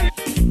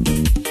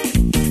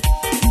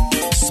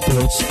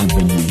 Sports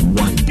Avenue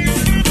 1.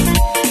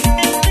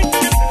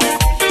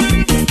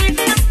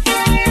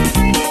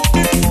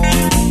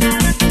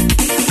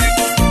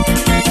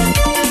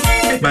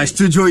 My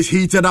studio is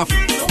heated up.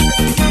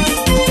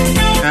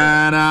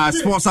 And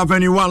Sports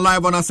Avenue 1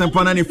 live on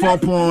Asempa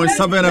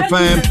 94.7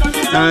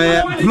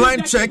 FM.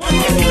 Blind check.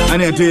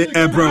 And it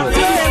bro.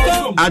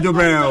 Ajo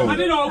Brel.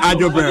 Only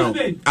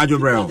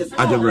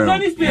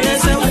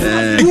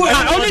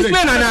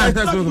Spain and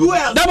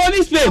that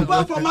only Spain.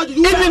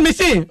 Even me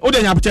say, oh,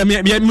 then me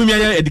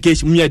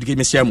education.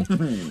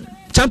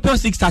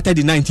 Champions League started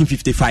in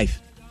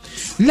 1955.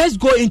 Let's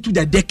go into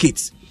the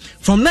decades.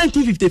 From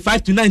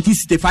 1955 to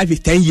 1965 is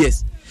 10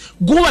 years.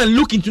 Go and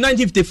look into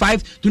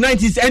 1955 to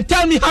 1960 and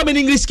tell me how many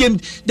English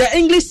teams. The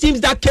English teams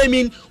that came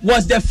in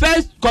was the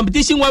first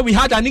competition where we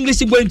had an English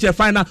team going to the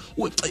final.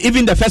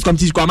 Even the first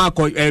competition,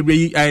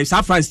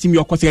 South France team,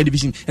 your second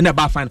division, and the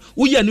bar final.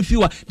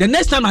 The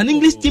next time an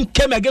English team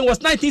came again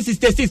was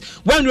 1966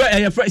 when we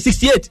were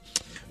 68.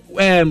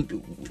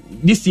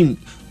 This team.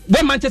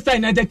 When Manchester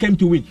United came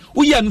to win,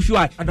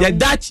 the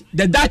Dutch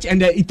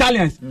and the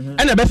Italians, and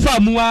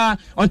the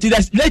until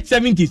the late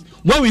 70s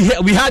when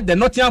we had the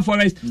Nottingham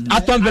Forest,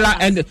 Aston Villa,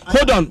 and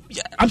hold on,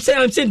 I'm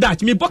saying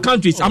Dutch. Me both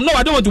countries. I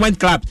don't want to win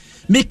clubs.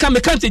 Me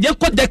country. They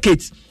got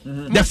decades.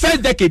 The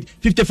first decade,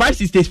 55,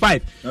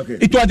 65. Okay.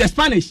 It was the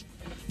Spanish.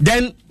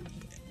 Then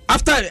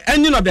after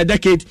ending of the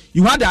decade,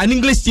 you had an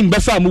English team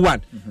before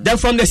one. Then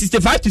from the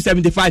 65 to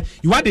 75,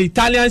 you had the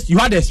Italians, you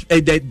had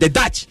the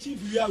Dutch.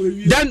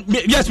 Then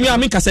yes, we are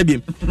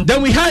Kasebim.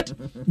 Then we had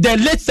the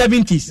late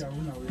 70s,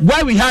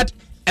 where we had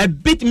a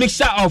bit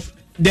mixture of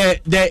the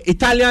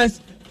Italians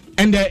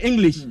and the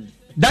English.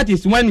 That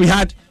is when we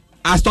had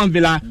Aston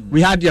Villa,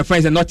 we had your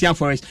friends at Nottingham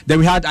Forest, then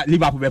we had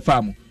Liverpool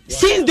before.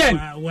 Since then,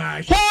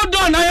 hold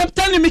on, I am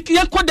telling me, me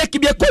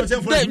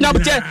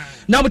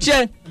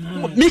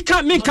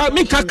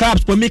can't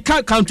clubs, but me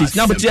can't countries.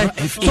 So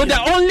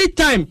the only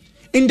time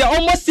in the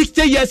almost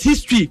 60 years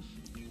history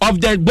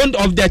of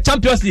the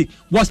Champions League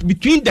was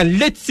between the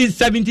late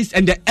 70s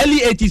and the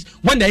early 80s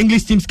when the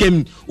English teams came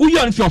in.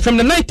 From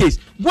the 90s,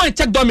 go and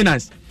check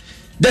dominance.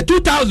 The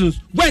 2000s,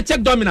 go and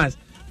check dominance.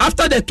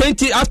 After the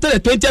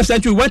 20th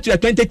century, we went to the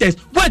 2010s.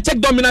 Go and check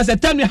dominance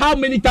and tell me how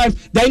many times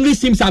the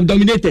English teams have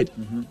dominated.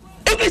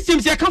 English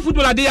teams, they can't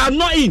football, they are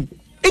not in.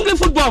 English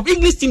football,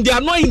 English teams, they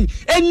are not in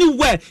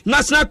anywhere.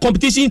 National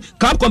competition,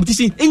 club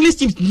competition, English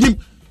teams.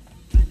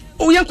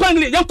 Young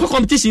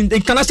competition,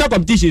 international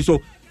competition. So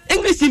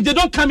English teams, they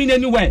don't come in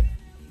anywhere.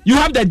 You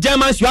have the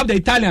Germans, you have the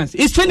Italians.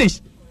 It's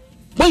finished.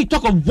 When you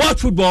talk of world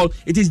football,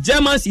 it is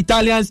Germans,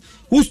 Italians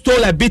who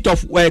stole a bit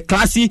of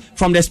classy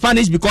from the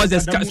Spanish because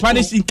the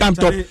Spanish team came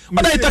top.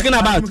 What are you talking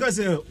about?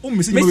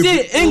 Me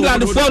see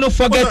England for no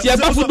forget your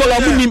football or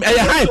me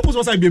hype.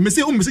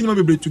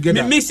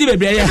 Me see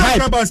baby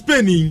hype.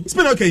 Spain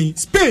okay.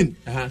 Spain.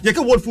 You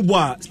can world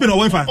football. Spain or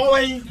one fan.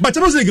 But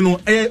you know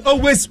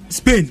always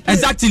Spain.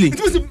 Exactly.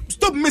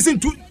 Stop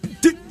missing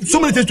so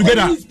many things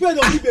together.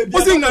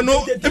 What's in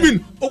no? I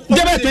mean,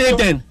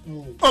 2010.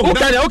 Who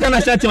can I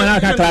start team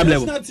at club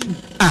level?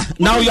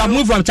 Now you have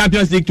moved from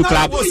Champions League to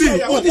club. Take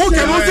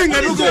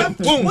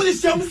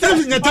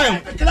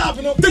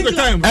your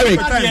time. Eric.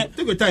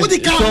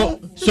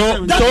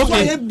 So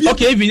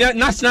okay. Even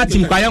national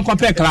team, can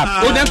compare club.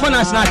 Then for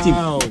national team.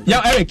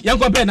 Yeah, Eric, you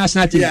compare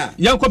national team.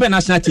 You compare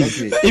national team.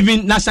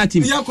 Even national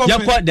team. You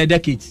compare the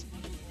decades.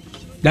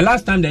 The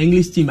last time the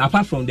English team,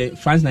 apart from the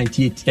France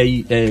 98,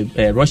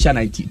 Russia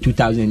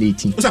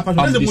 2018.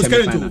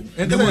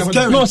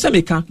 No,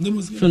 Semeka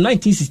from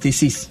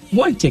 1966.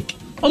 Go and check.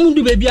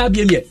 Omudu baby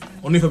abiem.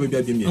 Only for baby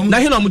abiem. Na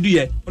hino omudu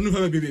ye. Only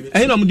for baby.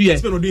 Hino omudu ye.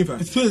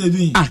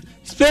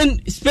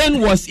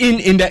 Spain was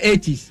in the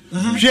 80s.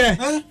 Yeah.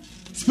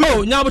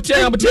 Oh, now but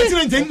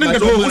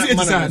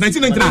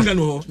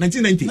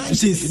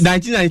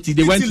 1990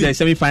 they went to the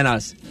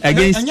semi-finals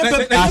against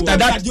after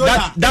that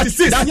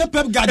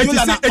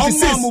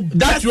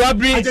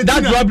robbery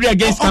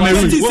against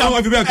Cameroon.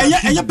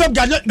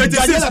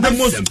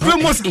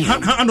 Famous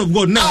hand of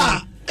God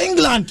now.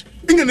 England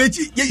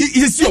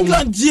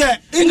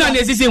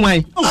is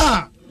why.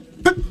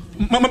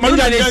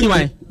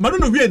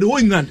 Maduno we the whole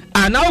England.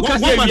 Now can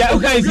say we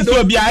can see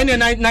so be in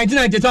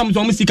 1990 some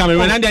see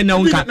Cameroon and then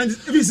no can. Who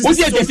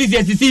say this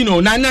no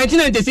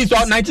 1996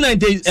 or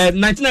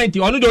 1990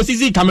 only those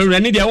see Cameroon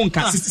and their own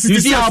can. You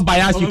see how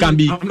biased you can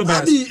be.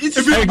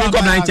 If you go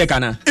blind check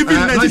ana. Even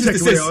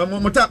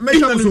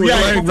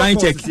 1966 blind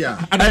check.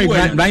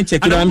 Blind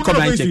check you am come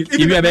blind check. If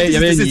you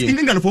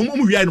England for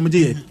we are no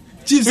je.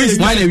 Chiefs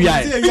why we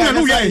are.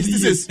 England we are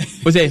this.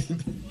 Who say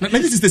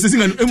 1966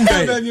 England we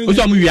are. Who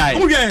so we are.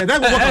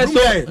 That go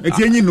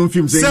etienyi no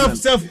film say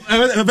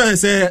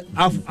say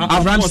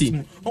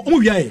Ramsey.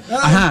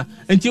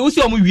 Until you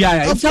see we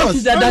are. It's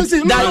that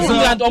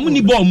England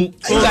omuni bomb.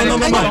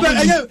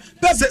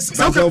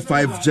 Brazil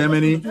 5,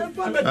 Germany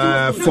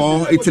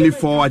 4, Italy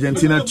 4,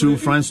 Argentina 2,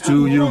 France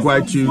 2, Uruguay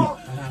 2,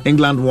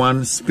 England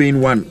 1, Spain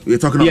 1. We're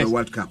talking about the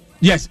World Cup.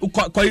 Yes,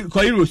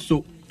 Koiro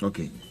so.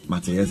 Okay.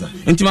 Mateza.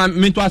 Into my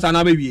mental as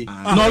another way.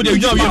 No, they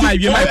don't my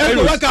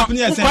World Cup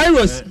near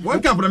Virus.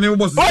 World Cup na me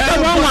boss.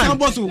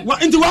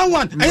 Into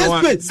 1-1.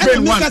 And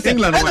Spain 1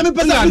 England 1.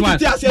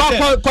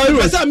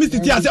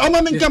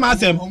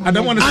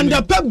 And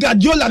the Pep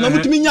Guardiola no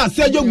mutumi nya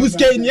Sergio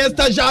Busquets,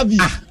 Iniesta, Xavi.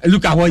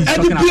 Look at what he's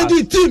talking about. And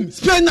the team,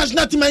 Spain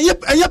national team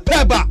and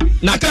Pep.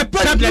 Na Pep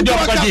na do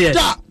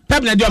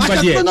Pep na do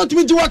Pep not to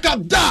World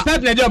Cup da.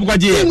 Pep na do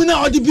Guardiola. Team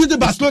na the build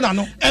Barcelona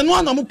no. And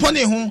one am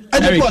pony ho.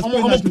 I'm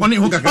pony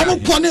ho.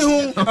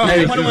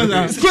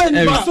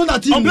 Spain Barcelona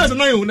team.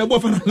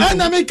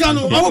 And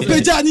Americano, I'm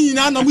peja ni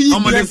na na mu yi.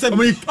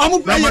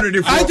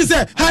 I just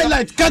say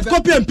highlight, cut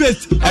copy and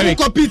paste. I'm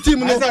copy team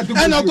no.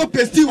 And I go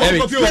paste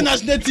Spain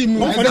national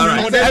team.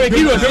 Eric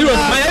Heroes.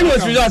 My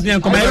Heroes results me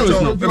come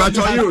Heroes no.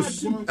 Macho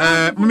Heroes.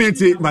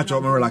 Momenti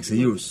macho me relax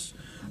Heroes.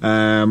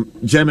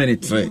 Germany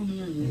 3.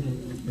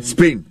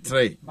 Spain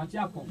 3.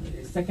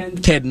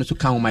 Second, third, no to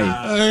count my.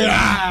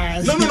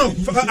 No.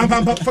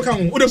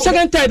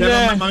 Second, third.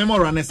 My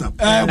more runners up.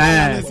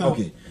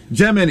 Okay.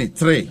 Germany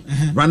 3.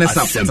 Runners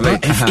up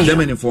 3.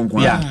 Germany 4.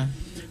 Yeah.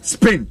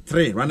 Spain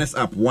 3. Runners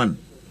up 1.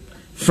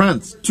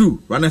 France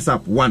 2. Runners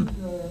up 1.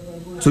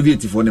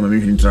 Soviet for them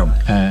in trouble.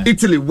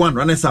 Italy 1.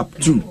 Runners up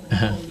 2.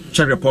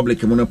 Czech Republic.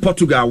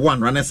 Portugal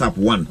 1. Runners up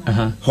 1.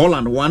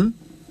 Holland 1.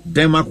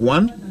 Denmark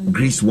 1.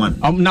 Greece 1.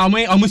 Now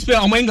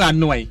I'm England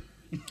no way.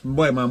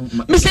 Boy,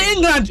 Mr.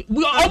 England,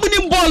 we are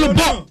opening ball.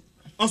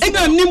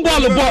 England nim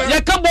ball. You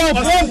can ball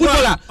for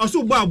footballer.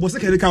 Also, ball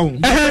second count.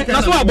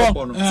 That's what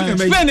ball.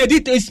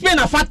 Spain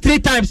have fought 3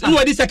 times. You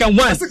are the second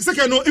one.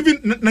 Second, no,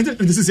 even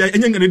 1996.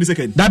 And the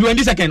second. That will be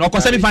the second. Or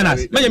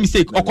semi-finals. Make a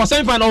mistake. Or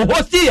semi-final. Or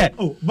host here.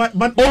 Oh, but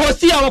or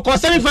host here. Or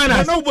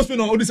semi-finals. No, boss,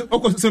 no. Or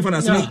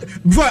semi-finals.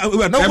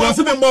 Before no, was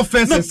even more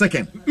first and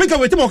second. Make a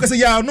way to more. Say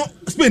yeah, no.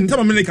 Spain.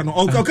 Come American.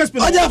 Or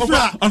Spain. Or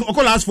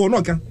last 4.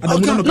 No, can. No.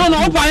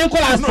 Opa,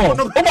 call last 4.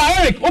 Opa,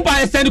 Eric.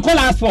 Opa, send call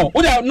last 4.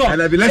 No.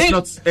 Let's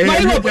not.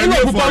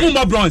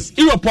 Europe bronze.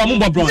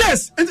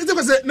 Yes.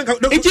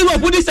 It's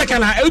Europe with the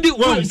second.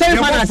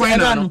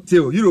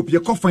 Europe,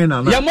 you're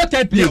final. You're more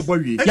third place.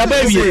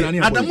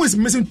 Adamu is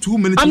missing 2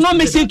 minutes. I'm not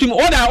missing 2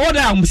 minutes. All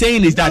I'm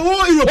saying is that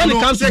when it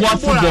comes to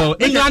world football,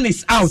 England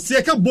is out.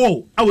 Second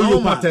ball. I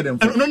will not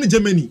only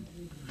Germany.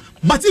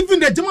 But even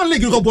the German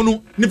league, you go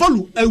bono.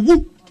 Nevalu a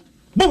woo.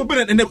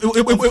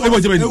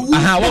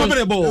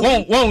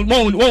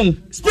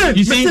 Spain.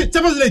 You see,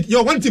 Champions League.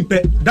 You're one team.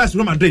 That's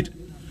Real Madrid.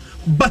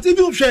 But if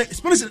you share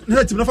Spanish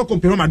team never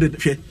compare Madrid.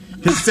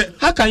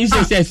 How can you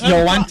say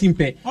you're one team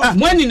pair?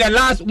 When in the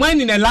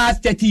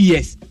last 30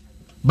 years,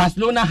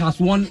 Barcelona had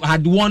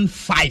won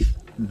 5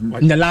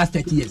 in the last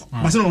 30 years.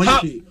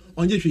 Barcelona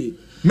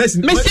Messi,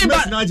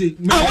 what are you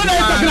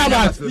talking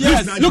about?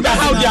 Yes. Look at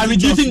how they are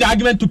reducing the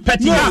argument to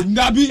petty.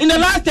 In the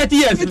last 30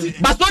 years,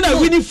 Barcelona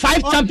winning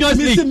 5 Champions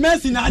League. Now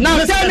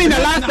tell me in the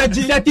last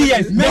 30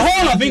 years, the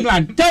whole of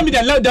England. Tell me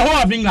the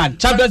whole of England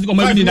Champions League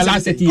winning in the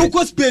last 30 years.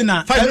 Spain,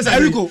 the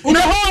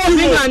whole of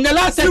England in the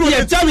last 30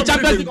 years. Tell me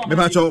Champions League.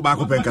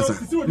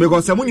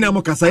 Because someone in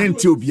Amokasa and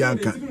Tio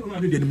Bianca.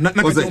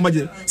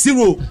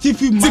 Zero.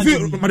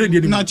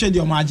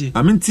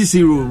 I mean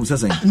T0.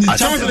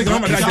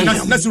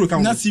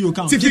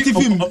 I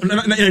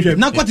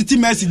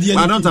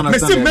don't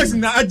understand. Messi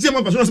na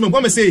ajema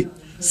Barcelona me say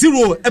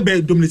 0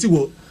 ebe dominate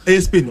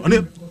Spain. On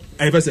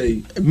I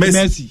say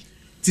Messi.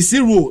 Ti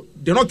 0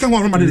 they not come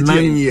on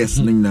 9 years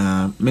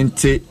na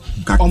mente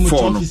 4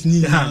 no.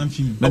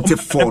 Mente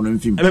 4 no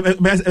film.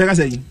 I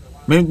say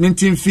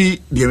Mentin fi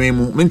de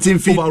memu. Mentin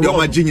fi de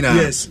omagina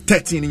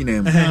 13 ni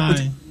na.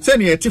 Say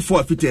na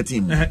 4 fi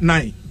 13.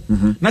 9.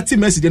 Na team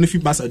Messi dey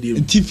fit Barca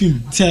dey. Team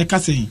film say ka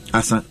say.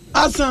 Asa.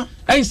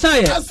 Hey,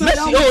 say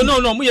Messi. Oh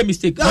no, we a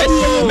mistake.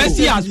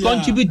 Messi has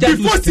contributed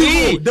to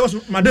 3.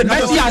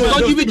 Messi has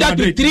contributed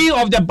to 3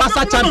 of the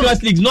Barca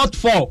Champions League, not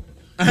 4.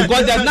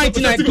 Because the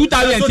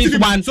 2006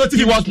 one,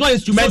 he was not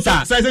instrumental.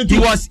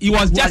 He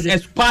was just a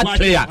squad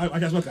player.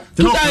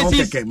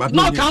 2006,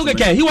 not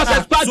Kaungeke. He was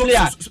a squad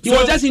player. He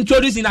was just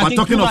introduced in I think 2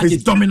 talking of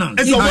his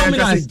dominance.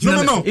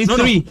 No. It's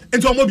 3.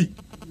 Into Amobi.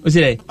 What's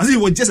it? As he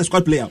was just a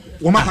squad player.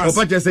 One pass.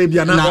 Opa just say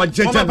Biana. One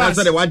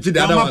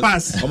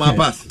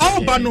pass. How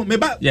bano?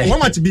 Meba. One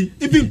match be.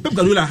 Even Pep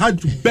Guardiola had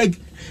to beg.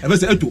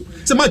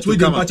 Say match with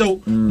them.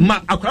 Ma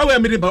akwa we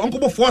made ba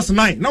onko force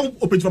 9. Now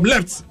open from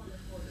left.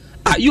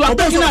 You are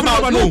talking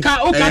about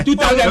Oka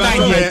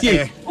 2009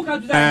 here.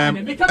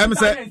 I'm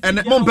say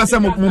and mon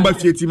person mon ba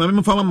fie team.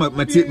 Me fama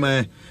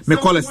me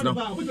college no.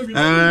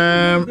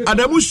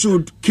 Adamu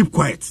should keep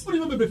quiet.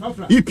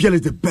 EPL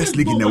is the best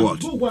league in the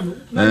world.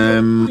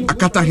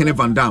 Akata Hene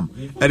Van Dam,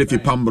 Edifi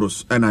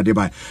Pambros and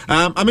Adebai.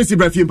 I miss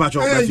Ibrahim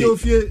Pacho.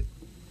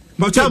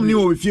 But tell me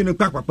if you know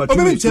 2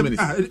 minutes. 2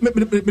 minutes.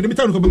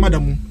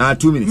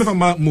 2 minutes.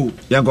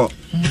 Yango.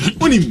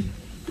 Onim.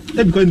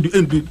 Because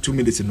do 2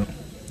 minutes no.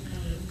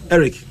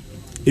 Eric,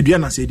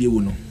 Eduana said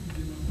you know.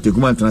 The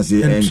command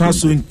translate and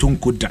transfer in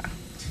Tonkoda.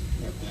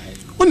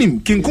 Onim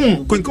King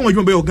Kong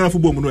you be organ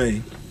football no eh.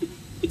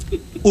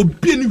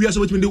 Obi we are so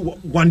between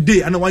 1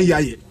 day and 1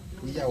 year.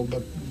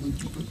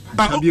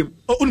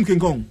 Onim King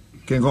Kong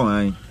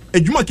aye.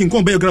 Ejuma King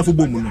Kong biography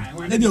boom no.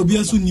 Na be obi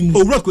aso nim.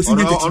 Owura ko si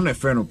nyete. On a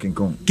friend of King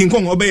Kong. King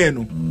Kong obeye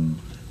no.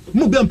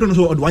 Mo bi ampre no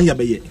so od 1 year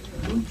beye.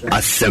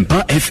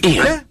 Asempa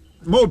FM.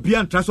 Mo bi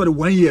antra so de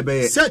 1 year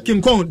beye. Say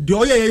King Kong the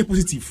oye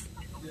positive.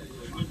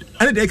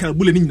 And they can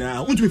bully ni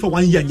na. Won't be for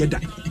 1 year nyeda.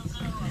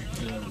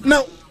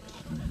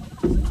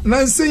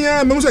 Now say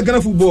ya me say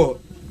Ghana football.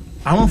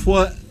 I want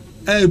for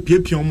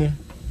piepia mo.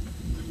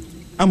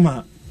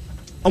 Ama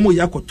omo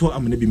yakoto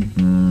amene bi mu.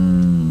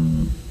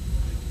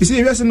 You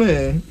see,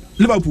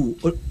 Liverpool,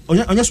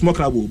 on small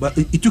club, but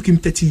it took him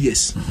 30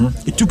 years.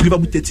 It took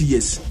Liverpool 30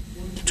 years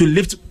to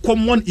lift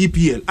common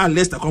EPL.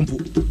 Leicester Compo.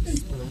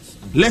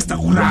 Leicester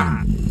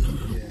cry.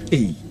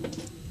 Hey,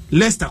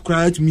 Leicester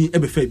cry to me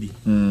every Febby.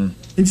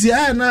 And see,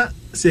 I na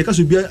say, because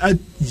we are at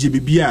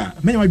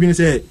JBBA. Many of my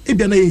say, if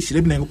you are not she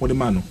living on the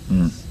man.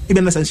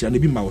 Even a sense,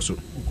 and be mouse.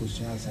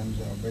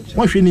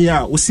 One thing,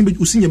 was seen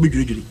a big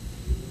jury.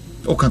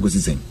 Okay, was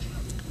the same.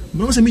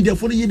 Most media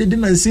for the year they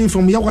didn't see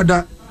from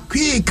Yawada.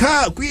 Quick,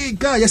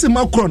 yes,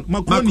 Macron,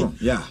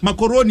 yeah.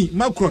 Macaroni,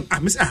 Macron.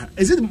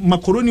 Is it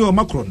macaroni or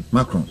Macron?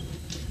 Macron.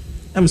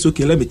 I'm so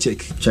okay, let me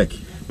check.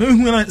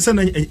 Maybe when I send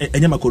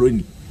a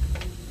macaroni,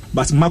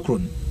 but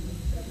Macron.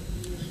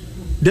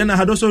 Then I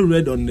had also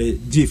read on the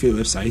GFA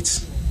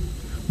website,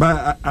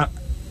 but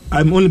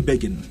I'm only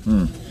begging.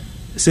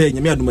 Say, you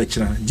may do my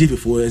channel,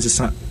 GFA is a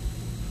son.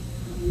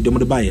 The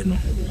mother buyer, no.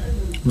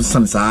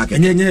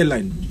 And your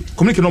line,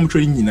 communicate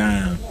training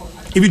now.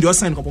 Even the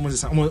sign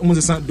almost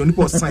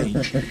don't sign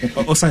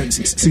or sign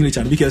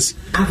signature because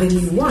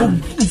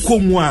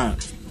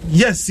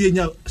yes,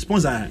 senior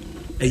sponsor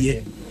a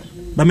year,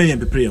 but maybe I'm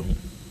prepared.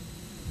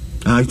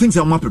 You think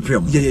I'm not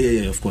prepared?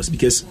 Yeah, of course,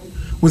 because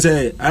we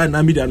say I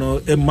am media no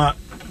Emma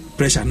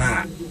pressure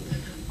na.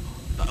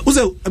 We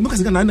say I'm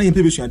because I na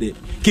implementation there.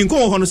 King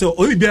Kong hono say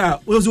o bi bia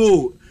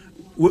also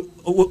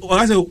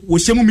I say we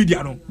share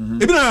media no.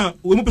 E bi na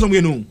we mo person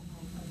we no.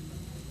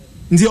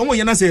 Nti omo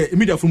ye na say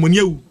media from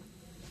Moniawu.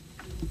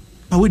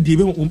 I would give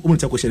him a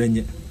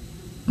question.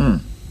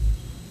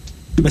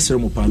 Mr.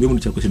 Mopan, we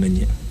want to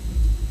question.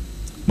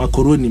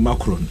 Macaroni,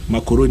 Macron.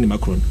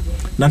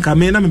 Nanka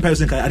men, I'm in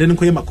Paris. I didn't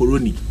call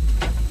macaroni.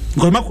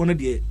 Because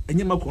macaroni, and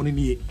your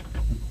macaroni.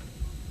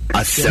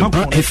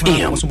 Asempa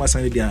FM. So much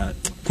idea.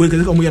 Quick,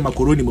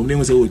 macaroni, but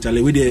name say,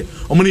 Charlie, with the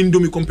Omani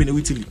Indomie company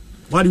with Italy.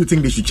 Why do you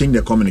think they should change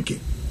their communique?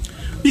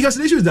 Because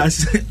the issue is that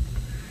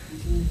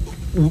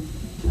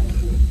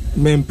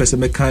men person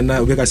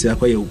mekana, we can say,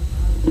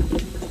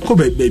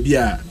 baby,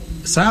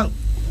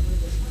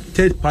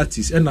 third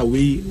parties and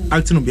we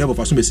acting on behalf of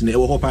us in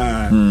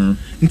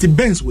the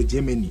Benz with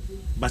Germany,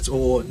 but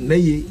or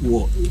nay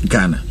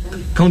Ghana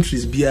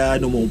countries be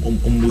no more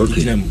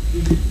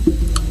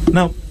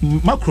now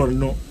Macron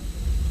no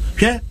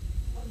here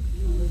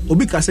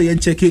Obika say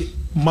check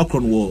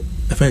Macron war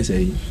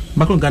say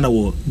Macron Ghana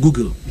war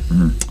Google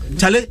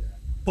Chale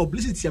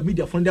publicity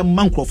media from their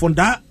Macron from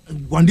that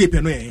one day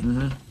peno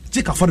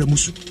check for the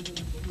musu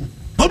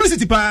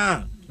publicity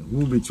pa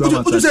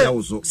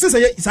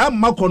since I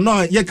Macron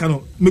no ye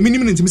can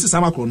minimum into Mrs.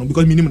 Macron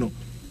because minimum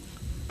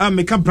I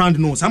make a brand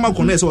no some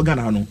Macron is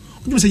Ghana no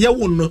you say you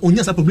won on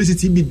your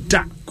publicity be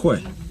that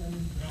quite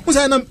was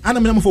I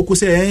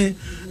focus and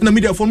the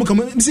media for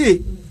come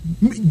say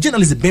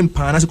journalism ben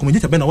pan as a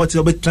commentator ben what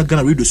about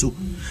Ghana radio so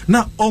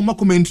now all my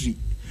commentary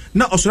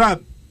now osra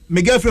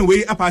my girlfriend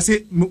way up I say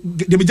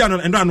the bijano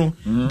and no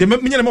the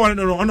me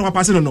on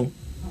pass no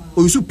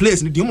or you should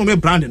place the only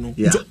brand no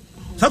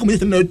so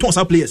commentator no toss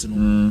our players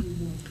no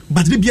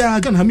but the bia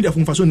Ghana media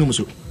from fashion no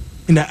so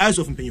in the eyes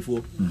of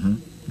people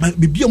but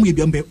bia mu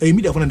bia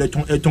media from the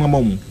tonga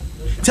mom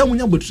tell me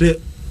about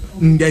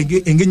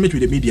engagement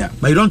with the media.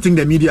 But you don't think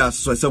the media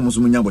so of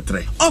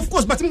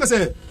course, but I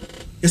say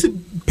yes,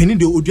 penny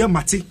the Odia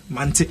Mate.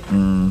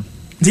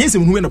 Yes,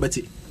 who went about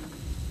it.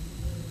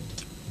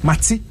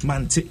 Mate.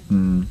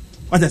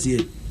 What does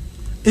he?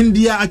 In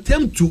their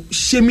attempt to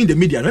shaming the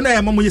media, when I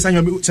am among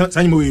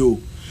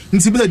you, in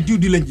simple due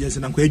diligence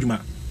and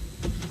Anquajuma.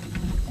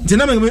 The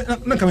number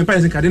not coming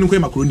price and Cardinal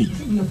Macaroni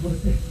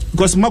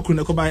because Macron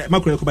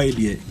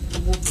idea.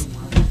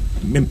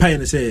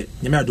 Mempire say,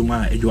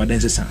 Yamaduma, you are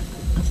dancer.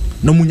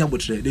 No munya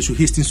botre they should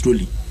hasten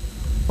slowly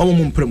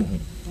omo premo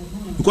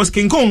because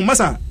King Kong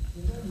masa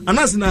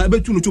anas na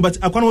betu no but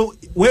akwano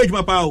where you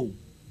papa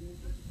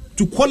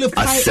to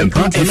qualify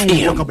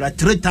a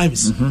 3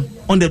 times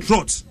on the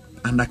trot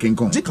and King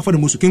Kong take for the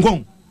musu King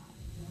Kong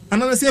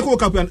anana say ko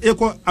kapian e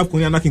ko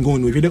afkonya na King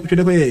Kong no hwede ko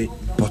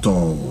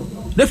poto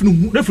refu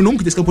no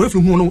nkite skapo refu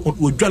no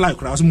odwala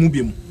kra so mu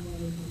biem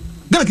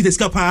gana kite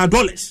skapa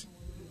dollars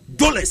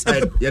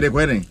yeah they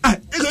going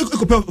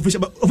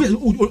official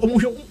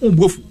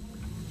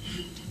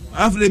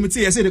after me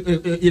say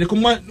you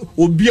come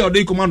obi or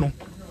dey come no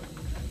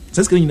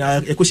say screen na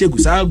e ko shegu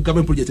sa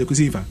government project e ko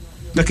sifa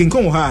na King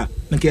Kong ha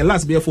na ke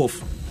last be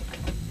fourth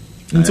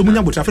nti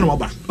munya bo traffic no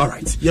ba all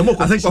right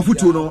I think for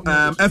foot no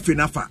FA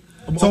nafa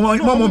so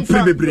mom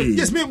pre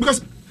yes me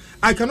because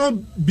I cannot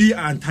be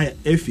anti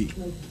FA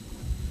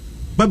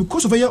but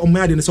because of your omo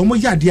yade so omo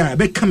yade a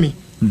be come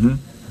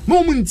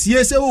mom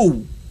ntie say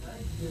oh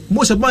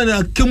most of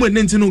man came with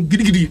no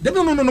giddy.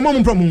 No,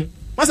 mom problem.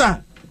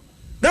 Massa,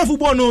 that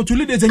football no to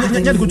lead it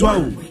and go to our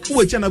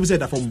who channel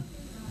said that from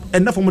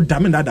and not from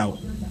damn that out.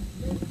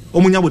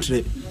 Omunya would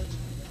say,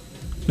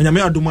 when I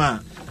made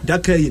Duma,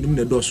 that carry in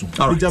the dorsal.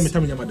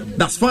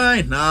 That's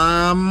fine.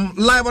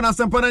 Live on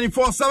Asempa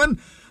 94.7.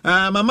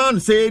 My man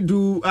say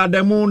do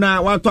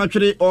Adamuna what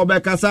actually or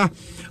Bekasa,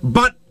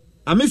 but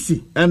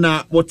Amisi and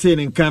what's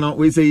in Kano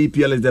we say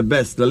EPL is the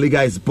best. The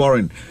Liga is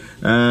boring.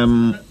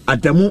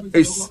 Adamu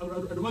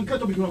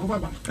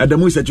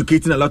is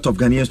educating a lot of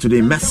Ghanaians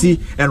today. Messi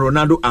and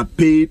Ronaldo are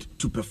paid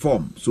to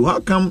perform. So how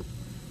come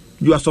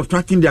you are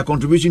subtracting their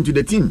contribution to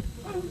the team?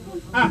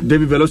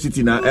 David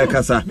Velocity na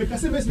Ekasa.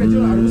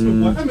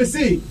 I'm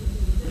say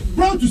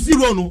proud to see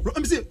Rono.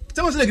 I'm say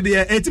someone like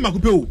the team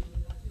akupeo.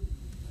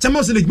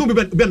 Someone like Bobby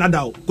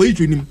Bernadao. Go you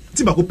train him.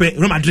 Team akupe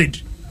Real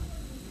Madrid.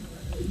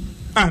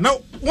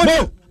 Now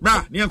what?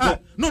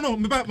 No,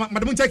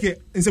 madam check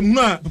it. In some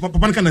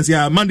papa can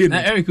say Monday.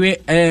 Eric we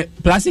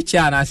plastic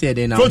chair na say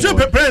dey now. So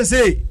prepare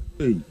say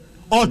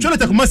or try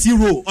to come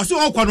zero. Or so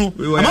all kwano.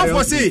 Am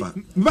for say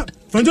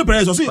Franjo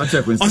Perez or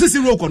say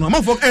zero kwano.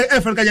 Am for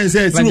friend can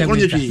say zero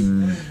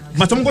kwano.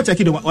 But I'm go check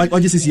it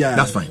what just see.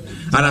 That's fine.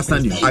 I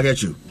understand you. I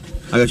get you.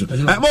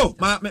 Mo,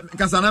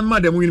 Kasana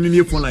madam we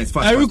need phone lines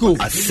fast. Eriko.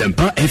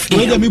 Asempa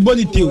FM. Let me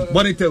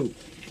Boniteo.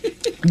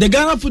 The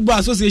Ghana Football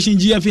Association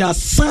GFA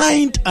has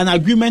signed an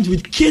agreement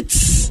with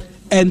kits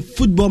and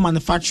football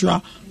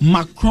manufacturer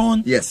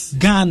Macron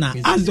Ghana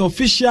as the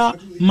official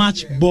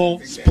match ball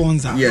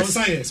sponsor. Yes.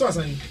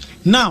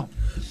 Now,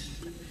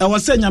 I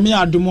was saying Nyame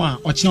Adomo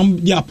or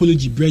the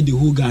apology bred the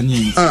whole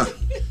Ghanaians.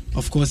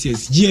 Of course,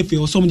 yes.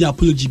 GFA or some of the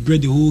apology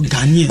bred the whole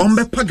Ghanaians.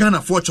 Ombe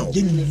Ghana fortune.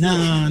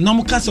 Nah, no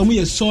more case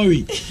we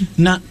sorry.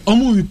 Now,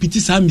 omo repeat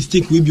this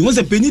mistake we be. Once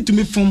a penny to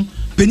me from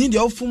penny the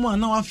old former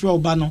now after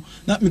Obano.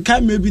 Now me kai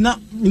maybe na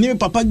me name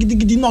papa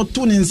gidi not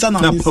tone in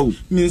sana.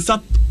 Me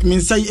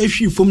say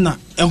if you from na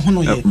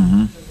ehono ye.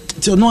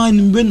 So no I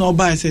be no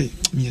buy say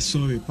me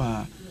sorry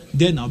pa.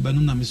 Then I'll be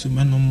no me so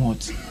me no more.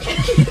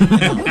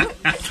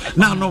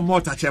 Now no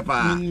more touch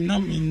pa. Na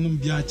me no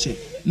bia che.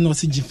 No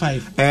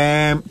CG5.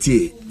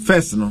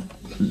 First no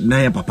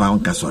na your papa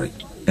on sorry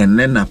and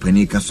then na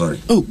panika sorry.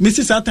 Oh,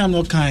 Mrs. Satam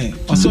no kind.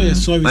 Also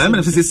sorry. I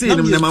am say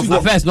them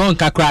first no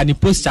kakra ni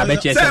poster be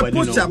che say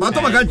poster but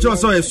I can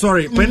just say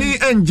sorry. Penny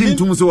engine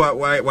tum so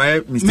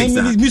why mistakes.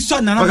 Me so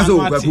na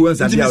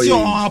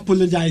na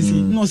apologize.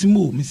 No si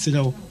mo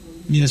Mr.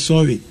 Me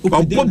sorry.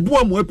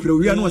 Obo mo apre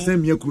wi na say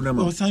me akuru na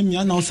ma. O say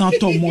me na o san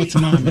to more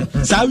man.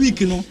 Sa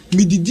week no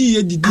me didi.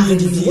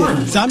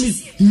 Sa me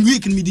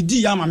week me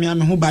didi ya ma me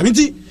ho ba.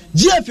 Nti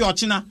GFA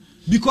ochina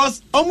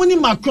because omuni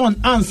Macron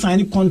and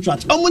sign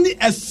contract. Omuni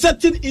a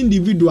certain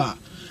individual.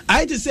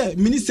 I to say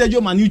Minister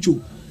Sergio Manucho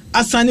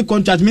a signing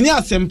contract. Mini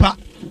Asempa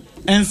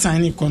and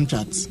signing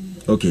contracts.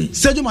 Okay.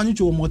 Sergio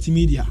Manucho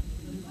multimedia.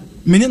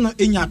 Mini no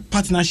enya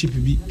partnership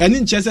bi. And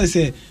in chese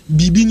say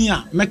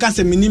bibinia meka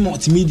say mini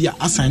multimedia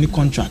a signing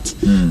contract.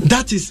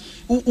 That is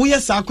we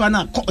sakwa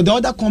na the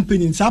other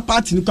company sa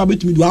party no ka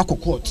betumi do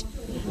akokot.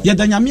 Ya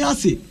danyame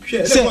ase.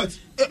 Say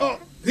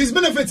his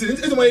benefits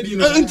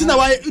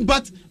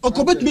but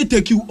Okobet may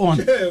take you on.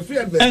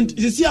 And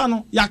you see,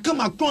 ya come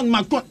Macron,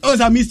 as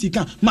a mystic,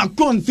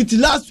 Macron, fit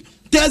last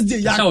Thursday,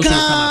 ya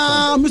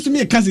come, Mr.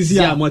 Me,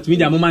 Cassia,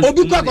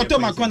 Obuka got to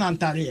Macron and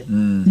Tarrier.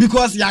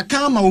 Because ya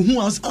come, who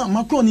was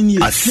Macron in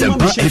here.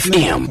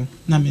 FM.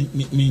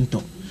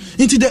 Minto.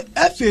 Into the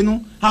FA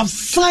no have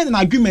signed an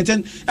agreement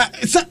and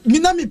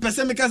Minami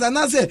person because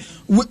I say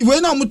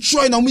when I'm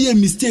trying to make a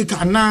mistake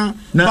and now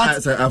I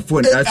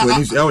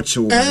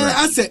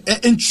say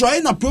and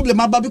trying a problem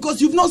but because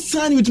you've not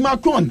signed with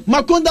Macron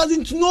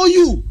doesn't know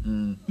you.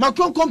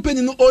 Macron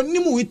company no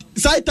onimu with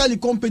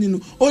Saitali company no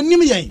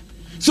onimu.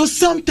 So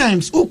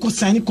sometimes who could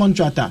sign a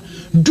contractor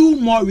do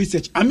more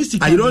research.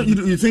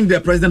 You think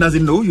the president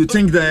doesn't know? You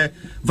think the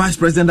vice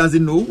president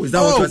doesn't know? Is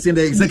that what you're saying?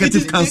 The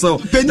executive council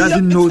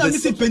doesn't know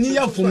this?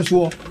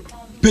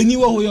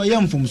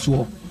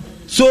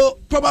 So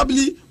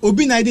probably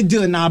Obi na dey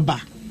deal na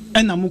ba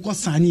and Amuko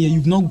Sani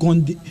you've not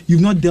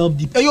delved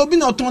deep. You've been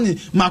not turning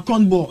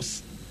Macron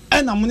boss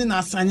and Amuni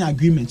na signing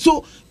agreement.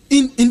 So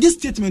in this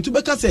statement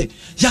Tubeka say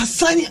you're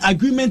signing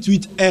agreement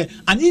with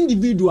an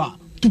individual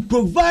to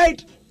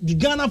provide the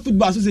Ghana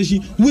Football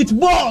Association with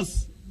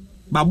boss.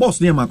 But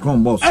boss near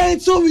Macron boss. And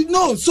so we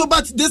know. So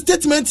but the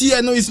statement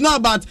here no, it's not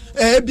about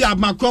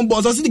Macron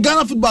boss. I see the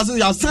Ghana Football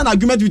Association have signed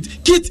agreement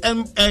with kit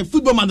and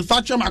football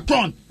manufacturer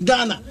Macron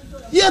Ghana.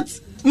 Yet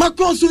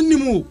Macron soon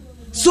nimu.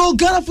 So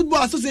Ghana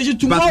Football Association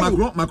tomorrow.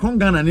 But Macron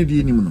Ghana need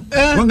you nimu.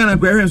 Macron Ghana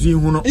parents you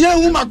know. Yeah,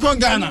 who Macron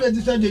Ghana?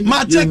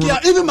 Ma check here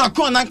even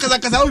Macron and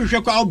kaza we share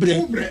kwa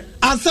obre.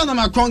 Answer na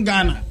Macron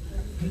Ghana.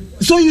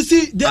 So you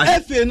see the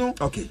FA no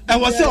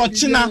and was say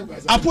Ochina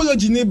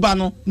apology neighbor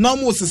no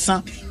normal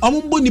sesa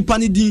omumbo nipa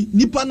ni din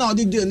nipa na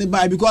odi dey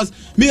nearby because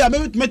me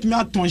met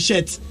me ton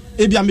shirt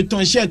e bia me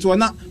ton shirt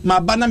wona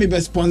ma ba na me be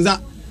sponsor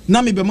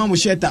na me be mamu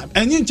shirt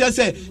and you just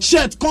say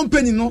shirt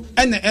company no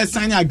and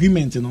sign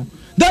agreement no.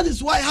 That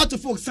is why I had to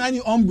folks sign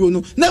on bro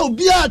no. Now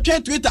be a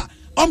trade Twitter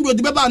Umbro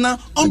the Babana,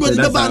 Umbro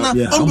the Babana,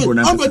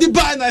 Umbro the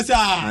Babana. I say,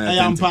 I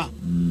am pa.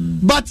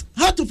 But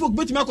how to folk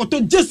bet me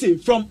to Jesse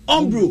from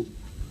Umbro,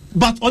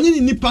 but only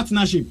in the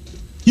partnership.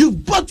 You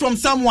bought from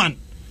someone.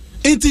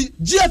 Into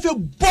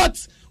GFA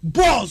bought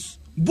boss,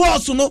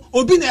 you know,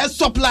 Obin a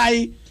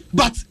supply,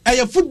 but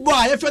a football,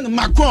 I friend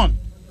Macron.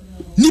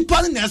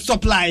 Nippon a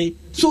supply.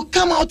 So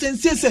come out and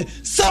say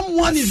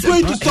someone is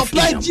going to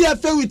supply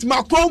GFA with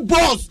Macron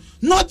boss,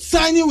 not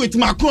signing with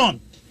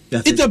Macron.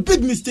 It's a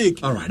big mistake.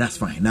 All right, that's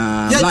fine.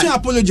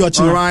 Apology.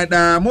 All right,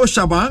 Mo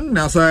Shaban,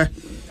 now sir.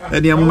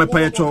 And the moment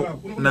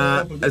Payacho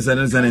na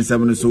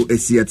SN7 so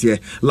ACT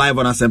live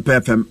on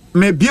SMP FM.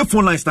 May be a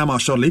phone line time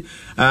shortly.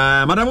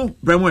 Madam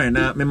Bremwe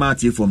na me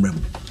mati from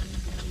Brem.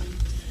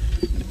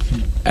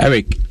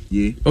 Eric,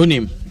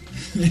 onim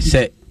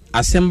say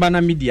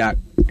Asembana Media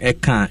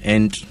Eka,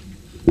 and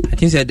I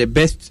think that the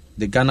best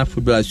the Ghana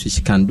Football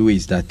Association can do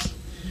is that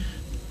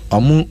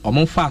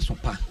omon fa so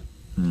pa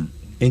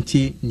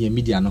enti nye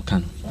media no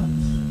kan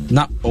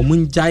na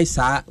omun jai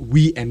sa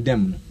we and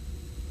them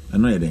I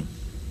know you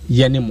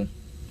yenemo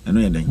I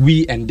know you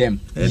we and them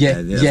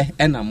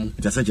enam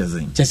just such as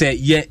just say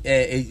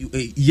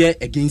yeah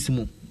against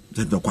mu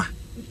the kwa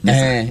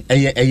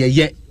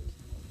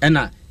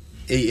ena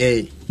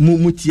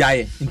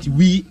mutiaye nti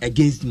we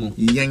against mu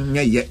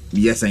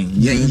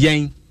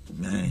yen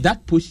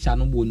that posture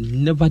no will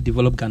never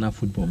develop Ghana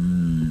football.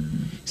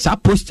 So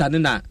posture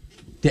na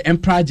the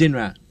Emperor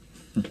General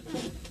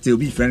still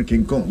be friend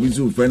King Kong we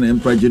so friend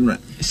Emperor General.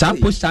 So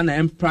posture na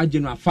Emperor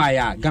General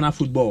fire Ghana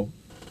football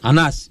and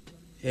us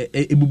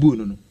ebubu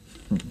no.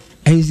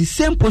 And it's the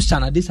same posture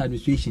na this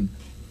administration.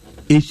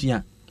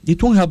 Asia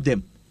it won't help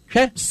them.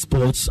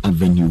 Sports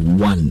Avenue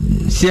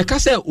 1. See ka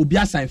say obi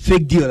assign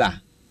fake deal la.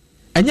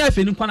 Enya if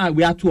any kwana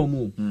we are to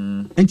omo.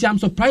 And I'm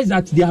surprised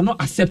that they are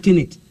not accepting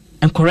it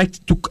and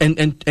correct to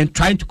and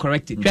trying to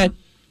correct it. Okay?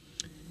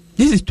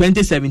 This is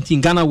 2017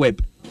 Ghana Web.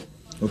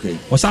 Okay.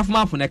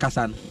 Osafma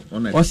Funekasan.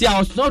 Osi I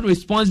was not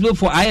responsible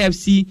for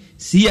IFC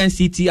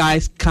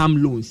CNCTI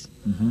scam loans.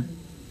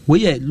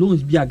 Where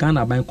loans be a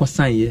Ghana by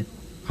sign here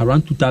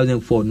around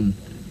 2004 no.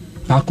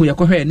 Ako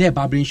yakɔ na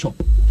barbering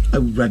shop.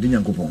 Awurade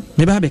Nyankopɔn.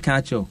 Maybe have a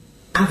catch you.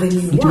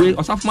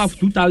 Osafma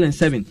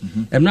 2007.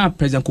 I'm now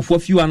President Kufuor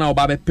few and now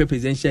Babe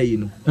presidential you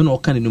know. And all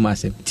kind of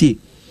numbers. T.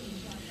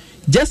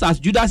 Just as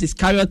Judas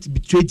Iscariot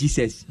betrayed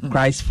Jesus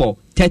Christ for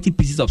 30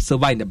 pieces of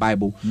silver in the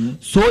Bible,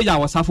 so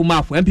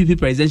Yawasafuma, MPP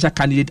presidential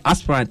candidate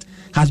aspirant,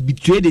 has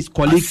betrayed his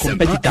colleague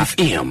competitor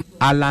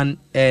Alan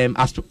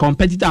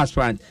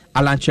aspirant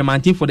Alan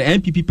Tremantin for the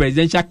MPP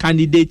presidential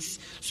candidate's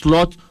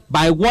slot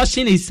by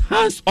washing his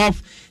hands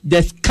off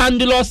the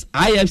scandalous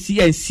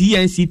IFC and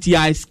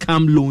CNCTI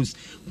scam loans,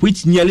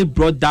 which nearly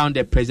brought down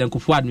the President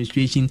Kufuor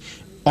administration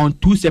on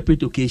 2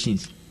 separate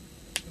occasions.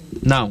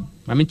 Now,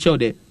 let me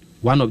tell you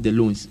one of the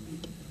loans.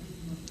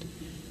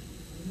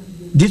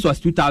 This was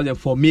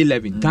 2004, May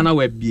 11, Ghana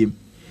Web BM.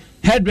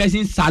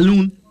 Hairdressing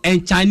salon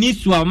and Chinese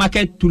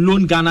supermarket to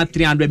loan Ghana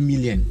 300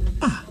 million.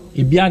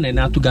 Ibiana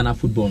na to Ghana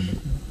football.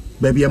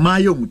 Baby,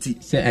 Mayo Muti.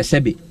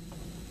 Sebe.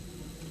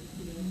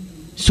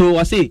 So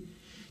I say,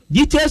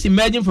 details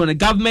emerging from the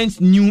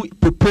government's new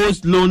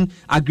proposed loan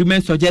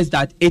agreement suggest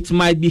that it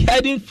might be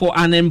heading for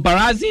an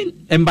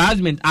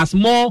embarrassment as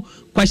more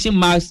question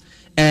marks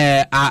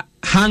are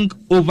hung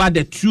over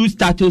the true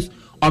status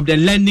of the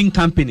lending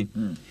company.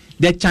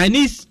 The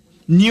Chinese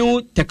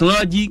New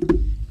Technology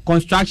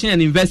Construction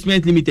and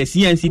Investment Limited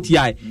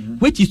 (CNCTI),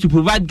 which is to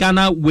provide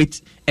Ghana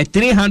with a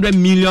 $300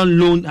 million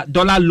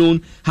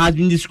loan, has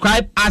been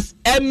described as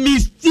a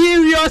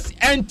mysterious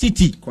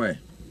entity.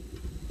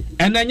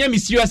 And then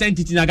mysterious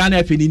entity na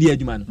Ghana FND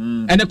adwuma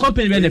no. And the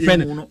company when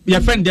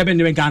your friend there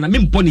ben Ghana, me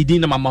mponi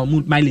din na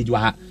mileage wa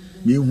ha.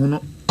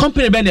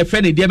 Company ben the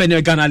friend there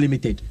ben Ghana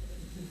Limited.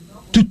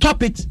 To top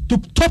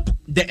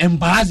the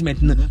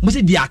embarrassment, must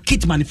say they are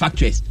kit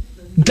manufacturers.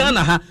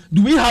 Ghana,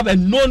 do we have a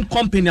known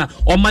company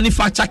or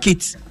manufacture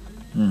kits?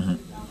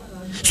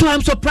 So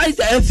I'm surprised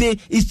the FA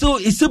is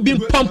still being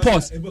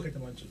pompous.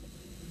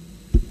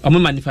 I'm a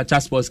manufacture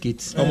sports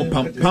kits. So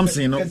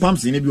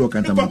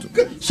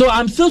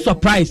I'm still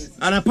surprised.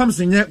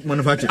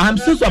 I'm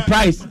still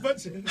surprised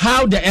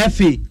how the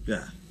FA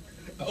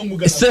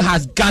still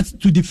has got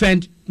to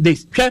defend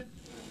this.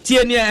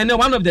 And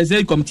one of the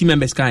ZEC committee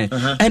members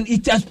and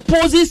it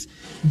exposes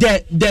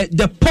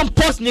the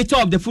pompous nature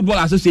of the Football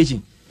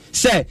Association.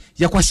 Say,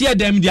 Yakwashia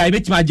them, the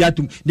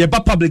Ibetimajatum, the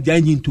public the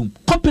engine tomb.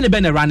 Company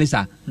Ben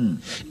Ranisa.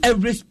 A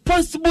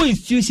responsible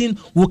institution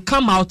will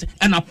come out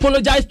and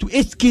apologize to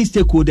its key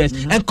stakeholders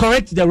and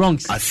correct the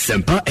wrongs.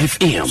 Asempa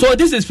FM. So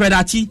this is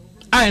Fredati.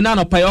 I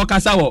know Payo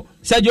Kasawo.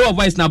 Said your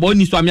voice now, but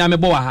Niswami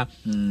Ameboa.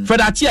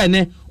 Fredati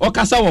and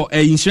Okasawo,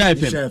 in Share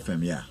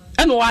FM. Yeah.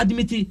 And what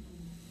admit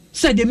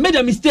said they made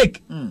a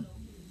mistake.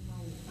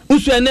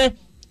 Uswene,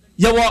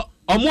 Yawa,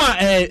 Omwa,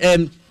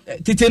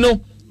 Titeno.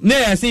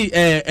 Ne see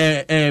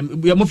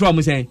we are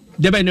from saying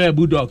there be no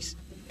Bulldogs.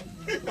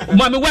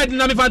 Mama why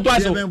didn't me fan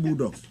twice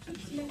Bulldogs.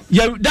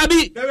 Yeah,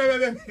 Dabi.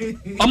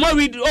 Omo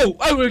read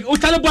oh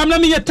tell am na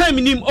me time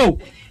in him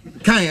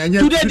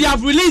Today they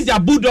have released their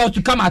bulldogs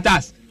to come at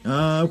us.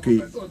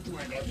 Okay.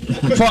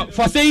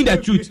 for saying the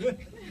truth.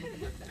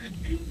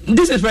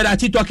 This is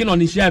Fredachi talking on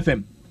his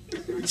FM.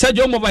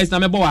 Sergio Mova is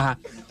Nameboaha.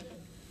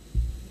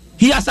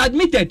 He has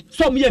admitted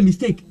some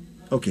mistake.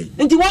 Okay.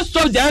 And he wants to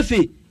solve the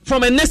FA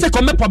from a next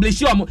comment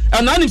publisher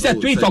and now he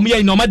said tweet from here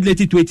in normal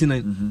deleted tweet.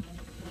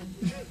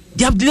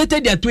 They have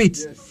deleted their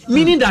tweets,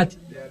 meaning that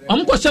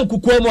I'm question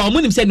Kukuomo,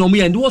 I'm saying no me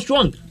and what's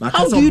wrong?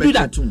 How do you do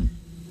that?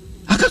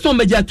 I can't so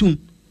major tune.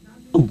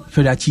 Oh,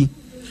 Fredachi.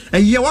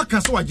 And yeah, what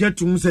can so I get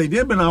to say?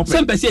 They been out.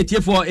 Some percent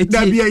here for it.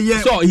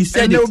 So he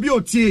said there will be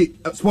OT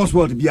sports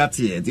world to be at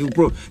here.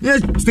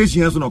 Yes,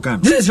 station has no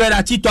can. This is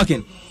Fredachi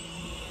talking.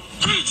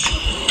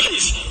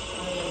 Please.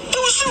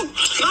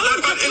 Now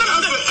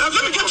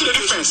let me get to the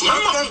difference.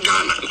 Macron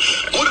Ghana.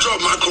 What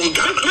job Macron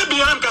Ghana?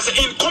 Maybe I'm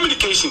in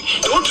communication.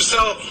 They want to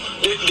sell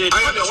the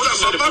product.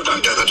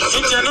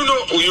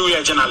 You are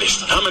a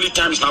journalist. How many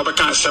times now we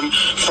can send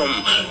from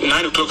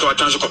 9 o'clock or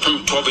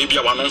 12 maybe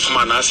I want from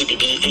an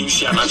RCBB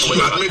NC and that's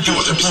what maybe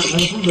was a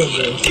mistake.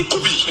 It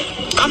could be.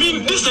 I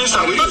mean these things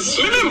are maybe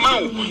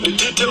the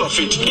detail of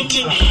it.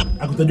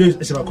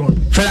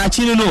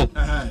 Ferracino no.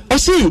 Oh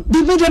see,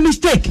 they made a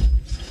mistake.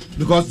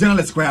 Because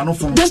journalists are not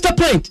from. That's the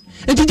point.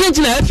 And you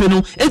didn't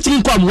know, it's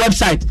in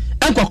website.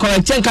 And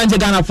correct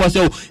Ghana for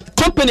so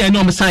company and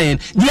no saying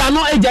they are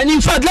not agent.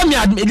 In fact, let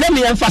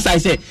me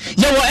emphasize it.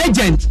 You're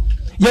agent,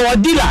 you're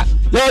dealer,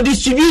 you're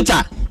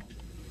distributor.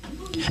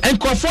 And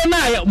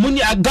Kofona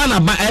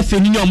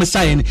Ghana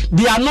saying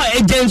they are not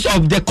agents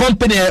of the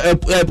company,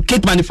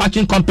 kit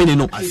manufacturing company.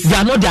 No, they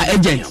are not their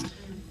agents.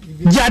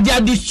 They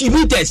are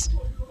distributors.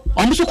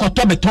 Almost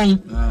beton.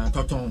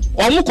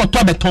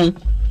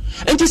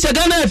 And you say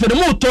Ghana for the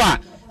motor.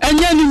 And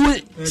then you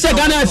say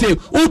Ghana for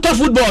ultra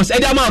footballs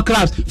and the amount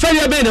clubs.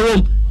 Failure be in the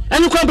room.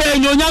 And you compare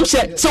your young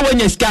set. So when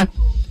you scan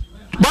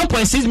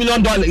 $1.6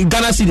 million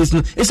Ghana cedis,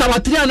 it's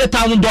about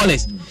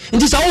 $300,000.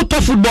 And this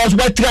ultra footballs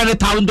worth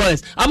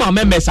 $300,000. I'm a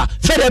member, sir.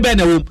 Failure be in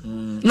the room.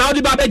 Now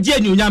the Baba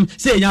Jane you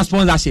say your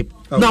sponsorship.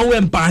 Now we're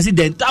embarrassing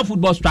the entire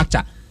football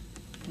structure.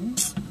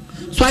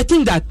 So I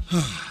think that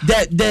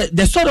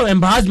the sort of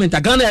embarrassment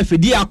that Ghana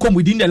FAD come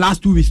within the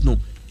last 2 weeks now.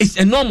 It's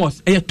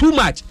enormous and too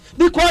much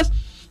because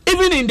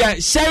even in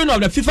the sharing of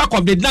the FIFA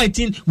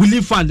COVID-19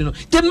 relief fund,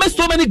 they made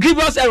so many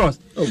grievous errors.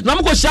 Now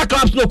we go share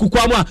clubs no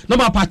kukwamwa no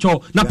ma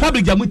pacho na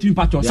public jamu timi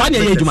pacho.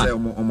 Sanya yejuma.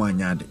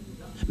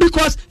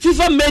 Because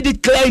FIFA made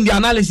it clear in the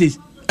analysis.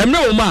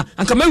 Emre Oma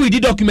and come with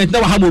the document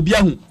now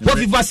hamobiahu. What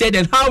FIFA said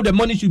and how the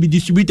money should be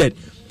distributed.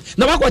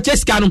 Now we go check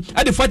scan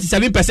at the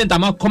 47%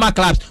 amount comma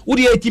clubs, with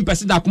the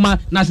 18% akuma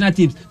national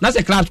teams. That's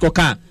a clubs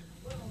kokan.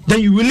 Then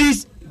you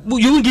release.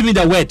 You won't give me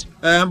the word.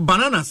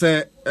 Banana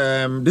said,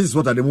 this is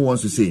what Ademu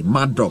wants to say.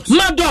 Mad dogs.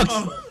 Mad dogs.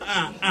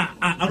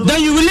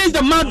 Then you release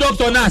the mad dogs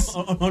on us.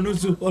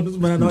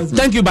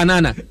 Thank you,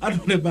 Banana.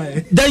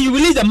 Then you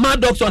release the mad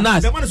dogs on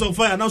us. The one is on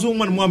fire. Now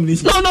someone more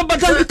ammunition. No,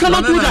 but then you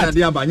cannot do that.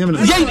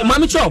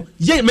 Mami Cho,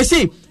 me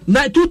say,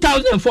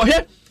 2004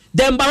 here,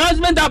 the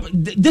embarrassment that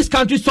this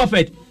country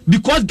suffered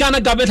because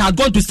Ghana government had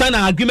gone to sign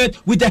an agreement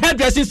with the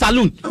hairdressing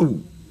salon. Oh.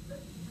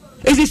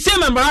 It's the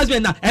same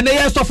embarrassment now, and they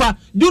suffer.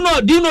 Do you know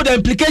the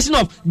implication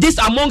of this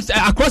amongst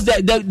across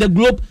the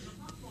globe?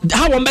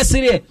 How one best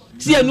say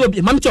no,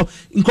 Mamicho,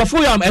 in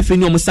Kofoya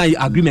FNU almost sign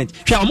agreement.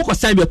 She almost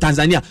sign your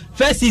Tanzania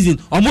first season,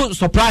 almost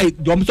supply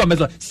the almost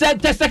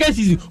second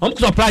season,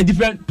 almost supply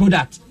different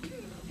products.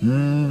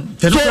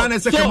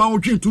 Nobody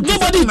do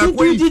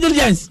due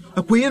diligence.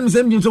 They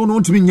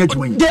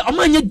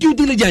due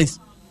diligence.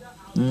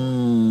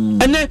 And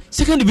then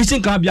second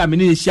division can be a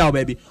mini show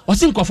baby. Or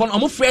think of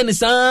one friend is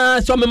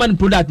some man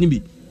product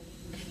nibi.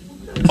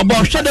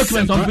 About share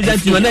documents on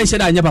presenting and then said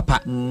I never pay.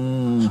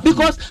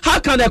 Because how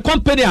can a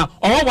company or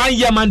 1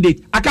 year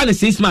mandate, I can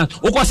 6 months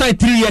or sign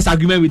 3 years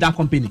agreement with that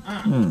company?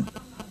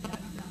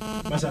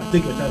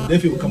 Take your time, they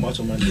will come out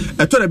on Monday.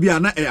 I thought it'd be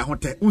an air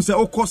hotel. We say,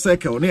 oh,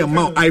 circle near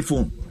Mount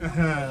iPhone.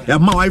 Yeah,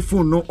 Mount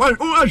iPhone. No,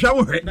 I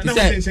shall.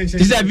 This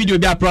is a video.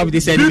 They are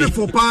probably said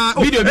beautiful part.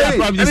 Video. They are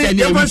probably said.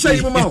 Yeah,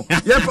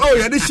 oh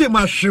yeah, this shit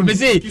mushroom.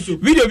 See,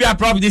 video. They are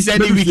probably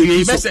said.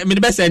 Weekly.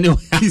 Best anyway.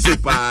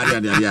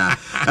 Yeah.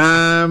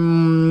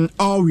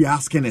 All we're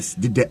asking is,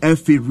 did the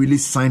FA really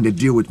sign the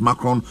deal with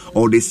Macron,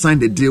 or they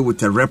signed the deal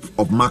with a rep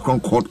of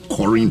Macron called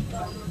Corinne?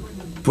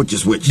 Which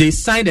is which? They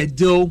signed a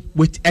deal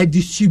with a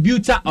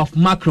distributor of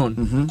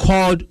Macron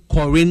called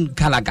Corinne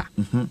Gallagher.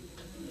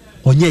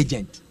 On your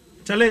agent.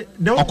 Charlie,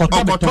 the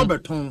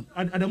Okotobeton.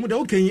 Adamu, the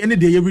okay, any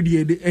day every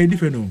day,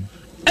 different. And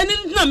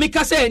then make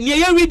us say,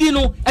 near every day,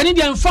 no, and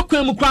then fuck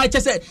him, cry,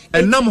 just say,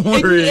 and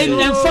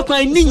fuck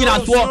my knee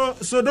at work.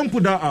 So don't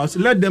put that out,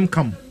 let them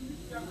come.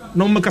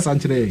 No, make us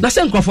today. That's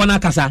a Crofona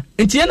Casa.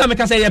 And Tiana make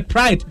us say,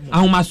 pride,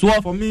 I must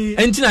work for me,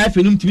 and Tina have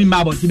to be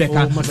marble to be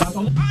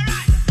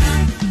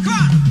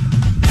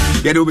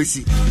Get over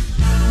see.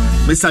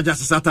 Mr.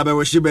 Justice Atabe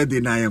we shibe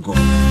de na yenko.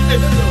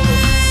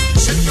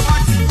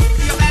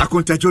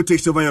 Akunta Joe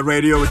takes over your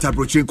radio with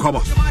Abruchin Kobo.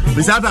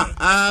 Mr.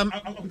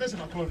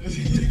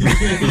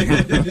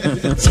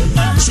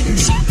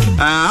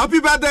 Happy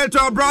birthday to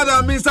our brother,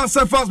 Mr.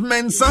 Cephas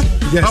Mensah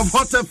of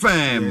Hot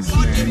FM.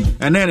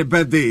 And then a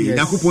birthday.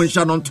 Nakupo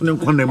Shannon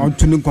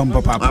Tunin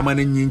Papa. I'm an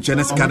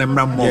Indian scanning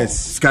Rambo.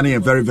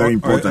 Scanning very, very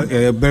important.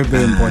 Very,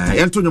 very important.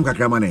 Antonio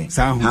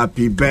Kakramane.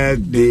 Happy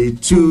birthday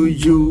to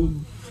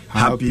you.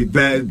 Happy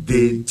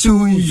birthday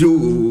to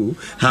you.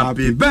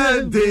 Happy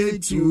birthday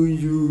to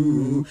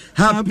you.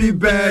 Happy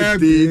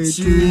birthday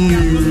to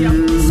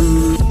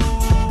you.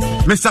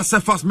 Mr.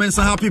 Cephas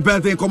Mensah, happy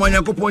birthday. Come on,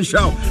 Yankupon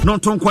Show.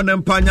 Not on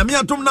Quanempanya. Me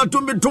atum na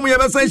tumbi tum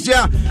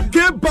yabasensha.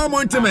 Cape Palm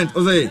Ointment.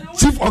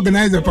 Chief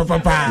Organizer, Papa.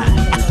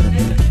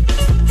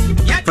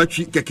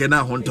 Patrick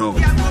Kekena Honto.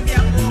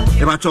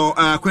 Ebacho,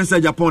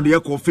 Quincy Japan, the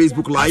Echo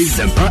Facebook Live.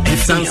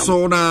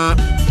 Sansona.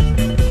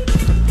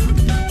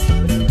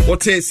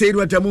 What a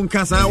Seydou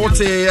Jamunkasa, what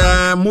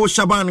a Mo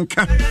Shaban,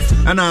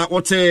 and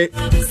what a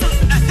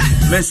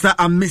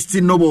Mr.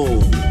 Misty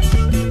Noble.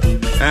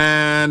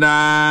 And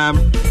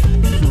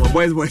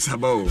boys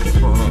about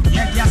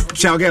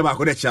shall get back,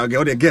 or shall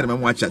get him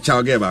and watch it.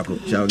 Shall get back,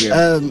 shall get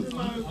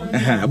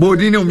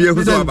Bodino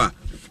Miyazaba.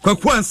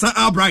 Kwakwansa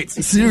Albright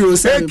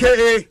 07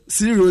 aka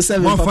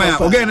 07 on fire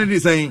again it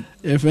is saying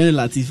your friend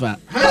Latifa.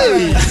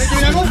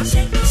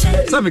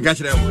 Some catch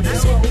them.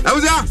 I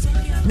was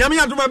Nyami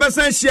to my best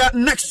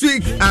next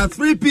week at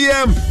 3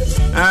 p.m.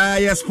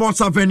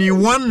 Sports Avenue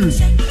 1.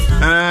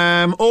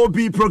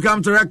 OB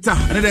program director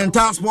and the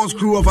entire sports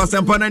crew of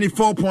Asempa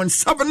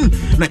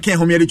 94.7. Na Ken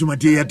Homieri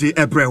Jumadia de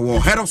Ebrewo.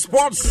 Head of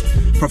sports,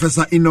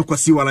 Professor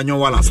Inokwasi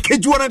Walanyowala.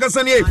 Kejuana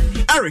Gasanie,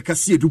 Eric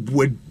Asiedu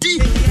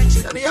Buedi.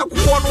 And he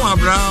Kwano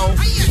Abrao.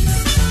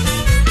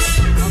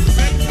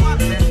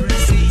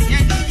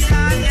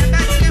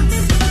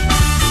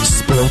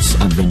 Sports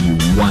Avenue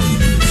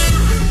 1.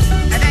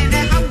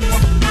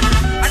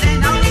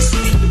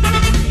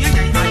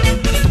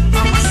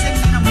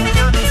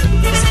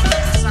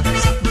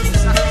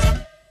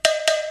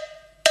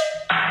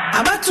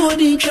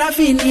 The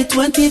traffic in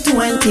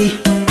 2020.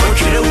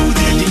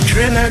 The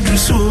trainer do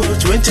so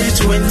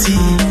 2020.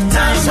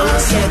 Time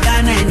was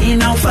Ghana and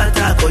in Alpha,